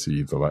probably never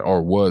see the light,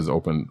 or was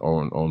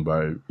owned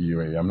by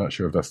EA. I'm not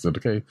sure if that's still the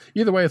case.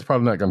 Either way, it's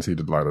probably not going to see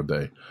the light of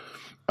day.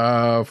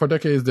 For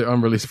decades, the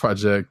unreleased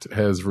project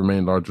has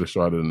remained largely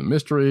shrouded in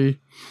mystery,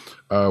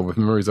 with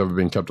memories of it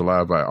being kept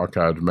alive by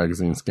archived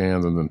magazine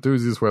scans and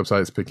enthusiast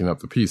websites picking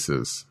up the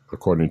pieces,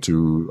 according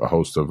to a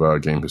host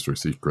of Game History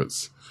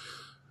Secrets.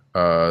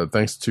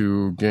 Thanks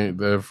to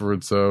the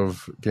efforts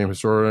of game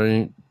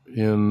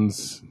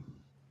historians,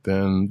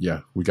 then yeah,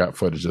 we got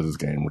footage of this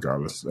game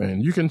regardless.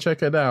 And you can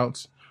check it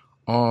out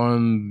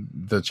on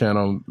the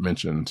channel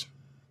mentioned,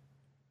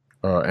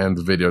 and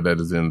the video that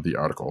is in the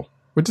article,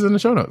 which is in the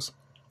show notes.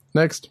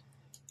 Next.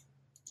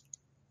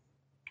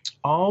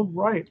 All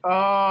right.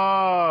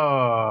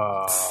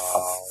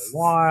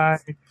 Why?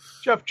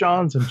 Jeff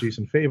Johns and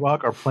Jason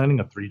Fabok are planning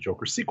a Three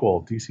Jokers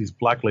sequel. DC's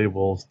Black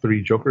Label's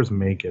Three Jokers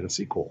may get a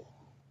sequel.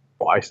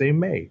 I say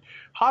may.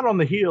 Hot on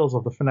the heels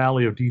of the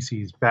finale of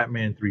DC's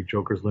Batman 3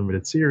 Jokers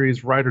limited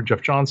series, writer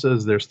Jeff Johns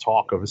says there's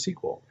talk of a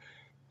sequel.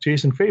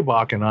 Jason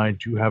Fabok and I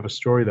do have a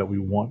story that we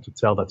want to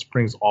tell that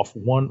springs off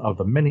one of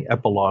the many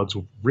epilogues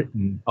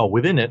written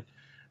within it,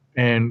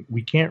 and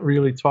we can't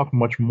really talk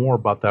much more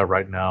about that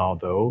right now,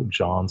 though,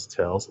 Johns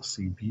tells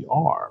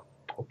CBR.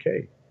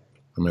 Okay.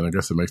 I mean, I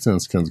guess it makes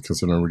sense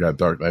considering we got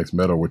Dark Knights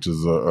Metal, which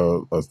is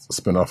a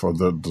spinoff of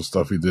the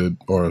stuff he did,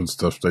 or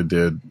stuff they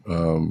did.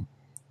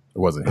 It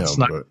wasn't him,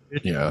 but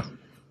yeah.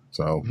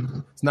 So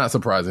it's not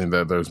surprising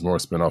that there's more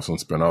spinoffs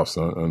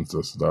and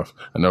this stuff.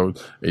 I know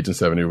Agent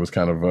 70 was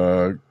kind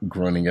of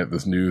grunting at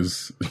this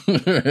news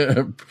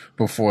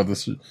before the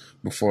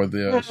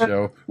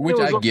show, which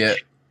I get.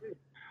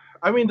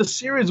 I mean, the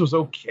series was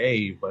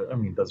okay, but I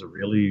mean, does it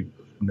really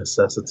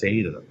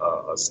necessitate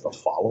a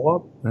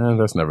follow-up? And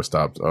that's never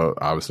stopped.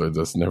 Obviously,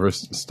 that's never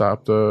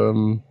stopped.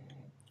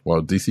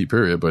 DC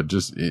period, but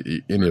just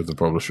any of the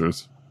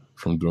publishers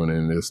from doing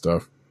any of this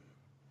stuff.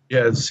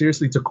 Yeah,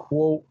 seriously, to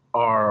quote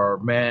our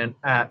man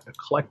at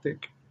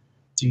Eclectic,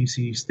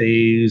 DC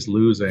stays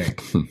losing.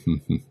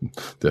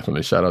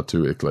 Definitely. Shout out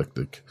to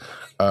Eclectic.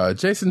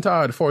 Jason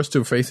Todd forced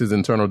to face his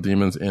internal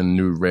demons in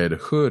new Red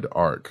Hood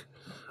arc.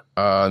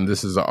 And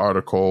this is an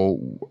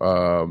article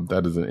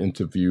that is an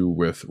interview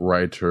with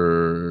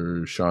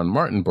writer Sean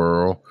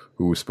Martinborough,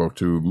 who spoke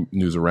to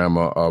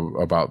Newsarama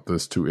about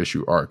this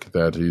 2-issue arc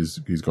that he's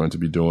going to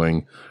be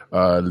doing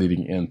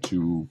leading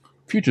into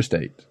Future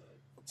State.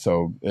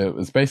 So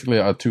it's basically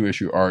a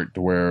 2-issue arc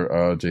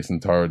where Jason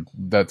Todd,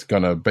 that's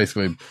going to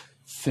basically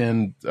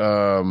send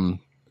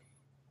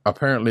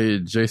apparently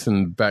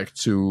Jason back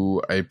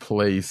to a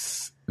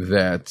place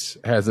that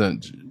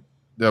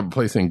a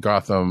place in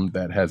Gotham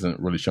that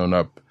hasn't really shown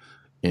up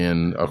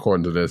in,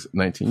 according to this,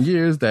 19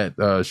 years that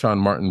Sean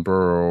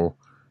Martinborough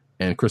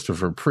and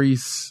Christopher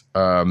Priest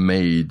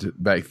made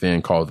back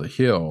then, called The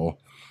Hill.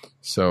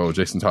 So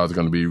Jason Todd's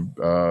going to be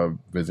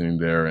visiting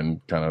there and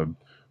kind of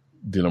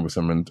dealing with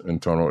some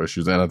internal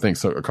issues. And I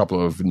think a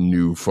couple of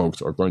new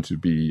folks are going to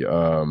be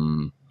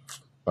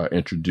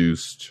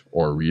introduced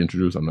or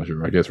reintroduced. I'm not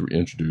sure. I guess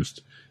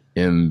reintroduced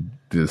in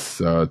this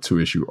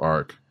 2-issue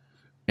arc.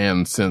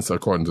 And since,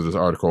 according to this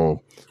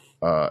article,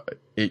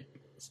 it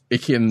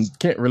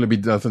can't really be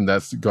nothing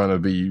that's going to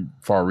be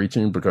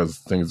far-reaching because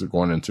things are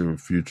going into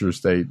Future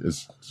State.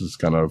 It's just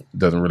kind of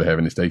doesn't really have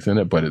any stakes in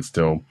it, but it's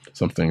still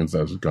some things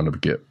that's going to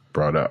get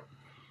brought up.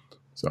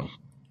 So,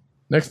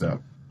 next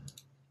up.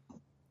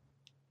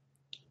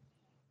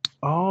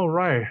 All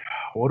right.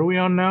 What are we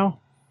on now?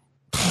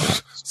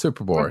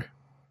 Superboy.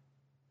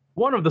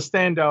 One of the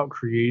standout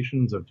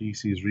creations of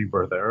DC's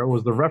Rebirth era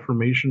was the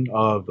reformation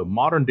of the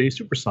modern-day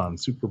Super Son,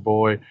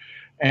 Superboy,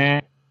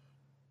 and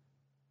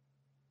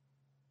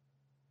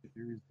the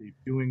series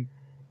debuting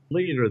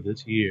later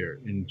this year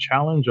in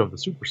Challenge of the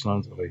Super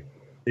Sons of a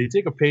They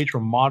take a page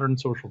from modern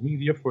social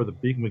media for the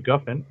big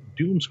MacGuffin,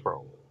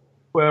 Doomscroll.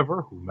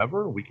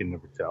 Whomever, we can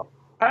never tell,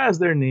 has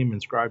their name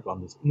inscribed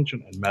on this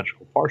ancient and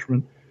magical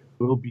parchment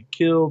will be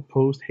killed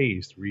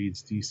post-haste,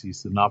 reads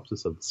DC's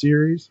synopsis of the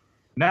series.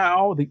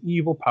 Now, the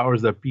evil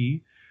powers that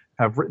be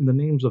have written the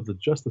names of the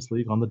Justice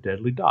League on the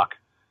deadly dock.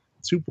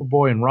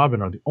 Superboy and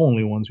Robin are the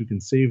only ones who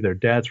can save their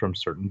dads from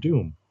certain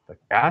doom. The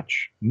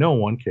catch? No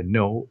one can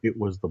know it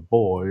was the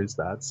boys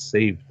that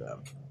saved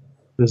them.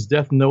 This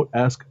Death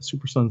Note-esque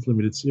Super Sons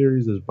limited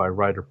series is by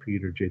writer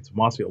Peter J.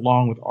 Tomasi,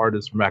 along with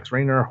artists Max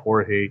Raynor,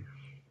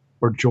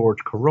 George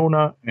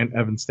Corona, and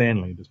Evan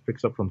Stanley. This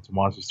picks up from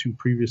Tomasi's two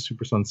previous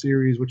Super Son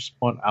series, which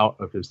spun out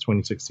of his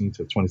 2016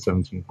 to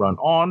 2017 run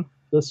on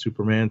the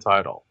Superman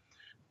title.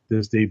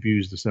 This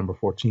debuts December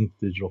 14th,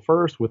 digital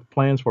first, with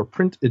plans for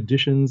print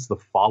editions the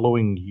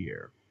following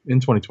year,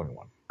 in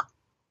 2021.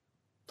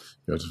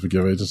 You have to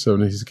forgive Agent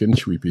 70, he's getting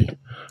sleepy.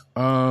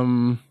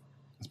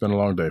 It's been a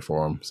long day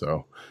for him.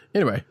 So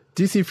anyway,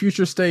 DC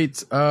Future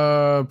State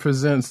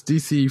presents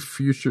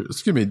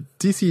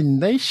DC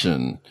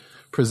Nation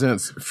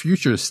presents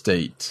Future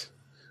State.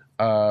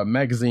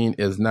 Magazine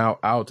is now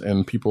out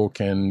and people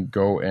can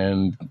go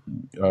and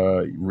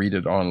read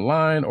it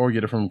online or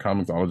get it from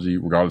Comixology.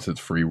 Regardless, it's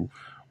free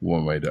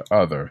one way or the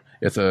other.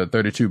 It's a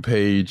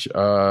 32-page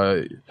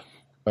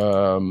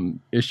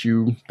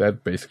issue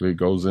that basically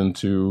goes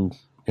into,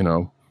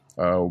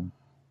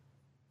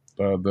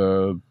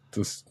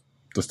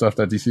 the stuff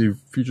that DC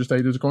Future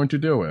State is going to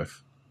deal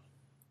with.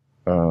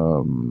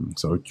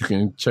 So you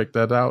can check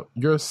that out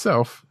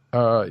yourself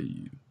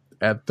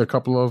at the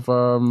couple of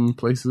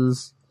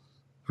places,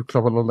 a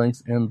couple of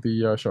links in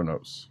the show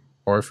notes.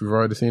 Or if you've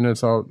already seen it,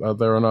 it's out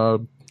there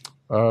on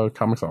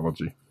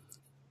Comixology.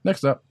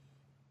 Next up.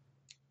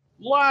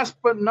 Last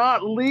but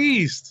not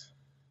least,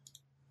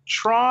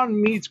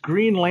 Tron meets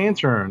Green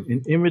Lantern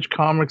in Image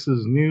Comics'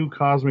 new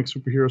cosmic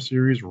superhero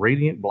series,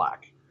 Radiant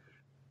Black.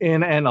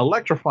 In an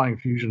electrifying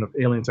fusion of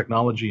alien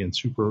technology and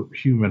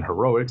superhuman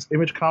heroics,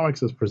 Image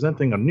Comics is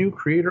presenting a new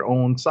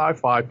creator-owned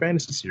sci-fi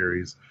fantasy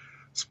series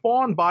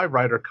spawned by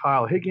writer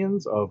Kyle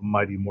Higgins of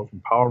Mighty Morphin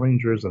Power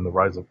Rangers and the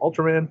Rise of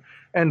Ultraman,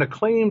 and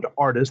acclaimed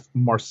artist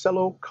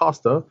Marcelo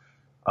Costa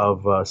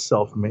of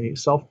Self-Made,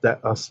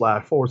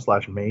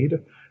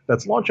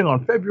 that's launching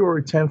on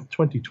February 10th,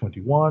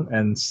 2021,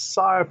 and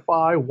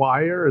Sci-Fi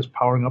Wire is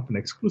powering up an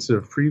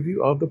exclusive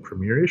preview of the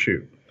premiere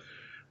issue.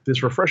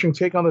 This refreshing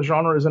take on the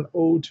genre is an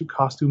ode to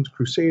costumes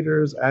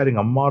crusaders, adding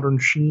a modern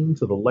sheen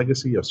to the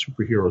legacy of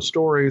superhero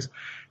stories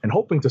and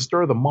hoping to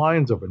stir the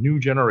minds of a new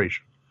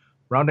generation.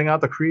 Rounding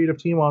out the creative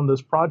team on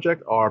this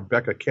project are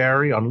Becca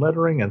Carey on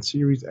lettering and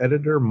series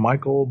editor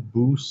Michael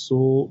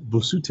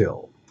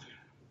Busutil.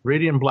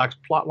 Radiant Black's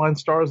plotline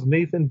stars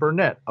Nathan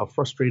Burnett, a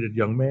frustrated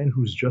young man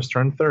who's just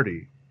turned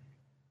 30.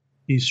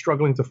 He's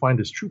struggling to find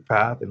his true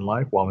path in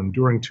life while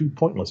enduring two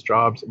pointless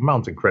jobs,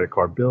 mounting credit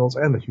card bills,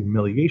 and the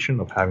humiliation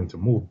of having to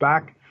move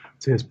back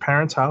to his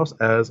parents' house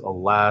as a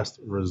last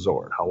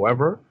resort.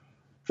 However,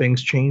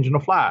 things change in a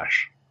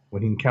flash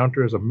when he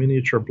encounters a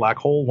miniature black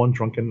hole one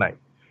drunken night.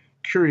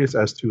 Curious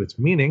as to its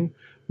meaning,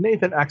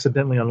 Nathan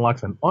accidentally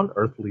unlocks an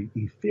unearthly,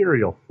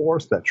 ethereal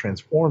force that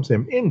transforms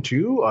him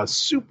into a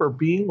super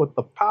being with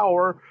the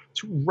power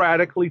to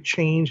radically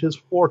change his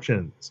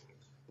fortunes.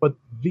 But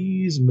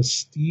these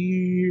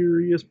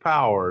mysterious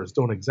powers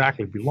don't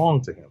exactly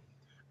belong to him.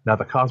 Now,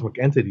 the cosmic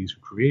entities who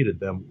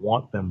created them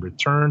want them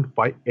returned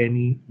by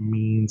any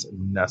means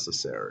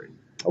necessary.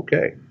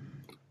 Okay.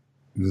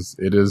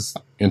 It is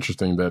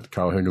interesting that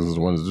Kyle Higgins is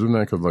the one to do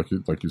that because,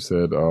 like you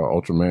said,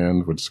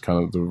 Ultraman, which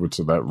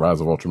is that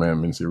Rise of Ultraman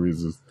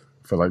miniseries,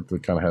 I feel like they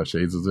kind of have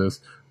shades of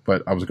this.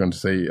 But I was going to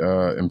say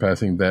in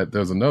passing that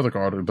there's another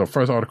article. The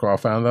first article I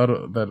found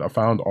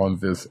on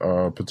this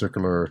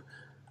particular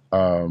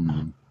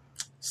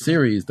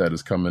series that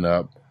is coming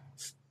up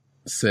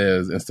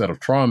says instead of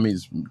Tron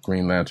meets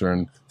Green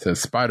Lantern, says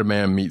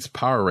Spider-Man meets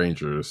Power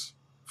Rangers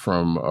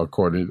from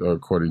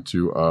according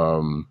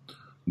to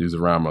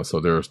Newsarama. So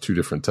there's two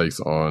different takes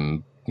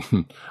on.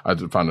 I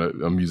just found it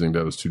amusing that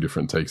there's two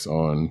different takes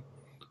on,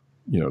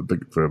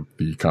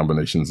 the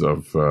combinations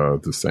of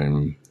the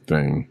same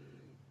thing.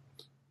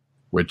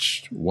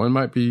 Which one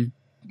might be?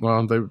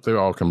 Well, they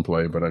all can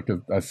play, but I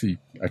can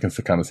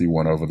kind of see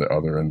one over the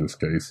other in this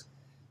case,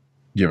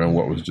 given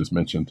what was just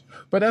mentioned.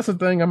 But that's the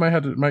thing. I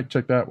might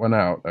check that one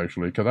out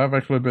actually, because I've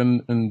actually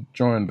been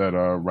enjoying that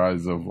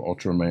Rise of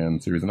Ultraman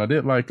series, and I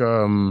did like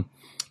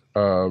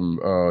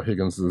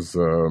Higgins's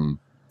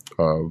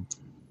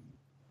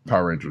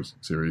Power Rangers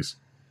series,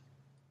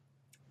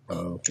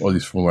 or at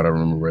least from what I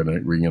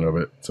remember reading of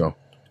it. So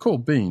cool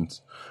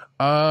beans.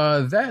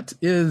 That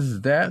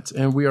is that,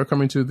 and we are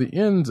coming to the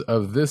end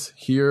of this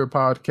here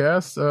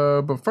podcast.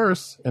 But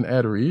first, an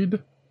ad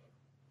read.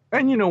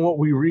 And you know what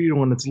we read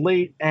when it's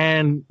late,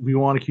 and we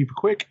want to keep it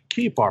quick.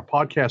 Keep our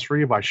podcast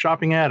free by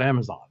shopping at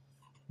Amazon.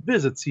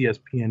 Visit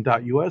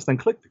cspn.us, then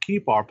click the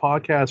Keep Our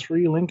Podcast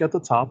Free link at the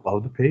top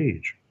of the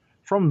page.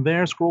 From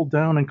there, scroll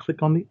down and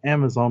click on the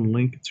Amazon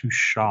link to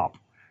shop.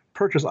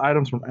 Purchase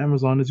items from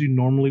Amazon as you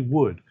normally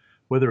would.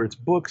 whether it's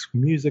books,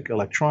 music,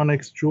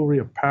 electronics, jewelry,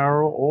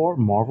 apparel, or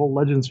Marvel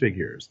Legends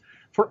figures.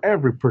 For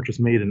every purchase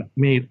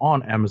made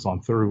on Amazon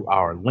through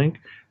our link,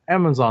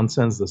 Amazon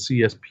sends the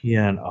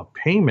CSPN a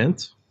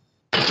payment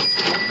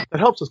that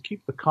helps us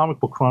keep the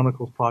Comic Book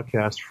Chronicles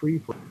podcast free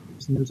for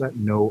listeners at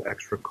no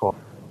extra cost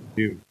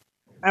to you.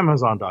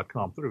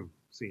 Amazon.com through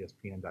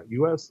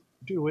CSPN.us.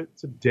 Do it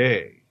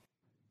today.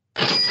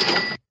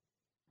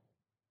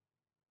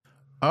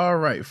 All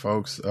right,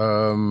 folks.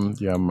 I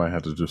might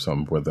have to do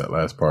something with that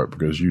last part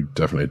because you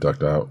definitely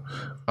ducked out.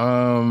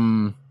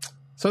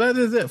 So that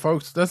is it,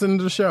 folks. That's the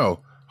end of the show.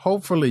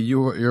 Hopefully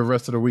your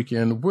rest of the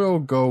weekend will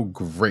go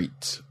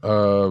great.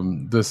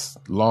 This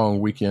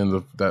long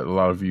weekend that a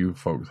lot of you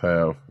folks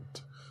have.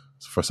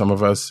 For some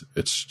of us,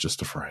 it's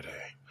just a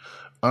Friday.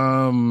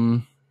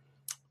 Thank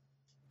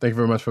you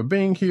very much for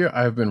being here.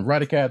 I've been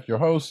Radicat, your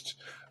host.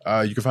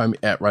 You can find me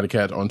at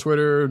Radicat on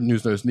Twitter,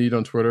 News Nerds Need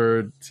on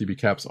Twitter,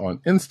 CBCaps on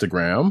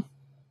Instagram,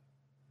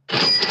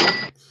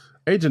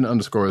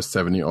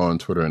 Agent_70 on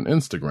Twitter and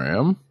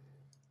Instagram,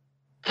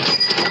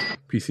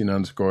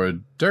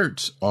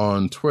 PC_Dirt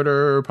on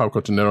Twitter,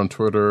 PopCultureNet on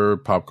Twitter,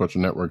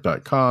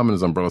 PopCultureNetwork.com and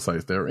his umbrella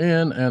sites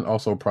therein, and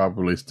also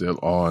probably still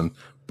on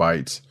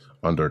Byte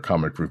under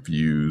Comic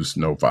Reviews,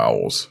 no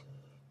vowels.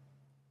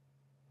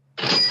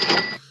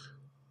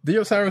 The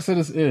Osiris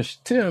Ish,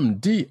 Tim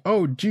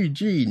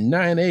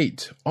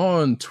DOGG98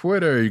 on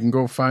Twitter. You can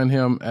go find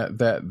him at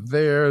that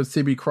there.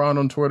 CB Chron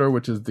on Twitter,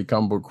 which is the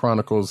Comic Book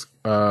Chronicles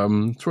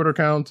Twitter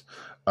account.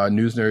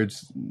 News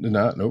Nerds,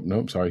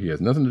 nope, sorry, he has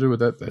nothing to do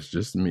with that. That's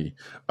just me.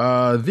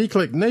 The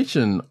Click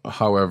Nation,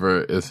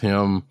 however, is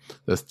him.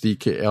 That's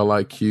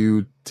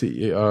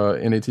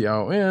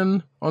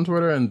DKLIQNATION on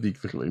Twitter and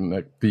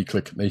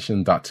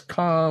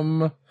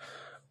theclicknation.com.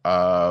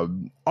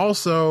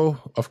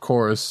 Also, of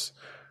course,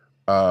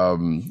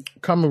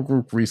 Comic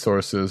Group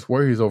Resources,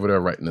 where he's over there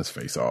writing his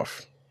face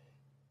off.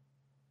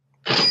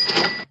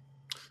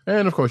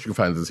 And of course, you can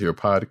find this here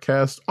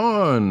podcast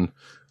on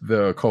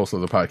the Coast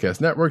of the Podcast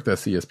Network.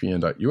 That's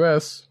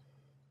CSPN.us.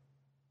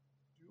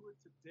 Do it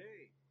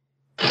today.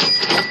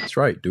 That's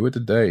right. Do it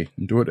today.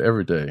 Do it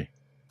every day.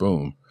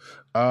 Boom.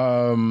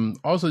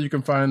 Also, you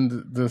can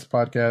find this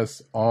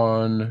podcast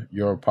on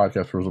your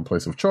podcast personal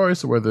place of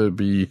choice, whether it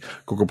be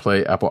Google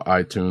Play, Apple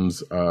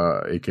iTunes,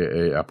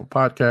 aka Apple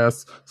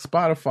Podcasts,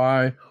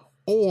 Spotify,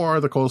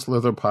 or the Cold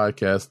Slither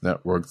Podcast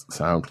Network's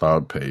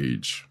SoundCloud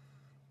page.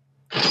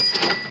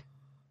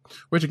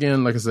 Which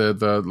again, like I said,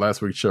 the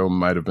last week's show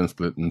might have been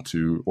split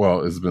into,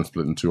 it's been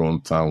split into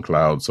on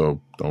SoundCloud, so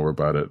don't worry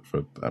about it.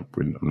 But I'm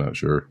not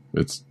sit'll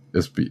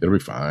be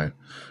fine.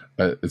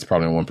 It's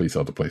probably in one place,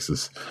 other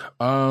places.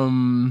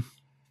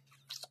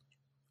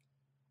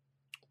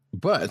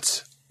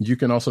 But you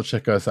can also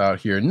check us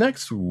out here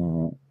next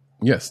week.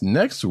 So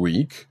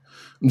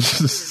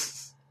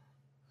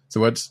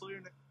what's? Clear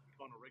next week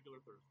on a regular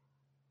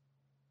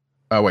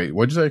Thursday. Wait,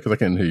 what'd you say? Because I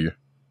can't hear you.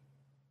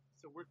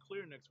 So we're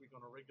clear next week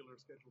on a regular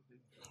scheduled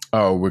Tuesday.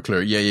 Oh, we're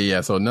clear.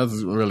 Yeah. So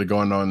nothing's really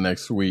going on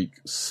next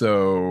week.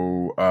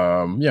 So,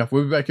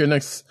 we'll be back here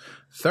next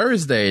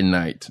Thursday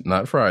night,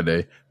 not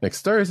Friday.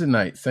 Next Thursday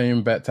night,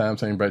 same bat time,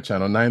 same bat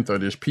channel,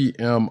 9:30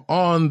 p.m.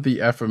 on the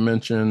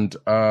aforementioned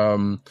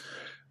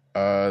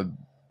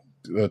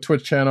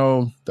Twitch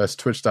channel. That's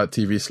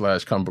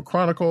twitch.tv/Comic Book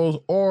Chronicles,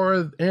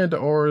 or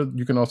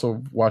you can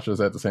also watch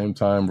us at the same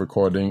time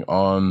recording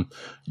on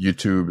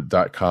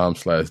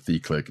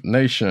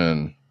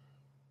youtube.com/TheClickNation.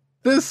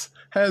 This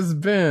has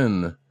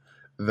been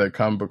the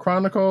Comic Book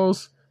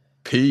Chronicles.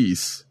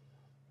 Peace.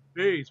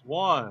 Peace.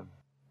 One.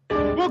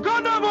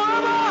 Wakanda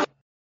forever!